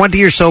because the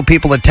 20 or so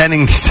people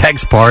attending the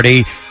sex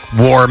party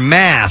wore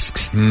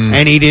masks,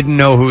 and he didn't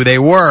know who they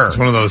were. It's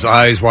one of those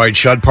eyes wide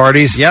shut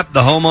parties? Yep,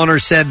 the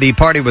homeowner said the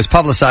party was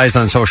publicized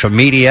on social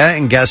media,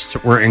 and guests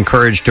were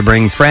encouraged to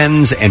bring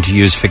friends and to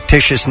use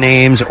fictitious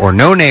names or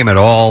no name at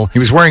all. He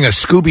was wearing a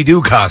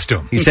Scooby-Doo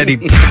costume. He said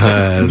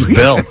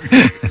Bill.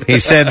 He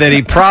said that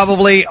he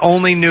probably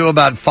only knew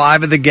about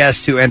 5 of the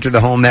guests who entered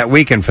the home that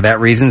weekend. For that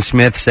reason,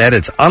 Smith said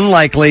it's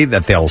unlikely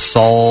that they'll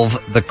solve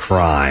the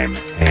crime.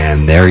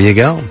 And there you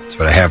go. That's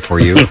what I have for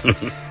you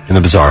in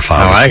the Bizarre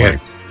File. I like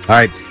it. All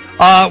right.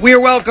 We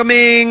are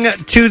welcoming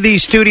to the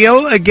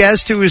studio a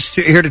guest who is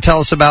here to tell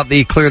us about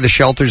the Clear the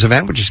Shelters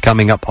event, which is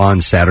coming up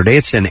on Saturday.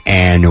 It's an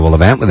annual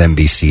event with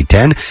NBC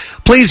 10.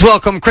 Please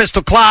welcome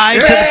Crystal Clyde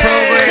to the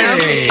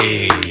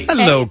program.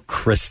 Hello,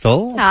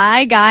 Crystal.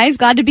 Hi, guys.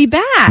 Glad to be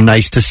back.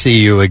 Nice to see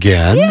you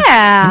again.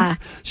 Yeah.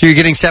 So you're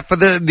getting set for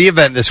the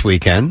event this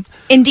weekend.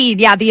 Indeed,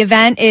 yeah. The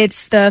event,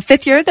 it's the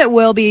 5th year that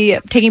we'll be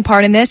taking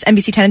part in this,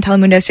 NBC 10 and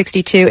Telemundo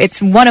 62.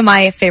 It's one of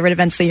my favorite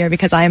events of the year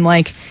because I'm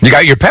like... You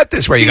got your pet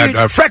this way. You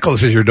got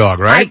Freckles as your dog,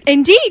 right?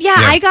 Indeed, yeah.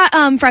 I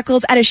got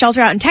Freckles at a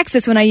shelter out in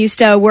Texas when I used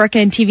to work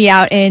in TV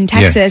out in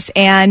Texas,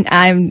 and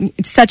I'm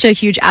such a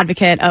huge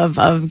advocate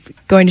of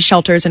going to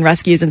shelters and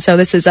rescues, and so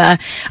this is a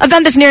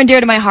event that's near and dear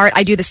to my heart.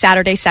 I do the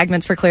Saturday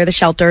segments for Clear the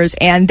Shelters,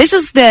 and this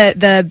is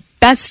the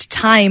best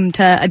time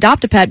to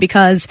adopt a pet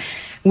because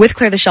with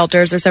Clear the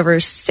Shelters, there's over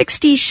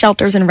 60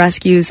 shelters and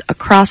rescues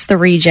across the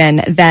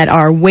region that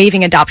are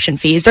waiving adoption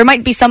fees. There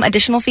might be some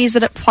additional fees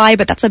that apply,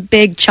 but that's a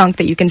big chunk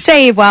that you can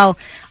save while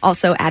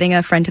also adding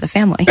a friend to the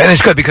family. And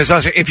it's good because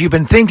also if you've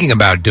been thinking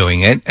about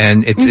doing it,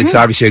 and it's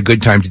obviously a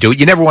good time to do it,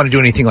 you never want to do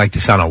anything like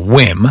this on a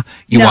whim.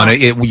 You want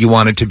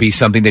it to be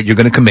something that you're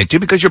going to commit to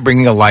because you're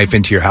bringing a life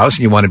into your house,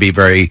 and you want to be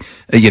very,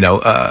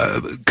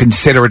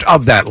 considerate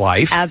of that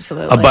life.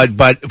 Absolutely.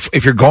 But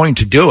if you're going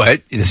to do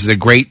it, this is a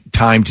great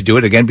time to do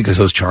it again because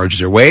those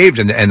charges are waived,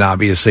 and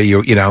obviously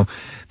we're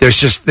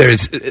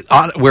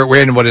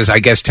in what is I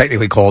guess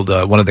technically called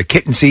one of the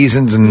kitten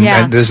seasons, and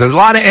there's a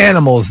lot of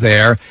animals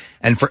there.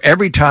 And for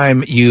every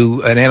time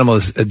an animal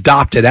is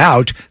adopted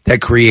out,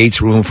 that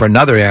creates room for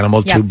another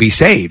animal to be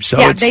saved. So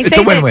it's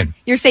a win-win.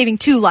 You're saving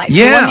 2 lives.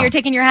 Yeah. So one that you're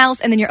taking your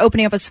house, and then you're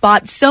opening up a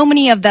spot. So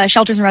many of the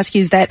shelters and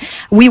rescues that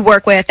we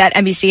work with at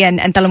NBC and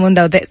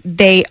Telemundo,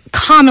 they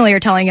commonly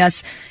are telling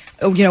us,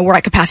 we're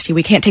at capacity.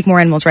 We can't take more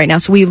animals right now.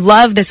 So we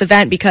love this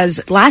event because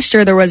last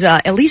year there was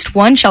at least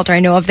one shelter I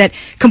know of that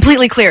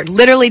completely cleared.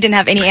 Literally didn't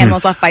have any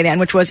animals left by then,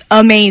 which was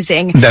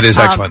amazing. That is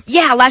excellent.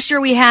 Yeah, last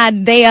year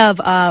they have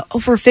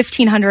over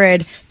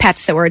 1,500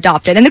 pets that were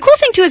adopted. And the cool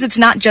thing too is it's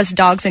not just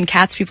dogs and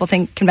cats. People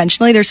think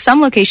conventionally. There's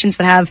some locations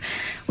that have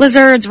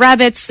lizards,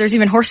 rabbits. There's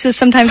even horses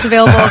sometimes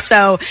available.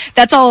 So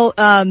that's all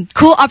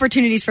cool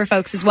opportunities for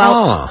folks as well.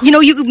 Oh.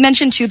 You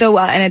mentioned too, though,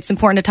 and it's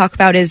important to talk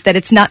about, is that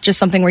it's not just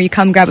something where you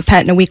come grab a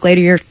pet and a week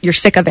later you're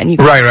sick of it. And you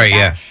right,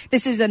 yeah.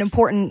 This is an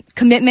important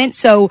commitment.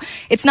 So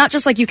it's not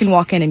just like you can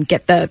walk in and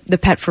get the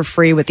pet for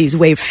free with these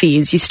waived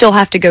fees. You still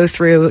have to go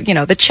through,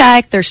 the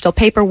check. There's still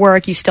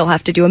paperwork. You still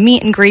have to do a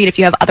meet and greet. If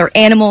you have other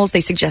animals,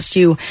 they suggest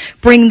you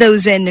bring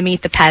those in to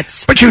meet the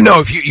pets. But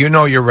if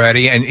you're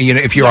ready, and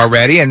if you are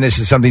ready, and this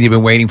is something you've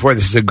been waiting for,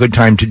 this is a good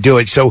time to do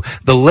it. So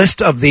the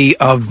list of the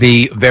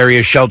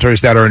various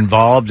shelters that are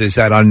involved, is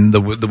that on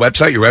the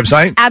website, your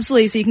website?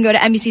 Absolutely. So you can go to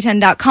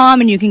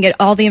NBC10.com and you can get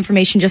all the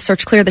information. Just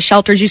search Clear the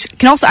Shelters. You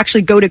can also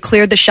actually go to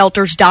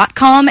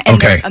cleartheshelters.com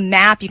and there's a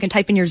map. You can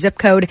type in your zip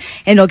code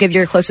and it'll give you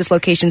your closest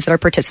locations that are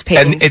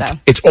participating. And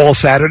it's all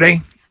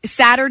Saturday?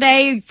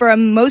 Saturday,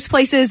 from most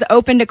places,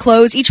 open to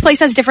close. Each place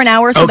has different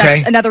hours, so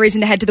that's another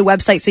reason to head to the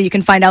website so you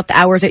can find out the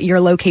hours at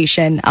your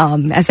location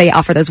as they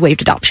offer those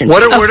waived adoptions.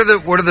 What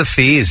are the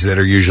fees that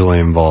are usually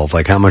involved?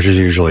 Like, how much does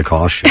it usually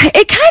cost you?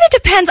 It kind of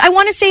depends. I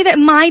want to say that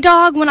my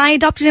dog, when I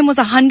adopted him, was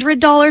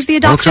 $100. The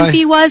adoption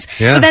fee was.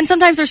 Yeah. But then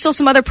sometimes there's still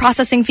some other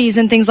processing fees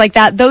and things like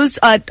that. Those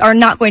are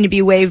not going to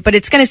be waived, but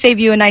it's going to save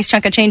you a nice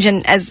chunk of change.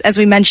 And as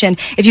we mentioned,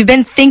 if you've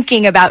been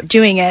thinking about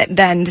doing it,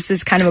 then this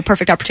is kind of a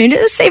perfect opportunity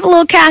to save a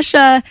little cash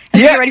as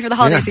you get ready for the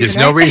holiday season. There's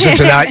no reason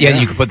to not. Yeah,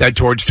 you can put that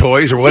towards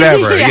toys or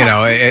whatever.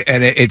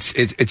 And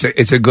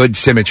it's a good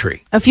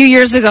symmetry. A few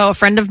years ago, a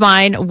friend of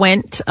mine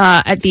went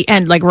at the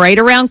end, like right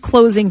around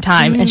closing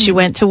time, and she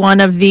went to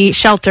one of the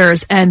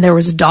shelters, and there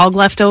was a dog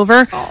left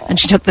over, and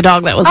she took the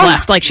dog that was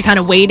left. Like, she kind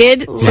of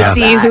waited to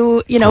see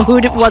who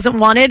wasn't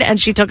wanted, and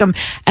she took him.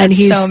 And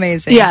he's so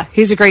amazing. Yeah,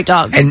 he's a great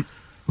dog. And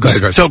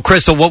so,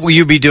 Crystal, what will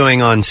you be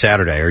doing on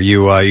Saturday? Are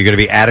you going to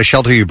be at a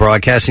shelter? Are you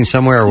broadcasting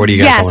somewhere, or what do you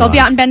got going on? Yes, I'll be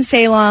out in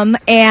Bensalem,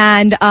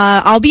 and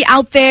I'll be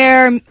out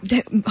there,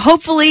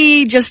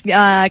 hopefully just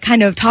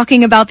kind of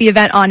talking about the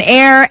event on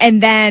air,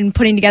 and then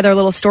putting together a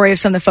little story of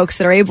some of the folks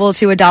that are able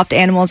to adopt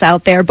animals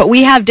out there. But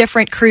we have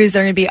different crews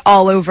that are going to be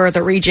all over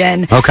the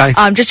region. Okay.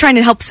 Just trying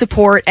to help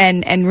support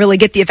and really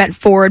get the event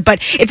forward. But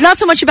it's not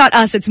so much about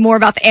us. It's more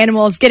about the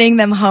animals, getting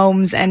them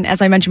homes. And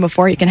as I mentioned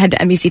before, you can head to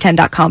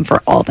NBC10.com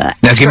for all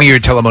that. Now, give me your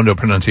Telemundo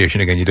pronunciation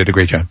again. You did a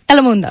great job.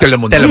 Telemundo.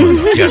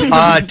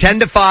 Yeah. 10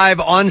 to 5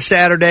 on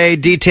Saturday.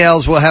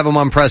 Details, we'll have them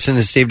on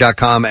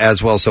PrestonandSteve.com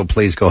as well, so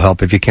please go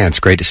help if you can. It's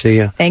great to see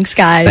you. Thanks,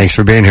 guys. Thanks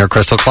for being here,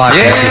 Crystal Clark.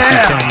 Yeah.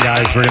 NBC 10,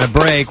 guys. We're going to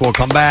break. We'll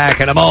come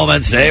back in a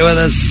moment. Stay with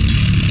us.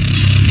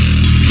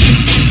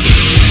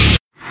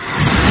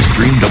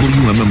 Stream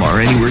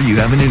WMMR anywhere you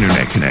have an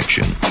internet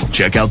connection.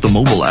 Check out the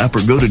mobile app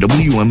or go to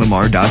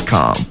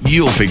WMMR.com.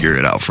 You'll figure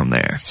it out from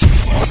there.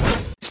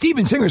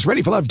 Steven Singer's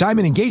Ready for Love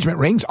diamond engagement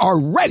rings are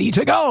ready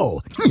to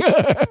go.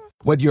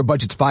 Whether your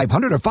budget's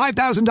 $500 or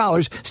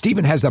 $5,000,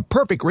 Steven has the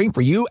perfect ring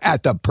for you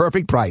at the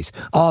perfect price.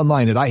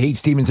 Online at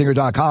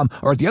IHateStevenSinger.com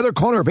or at the other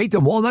corner of 8th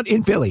and Walnut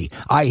in Philly.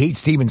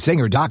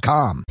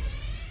 IHateStevenSinger.com.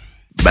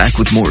 Back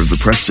with more of the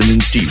Preston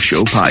and Steve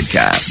Show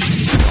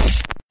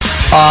podcast.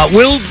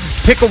 We'll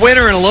pick a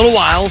winner in a little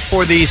while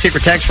for the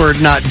secret text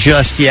word, not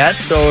just yet.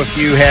 So if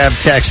you have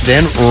texted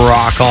in,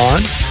 rock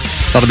on.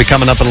 That'll be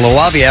coming up in a little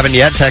while. If you haven't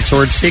yet, text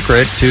word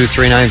secret to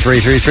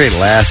 39333.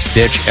 Last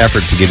ditch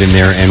effort to get in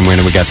there and win.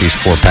 And we got these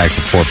 4-packs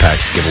of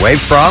 4-packs to give away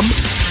from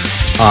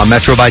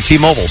Metro by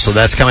T-Mobile. So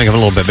that's coming up in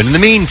a little bit. But in the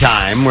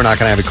meantime, we're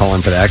not going to have you call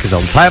in for that because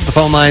I'll tie up the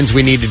phone lines.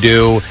 We need to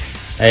do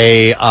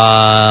a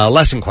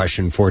lesson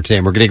question for today.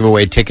 And we're going to give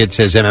away tickets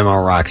as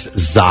MMR Rocks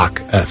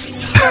Zoc.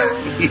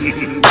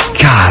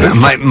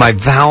 God, my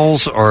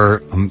vowels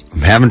are... I'm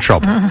having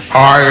trouble.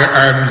 I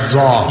am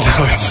Zoc.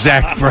 No, it's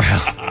Zach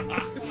Brown.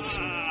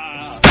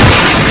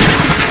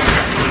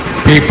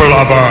 People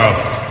of Earth,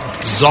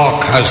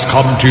 Zoc has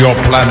come to your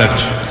planet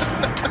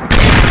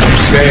to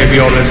save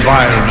your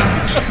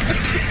environment.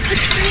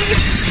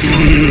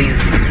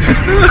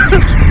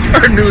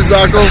 Our new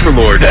Zoc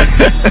overlord.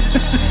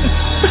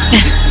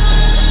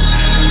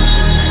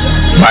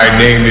 My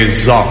name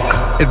is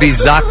Zoc. It'd be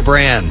Zoc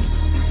Bran.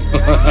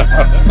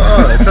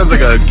 Oh, that sounds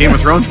like a Game of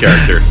Thrones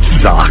character.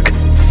 Zoc.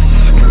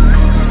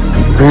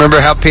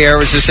 Remember how Pierre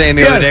was just saying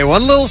the other day,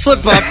 one little slip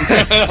up.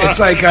 It's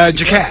like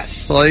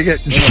Jackass. Well, you get...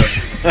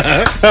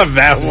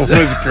 That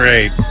was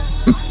great.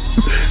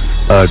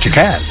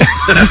 Jackass.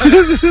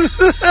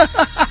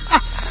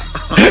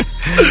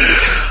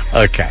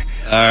 Okay.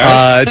 All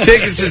right.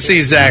 Tickets to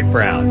see Zach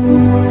Brown.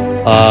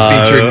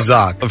 Featuring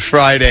Zoc.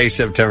 Friday,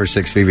 September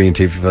 6th,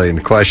 BB&T Pavilion.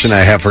 The question I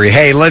have for you.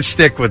 Hey, let's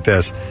stick with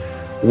this.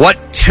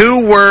 What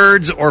 2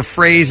 words or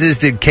phrases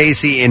did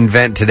Casey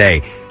invent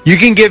today? You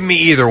can give me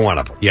either one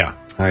of them. Yeah.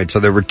 All right,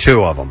 so there were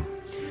 2 of them.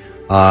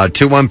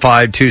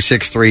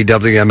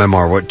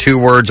 215-263-WMMR. What 2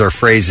 words or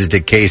phrases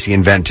did Casey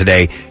invent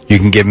today? You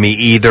can give me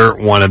either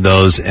one of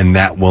those, and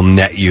that will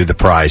net you the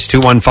prize.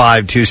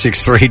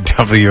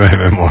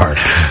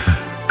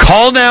 215-263-WMMR.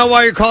 Call now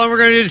while you're calling. We're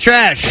going to do the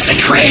trash. The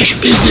trash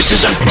business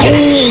is a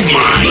gold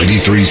mine.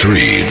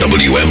 93.3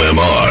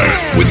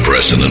 WMMR with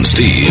Preston and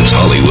Steve's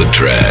Hollywood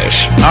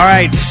Trash. All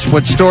right.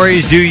 What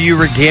stories do you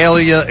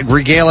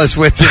regale us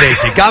with today?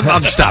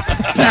 I'm stopping.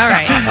 All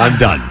right. I'm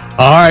done.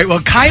 All right. Well,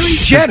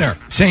 Kylie Jenner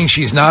saying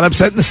she's not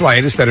upset in the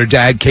slightest that her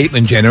dad,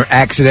 Caitlyn Jenner,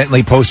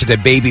 accidentally posted a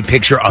baby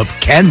picture of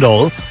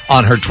Kendall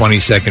on her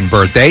 22nd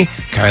birthday.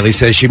 Kylie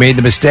says she made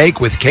the mistake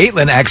with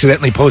Caitlyn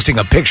accidentally posting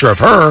a picture of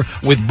her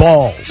with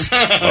balls.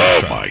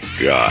 Oh, my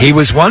God. He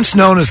was once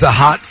known as the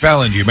hot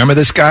felon. Do you remember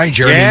this guy,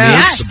 Jeremy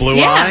Meeks? The blue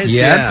eyes.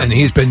 Yeah, and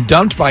he's been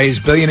dumped by his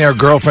billionaire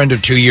girlfriend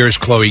of 2 years,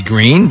 Chloe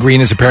Green.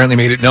 Green has apparently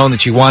made it known that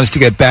she wants to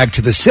get back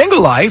to the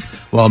single life,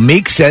 while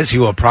Meeks says he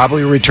will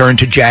probably return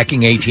to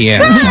jacking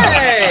ATMs.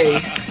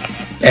 Hey!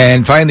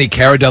 And finally,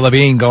 Cara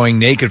Delevingne going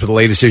naked for the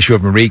latest issue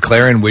of Marie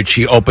Claire, in which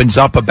she opens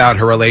up about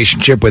her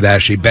relationship with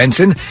Ashley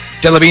Benson.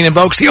 Delevingne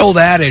invokes the old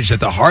adage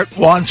that the heart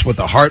wants what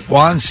the heart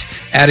wants,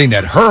 adding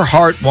that her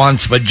heart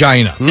wants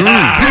vagina. And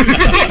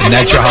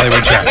that's your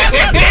Hollywood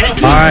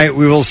Trash. All right,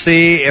 we will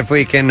see if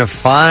we can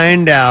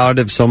find out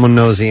if someone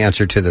knows the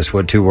answer to this.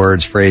 What 2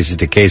 words, phrases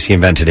did Casey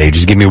invent today?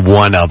 Just give me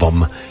one of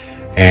them,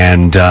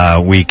 and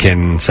we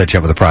can set you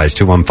up with a prize.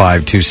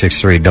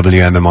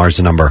 215-263-WMMR is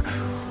the number.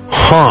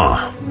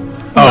 Huh.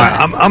 All right,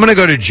 I'm going to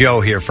go to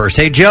Joe here first.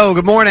 Hey, Joe,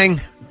 good morning.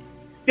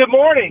 Good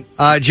morning.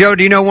 Joe,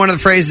 do you know one of the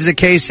phrases that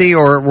Casey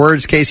or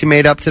words Casey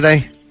made up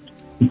today?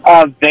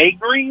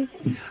 Vagaries?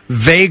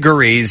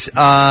 Vagaries.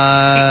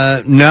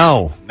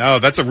 No. No,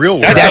 that's a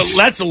real word.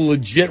 That's a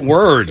legit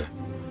word.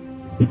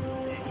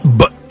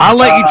 But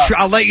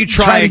I'll let you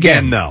try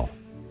again, though.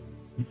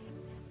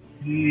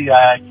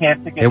 I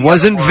can't think of it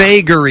wasn't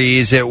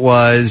vagaries, it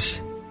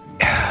was...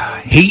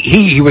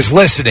 He was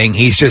listening.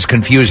 He's just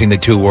confusing the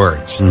 2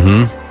 words.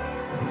 Mm-hmm.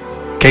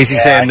 Casey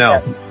saying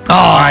no.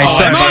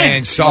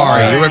 Man,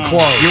 sorry. You were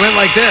close. You went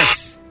like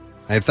this.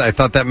 I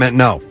thought that meant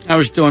no. I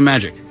was doing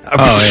magic.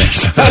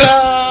 Oh,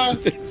 yeah.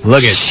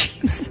 Look at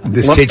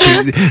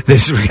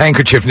this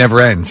handkerchief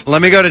never ends.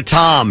 Let me go to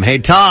Tom. Hey,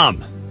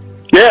 Tom.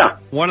 Yeah.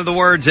 One of the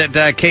words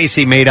that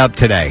Casey made up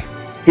today.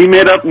 He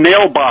made up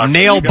nail box.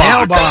 Nail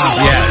box.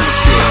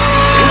 Yes.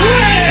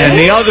 And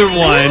the other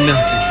one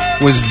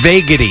was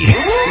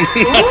vagaries.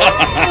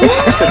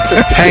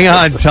 Hang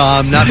on,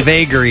 Tom. Not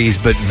vagaries,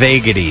 but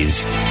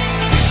vagaries.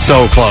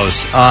 So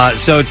close.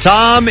 So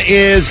Tom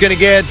is going to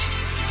get,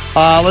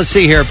 let's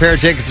see here, a pair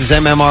of tickets to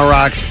MMR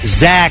Rocks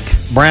Zach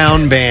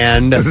Brown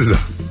Band.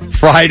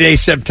 Friday,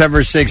 September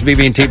 6th,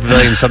 BB&T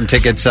Pavilion. Some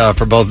tickets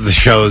for both of the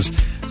shows.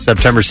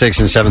 September 6th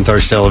and 7th are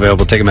still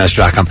available.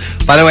 Ticketmaster.com.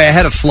 By the way, I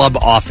had a flub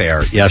off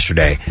air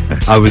yesterday.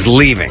 I was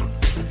leaving.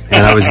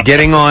 And I was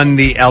getting on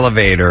the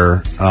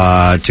elevator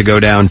to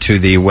go down to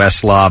the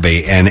West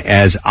Lobby, and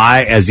as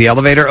the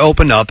elevator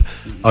opened up,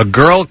 a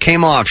girl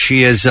came off.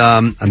 She is,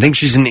 I think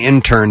she's an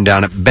intern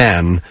down at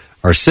Ben,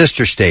 our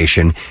sister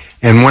station.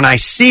 And when I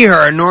see her,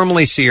 I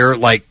normally see her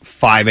like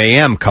 5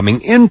 a.m.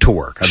 coming into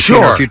work. I've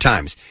seen her a few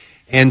times,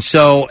 and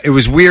so it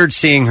was weird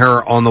seeing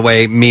her on the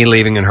way, me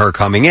leaving and her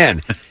coming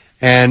in.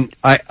 And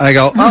I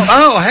go,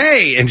 oh,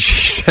 hey, and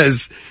she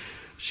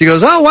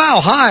goes, oh wow,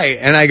 hi,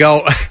 and I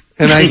go.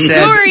 And I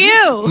said, who are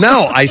you?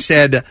 No, I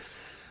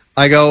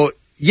go,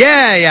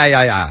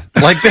 yeah.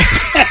 Like that.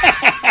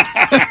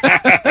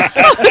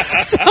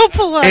 So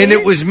polite. And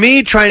it was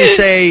me trying to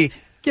say,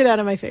 get out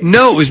of my face.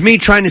 No, it was me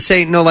trying to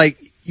say, no, like,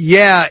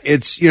 yeah,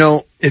 it's,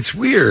 it's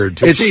weird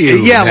to see you.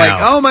 Yeah, now.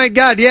 like, oh my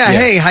God, yeah,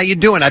 hey, how you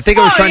doing? I think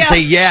I was trying to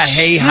say, yeah,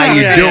 hey, how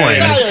you doing?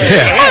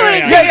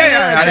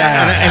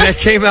 Yeah. And it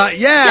came out,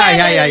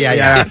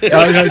 yeah.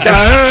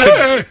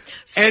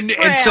 And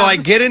so I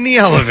get in the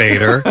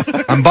elevator,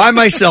 I'm by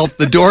myself,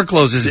 the door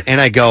closes,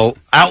 and I go,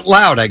 out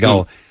loud, I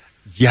go,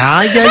 yeah.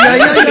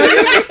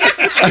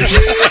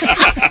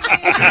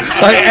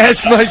 I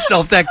asked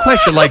myself that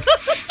question, like,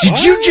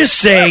 did you just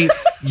say,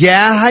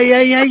 yeah?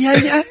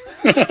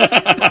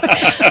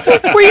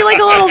 Were you like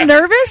a little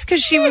nervous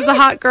because she was a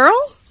hot girl?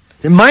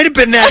 It might have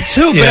been that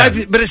too,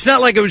 but it's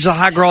not like it was a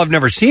hot girl I've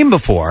never seen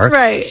before.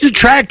 Right? She's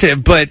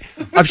attractive, but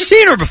I've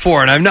seen her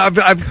before, and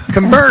I've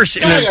conversed.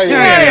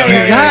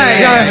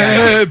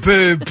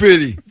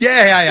 Pretty.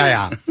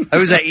 Yeah.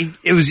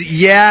 It was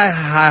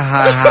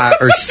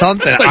or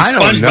something. Like I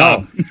don't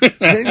know.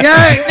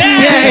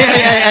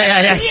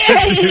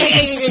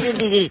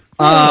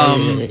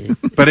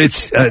 But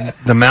it's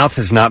the mouth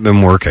has not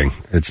been working.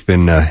 It's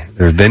been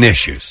there's been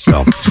issues.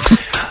 So.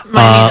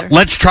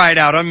 Let's try it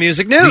out on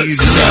Music News.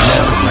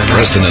 Now,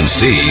 Preston and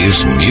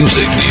Steve's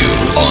Music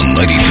News on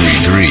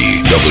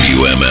 93.3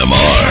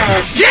 WMMR.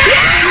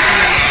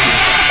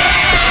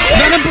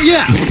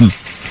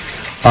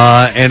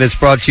 And it's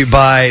brought to you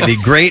by the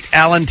Great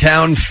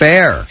Allentown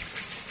Fair.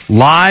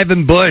 Live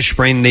and Bush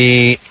bring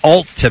the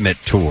Ultimate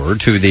Tour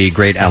to the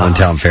Great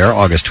Allentown Fair,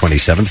 August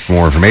 27th. For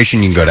more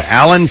information, you can go to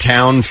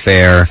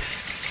allentownfair.com.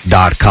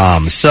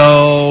 StreamWM.com.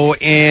 So,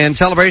 in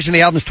celebration of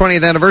the album's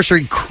 20th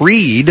anniversary,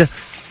 Creed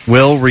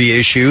will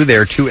reissue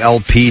their 2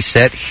 LP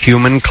set,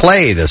 Human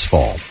Clay, this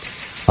fall.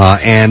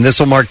 And this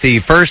will mark the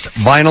first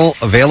vinyl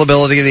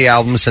availability of the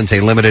album since a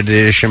limited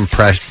edition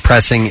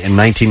pressing in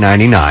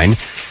 1999.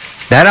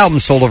 That album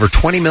sold over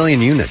 20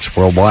 million units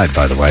worldwide,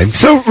 by the way.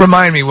 So,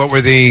 remind me, what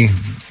were the...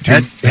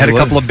 Had a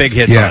couple of big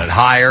hits on it.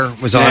 Higher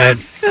was on it.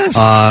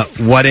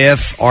 What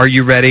If, Are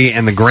You Ready,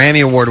 and the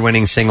Grammy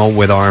Award-winning single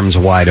With Arms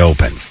Wide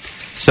Open.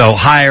 So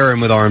Higher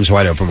and With Arms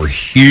Wide Open were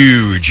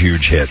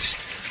huge hits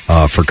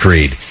for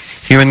Creed.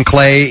 Human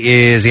Clay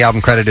is the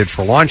album credited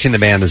for launching the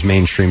band as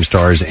mainstream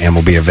stars and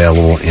will be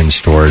available in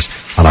stores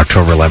on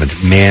October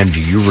 11th. Man, do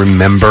you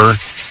remember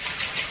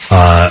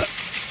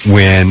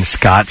when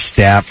Scott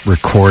Stapp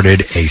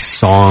recorded a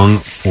song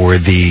for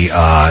the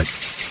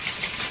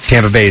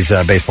Tampa Bay's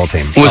baseball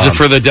team? Was it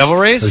for the Devil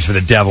Rays? It was for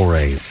the Devil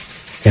Rays.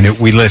 And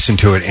we listened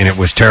to it, and it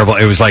was terrible.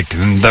 It was like,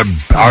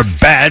 our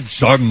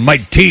bats are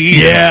mighty.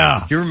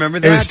 Yeah. Do you remember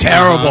that? It was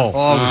terrible.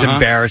 Oh, it was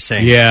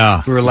embarrassing.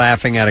 Yeah. We were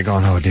laughing at it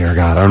going, oh, dear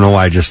God. I don't know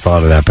why I just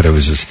thought of that, but it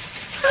was just...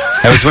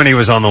 That was when he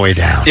was on the way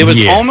down. It was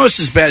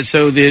almost as bad.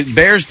 So the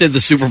Bears did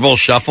the Super Bowl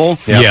shuffle.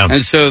 Yeah.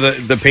 And so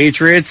the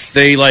Patriots,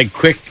 they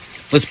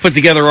let's put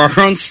together our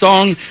own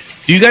song.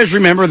 Do you guys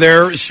remember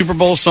their Super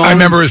Bowl song? I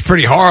remember it was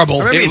pretty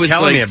horrible. I remember you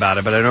telling me about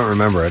it, but I don't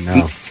remember it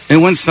now. It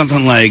went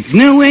something like,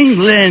 New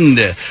England,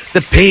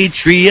 the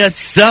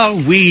Patriots are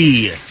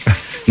we.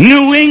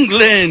 New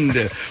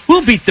England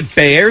will beat the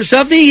Bears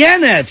of the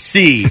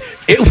NFC.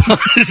 It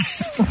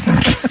was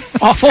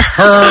awful.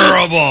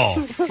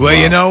 Terrible. Well,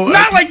 you know...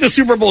 Not like the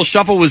Super Bowl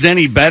shuffle was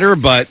any better,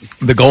 but...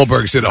 The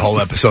Goldbergs did a whole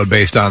episode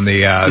based on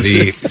the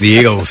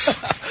Eagles.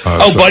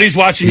 Buddy's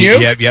watching you?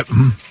 Yep.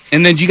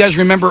 And then do you guys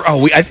remember,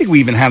 I think we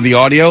even have the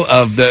audio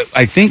of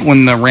I think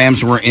when the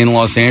Rams were in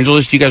Los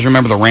Angeles, do you guys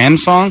remember the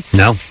Rams song?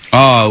 No.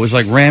 Oh, it was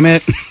like, ram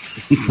it.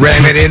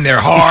 Ram it in there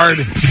hard,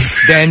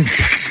 then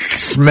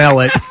smell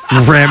it.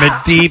 Ram it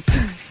deep,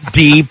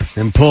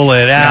 and pull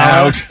it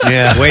out.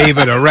 Yeah. Wave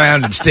it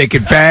around and stick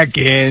it back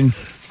in.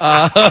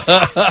 I'm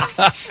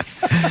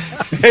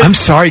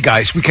sorry,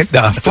 guys.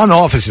 The front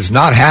office is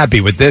not happy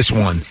with this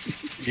one.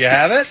 You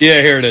have it?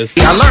 Yeah, here it is.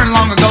 I learned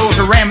long ago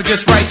to ram it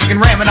just right. You can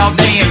ram it all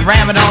day and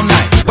ram it all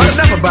night. But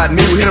enough about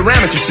me. We're here to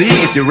ram it, you see.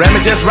 If you ram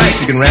it just right,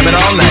 you can ram it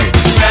all night.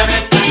 Ram it.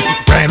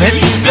 Ram it.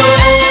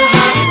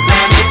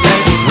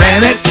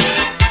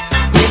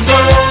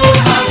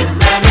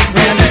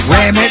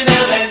 Ram it.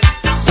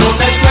 So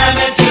let's ram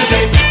it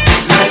today.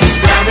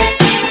 Let's ram it.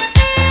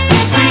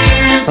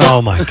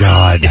 Oh, my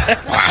God.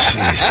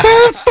 Jesus.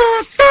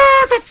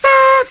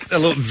 A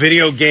little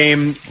video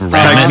game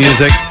type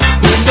music.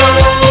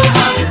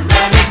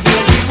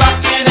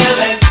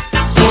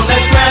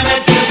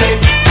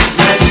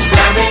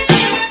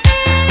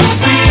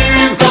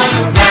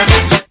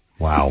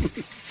 Wow.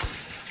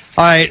 All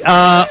right,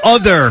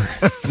 other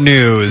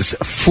news.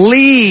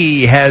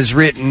 Flea has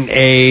written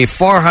a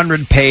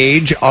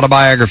 400-page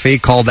autobiography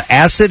called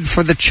Acid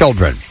for the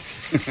Children.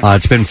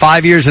 It's been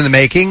 5 years in the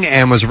making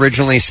and was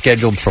originally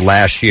scheduled for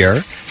last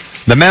year.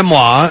 The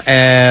memoir,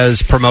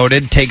 as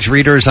promoted, takes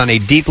readers on a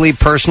deeply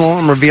personal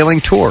and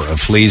revealing tour of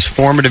Flea's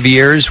formative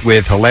years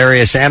with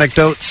hilarious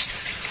anecdotes,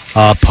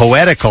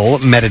 poetical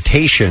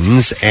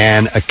meditations,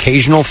 and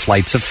occasional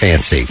flights of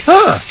fancy.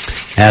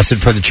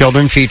 Acid for the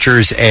Children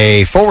features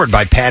a foreword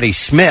by Patti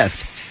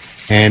Smith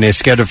and is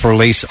scheduled for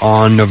release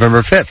on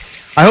November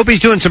 5th. I hope he's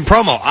doing some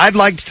promo. I'd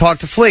like to talk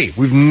to Flea.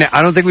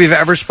 I don't think we've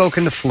ever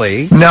spoken to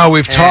Flea. No,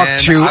 we've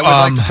talked to... I would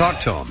like to talk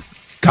to him.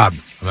 God,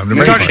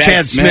 we talked to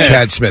Chad Smith.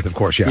 Chad Smith, of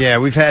course, yeah. Yeah,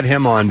 we've had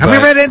him on. Have we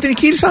ever had Anthony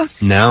Kiedis on?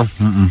 No.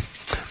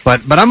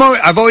 But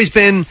I've always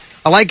been...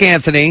 I like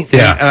Anthony.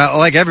 Yeah. I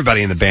like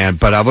everybody in the band,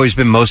 but I've always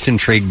been most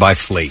intrigued by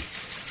Flea.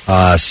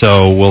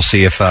 So we'll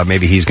see if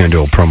maybe he's going to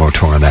do a promo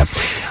tour on that.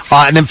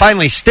 And then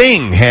finally,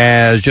 Sting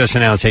has just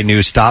announced a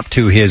new stop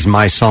to his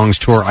My Songs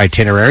tour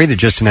itinerary. The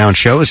just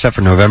announced show is set for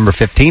November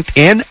 15th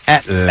in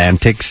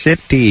Atlantic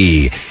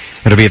City.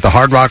 It'll be at the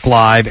Hard Rock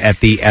Live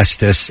at the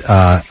Estes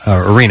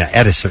Arena.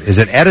 Is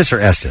it Edis or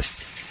Estes?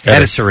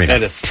 Edis Arena.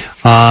 Edis.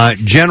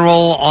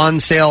 General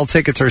on-sale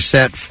tickets are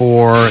set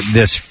for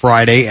this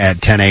Friday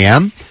at 10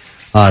 a.m.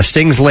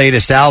 Sting's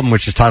latest album,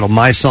 which is titled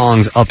My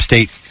Songs,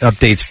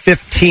 updates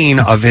 15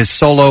 of his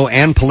solo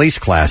and Police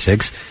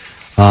classics,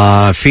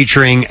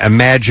 featuring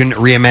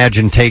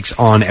reimagined takes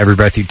on Every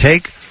Breath You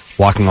Take,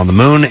 Walking on the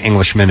Moon,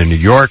 Englishman in New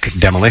York,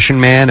 Demolition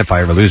Man, If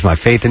I Ever Lose My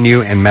Faith in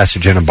You, and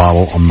Message in a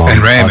Bottle, among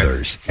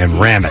others. And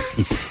Ram It.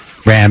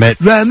 Ram it.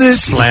 Ram it.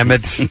 Slam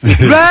it. Ram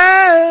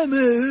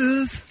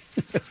it.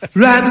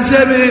 Ram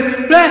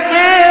it.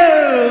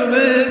 Ram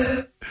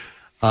it.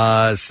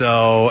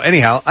 So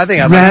anyhow, I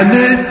think Ram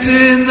it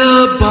in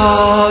the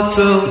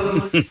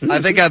bottle. I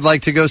think I'd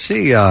like to go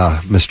see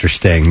Mr.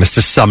 Sting,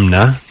 Mr.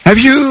 Sumner. Have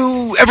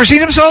you ever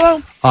seen him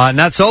solo?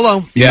 Not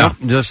solo. Yeah.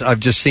 No, I've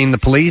just seen the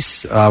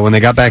Police when they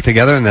got back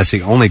together, and that's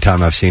the only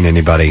time I've seen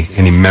any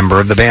member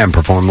of the band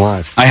perform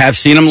live. I have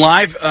seen him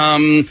live.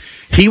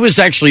 He was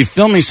actually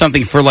filming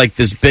something for like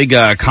this big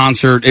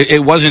concert.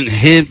 It wasn't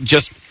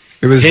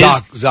It was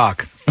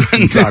Zoc.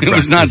 It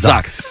was not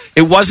Zoc.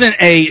 It wasn't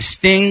a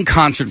Sting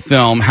concert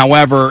film.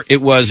 However,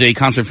 it was a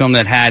concert film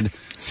that had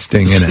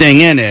Sting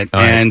in it.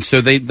 And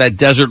so that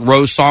Desert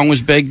Rose song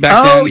was big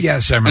back then. Oh,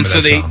 yes, I remember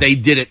that so song. they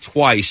did it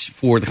twice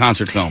for the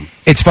concert film.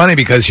 It's funny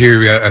because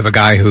here you have a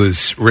guy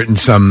who's written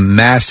some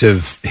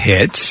massive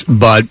hits,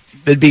 but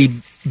it'd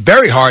be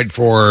very hard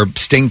for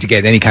Sting to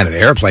get any kind of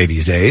airplay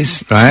these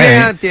days,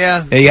 right?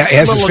 Yeah. He has a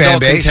his little fan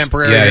adult base.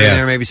 contemporary in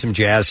there, maybe some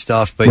jazz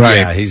stuff, but Right.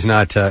 yeah, he's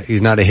not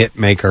a hit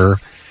maker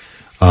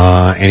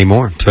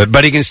anymore.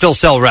 But he can still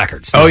sell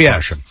records. Oh,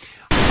 yeah.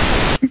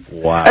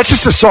 Wow. That's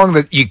just a song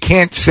that you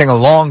can't sing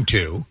along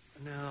to.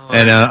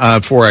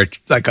 And for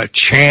a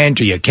chant,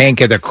 you can't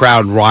get the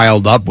crowd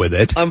riled up with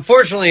it.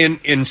 Unfortunately,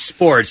 in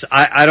sports,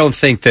 I don't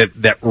think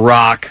that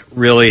rock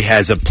really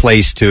has a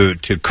place to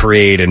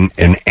create an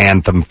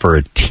anthem for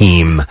a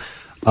team.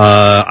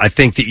 I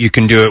think that you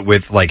can do it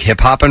with like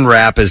hip hop and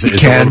rap is a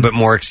little bit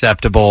more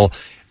acceptable.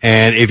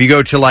 And if you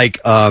go to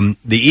like the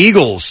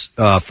Eagles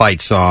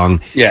fight song,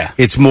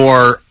 it's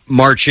more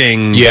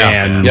marching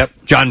and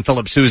John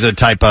Philip Sousa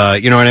type of,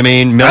 you know what I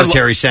mean?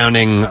 Military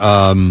sounding.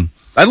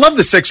 I love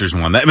the Sixers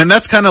one. I mean,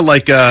 that's kind of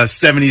like a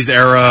 70s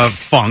era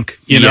funk,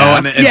 you know?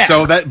 And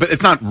so that, but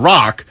it's not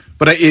rock,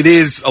 but it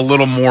is a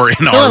little more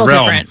in our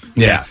realm.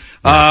 Yeah.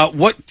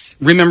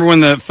 Remember when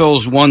the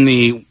Phils won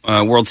the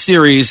World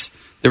Series?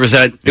 There was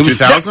that. It was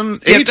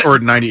 2008 or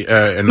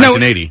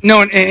 1980?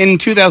 No, in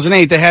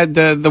 2008 they had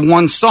the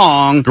one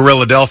song,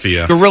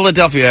 Gorilla-delphia.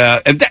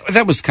 And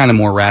that was kind of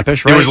more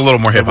rapish, right? It was a little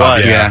more hip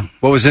hop. Yeah.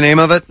 What was the name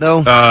of it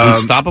though?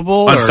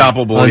 Unstoppable.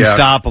 Unstoppable.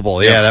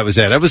 Yeah, that was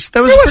it. That was It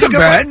wasn't pretty good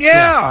bad. one.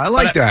 Yeah, I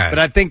like that. But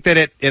I think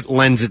that it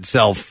lends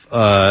itself.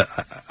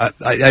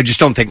 I just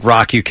don't think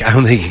rock. I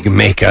don't think you can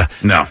make a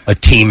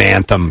team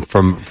anthem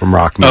from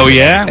rock music. Oh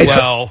yeah.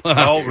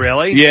 Oh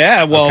really?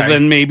 Yeah. Well, Okay.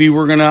 then maybe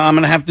I'm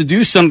gonna have to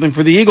do something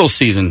for the Eagles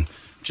season.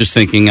 Just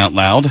thinking out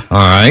loud. All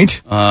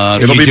right.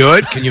 Can you do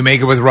it? Can you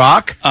make it with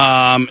rock?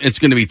 It's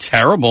going to be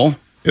terrible.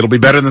 It'll be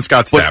better than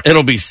Scott Stapp.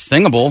 It'll be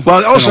singable.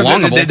 Well, also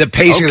sing-alongable. the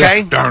pacing.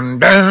 Okay. Of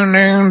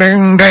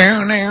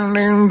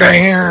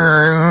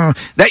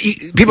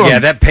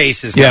that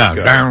pace is not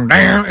good.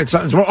 It's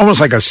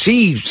almost like a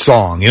sea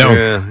song, you know.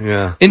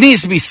 Yeah. It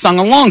needs to be sung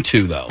along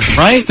to, though,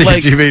 right?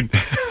 Like, you mean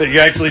that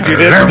you actually do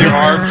this with your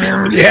arms?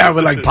 Yeah,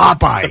 with like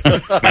Popeye.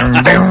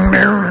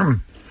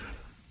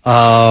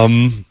 All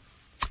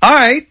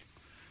right,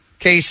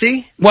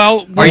 Casey.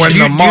 Well, when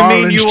the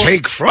Marlins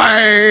take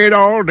flight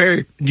all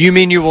day. Do you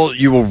mean you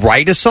will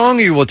write a song,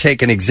 or you will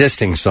take an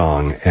existing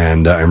song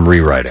and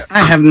rewrite it?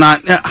 I have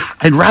not.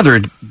 I'd rather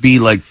it be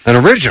like an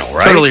original,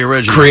 right? Totally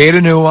original. Create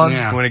a new one.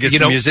 Yeah. You want to get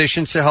some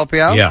musicians to help you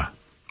out? Yeah.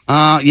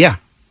 Yeah.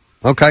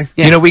 Okay.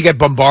 Yeah. You know, we get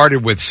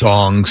bombarded with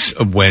songs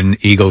when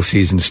Eagle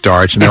season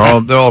starts, and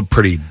they're all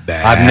pretty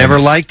bad. I've never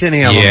liked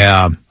any of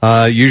them.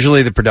 Yeah.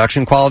 Usually the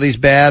production quality's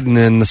bad, and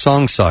then the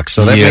song sucks.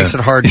 So that makes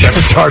it hard.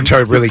 It's hard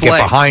to really play.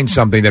 get behind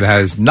something that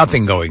has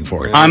nothing going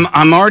for it.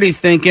 I'm already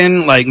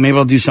thinking like maybe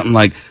I'll do something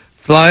like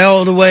 "Fly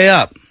All the Way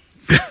Up."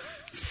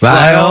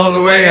 Fly all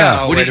the way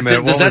up. Oh, wait a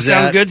minute. Does that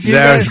sound good to you?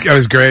 That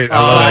was great. I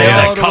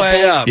love Fly all the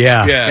way up.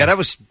 Yeah, that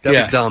was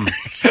dumb.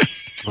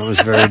 That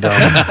was very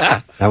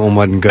dumb. That one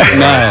wasn't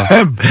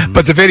good.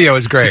 But the video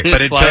is great.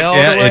 But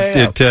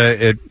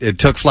it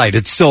took flight.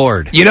 It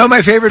soared. You know,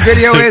 my favorite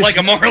video is like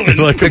a marlin.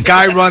 The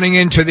guy running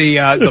into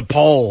the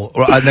pole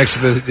next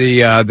to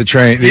the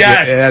train.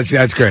 Yes.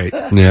 That's great.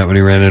 Yeah, when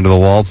he ran into the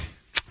wall.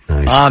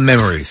 Nice.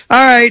 Memories. All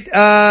right,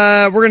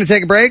 we're going to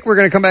take a break. We're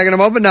going to come back in a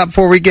moment. Not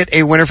before we get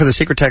a winner for the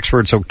secret text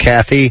word. So,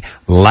 Kathy,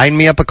 line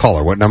me up a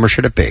caller. What number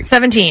should it be?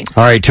 17.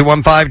 All right,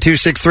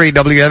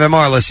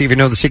 215-263-WMMR. Let's see if you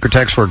know the secret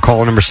text word.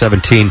 Caller number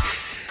 17.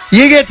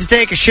 You get to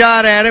take a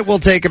shot at it. We'll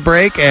take a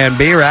break and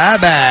be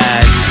right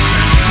back.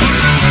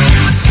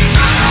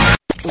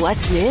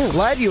 What's new?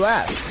 Glad you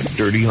asked.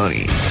 Dirty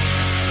Honey. You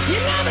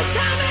know the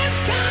time has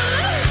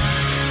come,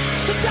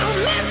 so don't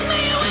miss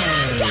me when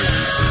I'm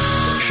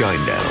gone.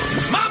 Shine Down.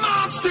 My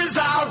monsters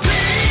are real,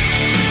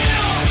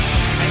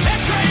 and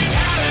that train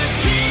got a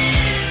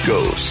key.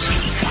 Ghost.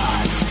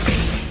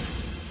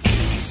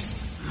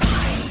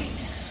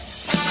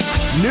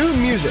 New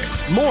music,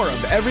 more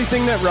of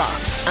everything that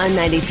rocks. On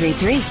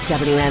 93.3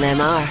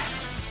 WMMR.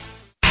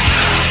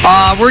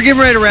 We're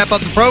getting ready to wrap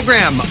up the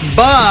program,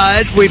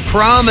 but we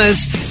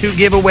promised to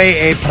give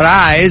away a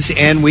prize,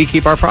 and we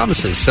keep our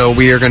promises. So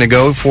we are going to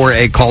go for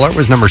a caller. It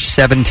was number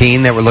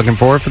 17 that we're looking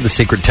for the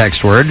secret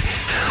text word.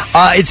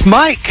 It's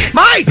Mike.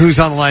 Mike! Who's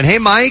on the line? Hey,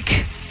 Mike.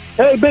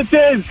 Hey,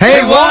 bitches.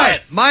 Hey,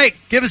 what? Mike,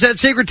 give us that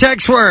secret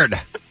text word.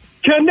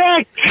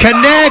 Connect.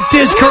 Connect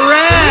is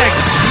correct.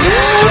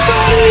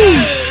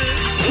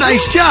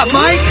 Nice job,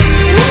 Mike.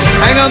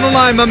 Hang on the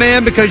line, my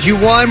man, because you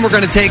won. We're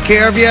going to take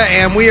care of you,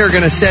 and we are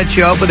going to set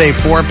you up with a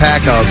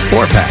 4-pack of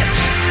 4-packs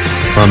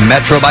from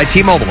Metro by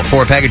T-Mobile. A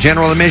 4-pack of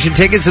general admission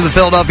tickets to the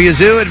Philadelphia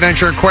Zoo,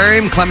 Adventure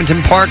Aquarium,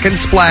 Clementon Park, and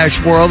Splash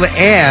World,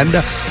 and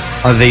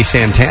the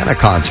Santana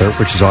concert,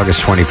 which is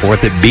August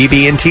 24th at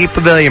BB&T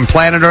Pavilion.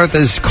 Planet Earth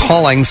is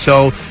calling,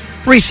 so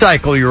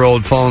recycle your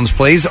old phones,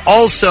 please.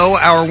 Also,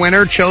 our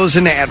winner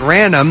chosen at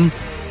random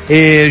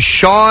is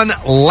Sean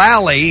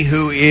Lally,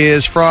 who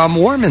is from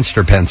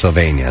Warminster,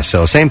 Pennsylvania.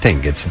 So same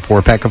thing, gets a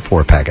 4-pack of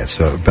 4-packets.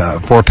 So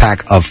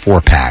 4-pack of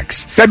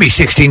 4-packs. That'd be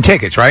 16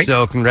 tickets, right?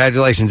 So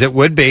congratulations, it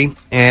would be,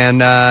 and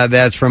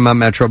that's from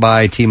Metro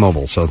by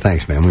T-Mobile. So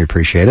thanks, man, we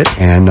appreciate it,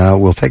 and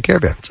we'll take care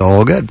of you. It's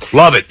all good.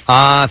 Love it.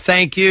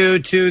 Thank you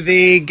to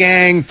the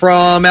gang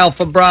from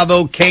Alpha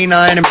Bravo K9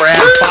 and Brad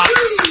Fox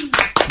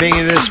being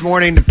here this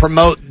morning to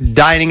promote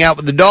Dining Out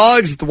with the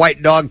Dogs at the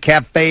White Dog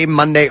Cafe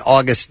Monday,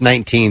 August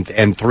 19th,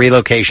 and 3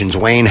 locations,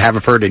 Wayne,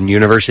 Haverford, and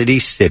University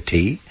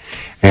City.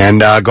 And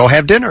go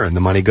have dinner, and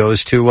the money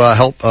goes to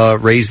help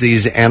raise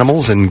these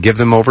animals and give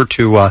them over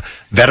to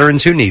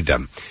veterans who need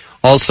them.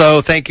 Also,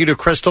 thank you to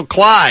Crystal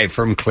Clive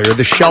from Clear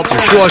the Shelters.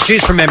 Well,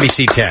 she's from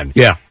NBC 10.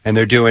 Yeah. And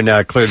they're doing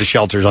Clear the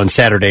Shelters on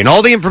Saturday. And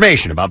all the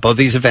information about both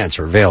these events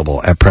are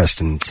available at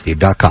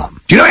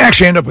PrestonSteve.com. Do you know I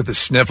actually end up with the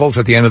sniffles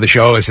at the end of the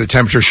show as the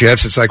temperature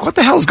shifts? It's like, what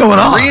the hell's going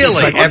on?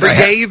 Really? Like, Every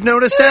day you've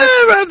noticed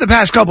that? The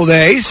past couple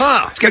days.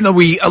 Huh. It's getting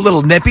a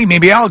little nippy.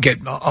 Maybe I'll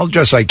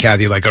dress like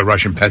Kathy, like a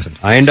Russian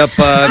peasant. I end up,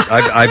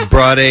 I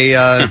brought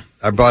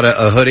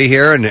a hoodie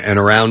here, and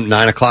around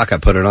 9 o'clock I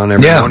put it on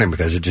every morning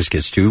because it just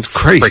gets too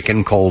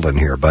freaking cold in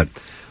here. But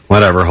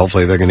whatever,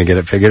 hopefully they're going to get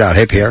it figured out.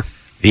 Hey, Pierre.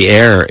 The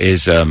air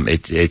is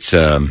it's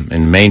in the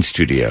main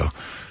studio.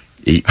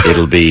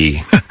 It'll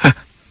be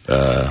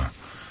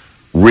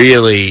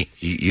really,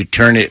 you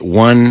turn it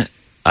one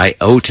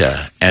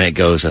iota and it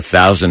goes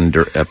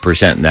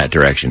 1,000% in that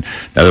direction.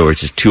 In other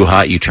words, it's too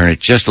hot. You turn it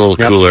just a little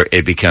cooler,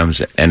 it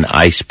becomes an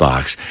ice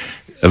box.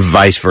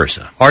 Vice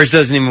versa. Ours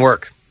doesn't even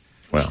work.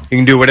 Well, you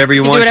can do whatever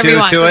you want to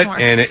it,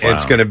 and Wow.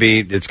 it's going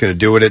to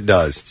do what it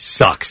does. It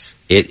sucks.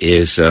 It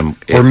is, or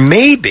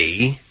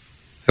maybe.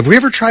 Have we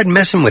ever tried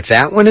messing with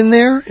that one in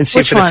there and see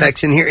Which if it one?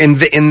 affects in here in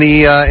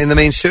the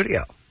main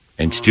studio?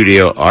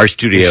 Our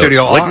studio. In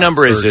studio what R,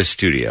 number is or- this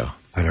studio?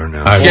 I don't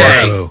know.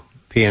 Jay.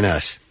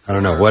 PNS. I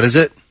don't know. What is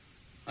it?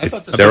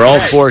 They're all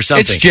for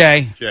something. It's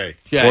Jay. Jay.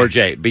 For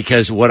Jay.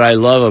 Because what I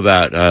love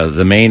about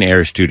the main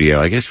air studio,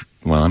 I guess,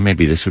 well,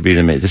 maybe this would be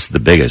this is the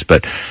biggest,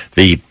 but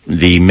the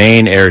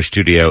main air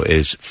studio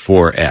is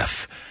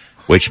 4F.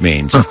 Which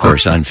means, of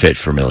course, unfit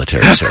for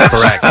military service.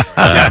 Correct.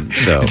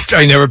 So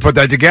I never put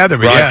that together.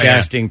 But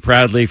broadcasting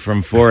proudly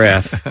from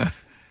 4F.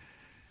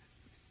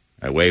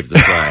 I wave the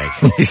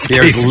flag.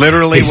 He's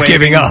literally waving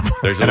giving up.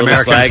 There's a an little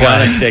American flag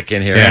flag. on a stick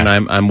in here, and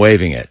I'm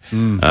waving it.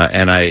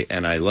 And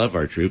I love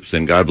our troops,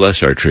 and God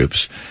bless our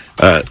troops.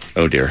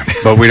 Oh dear!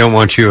 But we don't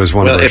want you as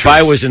one of our if troops.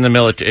 I was in the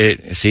military,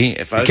 if I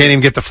You was, can't even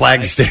get the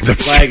flag to stand the up.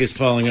 flag is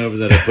falling over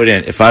that I put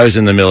in. If I was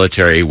in the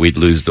military, we'd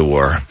lose the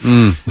war.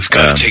 We've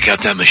got to take out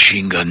that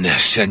machine gun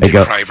nest. Send in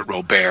go- Private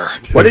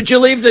Robert. What did you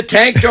leave the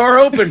tank door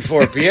open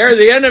for, Pierre?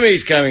 The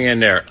enemy's coming in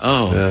there.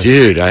 Oh,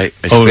 dude, I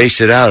spaced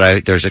it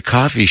out. There's a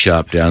coffee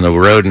shop down the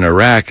road in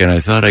Iraq, and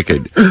I thought I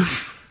could.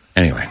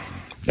 Anyway,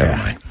 never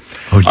mind.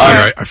 Oh,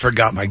 dear, I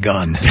forgot my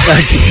gun.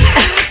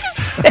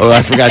 Oh,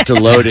 I forgot to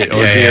load it. Oh,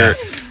 dear.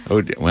 Yeah.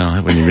 Oh, well, I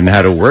wouldn't even know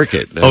how to work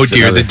it. Oh,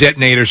 dear, the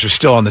detonators are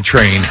still on the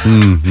train.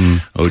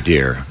 Oh,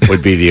 dear,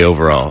 would be the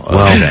overall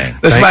thing.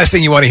 This last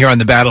thing you want to hear on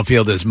the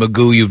battlefield is,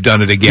 Magoo, you've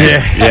done it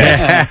again.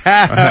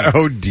 Yeah.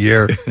 Oh,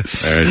 dear. There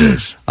it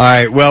is. All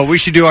right, well, we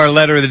should do our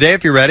letter of the day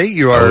if you're ready.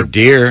 You are. Oh,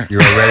 dear. You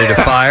are ready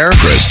to fire.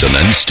 Preston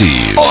and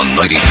Steve on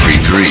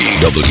 93.3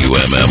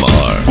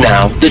 WMMR.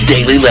 Now, the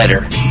Daily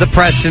Letter. The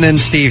Preston and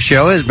Steve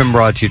Show has been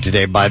brought to you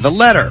today by The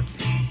Letter.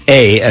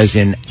 A as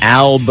in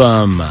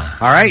album. All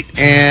right,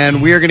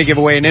 and we are going to give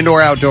away an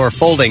indoor-outdoor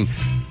folding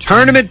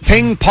tournament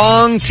ping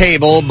pong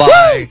table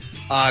by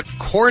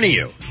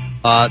Corneo,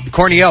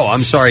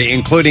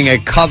 including a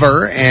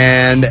cover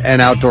and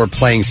an outdoor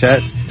playing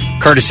set,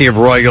 courtesy of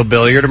Royal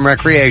Billiard and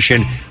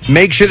Recreation.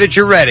 Make sure that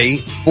you're ready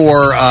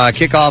for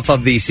kickoff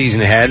of the season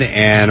ahead,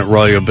 and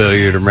Royal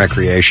Billiard and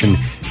Recreation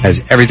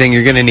has everything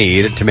you're going to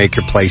need to make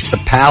your place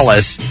the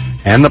palace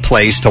and the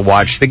place to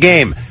watch the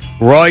game.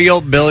 Royal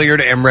Billiard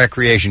and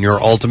Recreation,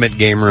 your ultimate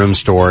game room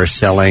store,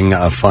 selling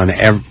fun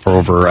for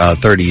over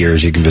 30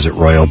 years. You can visit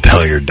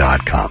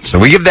royalbilliard.com. So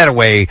we give that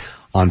away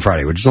on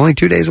Friday, which is only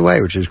 2 days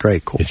away, which is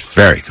great. Cool. It's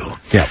very cool.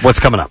 Yeah, what's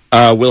coming up?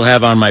 We'll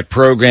have on my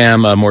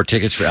program more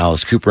tickets for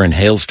Alice Cooper and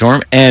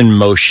Hailstorm and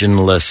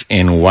Motionless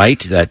in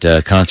White.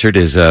 That concert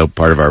is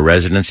part of our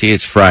residency.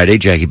 It's Friday.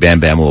 Jackie Bam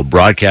Bam will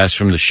broadcast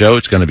from the show.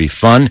 It's going to be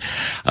fun.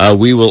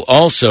 We will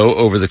also,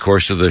 over the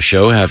course of the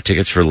show, have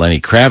tickets for Lenny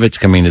Kravitz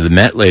coming to the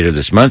Met later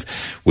this month.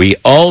 We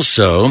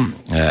also,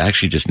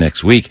 actually just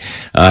next week,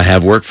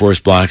 have workforce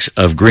blocks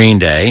of Green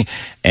Day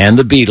and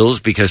the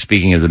Beatles, because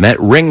speaking of the Met,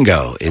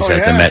 Ringo is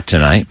at the Met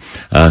tonight.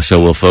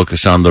 So we'll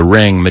focus on the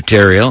Ring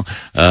material,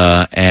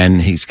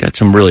 and he's got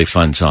some really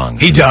fun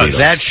songs. He does.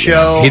 That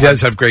show. He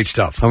does have great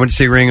stuff. I went to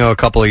see Ringo a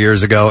couple of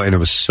years ago, and it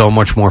was so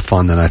much more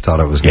fun than I thought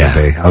it was going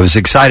to be. I was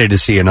excited to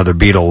see another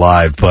Beatle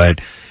live, but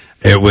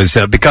it was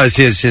because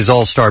his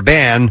all-star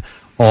band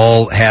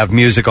all have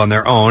music on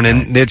their own,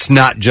 and it's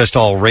not just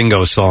all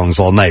Ringo songs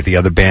all night. The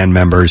other band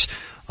members,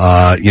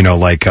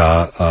 like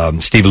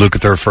Steve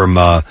Lukather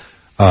from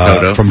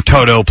from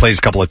Toto plays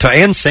a couple of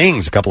and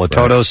sings a couple of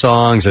Toto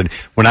songs. And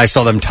when I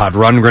saw them, Todd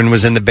Rundgren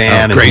was in the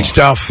band. Great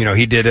stuff. You know,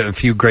 he did a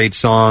few great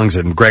songs,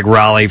 and Greg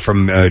Raleigh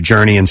from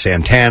Journey and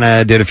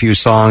Santana did a few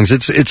songs.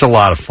 It's a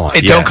lot of fun.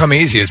 It Don't Come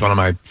Easy is one of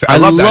my. I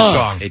love that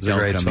song. It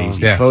Don't Come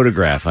Easy. Yeah.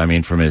 Photograph. I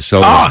mean, from his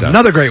solo stuff.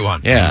 Another great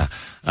one. Yeah.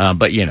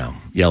 But, you know,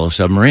 Yellow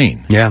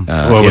Submarine. Yeah.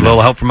 Well, with a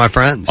little help from my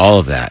friends. All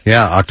of that.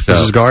 Yeah.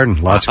 Octopus's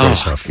Garden. Lots of great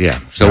stuff. Yeah.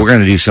 So we're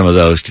going to do some of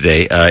those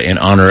today in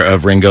honor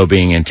of Ringo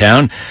being in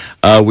town.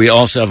 We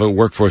also have a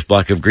workforce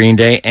block of Green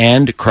Day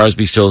and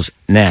Crosby, Stills,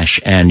 Nash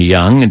and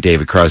Young.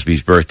 David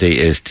Crosby's birthday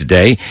is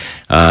today.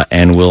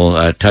 And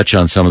we'll touch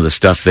on some of the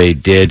stuff they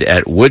did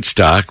at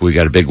Woodstock. We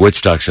got a big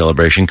Woodstock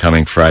celebration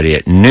coming Friday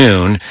at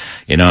noon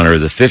in honor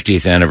of the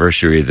 50th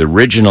anniversary of the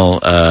original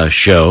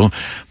show.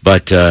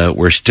 But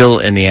we're still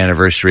in the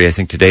anniversary. I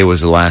think today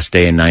was the last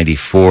day in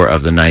 94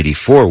 of the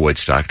 94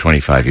 Woodstock,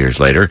 25 years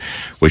later,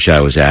 which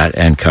I was at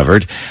and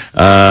covered.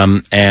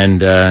 And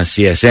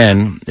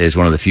CSN is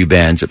one of the few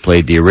bands that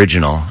played the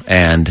original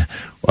and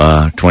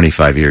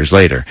 25 years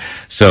later.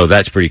 So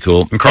that's pretty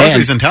cool. And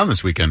Crosby's in town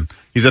this weekend.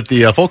 He's at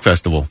the Folk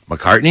Festival.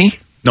 McCartney?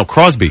 No,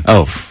 Crosby.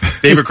 Oh.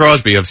 David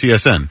Crosby of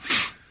CSN.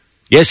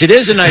 Yes, it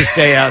is a nice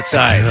day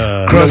outside.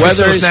 The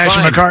weather is Nash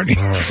fine. McCartney.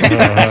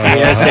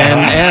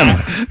 CSNM.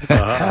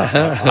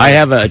 I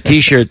have a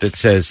T-shirt that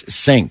says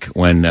 "Sync."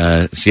 When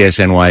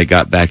CSNY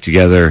got back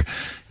together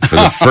for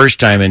the first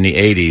time in the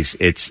 '80s,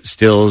 it's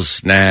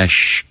Stills,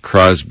 Nash,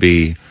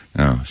 Crosby.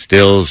 No,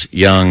 Stills,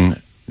 Young,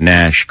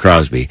 Nash,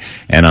 Crosby,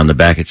 and on the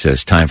back it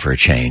says "Time for a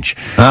Change,"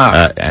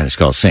 and it's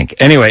called "Sync."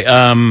 Anyway,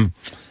 and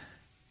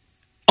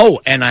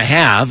I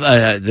have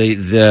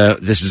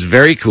this is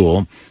very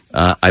cool.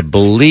 I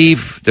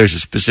believe there's a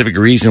specific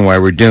reason why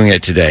we're doing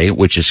it today,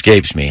 which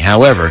escapes me.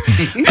 However,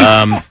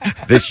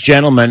 this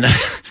gentleman,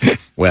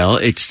 well,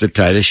 it's the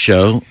tightest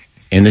show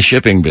in the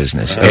shipping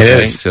business. Okay? It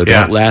is. So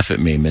don't laugh at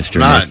me, Mr.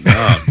 Not. Nick.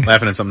 No,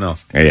 laughing at something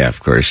else. Yeah, of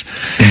course.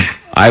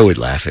 I would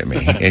laugh at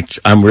me.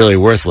 I'm really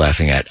worth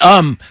laughing at.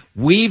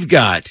 We've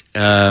got,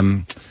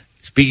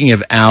 speaking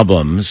of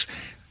albums,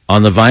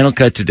 on the vinyl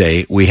cut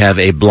today, we have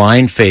a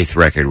Blind Faith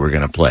record we're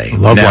going to play.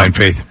 Love Blind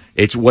Faith.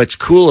 It's what's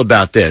cool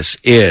about this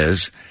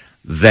is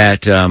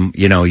that,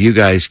 you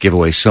guys give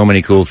away so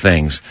many cool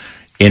things.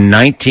 In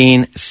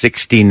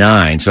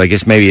 1969, so I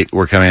guess maybe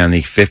we're coming on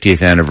the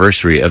 50th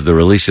anniversary of the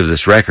release of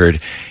this record,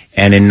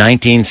 and in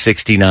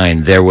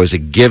 1969, there was a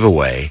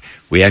giveaway.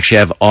 We actually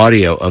have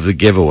audio of the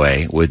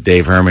giveaway with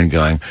Dave Herman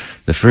going,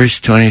 the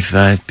first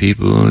 25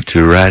 people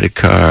to write a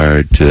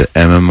card to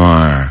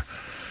MMR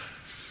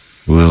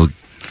will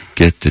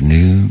get the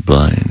new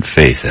Blind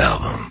Faith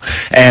album.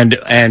 And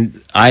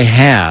I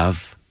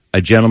have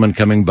a gentleman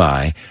coming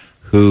by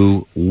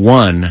who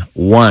won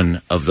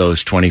one of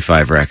those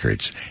 25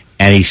 records.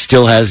 And he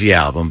still has the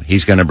album.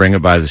 He's going to bring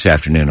it by this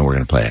afternoon, and we're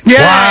going to play it. Yay!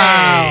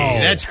 Wow!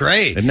 That's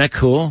great. Isn't that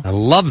cool? I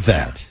love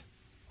that.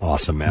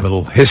 Awesome, man. A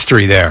little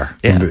history there.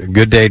 Yeah.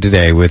 Good day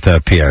today with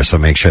Pierre, so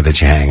make sure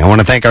that you hang. I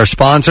want to thank our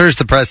sponsors.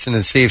 The Preston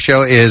and Steve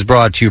Show is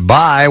brought to you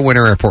by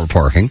Winter Airport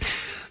Parking,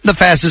 the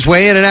fastest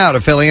way in and out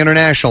of Philly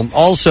International.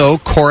 Also,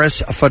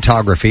 Chorus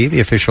Photography, the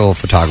official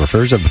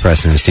photographers of the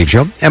Preston and Steve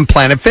Show, and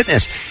Planet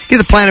Fitness. Get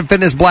the Planet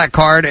Fitness Black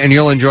Card, and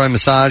you'll enjoy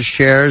massage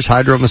chairs,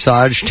 hydro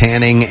massage,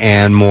 tanning,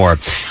 and more.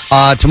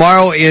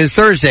 Tomorrow is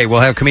Thursday.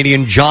 We'll have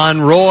comedian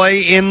John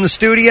Roy in the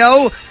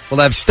studio. We'll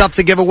have stuff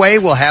to give away.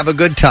 We'll have a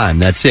good time.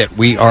 That's it.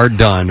 We are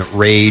done.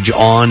 Rage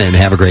on and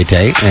have a great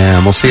day,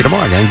 and we'll see you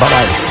tomorrow, gang.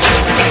 Bye-bye.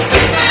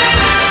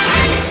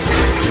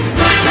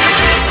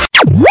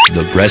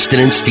 The Preston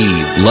and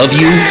Steve Love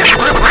You,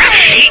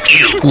 Hate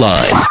You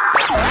line.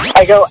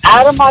 I go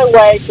out of my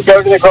way to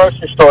go to the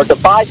grocery store to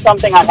buy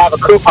something I have a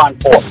coupon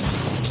for.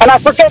 And I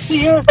forget to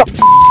use the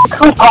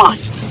coupon.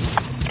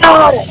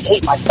 God, I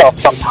hate myself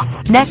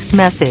sometimes. Next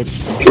message.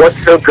 What's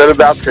so good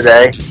about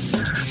today?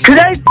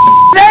 Today,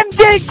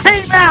 MJ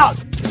came out!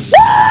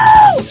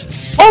 Woo!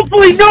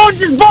 Hopefully no one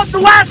just bought the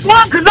last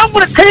one, because I'm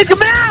going to take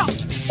him out!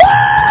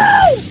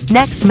 Woo!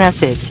 Next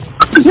message.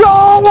 Yo,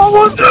 I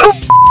want some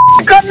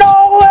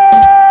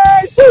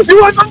cannolis!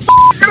 You want some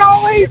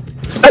cannolis?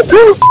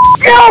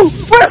 Yo,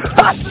 we're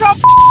some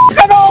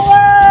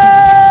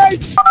cannolis!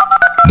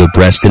 The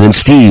Preston and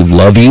Steve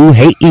Love You,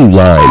 Hate You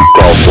line.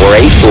 Call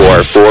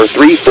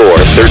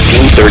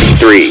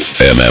 484-434-1333.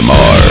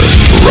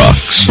 MMR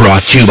rocks.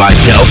 Brought to you by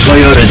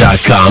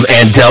DellToyota.com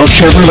and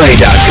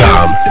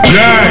DellChevrolet.com.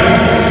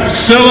 Jack,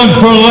 sell them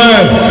for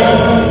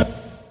less.